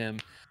around him.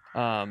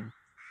 And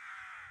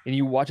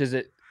you watch as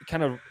it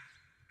kind of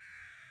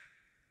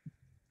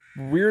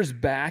rears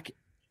back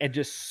and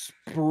just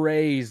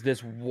sprays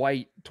this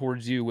white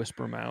towards you,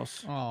 Whisper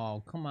Mouse.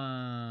 Oh, come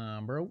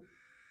on, bro.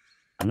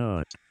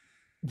 No.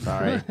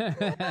 Sorry.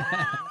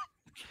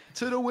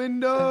 To the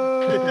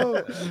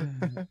window.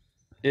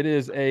 It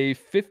is a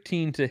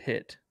 15 to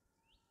hit.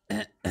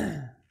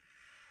 15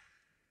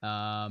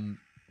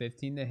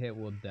 to hit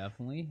will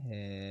definitely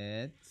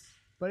hit.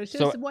 But it's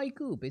just white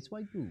goop. It's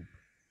white goop.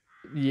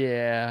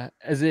 Yeah,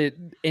 as it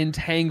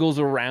entangles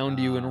around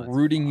you and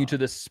rooting you to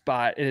the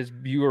spot, as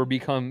you've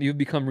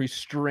become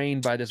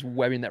restrained by this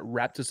webbing that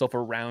wraps itself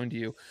around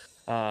you.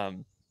 Guys,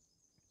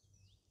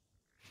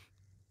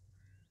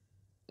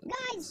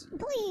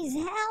 please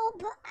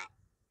help!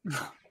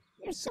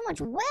 There's so much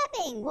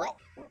webbing. What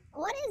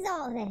is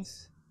all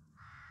this?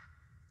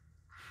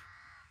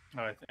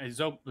 All right,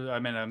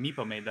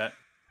 Meepo made that.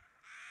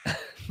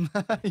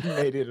 He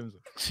made it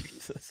himself.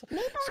 Jesus.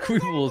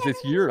 Squeebles,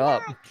 it's you're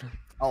up.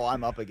 Oh,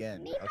 I'm up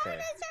again. Okay.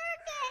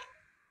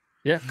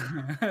 Yeah.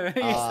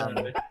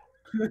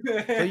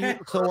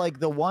 So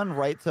like the one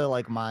right to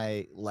like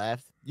my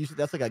left, you said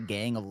that's like a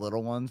gang of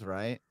little ones,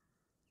 right?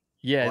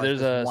 Yeah, Or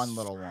there's just one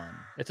little one.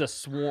 It's a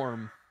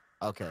swarm.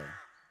 Okay.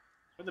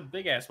 Where'd the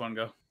big ass one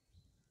go?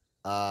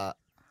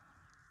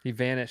 He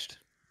vanished.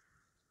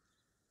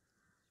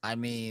 I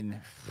mean,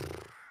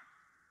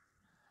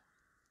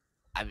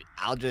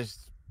 I'll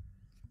just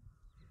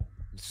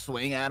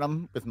swing at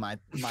him with my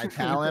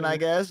talent, I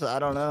guess. I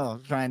don't know.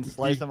 Try and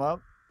slice him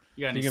up.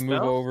 You got any You can move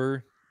spells?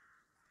 over.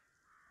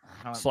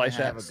 I don't Slice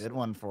think I have a axe. good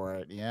one for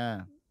it.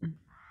 Yeah.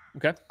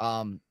 Okay.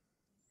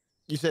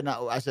 You said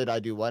no. I said I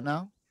do what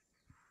now?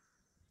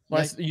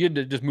 You had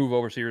to just move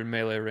over so you're in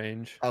melee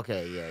range.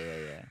 Okay.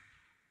 Yeah.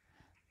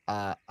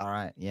 All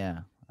right. Yeah.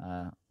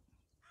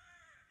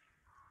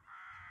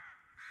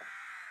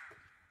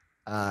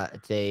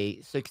 It's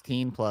a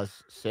 16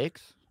 plus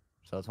 6,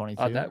 so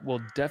 22. That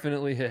will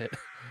definitely hit.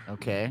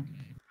 Okay.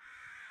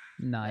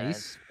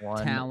 Nice.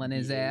 That's Talon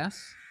his 1d8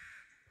 ass.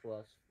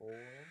 plus 4.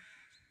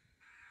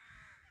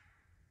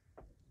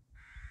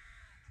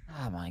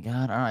 Oh my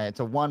god. All right. It's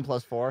a 1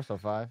 plus 4, so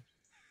 5.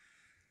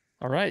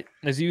 All right.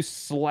 As you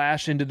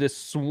slash into this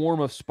swarm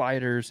of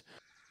spiders,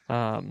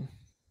 your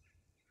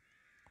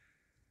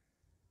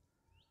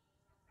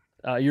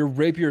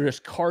rapier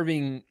just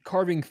carving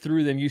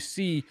through them. You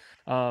see,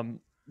 they're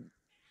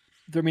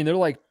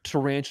like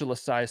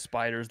tarantula-sized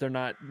spiders. They're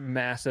not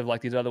massive like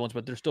these other ones,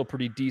 but they're still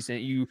pretty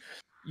decent. You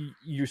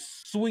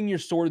swing your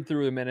sword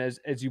through them, and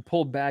as you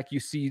pull back, you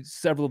see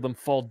several of them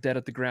fall dead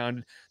at the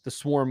ground. The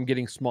swarm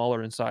getting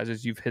smaller in size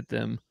as you've hit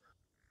them.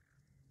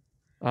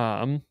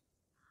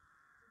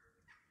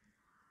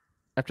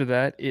 After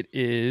that, it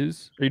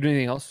is. Are you doing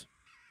anything else?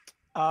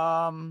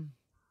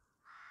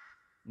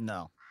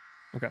 No.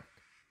 Okay.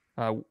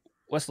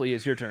 Westlye,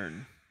 it's your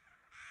turn.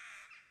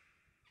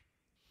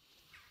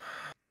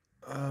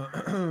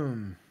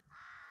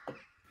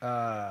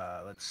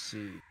 Let's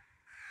see.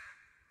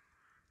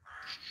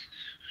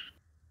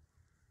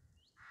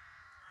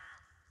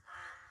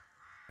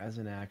 As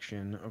an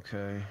action,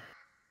 okay.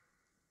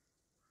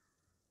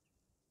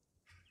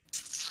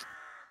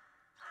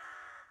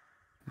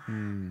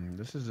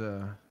 This is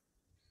a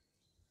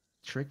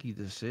tricky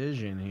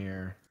decision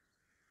here.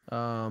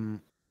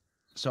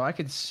 So I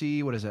could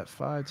see, what is that?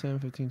 5, 10,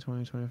 15,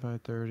 20,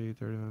 25, 30,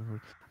 35,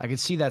 40. I could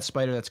see that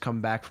spider that's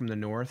come back from the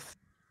north.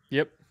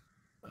 Yep.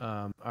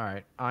 All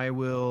right. I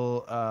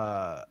will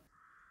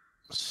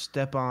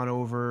step on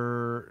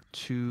over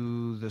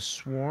to the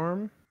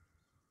swarm.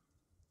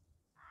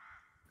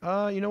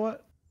 You know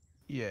what?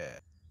 Yeah.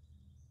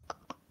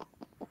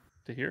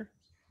 To here?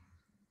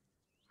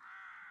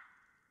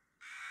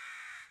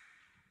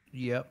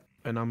 Yep.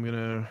 And I'm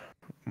gonna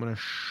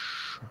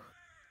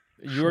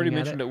you already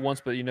mentioned it once,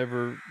 but we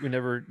never.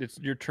 It's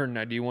your turn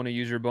now. Do you want to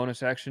use your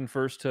bonus action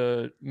first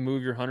to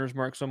move your hunter's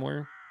mark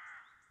somewhere?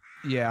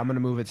 Yeah, I'm gonna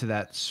move it to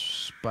that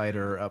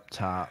spider up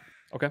top.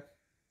 Okay.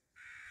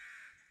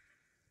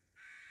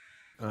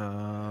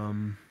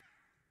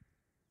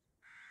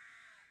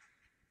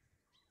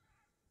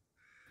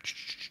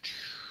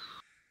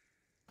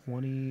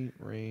 20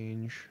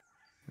 range.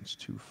 That's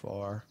too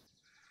far.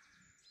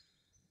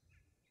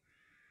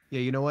 Yeah,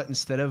 you know what?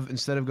 Instead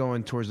of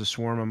going towards the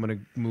swarm, I'm gonna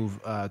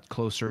move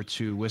closer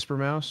to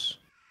Whispermouse,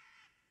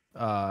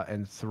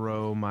 and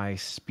throw my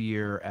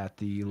spear at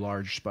the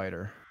large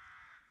spider.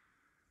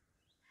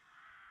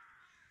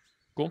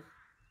 Cool.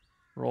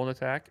 Roll an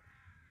attack.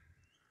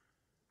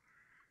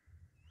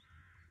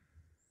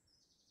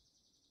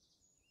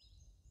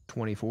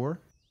 $24.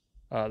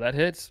 That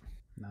hits.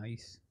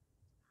 Nice.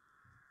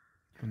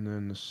 And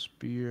then the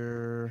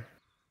spear.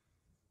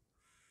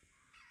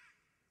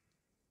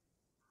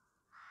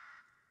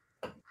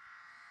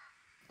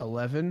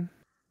 $11.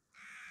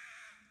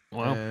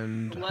 Wow.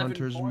 And 11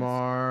 Hunter's points.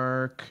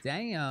 Mark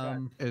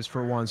Damn. is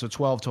for 1, so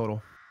 12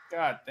 total.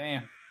 God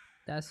damn.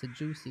 That's a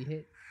juicy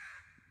hit.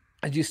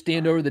 As you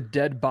stand over the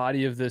dead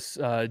body of this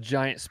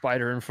giant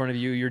spider in front of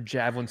you, your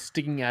javelin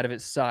sticking out of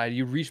its side,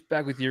 you reach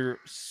back with your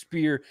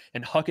spear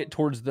and huck it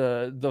towards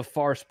the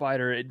far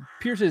spider. It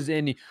pierces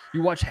in.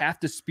 You watch half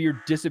the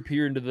spear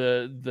disappear into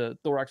the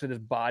thorax of this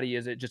body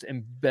as it just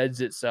embeds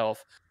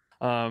itself.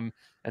 And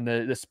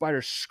the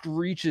spider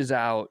screeches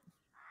out.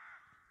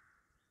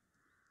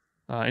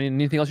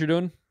 Anything else you're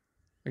doing?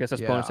 I guess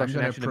that's bonus action.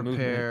 I'm gonna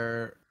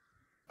prepare.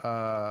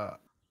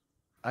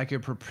 I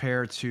could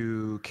prepare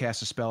to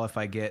cast a spell if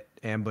I get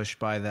ambushed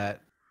by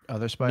that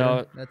other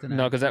spider.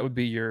 No, because that would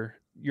be you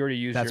already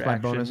used. That's your my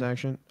action. bonus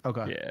action.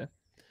 Okay.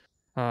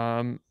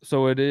 Yeah.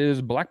 So it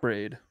is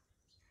Blackbraid.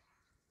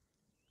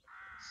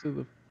 So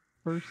the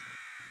first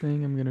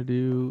thing I'm gonna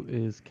do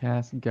is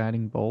cast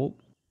Guiding Bolt.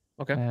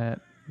 Okay.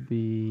 At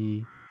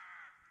the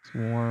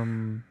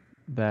swarm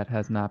that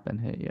has not been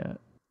hit yet.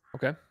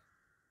 Okay.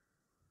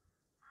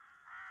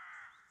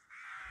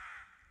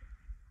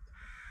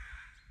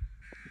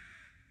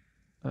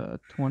 Uh,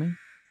 20.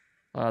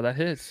 That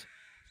hits.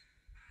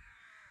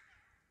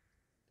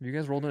 Have you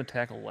guys rolled an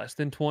attack less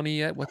than 20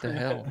 yet? What the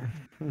hell?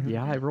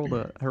 Yeah, I rolled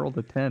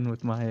a 10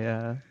 with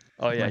my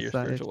Oh yeah, my your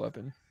scythe. spiritual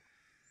weapon.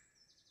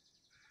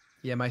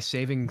 Yeah, my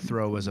saving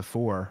throw was a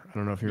 4. I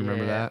don't know if you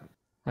remember that.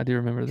 I do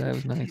remember that. It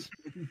was nice.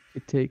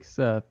 It takes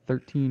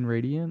 13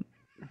 radiant,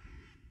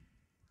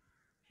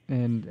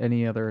 and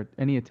any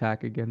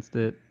attack against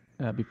it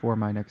before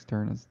my next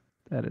turn is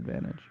at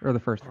advantage, or the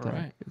first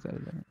attack is at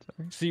advantage.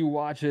 Sorry. So you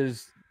watch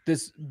as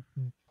this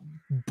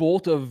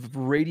bolt of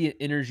radiant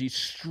energy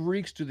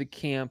streaks through the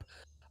camp,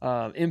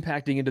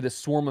 impacting into this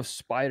swarm of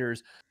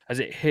spiders. As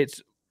it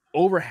hits,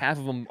 over half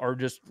of them are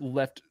just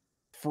left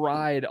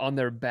fried on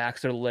their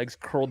backs, their legs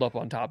curled up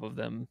on top of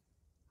them.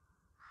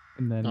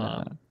 And then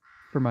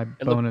for my It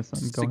looked bonus, I'm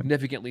going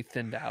significantly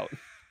thinned out.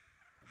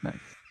 nice.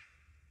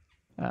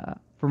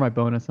 For my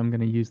bonus, I'm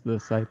going to use the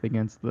scythe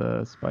against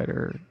the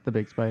spider, the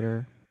big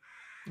spider.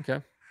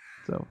 Okay.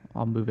 So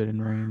I'll move it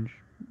in range.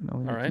 I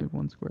only need to move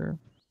 1 square.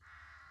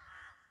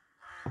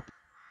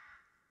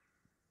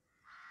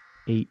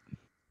 8.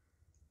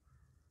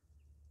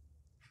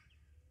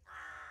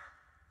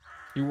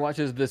 You watch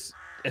as this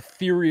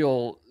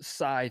ethereal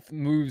scythe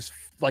moves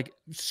like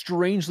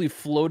strangely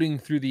floating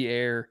through the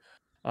air.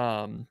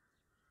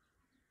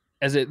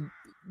 As it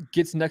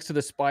gets next to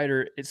the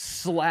spider, it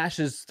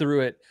slashes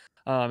through it,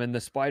 and the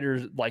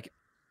spider's like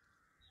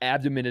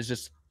abdomen is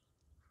just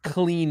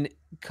clean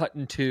cut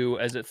in two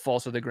as it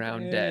falls to the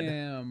ground dead.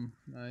 Damn,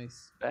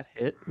 nice. That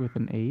hit with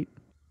an 8.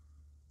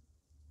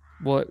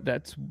 What?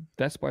 That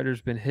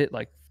spider's been hit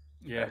like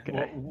Yeah, Okay.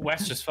 well,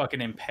 Wes just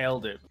fucking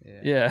impaled it.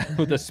 yeah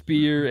with a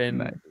spear and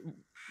Nice.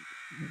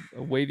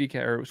 a Wavy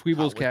or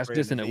Squeebles cast whisper in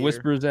his dissonant ear.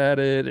 whispers at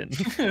it, and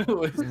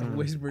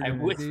Whispered I in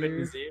his whispered in ear.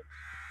 his ear.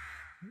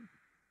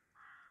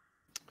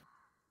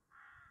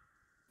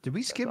 Did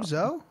we skip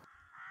Zoe?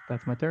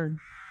 That's my turn.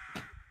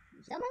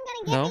 Someone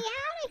gonna get No. me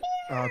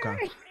out of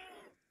here.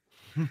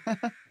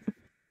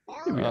 Oh,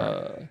 okay.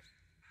 Hell,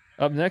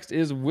 Up next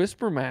is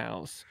Whisper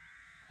Mouse.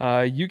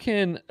 You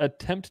can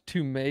attempt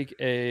to make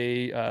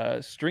a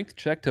strength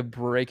check to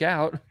break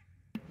out.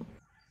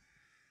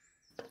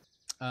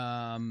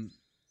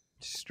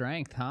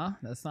 Strength, huh?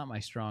 That's not my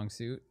strong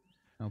suit.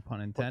 No pun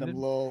Put intended.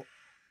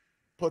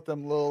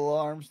 them little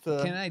arms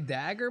to. Can I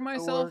dagger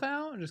myself work.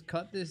 out and just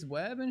cut this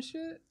web and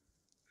shit?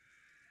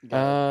 You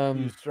gotta Um,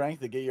 use strength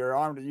to get your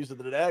arm to use the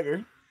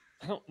dagger.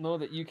 I don't know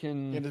that you You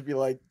can. can just be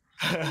like,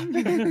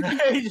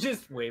 He's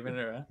just waving it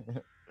around. All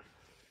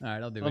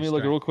right, I'll do. Let me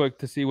look real quick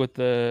to see what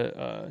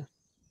the.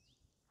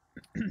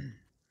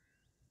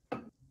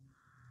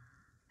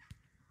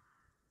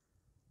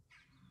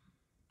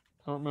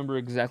 I don't remember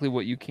exactly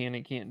what you can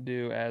and can't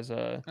do as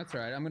a. That's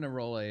all right. I'm gonna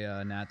roll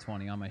a nat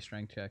 20 on my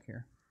strength check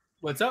here.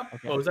 What's up?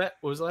 Okay. What was that?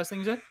 What was the last thing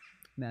you said?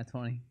 Nat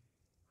 20.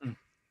 Hmm.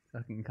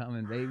 Fucking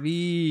coming, baby!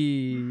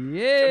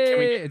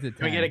 Yay! It's a 10.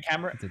 Can we get a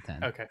camera? It's a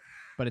 10. Okay.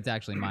 But it's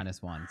actually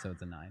 -1, so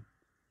it's a 9.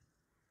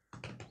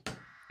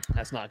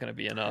 That's not going to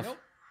be enough. Nope.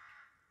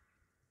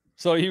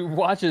 So you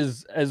watch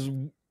as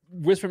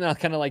Whisper Mouth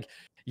kind of like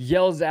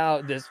yells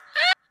out this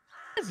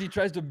as he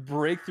tries to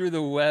break through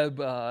the web.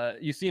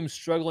 You see him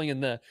struggling,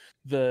 and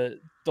the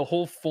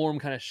whole form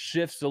kind of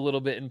shifts a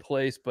little bit in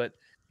place, but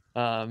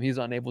he's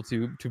unable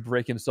to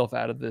break himself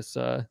out of this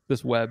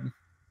web.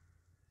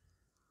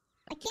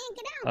 I can't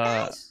get out,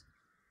 guys.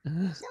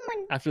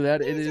 Someone After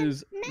that, it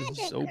use is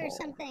magic Zobal. or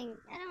something.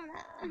 I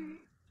don't know.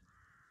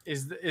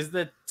 Is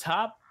the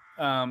top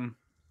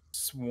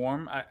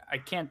swarm? I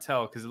can't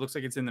tell because it looks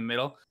like it's in the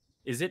middle.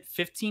 Is it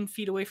 15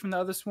 feet away from the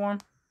other swarm,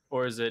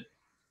 or is it?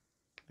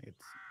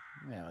 it's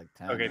like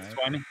 10. Okay, right? it's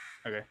 20.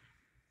 Okay.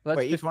 That's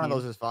Wait, each one of 15.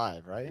 those is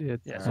 5, right?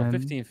 It's Yeah, so 10.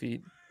 15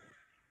 feet.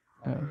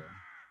 Oh,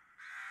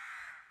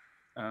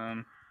 Oh.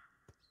 okay.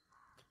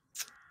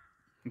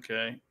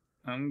 Okay.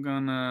 I'm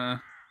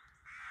gonna.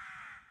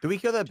 Did we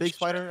kill that big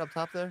spider up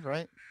top there,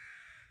 right?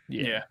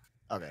 Yeah.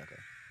 Okay.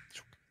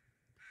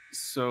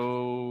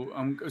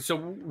 So so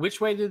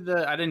which way did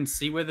I didn't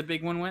see where the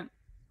big one went.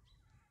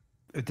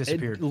 It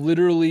disappeared. It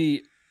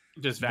literally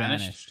Just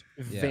vanished.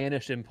 Yeah.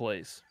 vanished in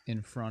place.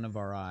 In front of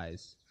our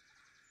eyes.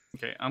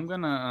 Okay, I'm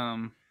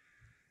gonna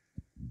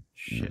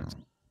shit.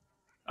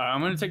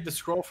 I'm gonna take the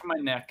scroll from my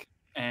neck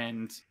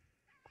and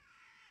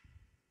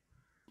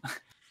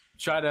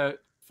try to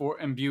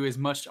imbue as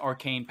much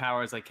arcane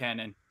power as I can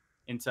and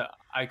into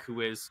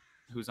Ikuiz,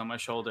 who's on my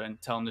shoulder,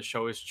 and tell him to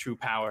show his true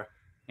power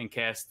and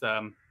cast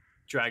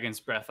Dragon's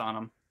Breath on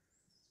him,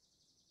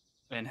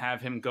 and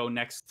have him go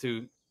next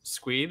to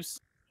Squeebles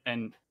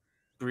and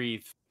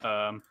breathe.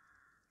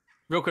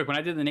 Real quick, when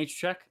I did the nature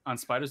check on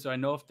spiders, do I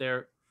know if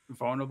they're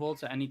vulnerable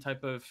to any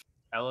type of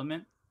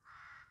element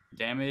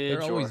damage?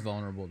 They're always or...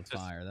 vulnerable to just-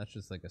 fire. That's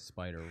just like a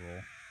spider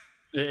rule.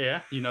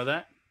 Yeah, you know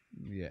that?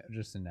 Yeah,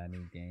 just in any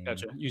game.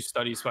 Gotcha. You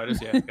study spiders?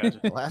 Yeah,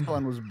 gotcha. The last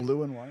one was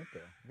blue and white,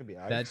 though. It could be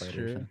ice That's spider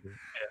or true.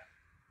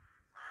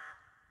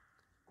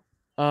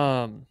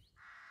 something.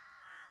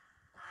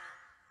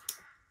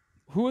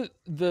 Who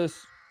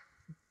this?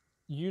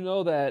 You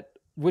know that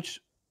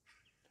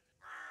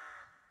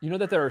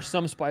there are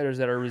some spiders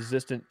that are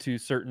resistant to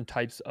certain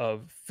types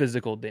of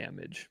physical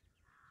damage.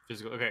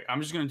 Physical. Okay,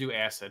 I'm just gonna do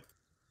acid.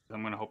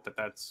 I'm gonna hope that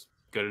that's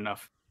good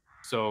enough.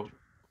 So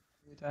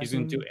he's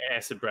gonna do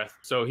acid breath.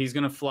 So he's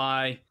gonna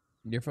fly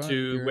You're fine.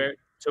 to where?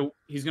 So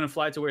he's gonna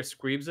fly to where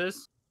Squeebles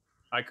is,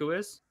 Iku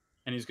is,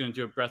 and he's gonna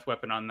do a breath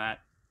weapon on that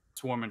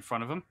swarm in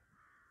front of him.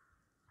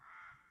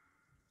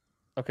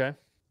 Okay.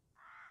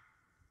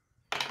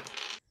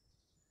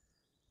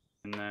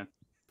 And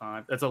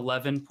that's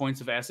 11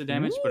 points of acid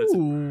damage, but it's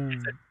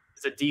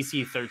a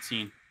DC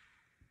 13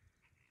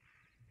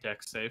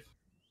 dex save.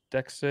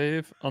 Dex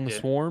save on the Yeah.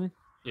 swarm.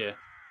 Yeah.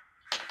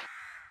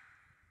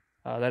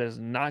 That is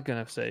not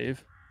gonna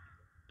save.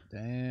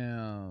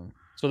 Damn.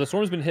 So the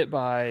swarm's been hit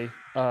by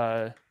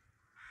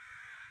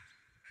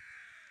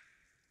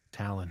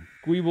Talon.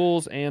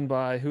 Squeebles and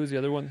by who is the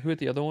other one? Who hit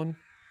the other one?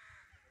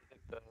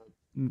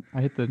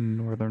 I hit the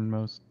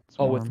northernmost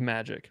Oh, swarm. with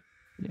magic.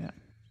 Yeah.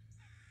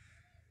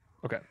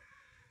 Okay.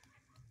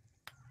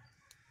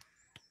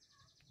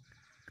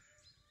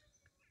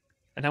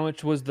 And how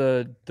much was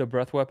the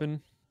breath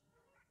weapon?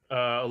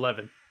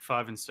 11,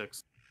 5 and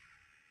 6.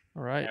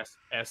 All right.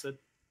 Acid.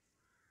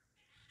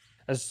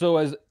 As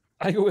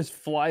Igoas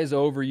flies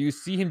over, you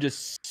see him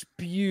just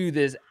spew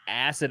this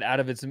acid out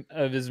of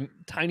his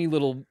tiny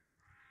little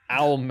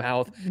owl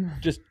mouth,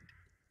 just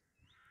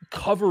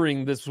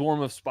covering the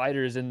swarm of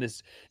spiders in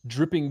this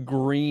dripping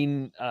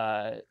green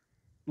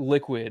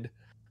liquid.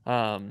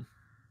 And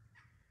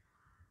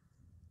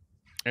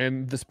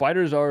the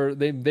spiders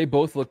they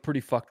both look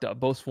pretty fucked up.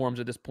 Both swarms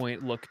at this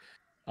point look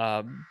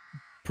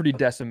pretty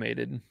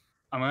decimated.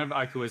 I'm gonna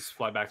have Ikuas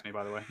fly back to me.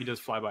 By the way, he does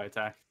flyby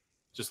attack.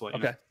 Just to let you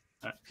know. Okay.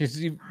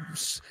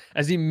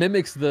 As he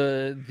mimics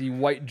the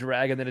white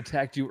dragon that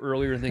attacked you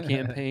earlier in the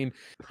campaign,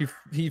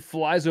 he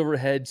flies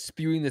overhead,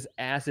 spewing this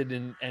acid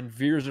and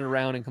veers it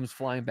around and comes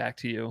flying back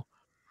to you.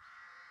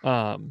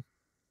 After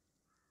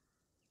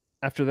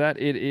that,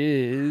 it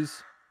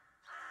is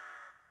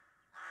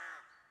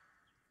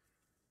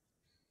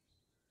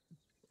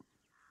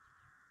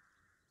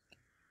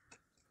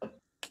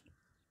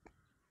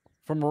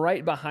from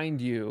right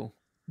behind you.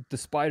 The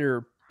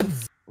spider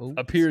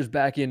appears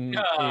back in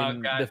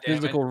the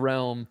physical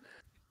realm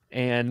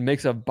and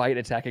makes a bite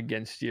attack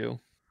against you.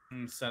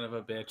 Son of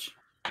a bitch.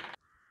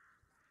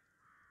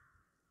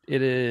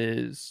 It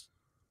is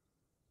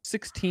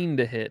 16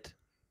 to hit.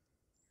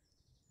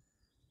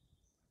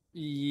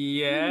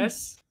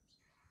 Yes.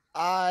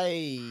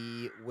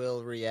 I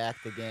will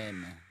react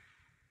again,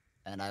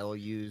 and I will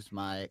use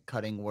my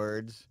cutting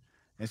words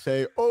and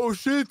say, "Oh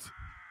shit,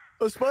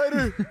 a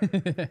spider!"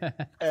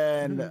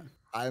 And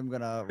I'm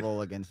gonna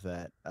roll against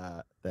that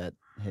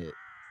hit.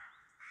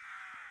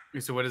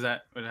 So what is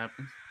that? What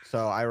happens?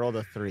 So I rolled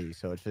a 3,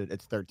 so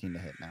it's 13 to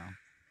hit now.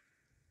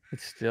 It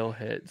still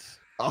hits.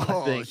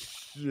 Oh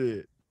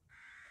shit!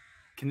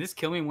 Can this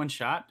kill me in one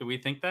shot? Do we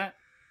think that?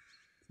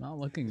 It's not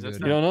looking good. You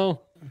don't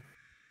know.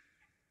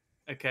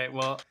 Okay,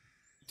 well,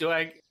 do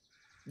I?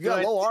 You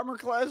got low armor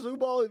class,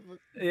 Zubal?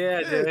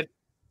 Yeah, dude.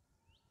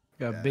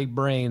 Got a big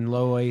brain,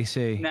 low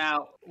AC.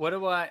 Now, what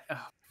do I?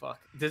 Oh, fuck.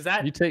 Does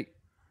that? You take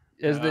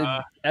as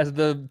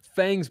the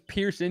fangs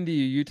pierce into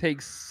you. You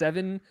take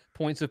 7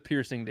 points of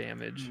piercing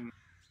damage.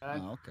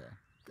 Oh, okay.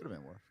 Could have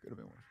been worse.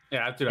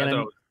 Yeah, dude. I thought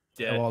it was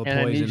dead. And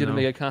I need you to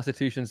make a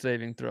Constitution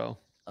saving throw.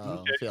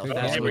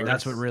 Okay.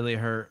 That's what really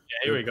hurt. Yeah,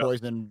 here we go.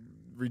 Poison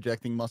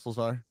rejecting muscles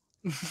are.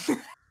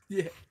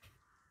 Yeah.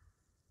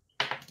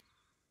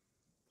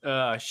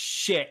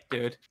 Shit,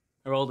 dude.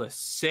 I rolled a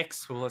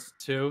 6 plus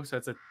 2, so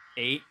that's an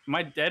 8. Am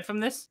I dead from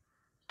this?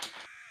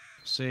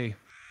 See.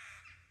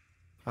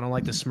 I don't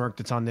like the smirk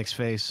that's on Nick's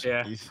face.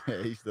 Yeah. He's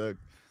stuck.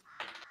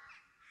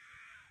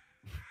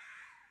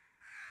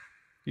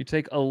 You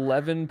take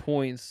 11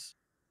 points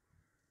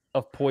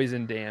of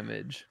poison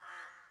damage.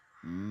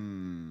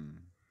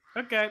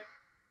 Okay.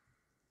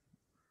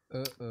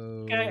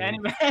 Uh-oh. Okay,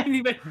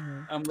 anybody.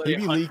 I'm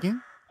literally leaking?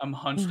 I'm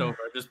hunched over,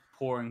 just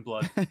pouring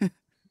blood.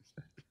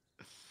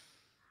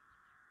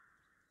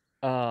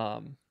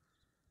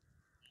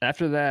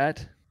 After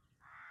that,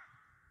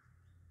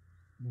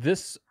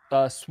 this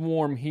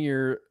swarm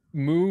here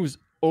moves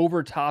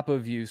over top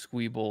of you,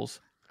 Squeebles,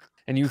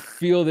 and you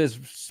feel this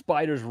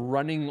spiders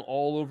running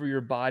all over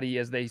your body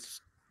as they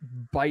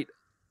bite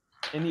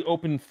any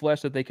open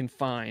flesh that they can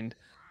find.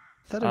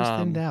 I thought it was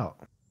thinned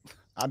out.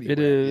 It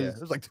is. Yeah,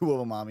 there's like 2 of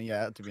them on me.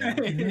 Yeah, to be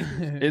honest.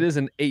 It is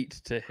an 8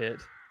 to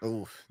hit.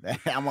 Oof!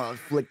 I'm gonna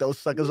flick those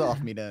suckers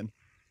off me then.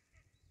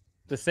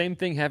 The same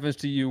thing happens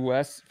to you,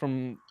 Wes,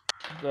 from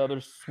the other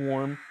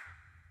swarm.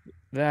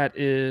 That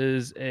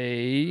is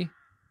a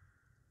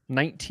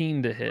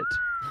 19 to hit.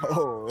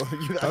 Oh,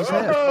 you got Those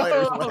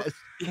spiders, Wes.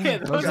 Yeah,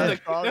 those are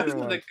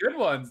the good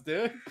ones,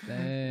 dude.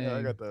 Yeah,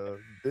 I got the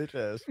bitch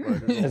ass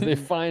spiders. As they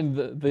find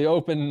the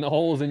open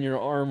holes in your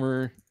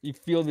armor, you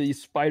feel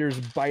these spiders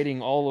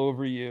biting all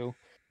over you.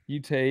 You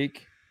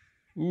take,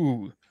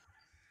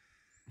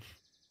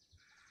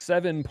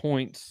 7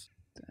 points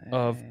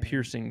of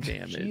piercing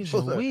damage. Jeez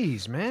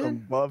Louise, man.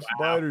 Some buff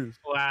spiders.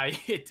 Wow,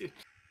 yeah, dude.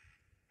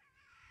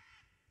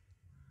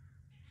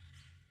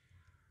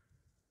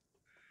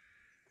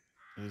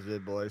 This is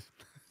it, boys.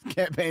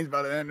 Campaign's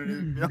about to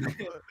end.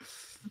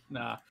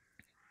 Nah.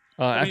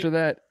 After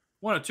that,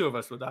 1 or 2 of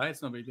us will die.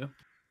 It's no big deal.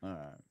 All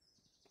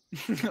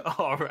right.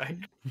 All right.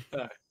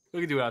 We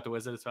can do it out the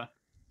wizard. It's fine.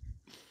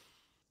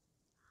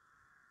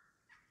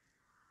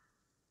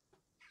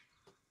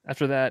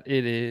 After that,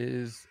 it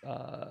is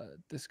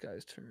this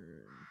guy's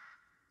turn.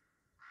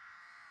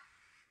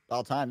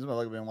 All times,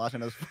 I've been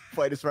watching us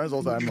fight his friends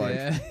all the time. Like,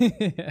 Yeah.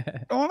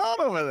 what's going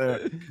on over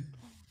there?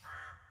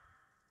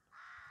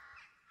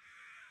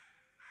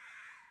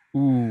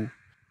 Ooh.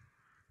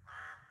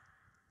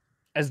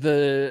 as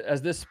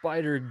this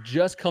spider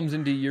just comes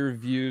into your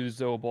view,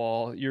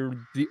 Zobal, you're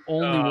the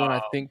only one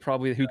I think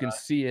probably who can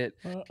see it.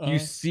 You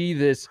see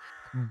this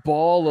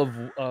ball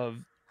of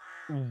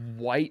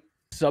white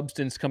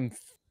substance come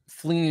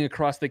flinging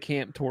across the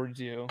camp towards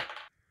you.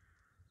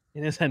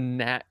 It is a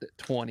nat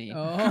 20 as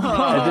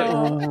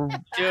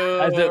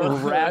it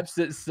wraps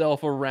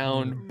itself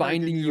around,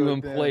 binding you in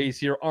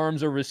place. Your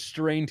arms are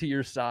restrained to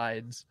your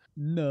sides.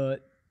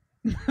 Nut.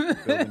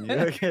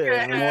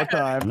 Okay, one more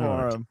time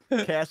for him.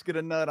 Casket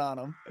a nut on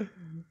him.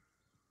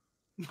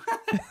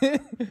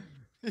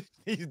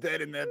 He's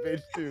dead in that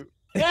bitch too.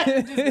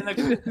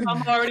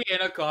 I'm already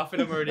in a coffin.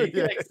 I'm already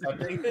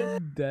accepting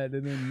it. Dead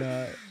in a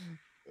nut.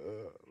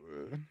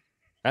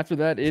 After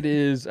that, it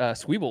is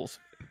Squeebles.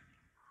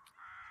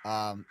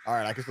 All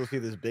right, I can still see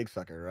this big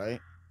sucker, right?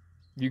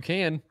 You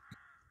can.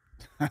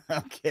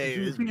 Okay,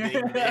 this big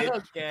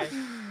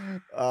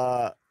bitch.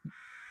 Okay.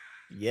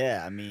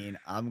 Yeah, I mean,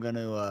 I'm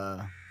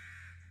gonna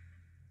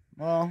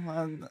well,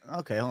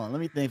 okay, hold on. Let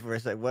me think for a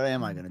sec. What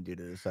am I gonna do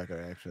to this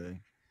sucker actually?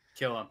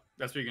 Kill him.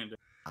 That's what you're gonna do.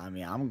 I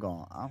mean, I'm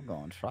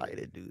gonna try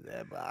to do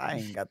that, but I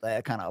ain't got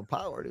that kind of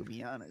power to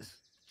be honest.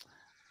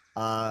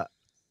 All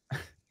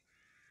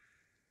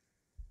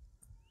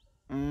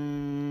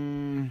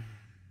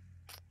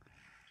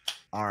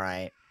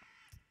right.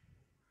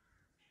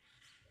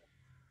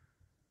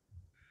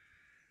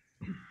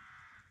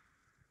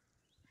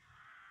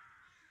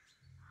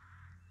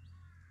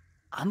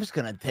 I'm just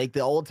gonna take the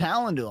old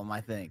talon to him,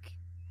 I think.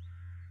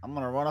 I'm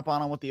gonna run up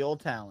on him with the old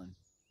talon.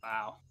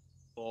 Wow.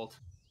 Bold.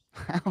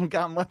 I don't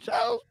got much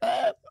else,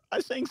 man. I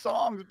sing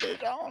songs,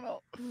 bitch. I don't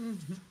know.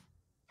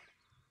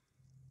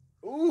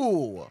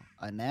 Ooh,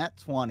 a nat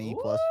 20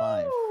 plus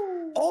 5.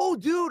 Oh,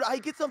 dude, I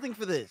get something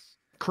for this.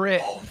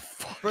 Crit. Oh,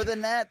 fuck. For the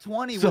nat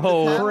 20 with So the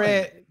talon.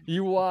 Crit.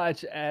 you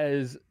watch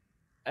as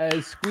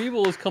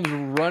Squeebles comes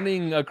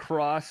running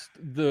across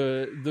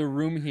the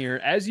room here.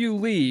 As you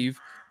leave,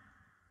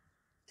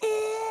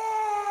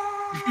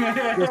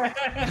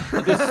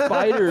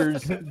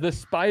 the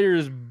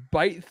spiders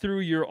bite through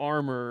your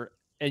armor,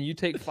 and you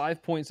take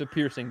 5 points of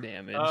piercing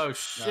damage. Oh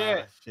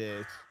shit!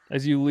 Shit.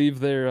 As you leave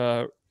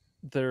their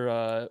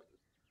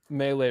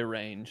melee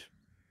range.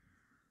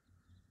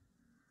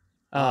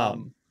 What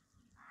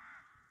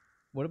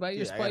about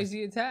your dude,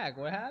 spicy attack?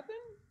 What happened?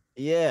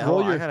 Yeah,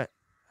 Roll hold on, your-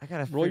 I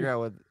gotta roll figure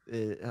your- out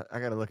what I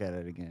gotta look at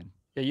it again.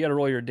 Yeah, you got to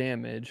roll your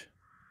damage.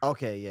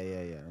 Okay, yeah.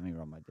 Let me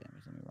roll my damage.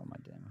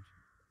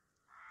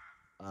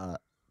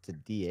 It's a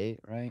D8,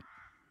 right?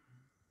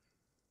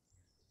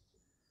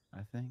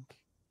 I think.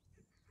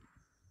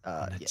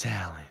 The Yeah,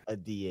 talent. a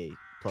D8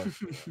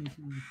 plus.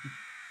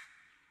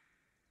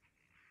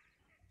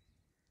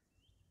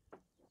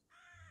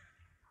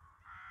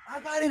 I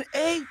got an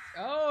 8.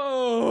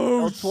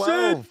 Oh,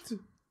 12.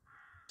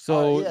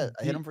 So yeah,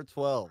 I hit him for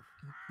 12.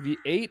 the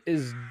 8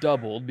 is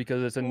doubled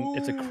because it's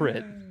a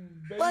crit.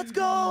 Let's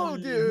go,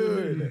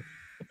 dude.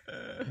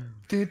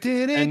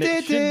 And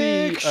it should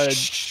be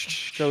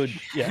so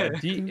yeah,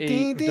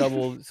 D8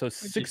 doubled, so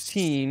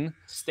 16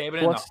 Stab it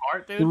in the plus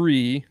heart, dude.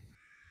 3.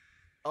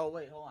 Oh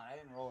wait, hold on. I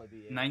didn't roll a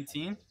D8.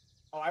 19.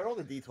 Oh, I rolled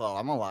a D12.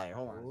 I'm a liar.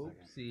 Hold on a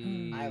second.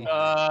 Oopsie.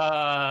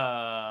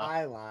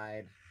 I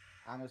lied.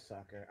 I'm a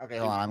sucker. Okay,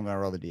 hold on. I'm gonna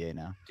roll the D8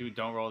 now. Dude,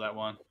 don't roll that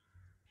one.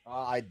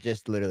 I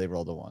just literally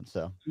rolled a 1.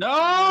 So.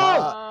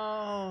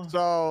 No.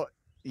 So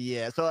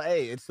yeah. So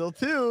hey, it's still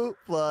 2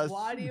 plus.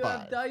 Why do you 5.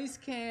 have dice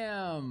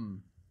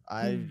cam?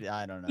 I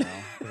don't know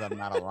because I'm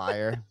not a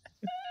liar.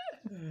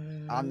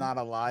 I'm not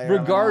a liar. I'm an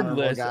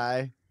Regardless,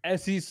 honorable guy.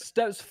 as he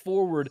steps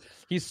forward,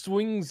 he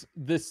swings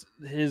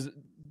his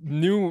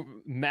new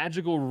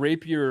magical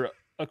rapier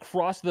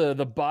across the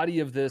body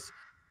of this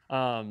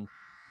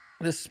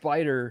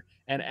spider,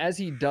 and as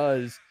he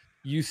does,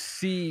 you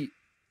see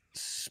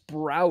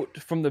sprout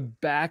from the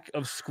back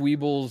of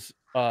Squeebles'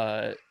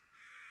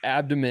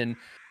 abdomen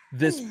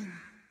this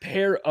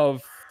pair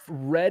of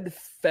red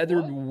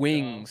feathered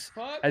wings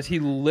as he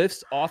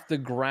lifts off the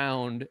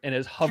ground and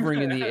is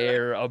hovering in the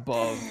air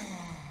above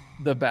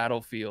the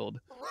battlefield.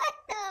 What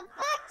the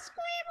fuck,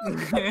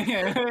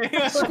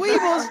 Squeebles?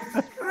 Squeebles!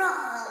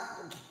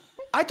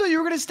 I thought you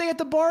were gonna stay at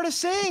the bar to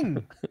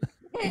sing.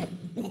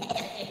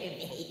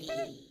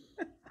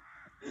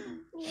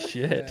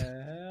 Shit.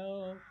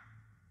 Hell?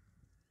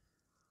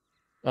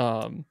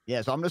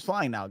 Yeah. So I'm just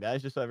flying now,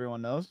 guys. Just so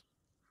everyone knows.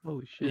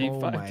 Holy shit. You Oh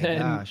 5, my 10,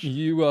 gosh.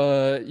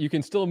 you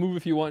can still move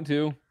if you want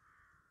to.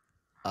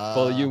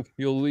 Well,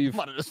 you'll leave.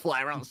 I'm about to just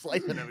fly around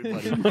slicing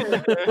everybody.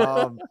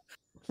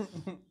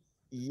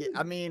 Yeah,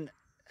 I mean,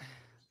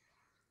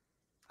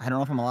 I don't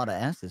know if I'm allowed to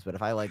ask this, but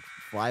if I like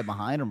fly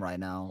behind him right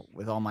now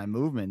with all my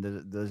movement,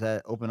 does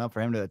that open up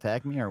for him to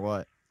attack me or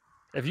what?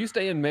 If you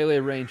stay in melee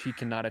range, he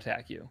cannot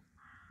attack you.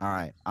 All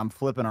right, I'm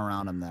flipping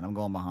around him then. I'm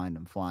going behind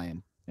him,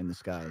 flying in the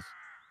skies.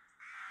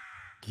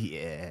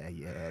 Yeah.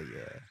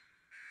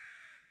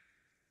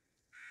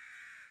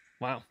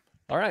 Wow.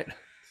 All right.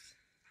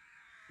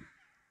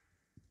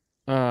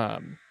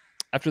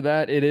 After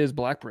that, it is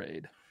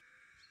Blackbraid.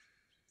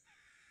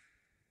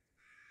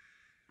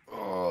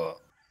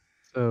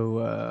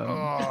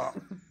 So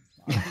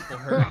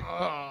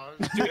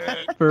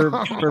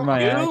for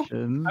my You?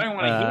 action, I don't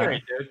want to hear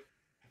it, dude.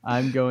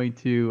 I'm going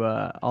to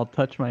I'll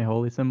touch my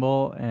holy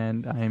symbol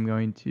and I am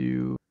going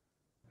to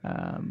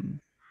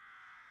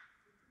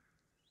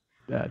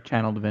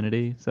channel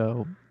divinity.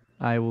 So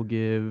I will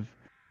heal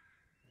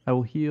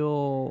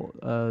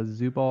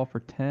Zubal for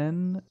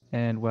 10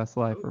 and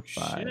Westlye for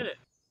 5. Shit.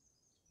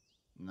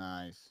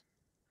 Nice.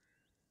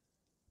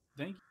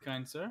 Thank you,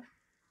 kind sir.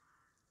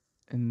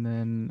 And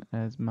then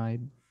as my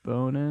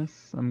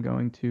bonus, I'm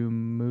going to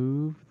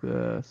move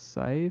the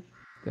scythe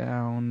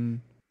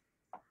down.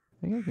 I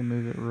think I can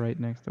move it right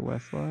next to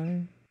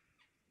Westlye.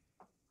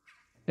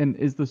 And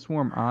is the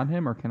swarm on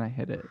him or can I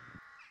hit it?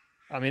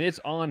 I mean, it's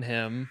on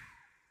him.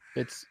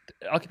 It's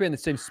occupying the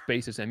same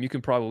space as him. You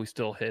can probably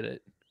still hit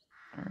it.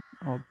 All right,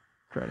 I'll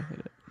try to hit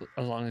it.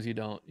 As long as you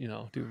don't,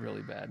 do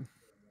really bad.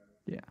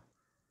 Yeah.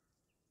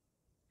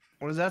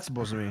 What is that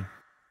supposed to mean?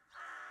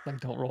 Like,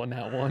 don't roll a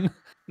nat one.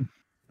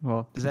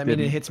 Well, Does that mean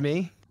it hits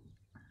me?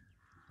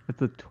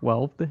 It's a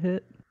 12 to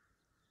hit?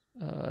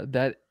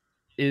 That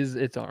is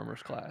its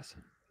armor's class.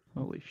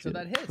 Holy shit. So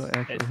that hits. So I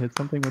actually hit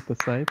something with the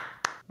scythe?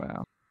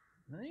 Wow.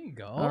 There you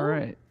go. All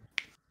right.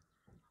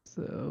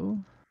 So...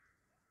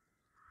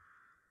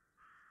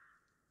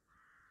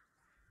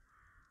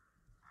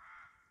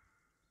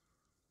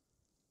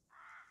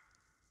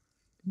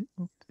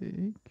 I'll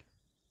take...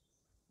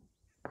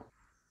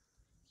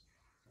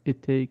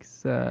 It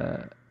takes...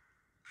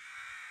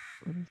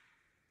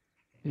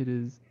 It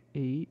is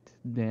 8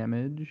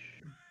 damage.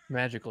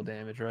 Magical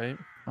damage, right?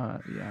 Yeah,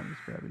 I'm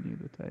just grabbing you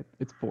the type.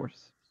 It's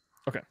force.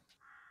 Okay.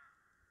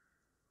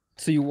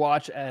 So you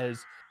watch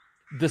as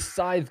the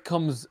scythe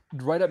comes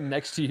right up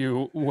next to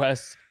you,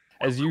 Wes,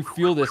 as you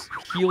feel this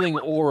healing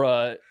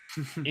aura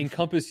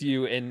encompass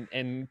you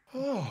and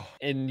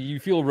you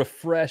feel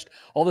refreshed.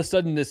 All of a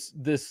sudden this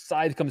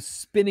scythe comes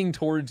spinning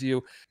towards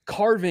you,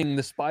 carving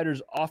the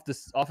spiders off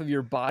of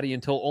your body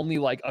until only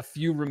like a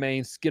few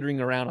remain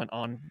skittering around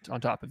on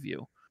top of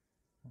you.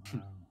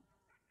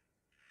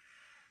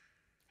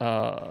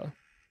 Wow.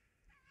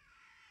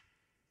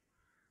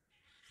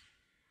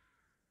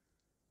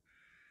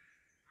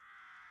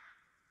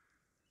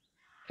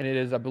 And it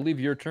is, I believe,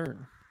 your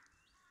turn.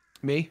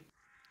 Me?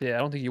 Yeah, I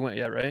don't think you went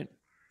yet, right?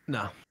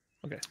 No.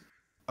 Okay.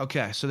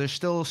 Okay, so there's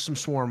still some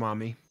swarm on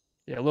me.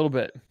 Yeah, a little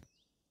bit.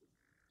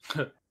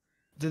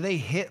 Do they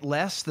hit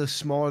less the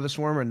smaller the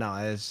swarm, or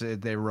no?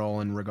 They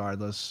rolling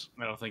regardless?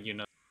 I don't think you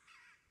know.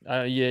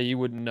 Yeah, you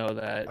wouldn't know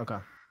that. Okay.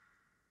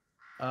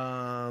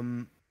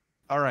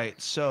 All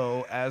right.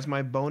 So as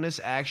my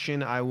bonus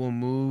action, I will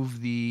move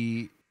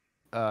the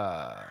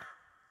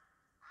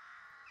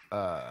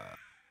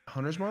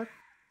hunter's mark.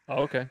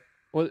 Oh, okay.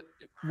 Well,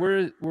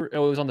 it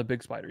was on the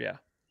big spider, yeah.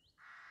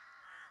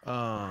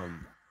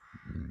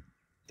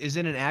 Is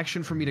it an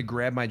action for me to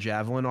grab my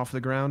javelin off the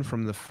ground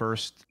from the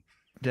first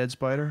dead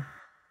spider?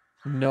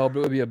 No, but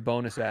it would be a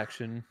bonus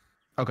action.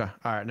 Okay.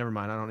 All right. Never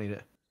mind. I don't need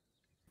it.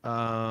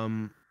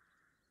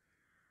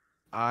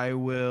 I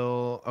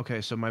will.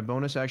 Okay. So my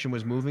bonus action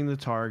was moving the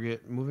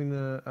target, moving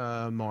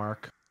the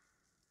mark.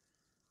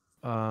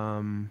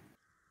 Am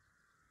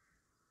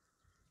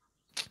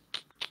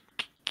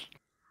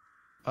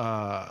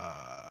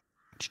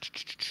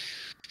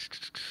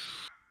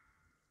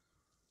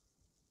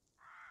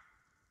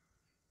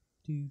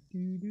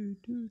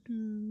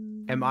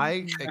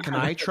I? Can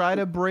I try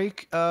to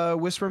break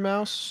Whisper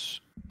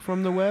Mouse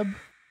from the web?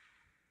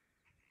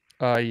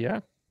 Yeah.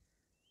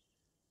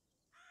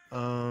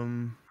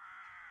 And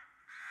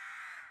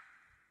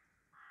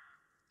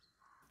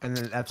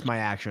then that's my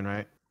action,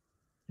 right?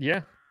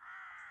 Yeah.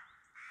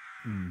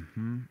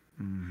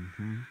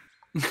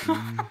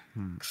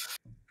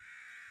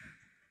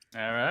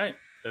 All right,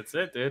 that's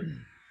it,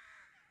 dude.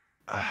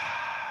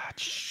 I'm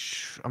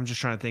just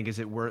trying to think. Is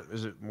it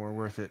more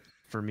worth it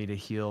for me to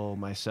heal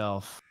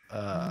myself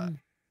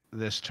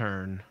this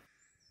turn?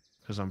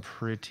 Because I'm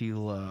pretty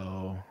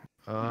low.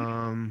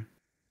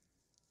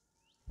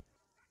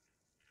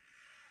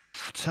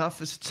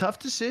 Tough. It's a tough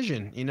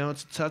decision.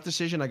 It's a tough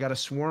decision. I got a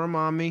swarm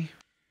on me.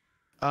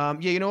 Yeah.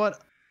 You know what?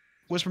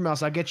 Whisper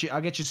Mouse, I'll get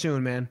you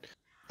soon, man.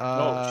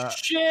 Oh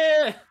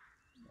shit!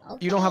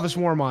 Okay. You don't have a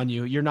swarm on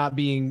you. You're not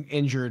being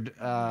injured.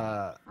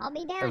 I'll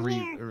be down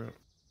here.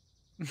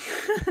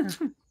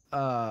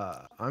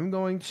 I'm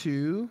going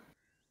to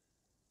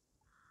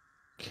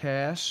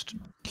cast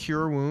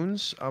Cure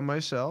Wounds on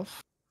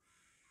myself.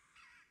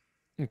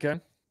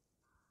 Okay.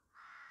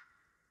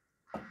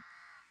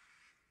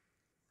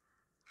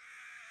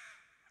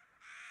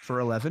 For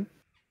 11.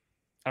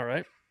 All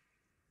right.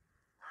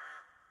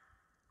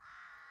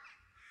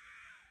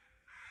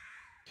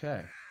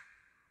 Okay.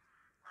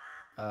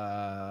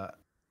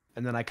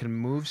 And then I can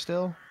move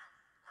still?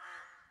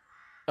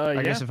 I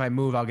Yeah, guess if I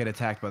move, I'll get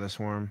attacked by the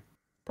swarm.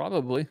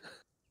 probably.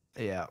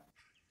 Yeah.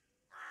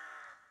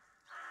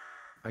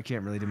 I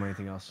can't really do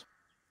anything else.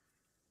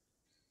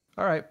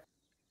 All right.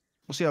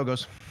 We'll see how it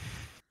goes.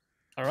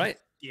 All right.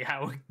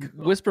 Yeah.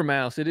 Whisper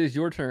Mouse, it is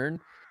your turn.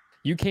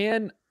 You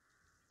can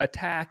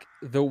attack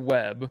the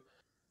web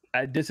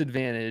at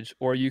disadvantage,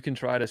 or you can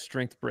try to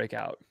strength break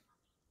out.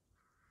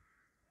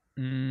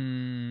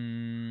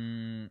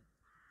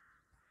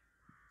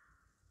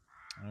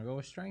 I'll go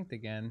with strength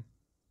again,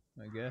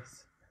 I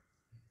guess.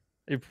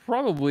 You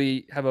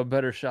probably have a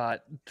better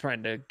shot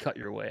trying to cut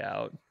your way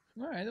out.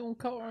 All right, then we'll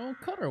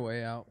cut our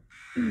way out.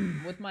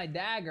 With my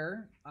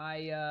dagger,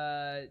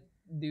 I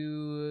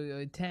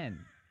do 10.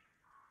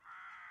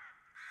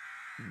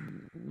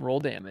 Roll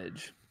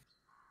damage.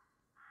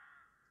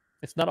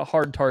 It's not a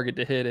hard target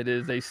to hit. It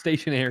is a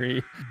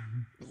stationary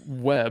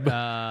web.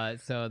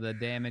 So the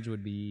damage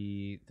would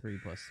be 3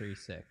 + 3,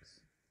 6.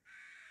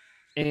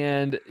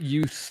 And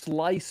you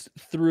slice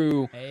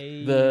through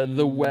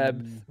the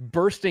web,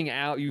 bursting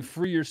out. You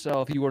free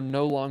yourself. You are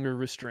no longer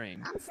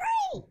restrained. I'm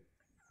free.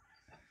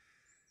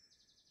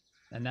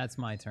 And that's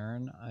my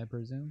turn, I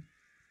presume.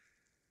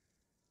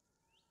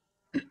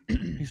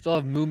 You still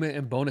have movement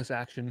and bonus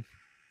action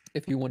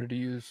if you wanted to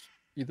use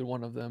either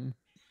one of them.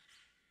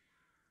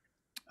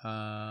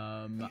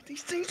 Get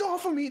these things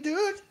off of me,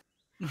 dude.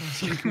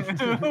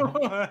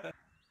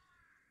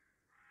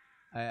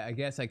 I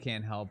guess I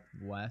can't help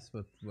Wes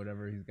with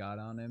whatever he's got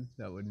on him.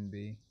 That wouldn't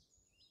be.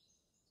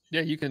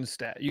 Yeah, you can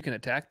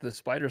attack the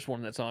spider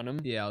swarm that's on him.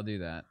 Yeah, I'll do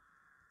that.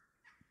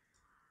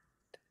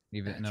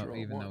 Even though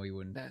he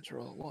wouldn't.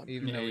 Natural one.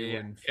 Even though he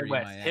wouldn't free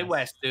Hit my ass. Hit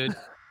West, dude.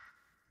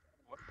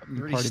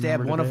 You already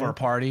stabbed one of our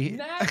party.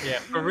 Yeah,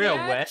 for real,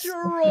 West.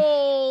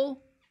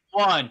 Natural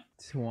 1.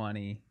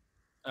 20.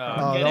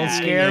 Oh, Get don't outta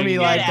scare here, me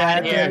get like outta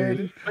that, here.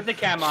 dude. Put the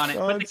cam on it.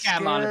 Put the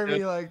cam on it, Don't scare dude.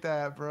 me like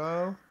that,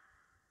 bro.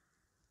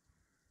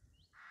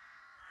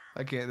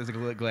 I can't. There's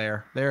a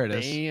glare. There it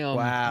is. Damn.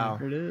 Wow.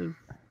 There it is.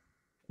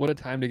 What a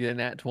time to get a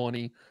nat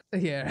 20.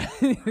 Yeah,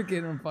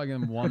 getting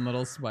fucking one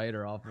little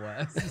spider off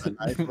Wes.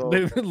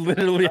 It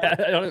literally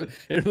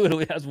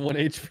has 1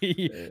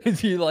 HP.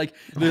 It's like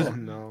there's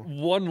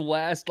one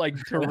last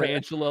like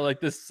tarantula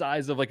like this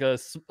size of like a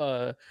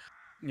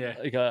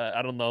like a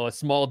I don't know, a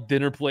small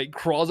dinner plate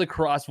crawls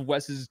across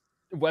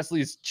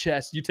Wesley's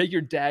chest. You take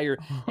your dagger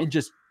and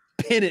just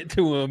pin it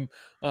to him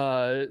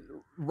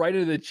right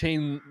into the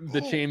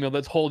chainmail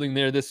that's holding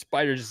there. This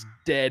spider just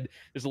dead.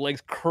 His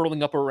legs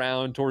curling up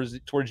around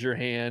towards your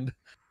hand.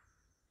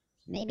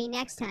 Maybe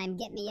next time,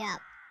 get me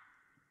up.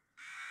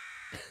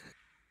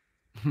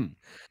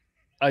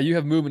 You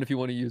have movement if you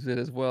want to use it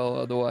as well.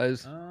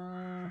 Otherwise,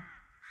 I'll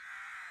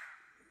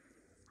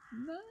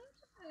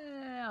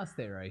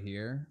stay right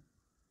here.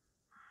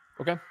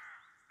 okay.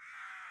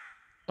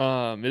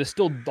 It is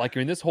still like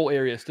this whole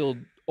area is still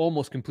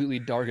almost completely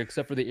dark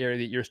except for the area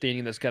that you're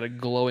standing that's got a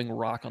glowing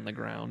rock on the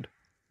ground.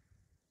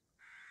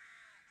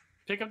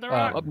 Pick up the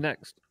rock. Up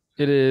next,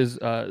 it is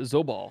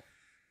Zobal.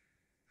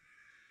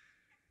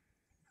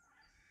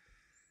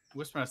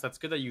 Whispermouse, that's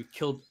good that you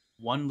killed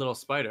one little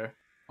spider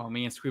while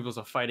me and Squeebles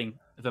are fighting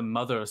the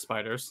mother of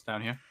spiders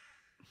down here.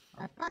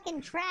 We're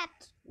fucking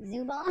trapped,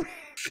 Zubal.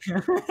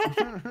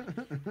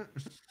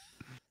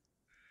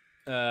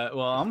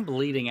 Well, I'm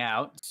bleeding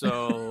out,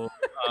 so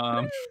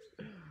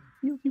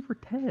You for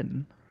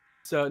 10.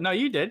 So no,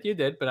 you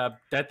did, but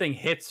that thing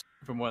hits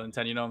for more than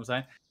 10. You know what I'm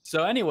saying?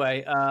 So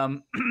anyway,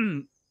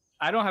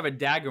 I don't have a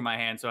dagger in my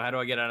hand, so how do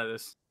I get out of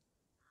this?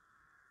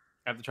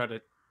 I have to try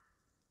to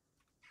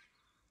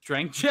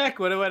strength check.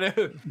 What do I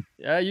do?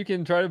 Yeah, you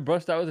can try to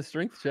bust out with a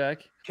strength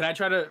check. Can I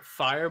try to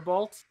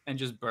firebolt and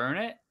just burn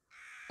it?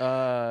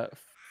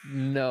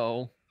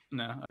 No.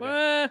 No.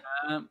 Okay.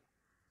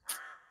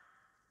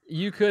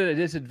 You could at a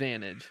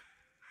disadvantage.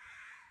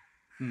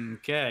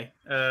 Okay.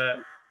 A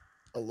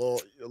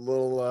little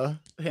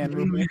hand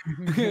movement.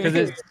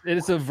 Because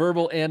it's a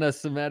verbal and a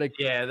somatic.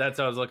 Yeah, that's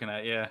what I was looking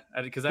at. Yeah,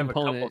 because I have a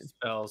couple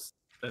spells.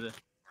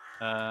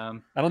 I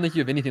don't think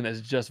you have anything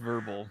that's just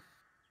verbal.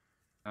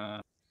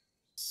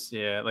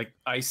 Yeah, like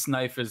ice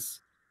knife is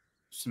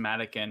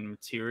somatic and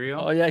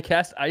material. Oh yeah,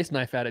 cast ice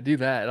knife at it. Do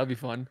that. That'll be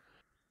fun.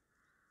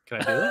 Can I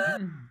do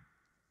that?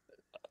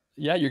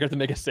 Yeah, you're going to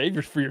make a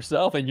save for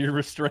yourself, and you're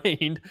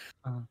restrained.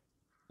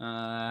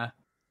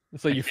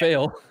 So you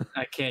fail.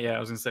 I can't. Yeah, I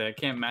was gonna say I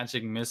can't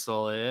magic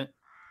missile it.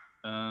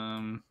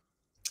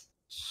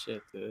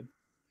 Shit, dude.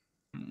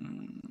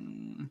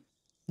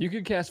 You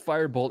could cast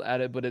firebolt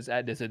at it, but it's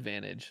at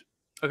disadvantage.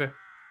 Okay,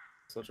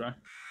 so I'll try.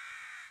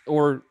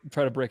 Or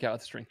try to break out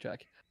with a strength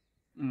check.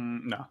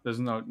 No, there's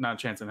not a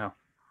chance in hell.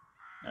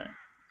 All right,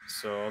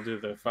 so I'll do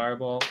the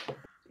firebolt.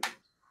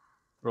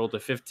 Rolled a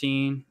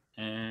 15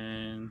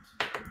 and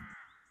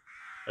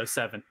a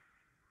 7,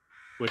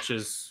 which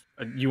is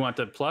you want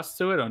the plus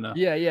to it or no?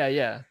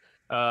 Yeah.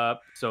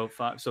 So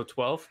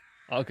 12.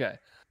 Okay,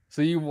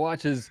 so you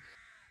watch as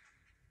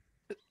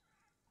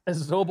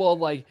Zobal,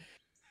 like,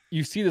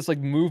 you see this like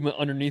movement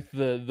underneath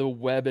the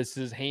web as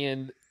his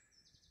hand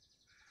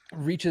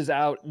reaches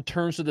out and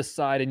turns to the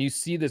side, and you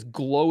see this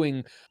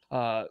glowing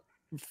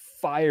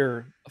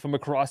fire from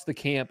across the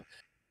camp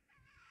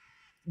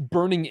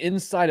burning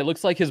inside. It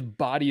looks like his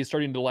body is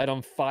starting to light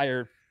on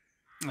fire.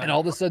 And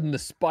all of a sudden, the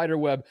spider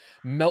web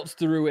melts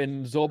through,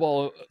 and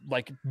Zobal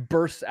like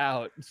bursts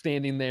out,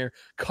 standing there,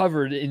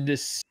 covered in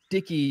this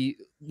sticky,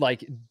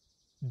 like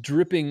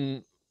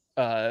dripping,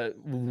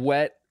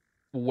 wet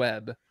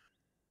web.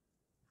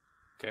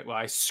 Okay, well,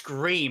 I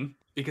scream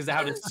because of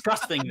how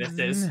disgusting this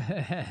is.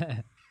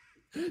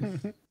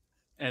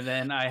 And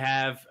then I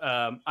have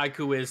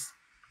Ikuiz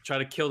try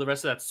to kill the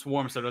rest of that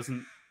swarm so it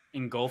doesn't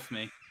engulf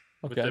me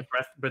with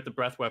the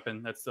breath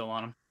weapon that's still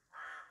on him.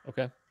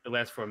 Okay. It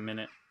lasts for a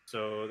minute,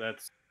 so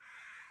that's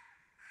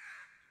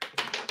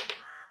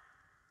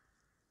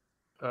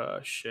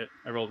shit.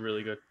 I rolled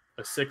really good.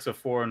 A 6, a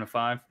 4, and a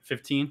 5.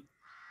 15.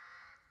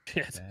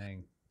 Shit.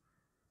 Dang.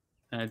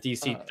 And a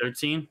DC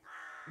 13.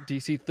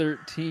 DC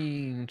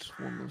 13,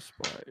 Swarm of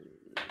Spiders.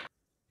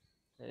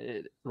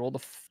 It rolled a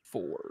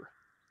 4.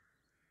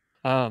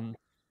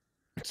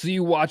 So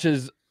you watch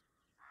as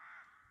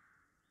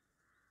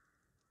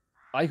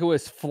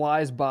Ikois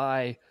flies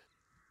by,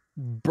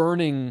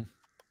 burning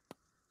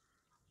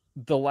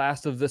the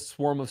last of this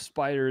swarm of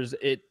spiders.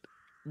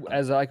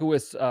 As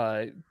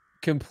Ikois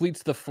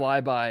completes the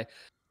flyby,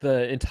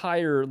 the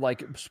entire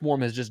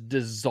swarm has just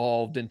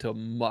dissolved into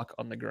muck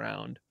on the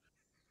ground.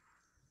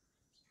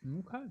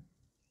 Okay.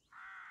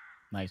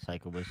 Nice,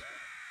 Ikois.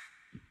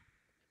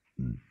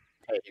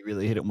 Hey, you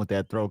really hit him with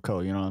that throw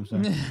coat, you know what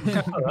I'm saying?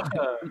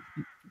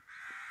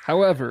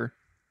 However,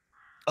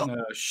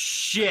 Oh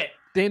shit!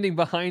 standing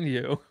behind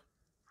you,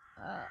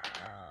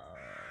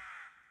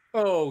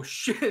 Oh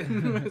shit!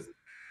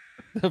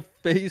 the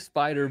face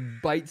spider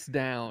bites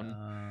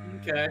down.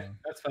 Okay,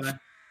 that's fine.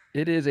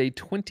 It is a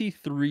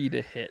 23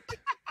 to hit.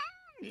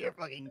 You're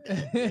fucking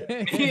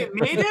dead. Hit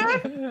me,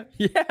 dude?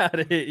 Yeah,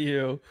 to hit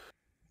you.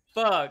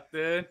 Fuck,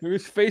 dude. It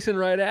was facing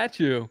right at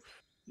you.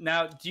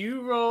 Now, do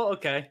you roll?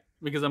 Okay,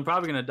 because I'm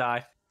probably gonna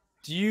die.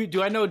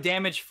 Do I know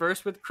damage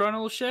first with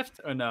Chronal Shift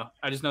or no?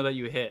 I just know that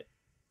you hit.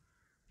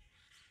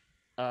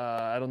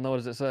 I don't know. What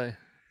does it say?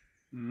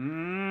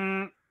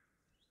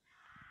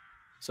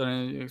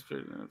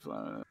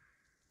 So,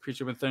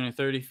 creature within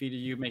 30 feet of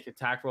you make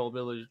attack roll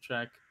ability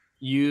check.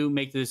 You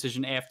make the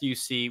decision after you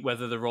see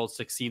whether the roll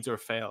succeeds or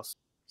fails.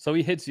 So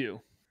he hits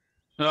you.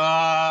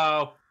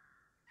 Oh.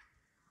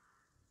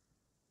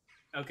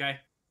 Okay.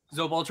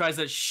 Zobal tries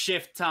to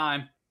shift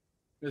time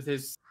with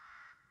his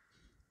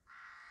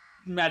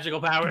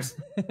magical powers.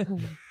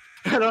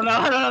 I don't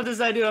know what this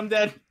I do. I'm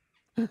dead.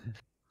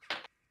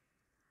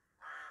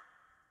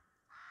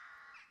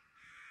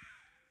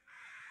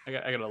 I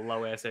got a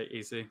low ass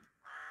AC.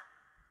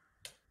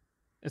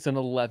 It's an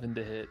 11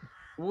 to hit.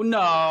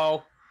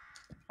 No.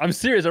 I'm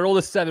serious. I rolled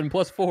a 7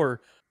 plus 4.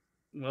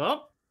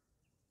 Well.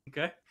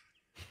 Okay.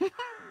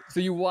 So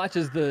you watch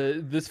as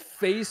this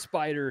phase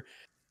spider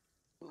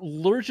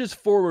lurches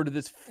forward with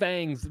its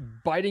fangs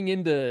biting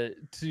into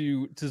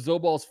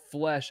Zobal's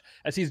flesh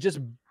as he's just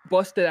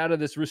busted out of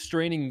this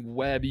restraining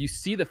web. You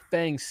see the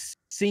fangs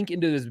sink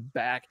into his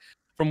back.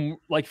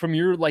 From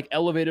your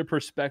elevated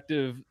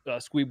perspective,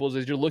 Squeebles,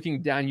 as you're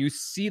looking down, you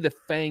see the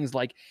fangs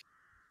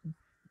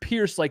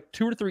pierce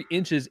 2 or 3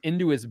 inches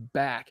into his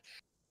back.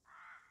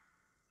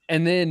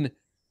 And then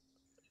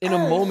in a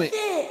moment,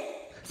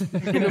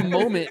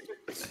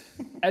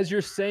 as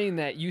you're saying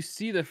that, you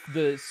see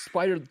the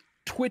spider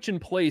twitch in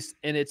place,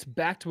 and it's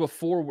back to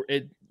before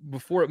it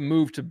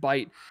moved to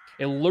bite.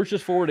 It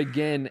lurches forward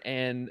again,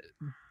 and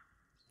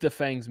the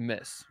fangs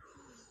miss.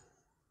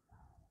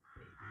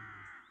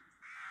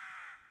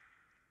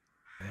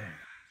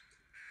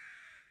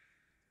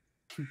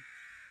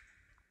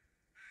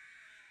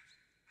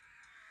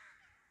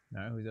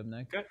 All right, who's up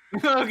next?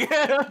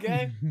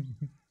 Okay.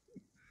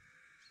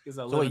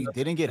 So you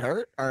didn't get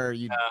hurt, or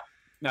you?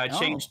 No, I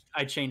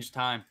changed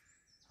time.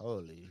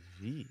 Holy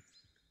shit!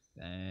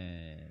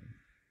 Dang.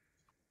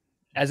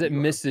 As it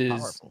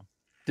misses,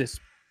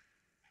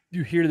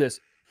 you hear this,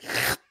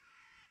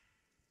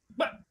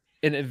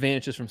 and it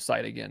vanishes from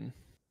sight again.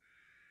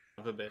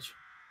 Of a bitch.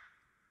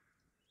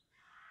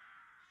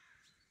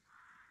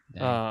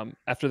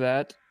 After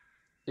that,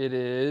 it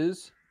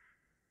is.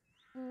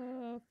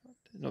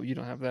 No, you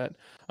don't have that.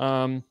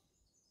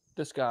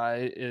 This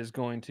guy is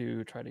going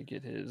to try to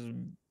get his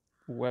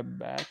web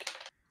back.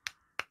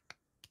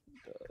 He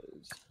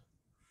does.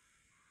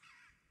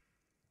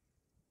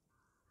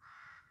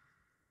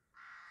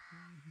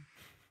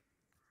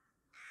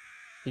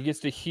 He gets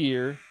to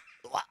here,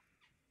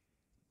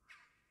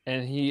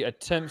 and he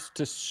attempts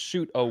to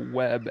shoot a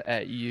web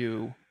at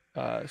you,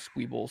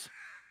 Squeebles.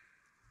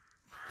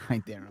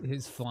 Right there.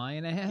 His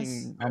flying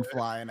ass? I'm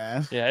flying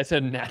ass. Yeah, it's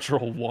a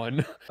natural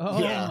 1.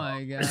 Oh Yeah.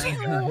 my god.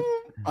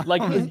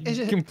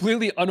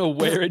 Completely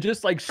unaware, it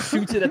just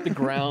shoots it at the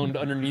ground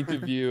underneath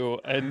of you,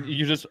 and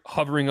you're just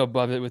hovering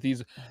above it with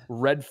these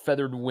red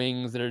feathered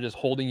wings that are just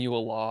holding you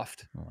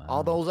aloft. Wow.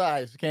 All those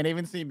eyes can't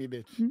even see me,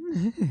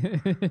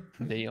 bitch.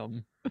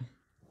 Damn.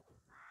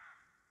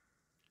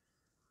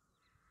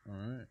 All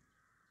right.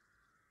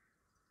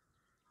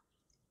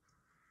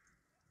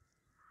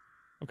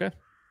 Okay.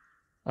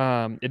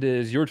 It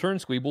is your turn,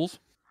 Squeebles.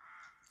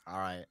 All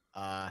right.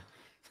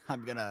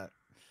 I'm gonna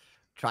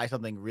try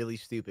something really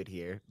stupid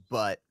here,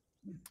 but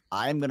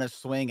I'm gonna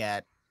swing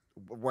at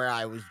where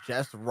I was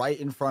just right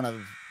in front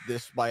of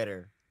this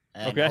spider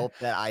and hope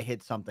that I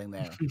hit something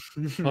there.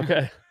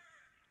 Okay.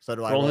 So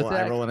do I Roll an roll? I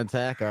attack. roll an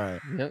attack. All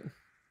right. Yep.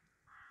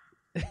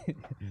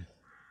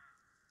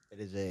 It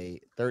is a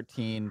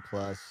 13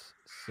 plus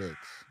 6,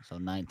 so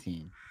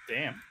 19.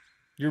 Damn.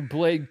 Your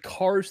blade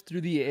carves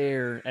through the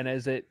air, and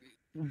as it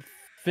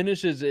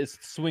finishes its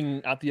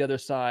swing out the other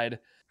side,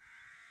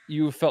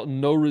 you felt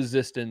no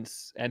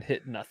resistance and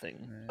hit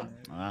nothing.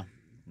 All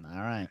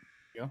right.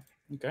 Go.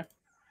 Okay.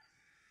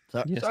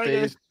 So, You sorry,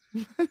 stay,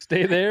 guys.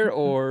 stay there,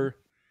 or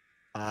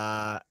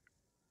I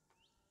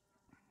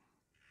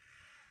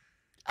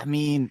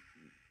mean,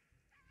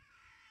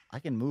 I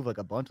can move like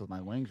a bunch with my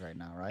wings right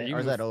now, right? you Or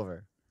is move- that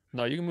over?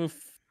 no, you can move.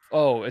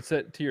 Oh, it's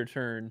to your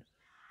turn.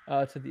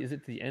 Is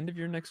it to the end of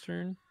your next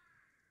turn?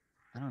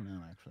 I don't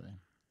know, actually.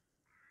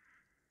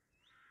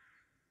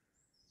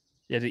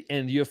 Yeah, the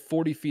end. You have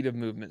 40 feet of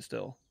movement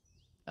still.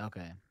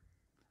 Okay.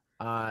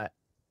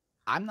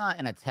 I'm not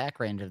in attack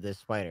range of this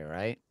spider,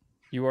 right?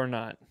 You are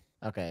not.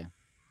 Okay.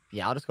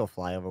 Yeah, I'll just go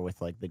fly over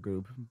with like the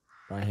group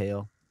by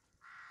Hael.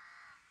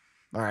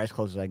 All right, as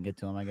close as I can get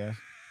to him, I guess.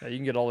 Yeah, you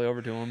can get all the way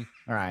over to him.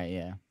 All right,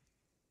 yeah.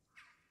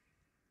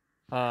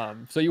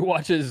 So you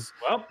watch as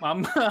Well,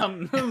 I'm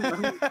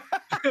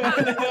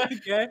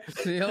okay.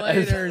 See you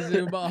later,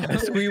 Zubal.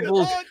 as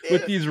Squeebles Oh,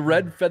 with dude. these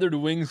red feathered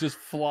wings just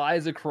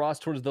flies across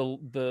towards the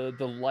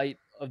light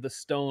of the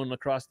stone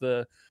across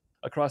the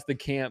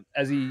camp.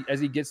 As he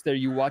gets there,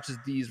 you watch as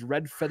these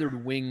red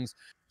feathered wings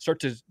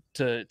start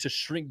to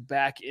shrink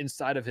back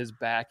inside of his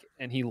back,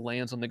 and he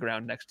lands on the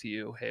ground next to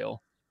you,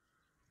 Hael.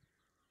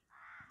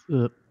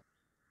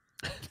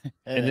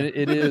 And then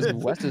it is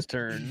Wes's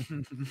turn.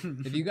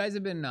 If you guys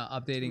have been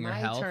updating your My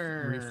health,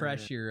 turn.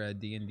 refresh your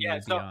D&D Yeah,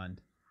 so-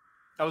 Beyond.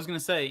 I was gonna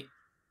say,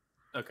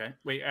 okay,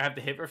 wait, I have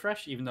to hit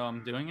refresh even though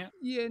I'm doing it.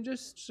 Yeah, and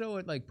just so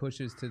it like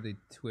pushes to the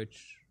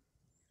Twitch.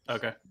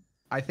 Okay.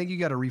 I think you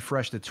got to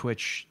refresh the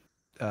Twitch.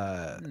 No.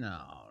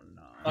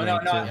 Oh no,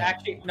 Link no, to-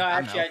 actually, no, I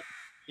actually,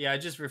 know. I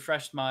just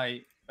refreshed my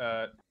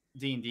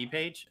D&D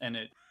page and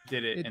it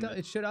did it.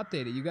 It should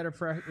update it. You got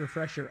to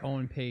refresh your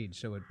own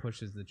page so it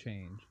pushes the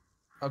change.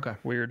 Okay.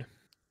 Weird.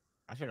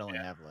 I should only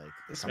have like.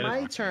 a It's couple my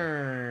months.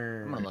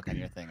 turn. I'm gonna look on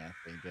your thing,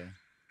 actually, Jay.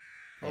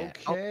 Yeah.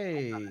 Oh,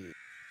 Okay. actually,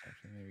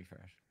 let me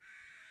refresh.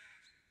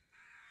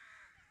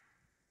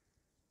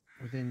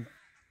 Within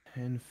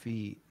 10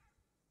 feet.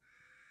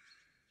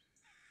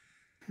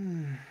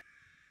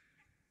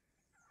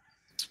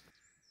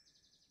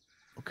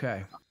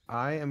 Okay.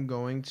 I am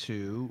going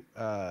to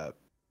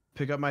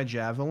pick up my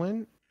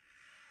javelin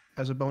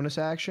as a bonus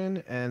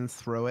action and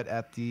throw it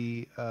at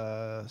the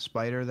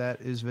spider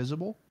that is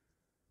visible.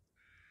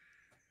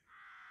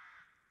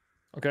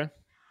 Okay.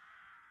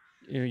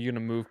 You're gonna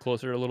move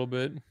closer a little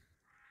bit.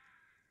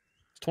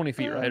 It's 20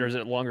 feet, right? Or is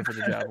it longer for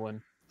the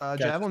javelin?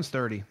 Javelin's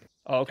 30.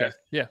 Oh, okay. Okay.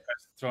 Yeah.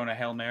 Throwing a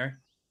Hail Mary.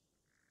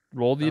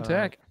 Roll the Uh,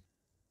 attack.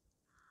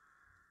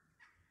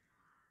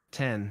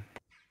 10.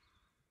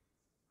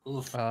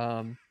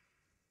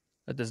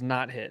 That does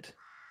not hit.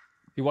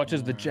 He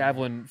watches the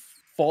javelin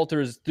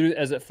falters through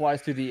as it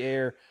flies through the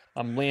air,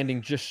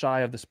 landing just shy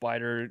of the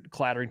spider,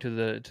 clattering to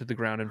the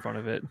ground in front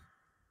of it.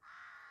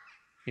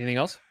 Anything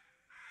else?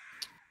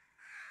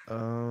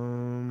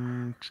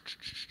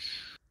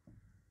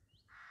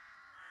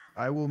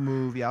 I will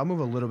move. Yeah, I'll move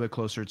a little bit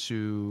closer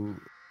to,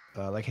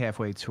 like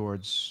halfway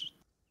towards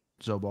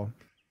Zobal.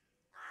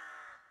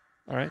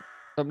 All right.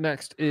 Up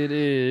next, it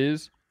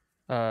is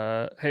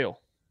Hael.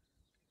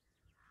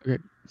 Okay,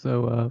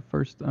 so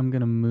first I'm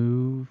gonna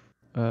move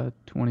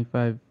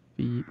 25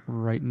 feet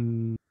right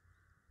in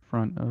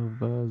front of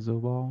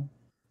Zobal,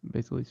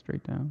 basically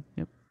straight down.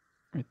 Yep,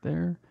 right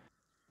there.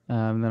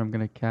 Then I'm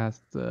gonna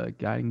cast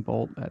Guiding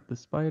Bolt at the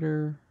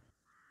spider.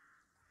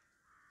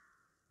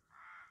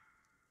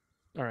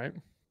 All right.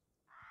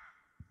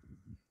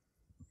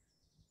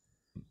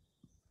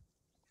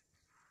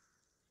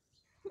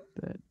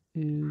 That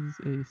is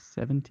a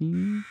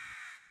 17.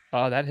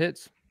 That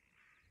hits.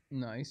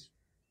 Nice.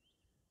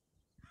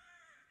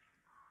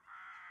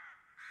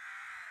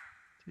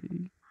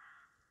 See.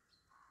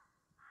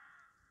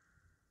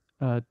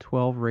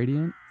 12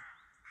 radiant.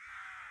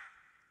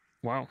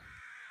 Wow.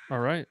 All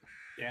right.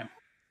 Yeah,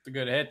 it's a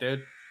good hit,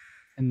 dude.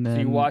 And So then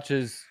you watch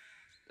as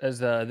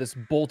this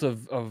bolt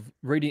of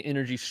radiant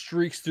energy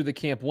streaks through the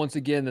camp once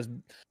again. This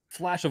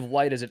flash of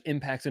light as it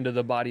impacts into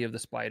the body of the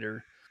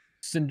spider,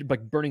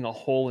 like burning a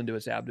hole into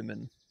its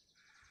abdomen.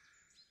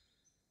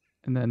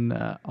 And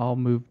then I'll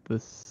move the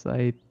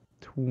scythe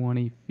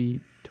 20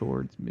 feet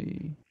towards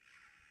me.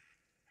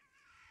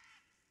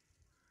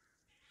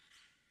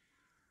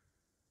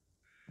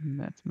 And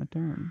that's my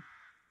turn.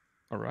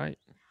 All right.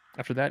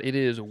 After that, it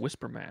is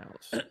Whisper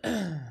Mouse.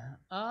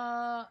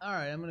 All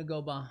right. I'm gonna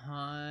go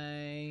behind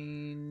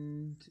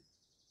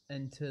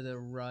and to the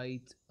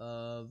right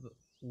of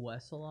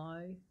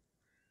Westlye.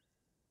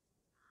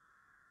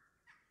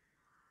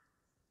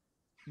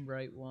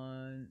 Right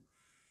one.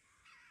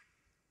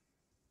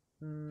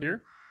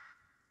 Here?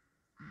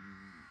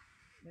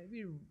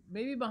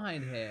 Maybe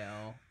behind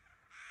Hael.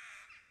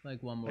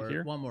 Like one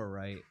here? more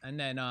right. And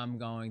then I'm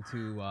going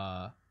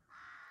to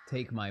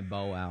take my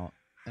bow out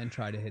and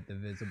try to hit the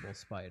visible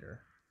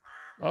spider.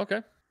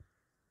 Okay.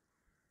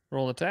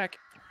 Roll an attack.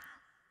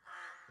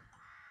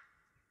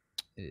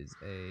 is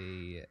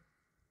a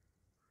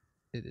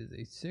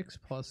 6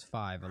 plus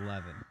 5,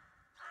 11.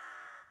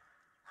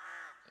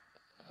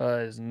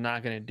 Is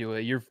not gonna do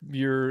it. Your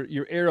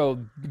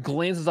arrow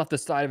glances off the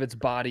side of its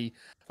body,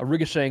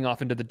 ricocheting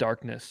off into the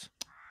darkness.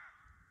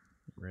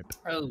 Rip.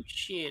 Oh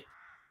shit!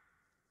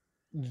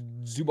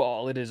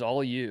 Zubal, it is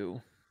all you.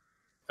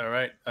 All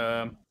right.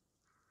 I'm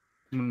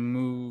gonna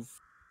move.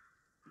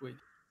 Wait.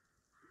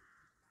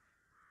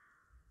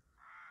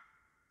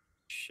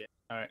 Shit.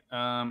 All right.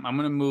 I'm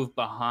gonna move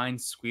behind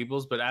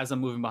Squeebles, but as I'm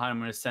moving behind, I'm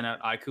gonna send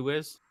out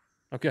Ikuiz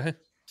Okay.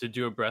 to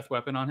do a breath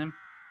weapon on him.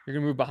 You're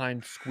gonna move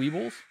behind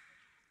Squeebles,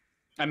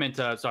 I meant,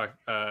 sorry,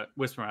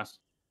 Whisper Mouse.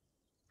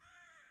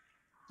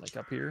 like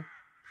up here.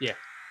 Yeah.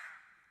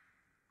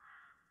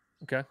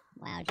 Okay.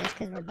 Wow, just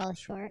because we're both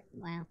short?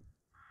 Wow.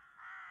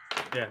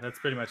 Yeah, that's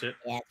pretty much it.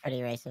 Yeah, it's pretty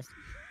racist.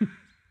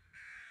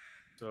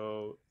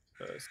 So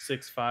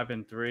 6, 5,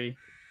 and 3.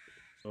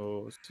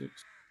 So 6,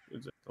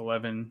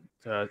 11,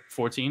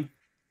 14.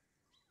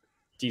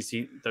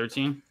 DC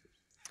 13.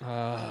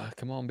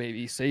 Come on,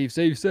 baby. Save,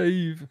 save,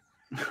 save.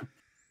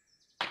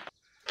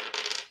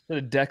 That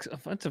a dex.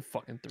 That's a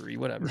fucking 3.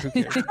 Whatever. Who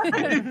cares?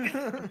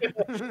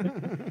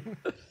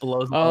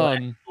 Blows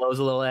a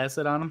little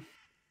acid on him.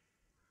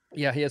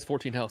 Yeah, he has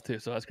 14 health too,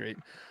 so that's great.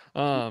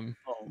 Oh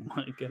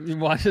my god. He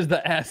watches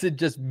the acid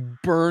just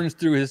burns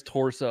through his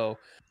torso,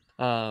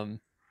 hollowing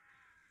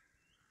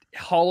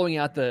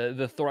out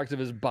the thorax of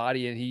his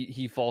body, and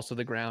he falls to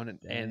the ground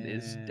and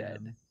is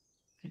dead.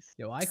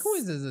 Yo,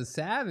 Ikoiz is a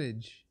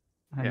savage.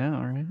 I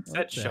know, right?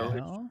 That show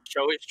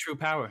his true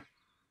power.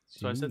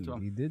 So I said to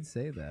him. He did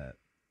say that.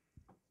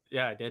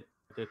 Yeah, I did.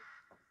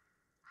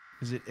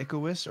 Is it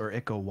Ikois or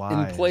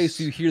Iko-wise? In place,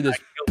 you hear this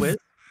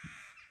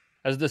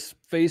as the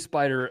space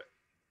spider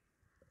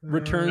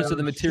returns to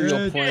the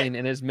material plane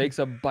and makes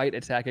a bite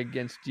attack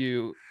against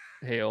you,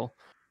 Hael.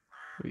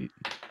 Sweet.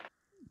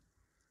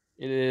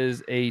 It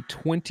is a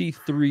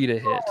 23 to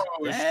hit.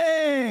 Oh,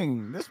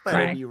 Dang, this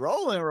better be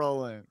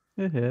rolling.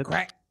 It hits.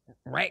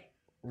 It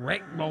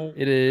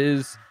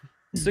is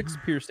 6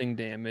 piercing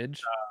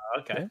damage,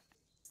 okay.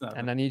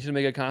 and I need you to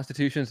make a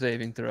Constitution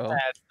saving throw.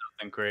 That's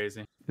nothing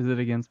crazy. Is it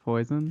against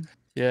poison?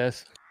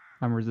 Yes,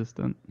 I'm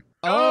resistant.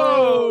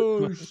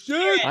 Oh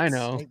shit! I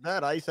know. Take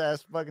that ice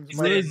ass fucking He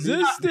spider. said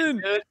nothing,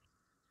 dude.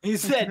 He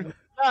said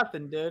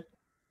nothing, dude.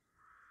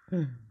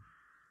 You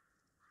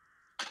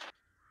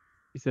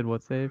said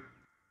what save?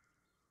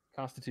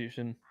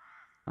 Constitution.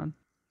 On.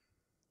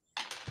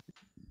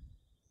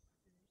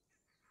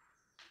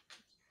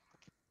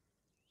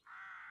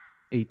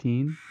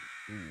 18.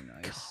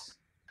 Nice.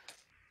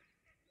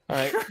 All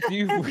right,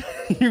 you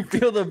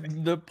feel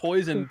the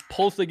poison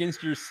pulse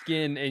against your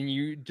skin, and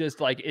you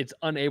just like it's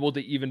unable to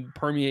even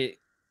permeate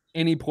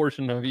any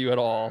portion of you at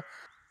all.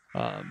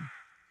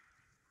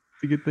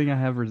 It's a good thing I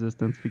have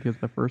resistance because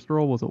the first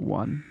roll was a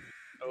 1.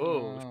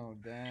 Oh,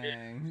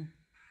 dang.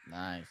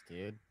 Nice,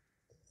 dude.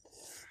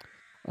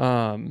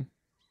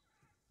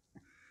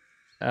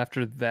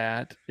 After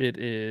that, it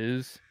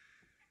is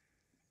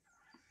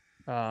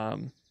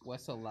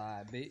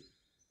Westlye, bitch.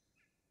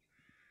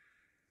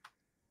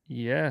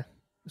 yeah,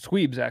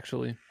 Squeebs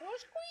actually.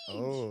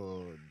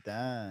 Oh,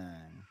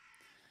 dang.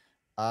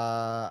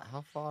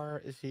 How far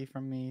is he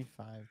from me?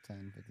 5,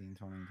 10, 15, 20,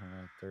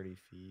 25, 30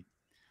 feet.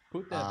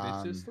 Put that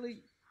bitch to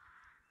sleep.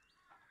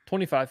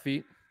 25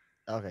 feet.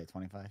 Okay,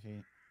 25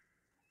 feet.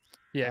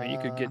 Yeah, I mean, you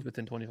could get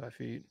within 25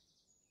 feet.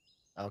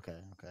 Okay.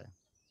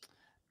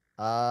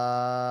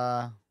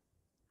 I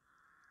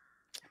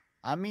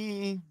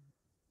mean,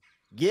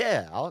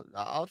 yeah,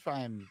 I'll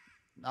try and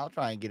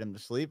get him to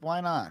sleep.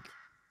 Why not?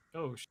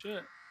 oh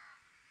shit.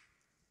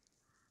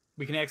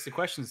 We can ask the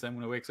questions then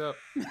when it wakes up.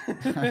 You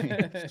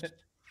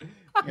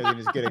can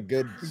just get a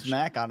good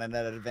smack on it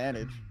at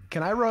advantage.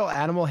 Can I roll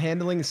animal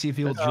handling and see if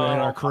he'll join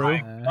our crew?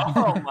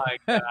 Oh my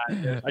god.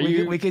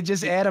 Dude. We could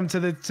just add him to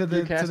the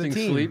You're casting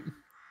team. sleep.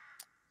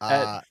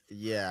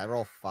 Yeah, I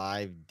roll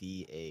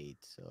 5d8,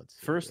 so it's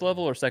First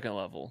level or second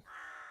level?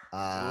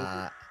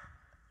 That's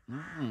a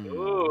very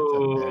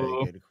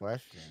Ooh. good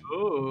question.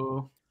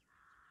 Ooh.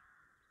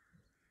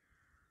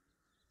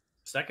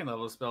 Second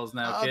level spells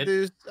now,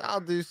 kid.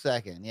 I'll do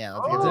second. Yeah,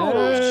 let's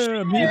Oh,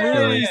 Damn, he Good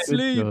really choice, good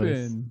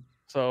sleeping.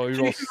 So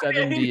you roll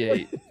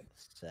 7d8.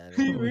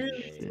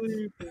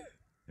 7d8.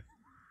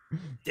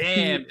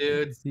 Damn,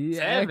 dude. He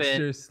 7.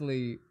 extra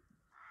sleep.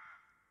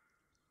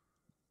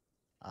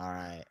 All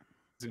right,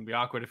 It's gonna be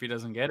awkward if he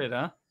doesn't get it,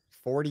 huh?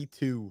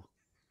 42.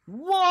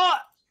 What?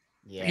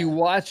 Yeah. You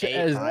watch Eight,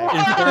 as five, in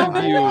front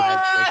of you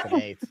five, 6,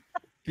 and 8.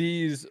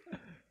 these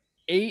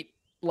 8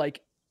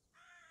 like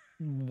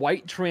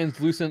white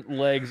translucent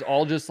legs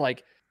all just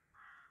like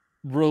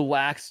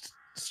relaxed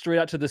straight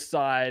out to the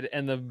side,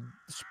 and the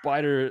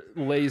spider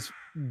lays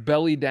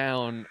belly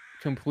down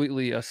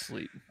completely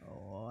asleep.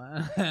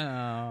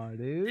 Wow,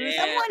 dude. Yeah.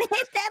 Someone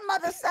hit that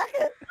mother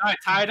sucker. All right,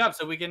 tie it up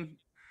so we can.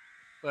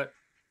 But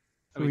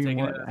So are we we taking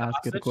want it as to a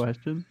ask it a hostage?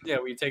 question. Yeah,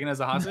 we taking it as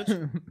a hostage?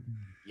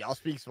 Y'all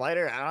speak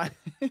spider? I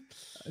don't...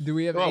 Do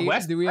we have Well, eight?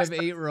 West- do we have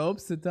West- 8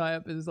 ropes to tie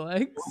up his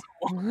legs?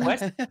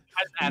 West has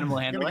animal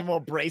Gonna give handling. him a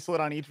bracelet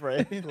on each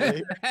leg.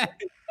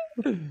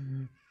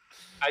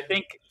 I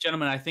think,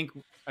 gentlemen, I think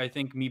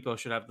Meepo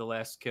should have the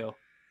last kill.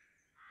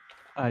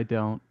 I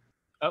don't.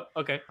 Oh,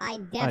 okay. I I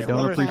definitely don't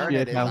Whoever's turn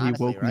appreciate it is, how he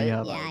honestly, woke me right?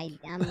 up. Yeah,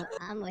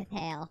 I'm with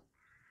Hael.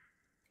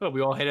 Well,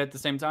 we all hit at the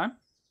same time.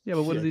 Yeah,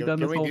 but what has he Can- done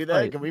Can this we whole do that?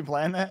 fight? Can we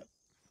plan that?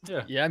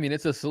 Yeah. Yeah, I mean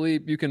it's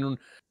asleep. You can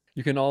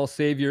all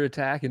save your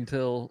attack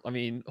until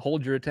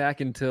hold your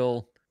attack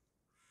until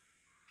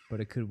But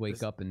it could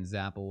wake up and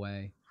zap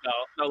away.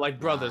 No, like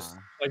brothers.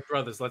 Nah. Like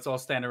brothers. Let's all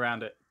stand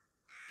around it.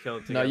 Kill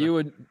it no, together. you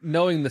would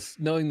knowing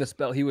the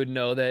spell, he would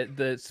know that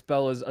the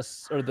spell is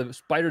or the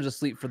spider's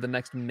asleep for the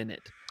next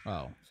minute.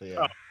 Oh. So yeah.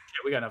 Oh.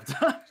 Yeah, we got enough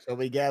time. So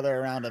we gather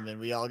around him and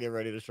we all get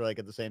ready to strike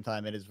at the same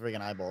time in his friggin'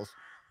 eyeballs.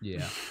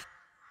 Yeah.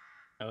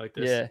 I like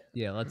this. Yeah.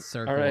 Yeah, let's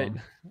circle All right.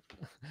 him.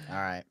 All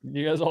right.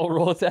 You guys all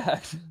roll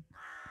attacks.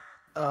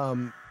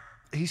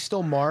 He's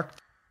still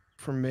marked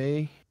for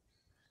me.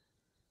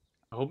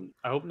 I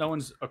hope no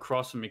one's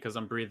across from me because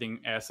I'm breathing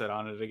acid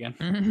on it again.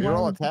 We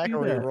roll would you attack do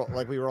or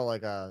that? we roll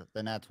like the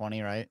nat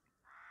 20, right?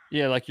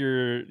 Yeah, like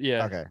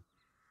yeah. Okay.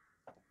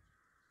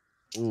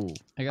 Ooh,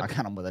 I I got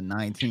got him with a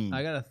 19.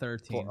 I got a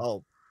 13.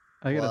 Oh,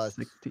 I got plus-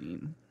 a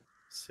 16.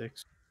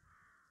 6.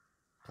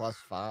 plus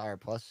 5 or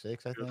plus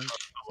 6, I think.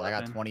 So I got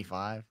 11.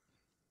 25.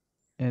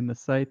 And the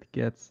scythe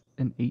gets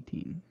an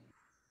 18.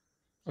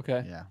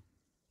 Okay. Yeah.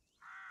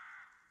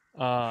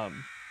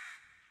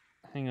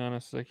 Hang on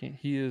a second.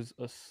 He is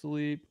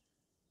asleep.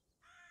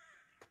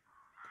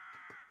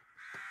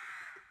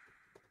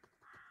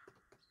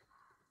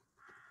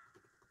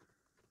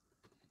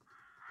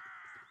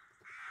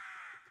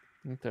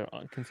 I think they're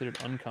considered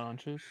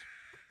unconscious.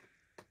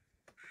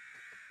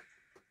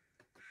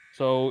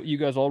 So you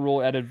guys all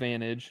roll at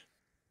advantage.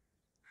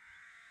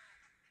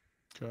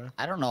 Okay.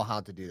 I don't know how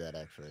to do that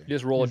actually. You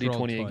just roll a Just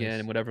roll d20 again, twice.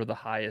 and whatever the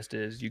highest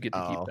is, you get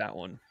to Oh. keep that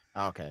one.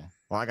 Okay.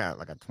 Well, I got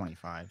like a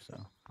 25,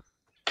 so.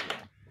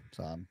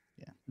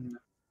 Yeah.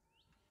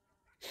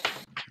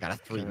 Got a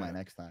 3 my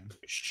next time.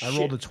 I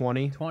rolled a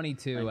 20.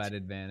 22 at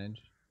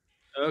advantage.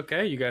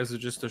 Okay, you guys are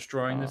just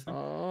destroying this thing.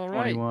 All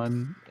right.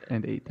 21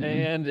 and 18.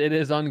 And it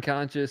is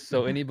unconscious,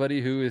 so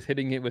anybody who is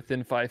hitting it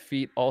within 5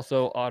 feet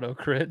also auto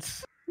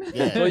crits.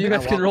 Yeah. So you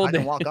guys can roll I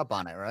can damage. walk up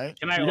on it, right?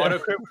 Can I Yeah. auto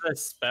crit with a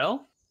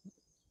spell?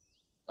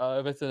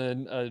 If it's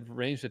a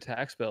ranged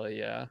attack spell,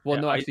 yeah. Well,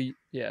 Yeah, no, I- actually,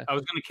 yeah. I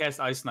was gonna cast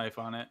Ice Knife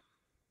on it.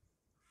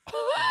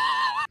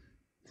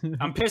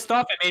 I'm pissed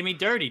off. It made me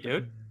dirty,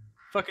 dude.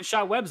 Fucking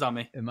shot webs on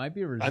me. It might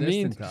be I resistant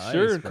mean, to ice,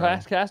 sure, bro.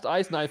 cast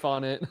ice knife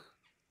on it.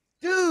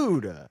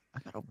 Dude, I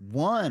got a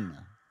 1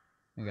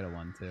 I got a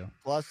 1 too.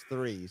 plus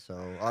 3, so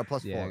or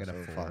plus 4, Yeah, I got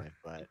a so 4. 5.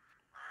 But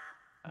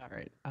All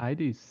right. I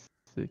do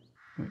 6.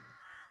 Wait.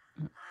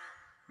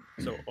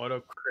 So auto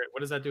crit. What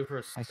does that do for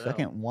a my spell?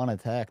 second 1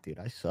 attack, dude,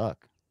 I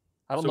suck.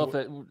 I don't So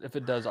know if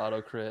it does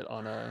auto crit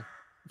on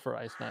for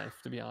ice knife,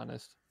 to be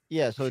honest.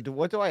 Yeah. So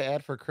what do I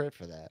add for crit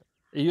for that?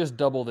 You just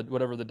double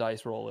whatever the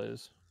dice roll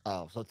is.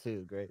 Oh, so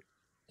 2, great.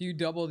 Do you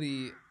double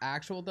the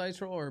actual dice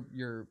roll or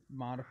your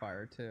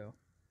modifier too?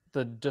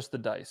 Just the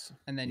dice.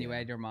 And then you Yeah.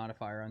 add your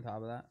modifier on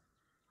top of that?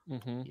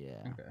 Mm-hmm.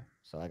 Yeah. Okay.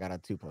 So I got a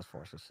 2 plus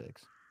 4, so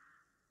 6.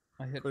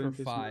 I hit But for if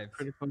it's 5.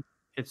 critical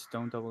hits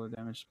don't double the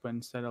damage, but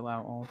instead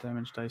allow all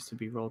damage dice to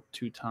be rolled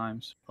 2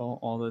 times. Roll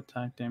all the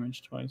attack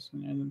damage twice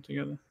and add them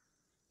together.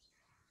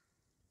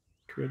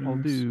 I'll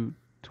Crittings. do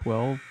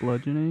 12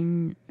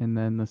 bludgeoning, and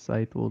then the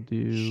scythe will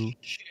do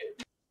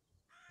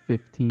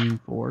 15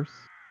 force.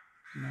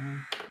 No.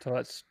 So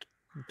that's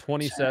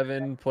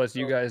 27 plus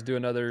you guys do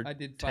another I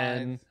did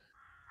 10,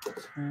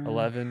 5.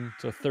 11,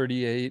 so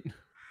 38.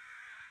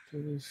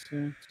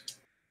 36.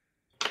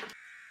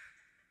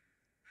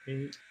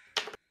 8.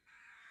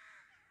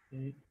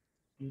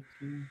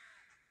 18.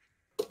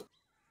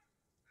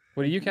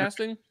 What are you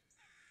casting?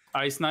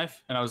 Ice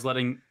Knife, and I was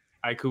letting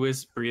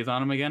Ikuiz breathe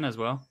on him again as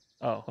well.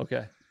 Oh,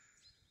 okay.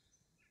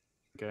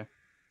 Okay.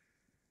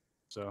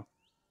 So,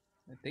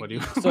 I think what do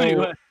you? So- what do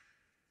you-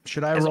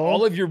 Should I As roll?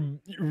 all of your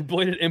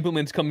bladed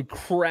implements come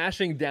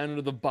crashing down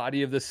into the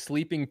body of the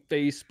sleeping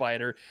phase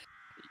spider,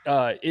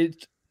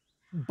 its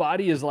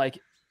body is like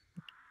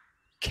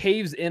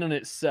caves in on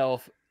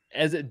itself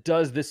as it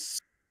does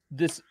this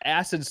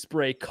acid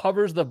spray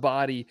covers the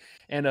body,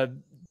 and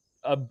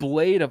a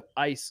blade of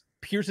ice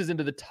pierces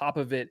into the top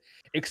of it,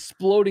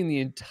 exploding the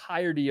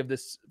entirety of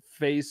this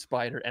phase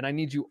spider. And I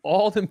need you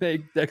all to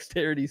make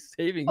dexterity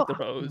saving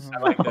throws. I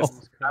like this.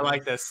 Jesus I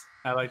like Christ. this.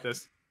 I like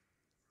this.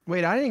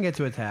 Wait, I didn't get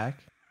to attack.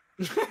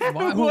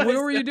 Why, what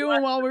were you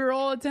doing while we were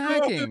all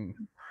attacking?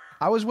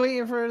 I was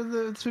waiting for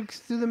to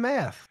do the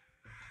math.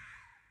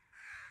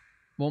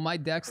 Well, my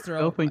dex I throw.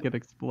 still think it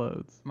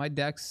explodes. My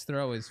dex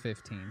throw is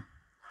 15.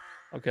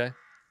 Okay.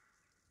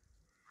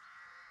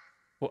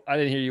 Well, I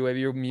didn't hear you, Wavy.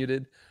 You're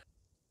muted.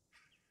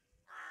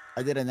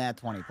 I did a nat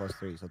 20 plus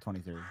 3, so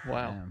 23.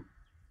 Wow. Damn.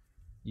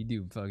 You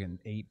do fucking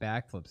 8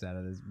 backflips out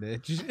of this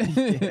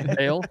bitch.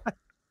 Hael?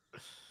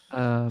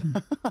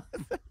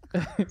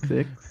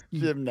 6.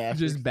 Gymnastics.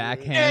 Just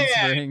backhand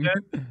swing.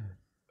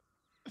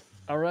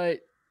 All right.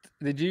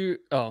 Did you?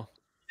 Oh,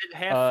 Did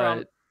half from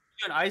you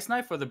an ice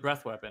knife or the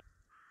breath weapon?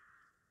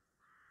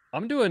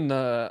 I'm doing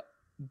the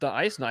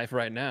ice knife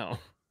right now.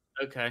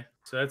 Okay,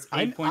 so that's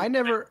 8 points. I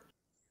never.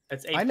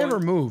 That's 8 I points. never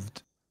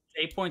moved.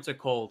 8 points are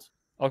cold.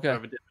 Okay.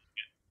 Whoever did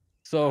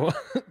So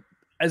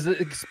as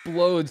it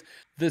explodes,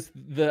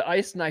 the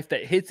ice knife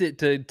that hits it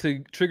to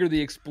trigger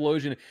the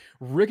explosion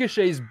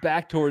ricochets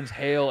back towards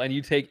Hael, and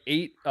you take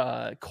 8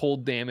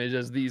 cold damage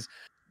as these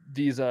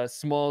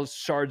small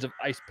shards of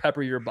ice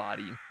pepper your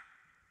body.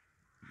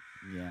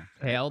 Yeah.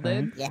 Hael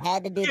did? You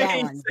had to do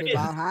that one,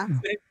 Zubal,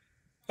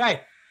 huh?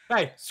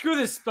 Hey, screw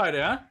this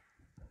spider, huh?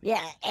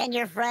 Yeah, and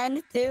your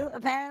friend too,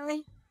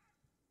 apparently.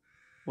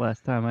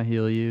 Last time I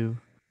heal you.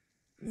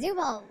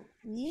 Zubal,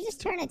 did you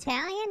just turn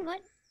Italian? What?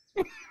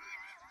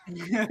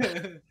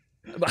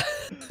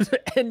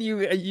 And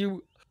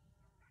you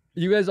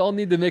guys all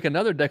need to make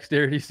another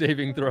dexterity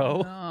saving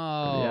throw.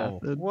 No.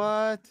 Yeah.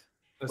 What?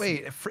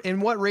 Wait, in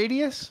what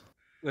radius?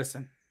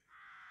 Listen.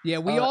 Yeah,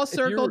 we all if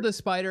you're- circled the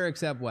spider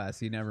except Wes.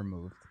 He never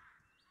moved.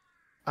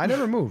 I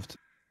never moved.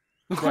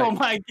 Oh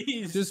my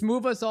geez. Just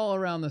move us all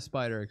around the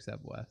spider except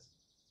Wes.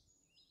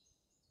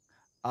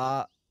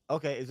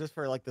 Okay, is this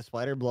for like the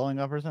spider blowing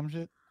up or some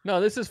shit? No,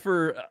 this is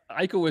for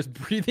Aiko was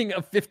breathing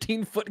a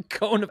 15-foot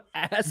cone of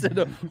acid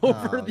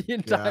over Oh, the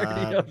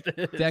entirety God. of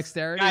this.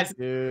 Dexterity? Guys,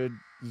 Dude,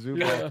 Zubal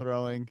Yeah.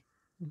 throwing.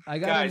 I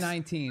got Guys. a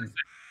 19.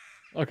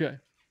 Okay.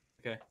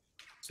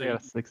 so I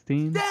got a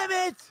 16. Damn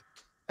it!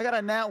 I got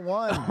a nat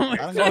 1. Oh my I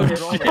don't God. get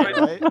to roll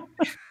that, right?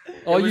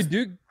 Oh, was-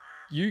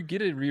 you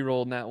get a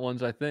reroll nat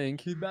ones, I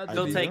think. I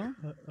They'll do? take-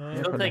 Yeah,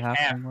 He'll for the take half.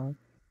 halfling one.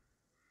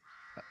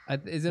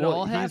 Is it Well,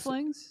 all he's-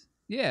 halflings?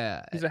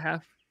 Yeah. He's a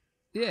half.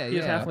 Yeah, He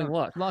has yeah. halfling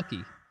luck.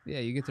 Lucky. Yeah,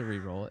 you get to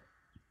re-roll it.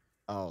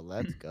 Oh,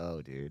 let's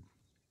go, dude.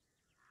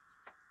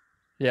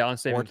 Yeah, on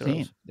saving 14.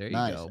 throws. There you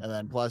Nice. go. And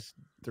then plus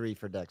 3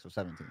 for dex, so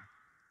 17.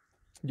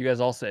 You guys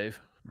all save.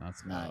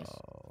 Let's Nice.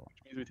 go.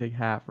 Means we take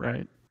half,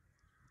 right?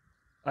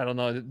 I don't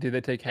know. Do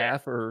they take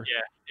half or?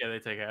 Yeah, they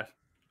take half.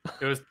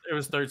 It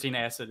was 13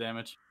 acid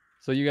damage.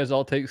 So you guys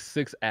all take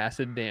 6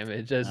 acid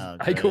damage as Oh,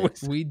 Aiko great.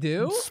 was We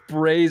do?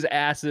 sprays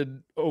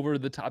acid over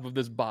the top of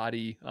this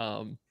body,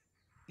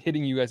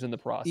 hitting you guys in the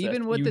process.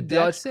 Even with You the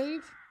dex just-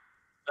 save?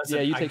 Listen,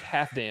 Yeah, you I- take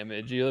half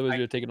damage. The other ones I-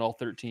 you're taking all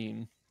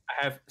 13.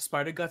 I have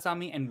spider guts on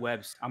me and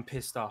webs. I'm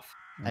pissed off.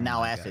 And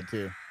now my acid,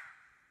 too.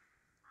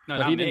 No, But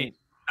not he me. didn't.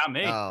 Not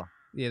me. Oh.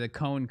 Yeah, the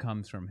cone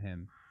comes from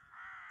him.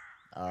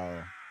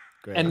 Oh.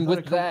 Great. And thought with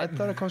it com- that, I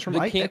thought it comes from the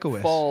Ike camp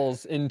Echoes.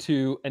 falls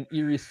into an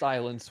eerie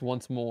silence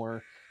once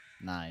more,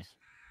 Nice.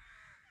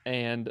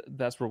 and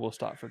that's where we'll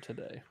stop for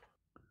today.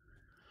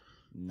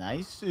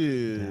 Nice.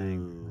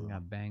 Dang, I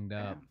got banged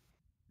up.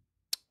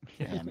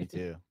 Yeah, me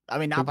too. I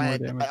mean, not Took by more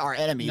damage. our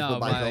enemies, No, but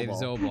by by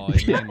Zobal.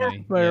 Zobal,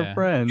 mainly. By our yeah.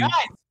 friend. Guys!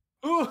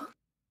 Ooh!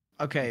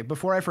 Okay,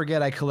 before I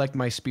forget, I collect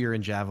my spear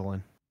and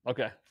javelin.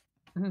 Okay.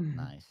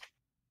 Nice.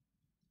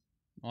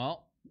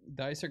 Well,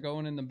 dice are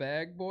going in the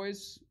bag,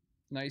 boys.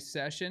 Nice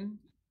session.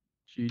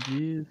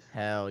 GG's.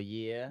 Hell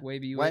yeah.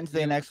 Wavy, you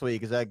Wednesday you- next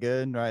week. Is that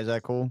good? Right? Is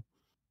that cool?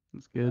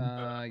 That's good.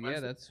 Yeah, Wednesday.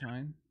 that's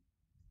fine.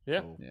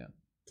 Yeah. Cool. Yeah.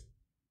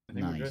 I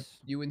think we're good. Nice.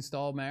 You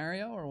install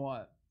Mario or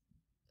what?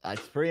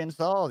 It's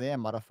pre-installed. Yeah,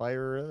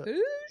 modifier.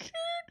 Ooh, shit,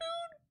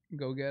 dude.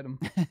 Go get him.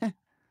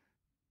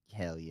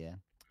 Hell yeah.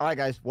 All right,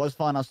 guys. Was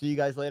fun. I'll see you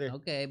guys later.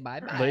 Okay,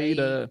 bye-bye.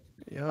 Later.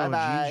 Yo,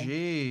 Bye-bye.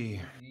 GG.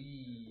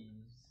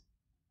 Jeez.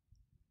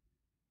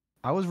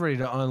 I was ready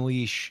to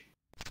unleash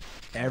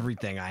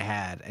everything I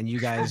had, and you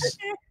guys.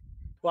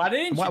 Why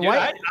didn't you Why- do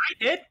why- it?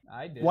 I did.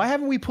 I did. Why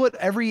haven't we put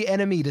every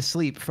enemy to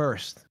sleep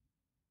first?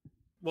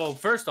 Well,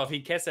 first off,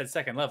 he cast at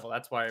second level.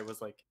 That's why it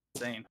was like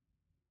insane.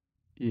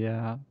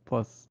 Yeah.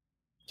 Plus,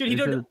 Dude, he Is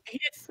did it he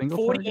did single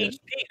 40 target? HP.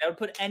 That would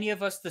put any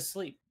of us to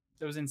sleep.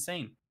 That was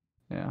insane.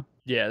 yeah.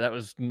 Yeah, that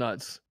was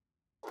nuts.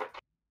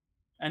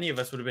 Any of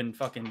us would have been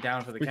fucking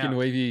down for the Freaking count.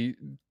 Wavy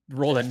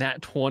rolled a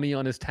nat 20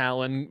 on his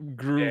talon,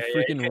 grew Yeah,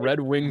 freaking red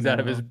wings out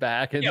of his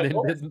back, and Yeah, then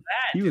what was did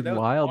that? He dude? was That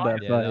wild that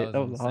Yeah, fight. that That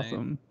was was insane.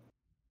 awesome.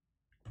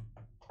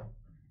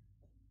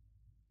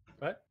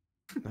 What?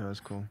 That was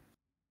cool.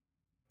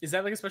 Is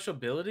that like a special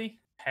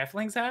ability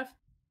Halflings have?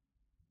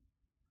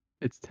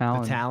 It's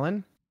talent. The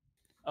Talon?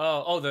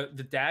 Oh, the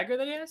dagger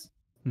that he has?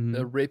 Mhm.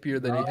 the rapier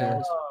that he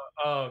has.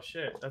 Oh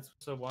shit, that's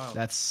so wild.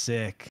 That's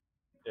sick.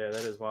 Yeah,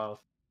 that is wild.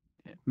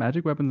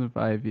 Magic weapons in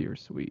 5e are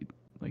sweet.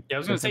 Like, Yeah, I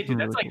was gonna they say, have some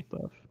dude, that's really cool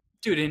stuff.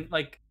 Dude, in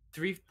like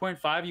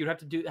 3.5, you'd have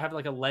to have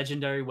like a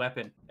legendary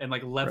weapon and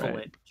like level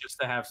Right. it just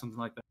to have something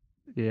like that.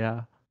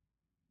 Yeah.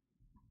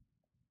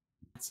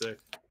 That's sick.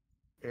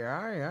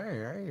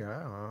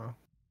 Yeah.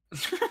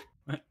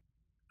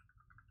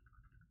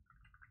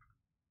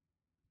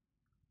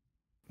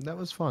 That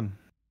was fun.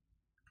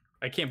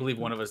 I can't believe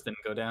one of us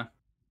didn't go down.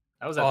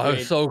 I was at Oh, 3 it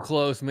was so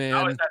close, man.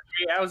 I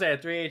was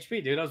at 3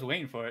 HP, dude. I was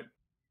waiting for it.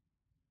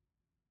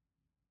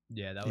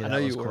 Yeah, that Yeah, was. know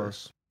that you was were.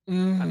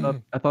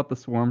 close. I thought the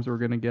swarms were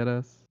gonna get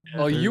us.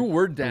 Oh, you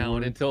were down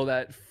Lord. until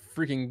that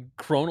freaking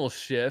chronal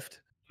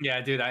shift. Yeah,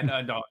 dude, I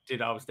know. No,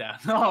 dude, I was down.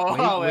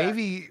 Oh,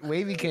 yeah.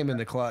 Wavy came in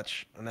the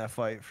clutch in that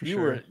fight for You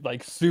sure. were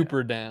like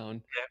super down.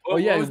 Yeah. Oh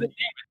yeah. What was the damage?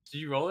 Did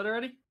you roll it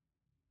already?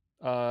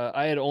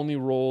 I had only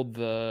rolled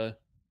the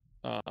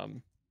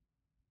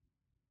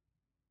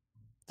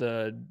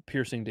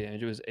piercing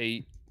damage. It was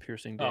 8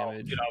 piercing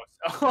damage. Dude, I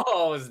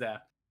was dead.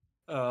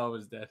 Oh, I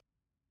was dead.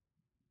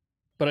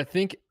 But I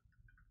think,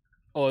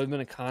 oh, it'd been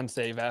a con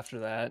save after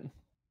that.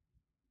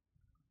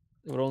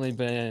 It would only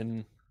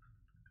been,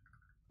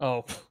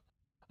 oh,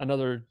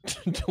 another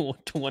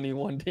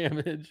 21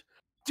 damage.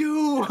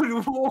 Dude,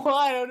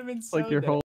 why? I would have been so Like your dead. whole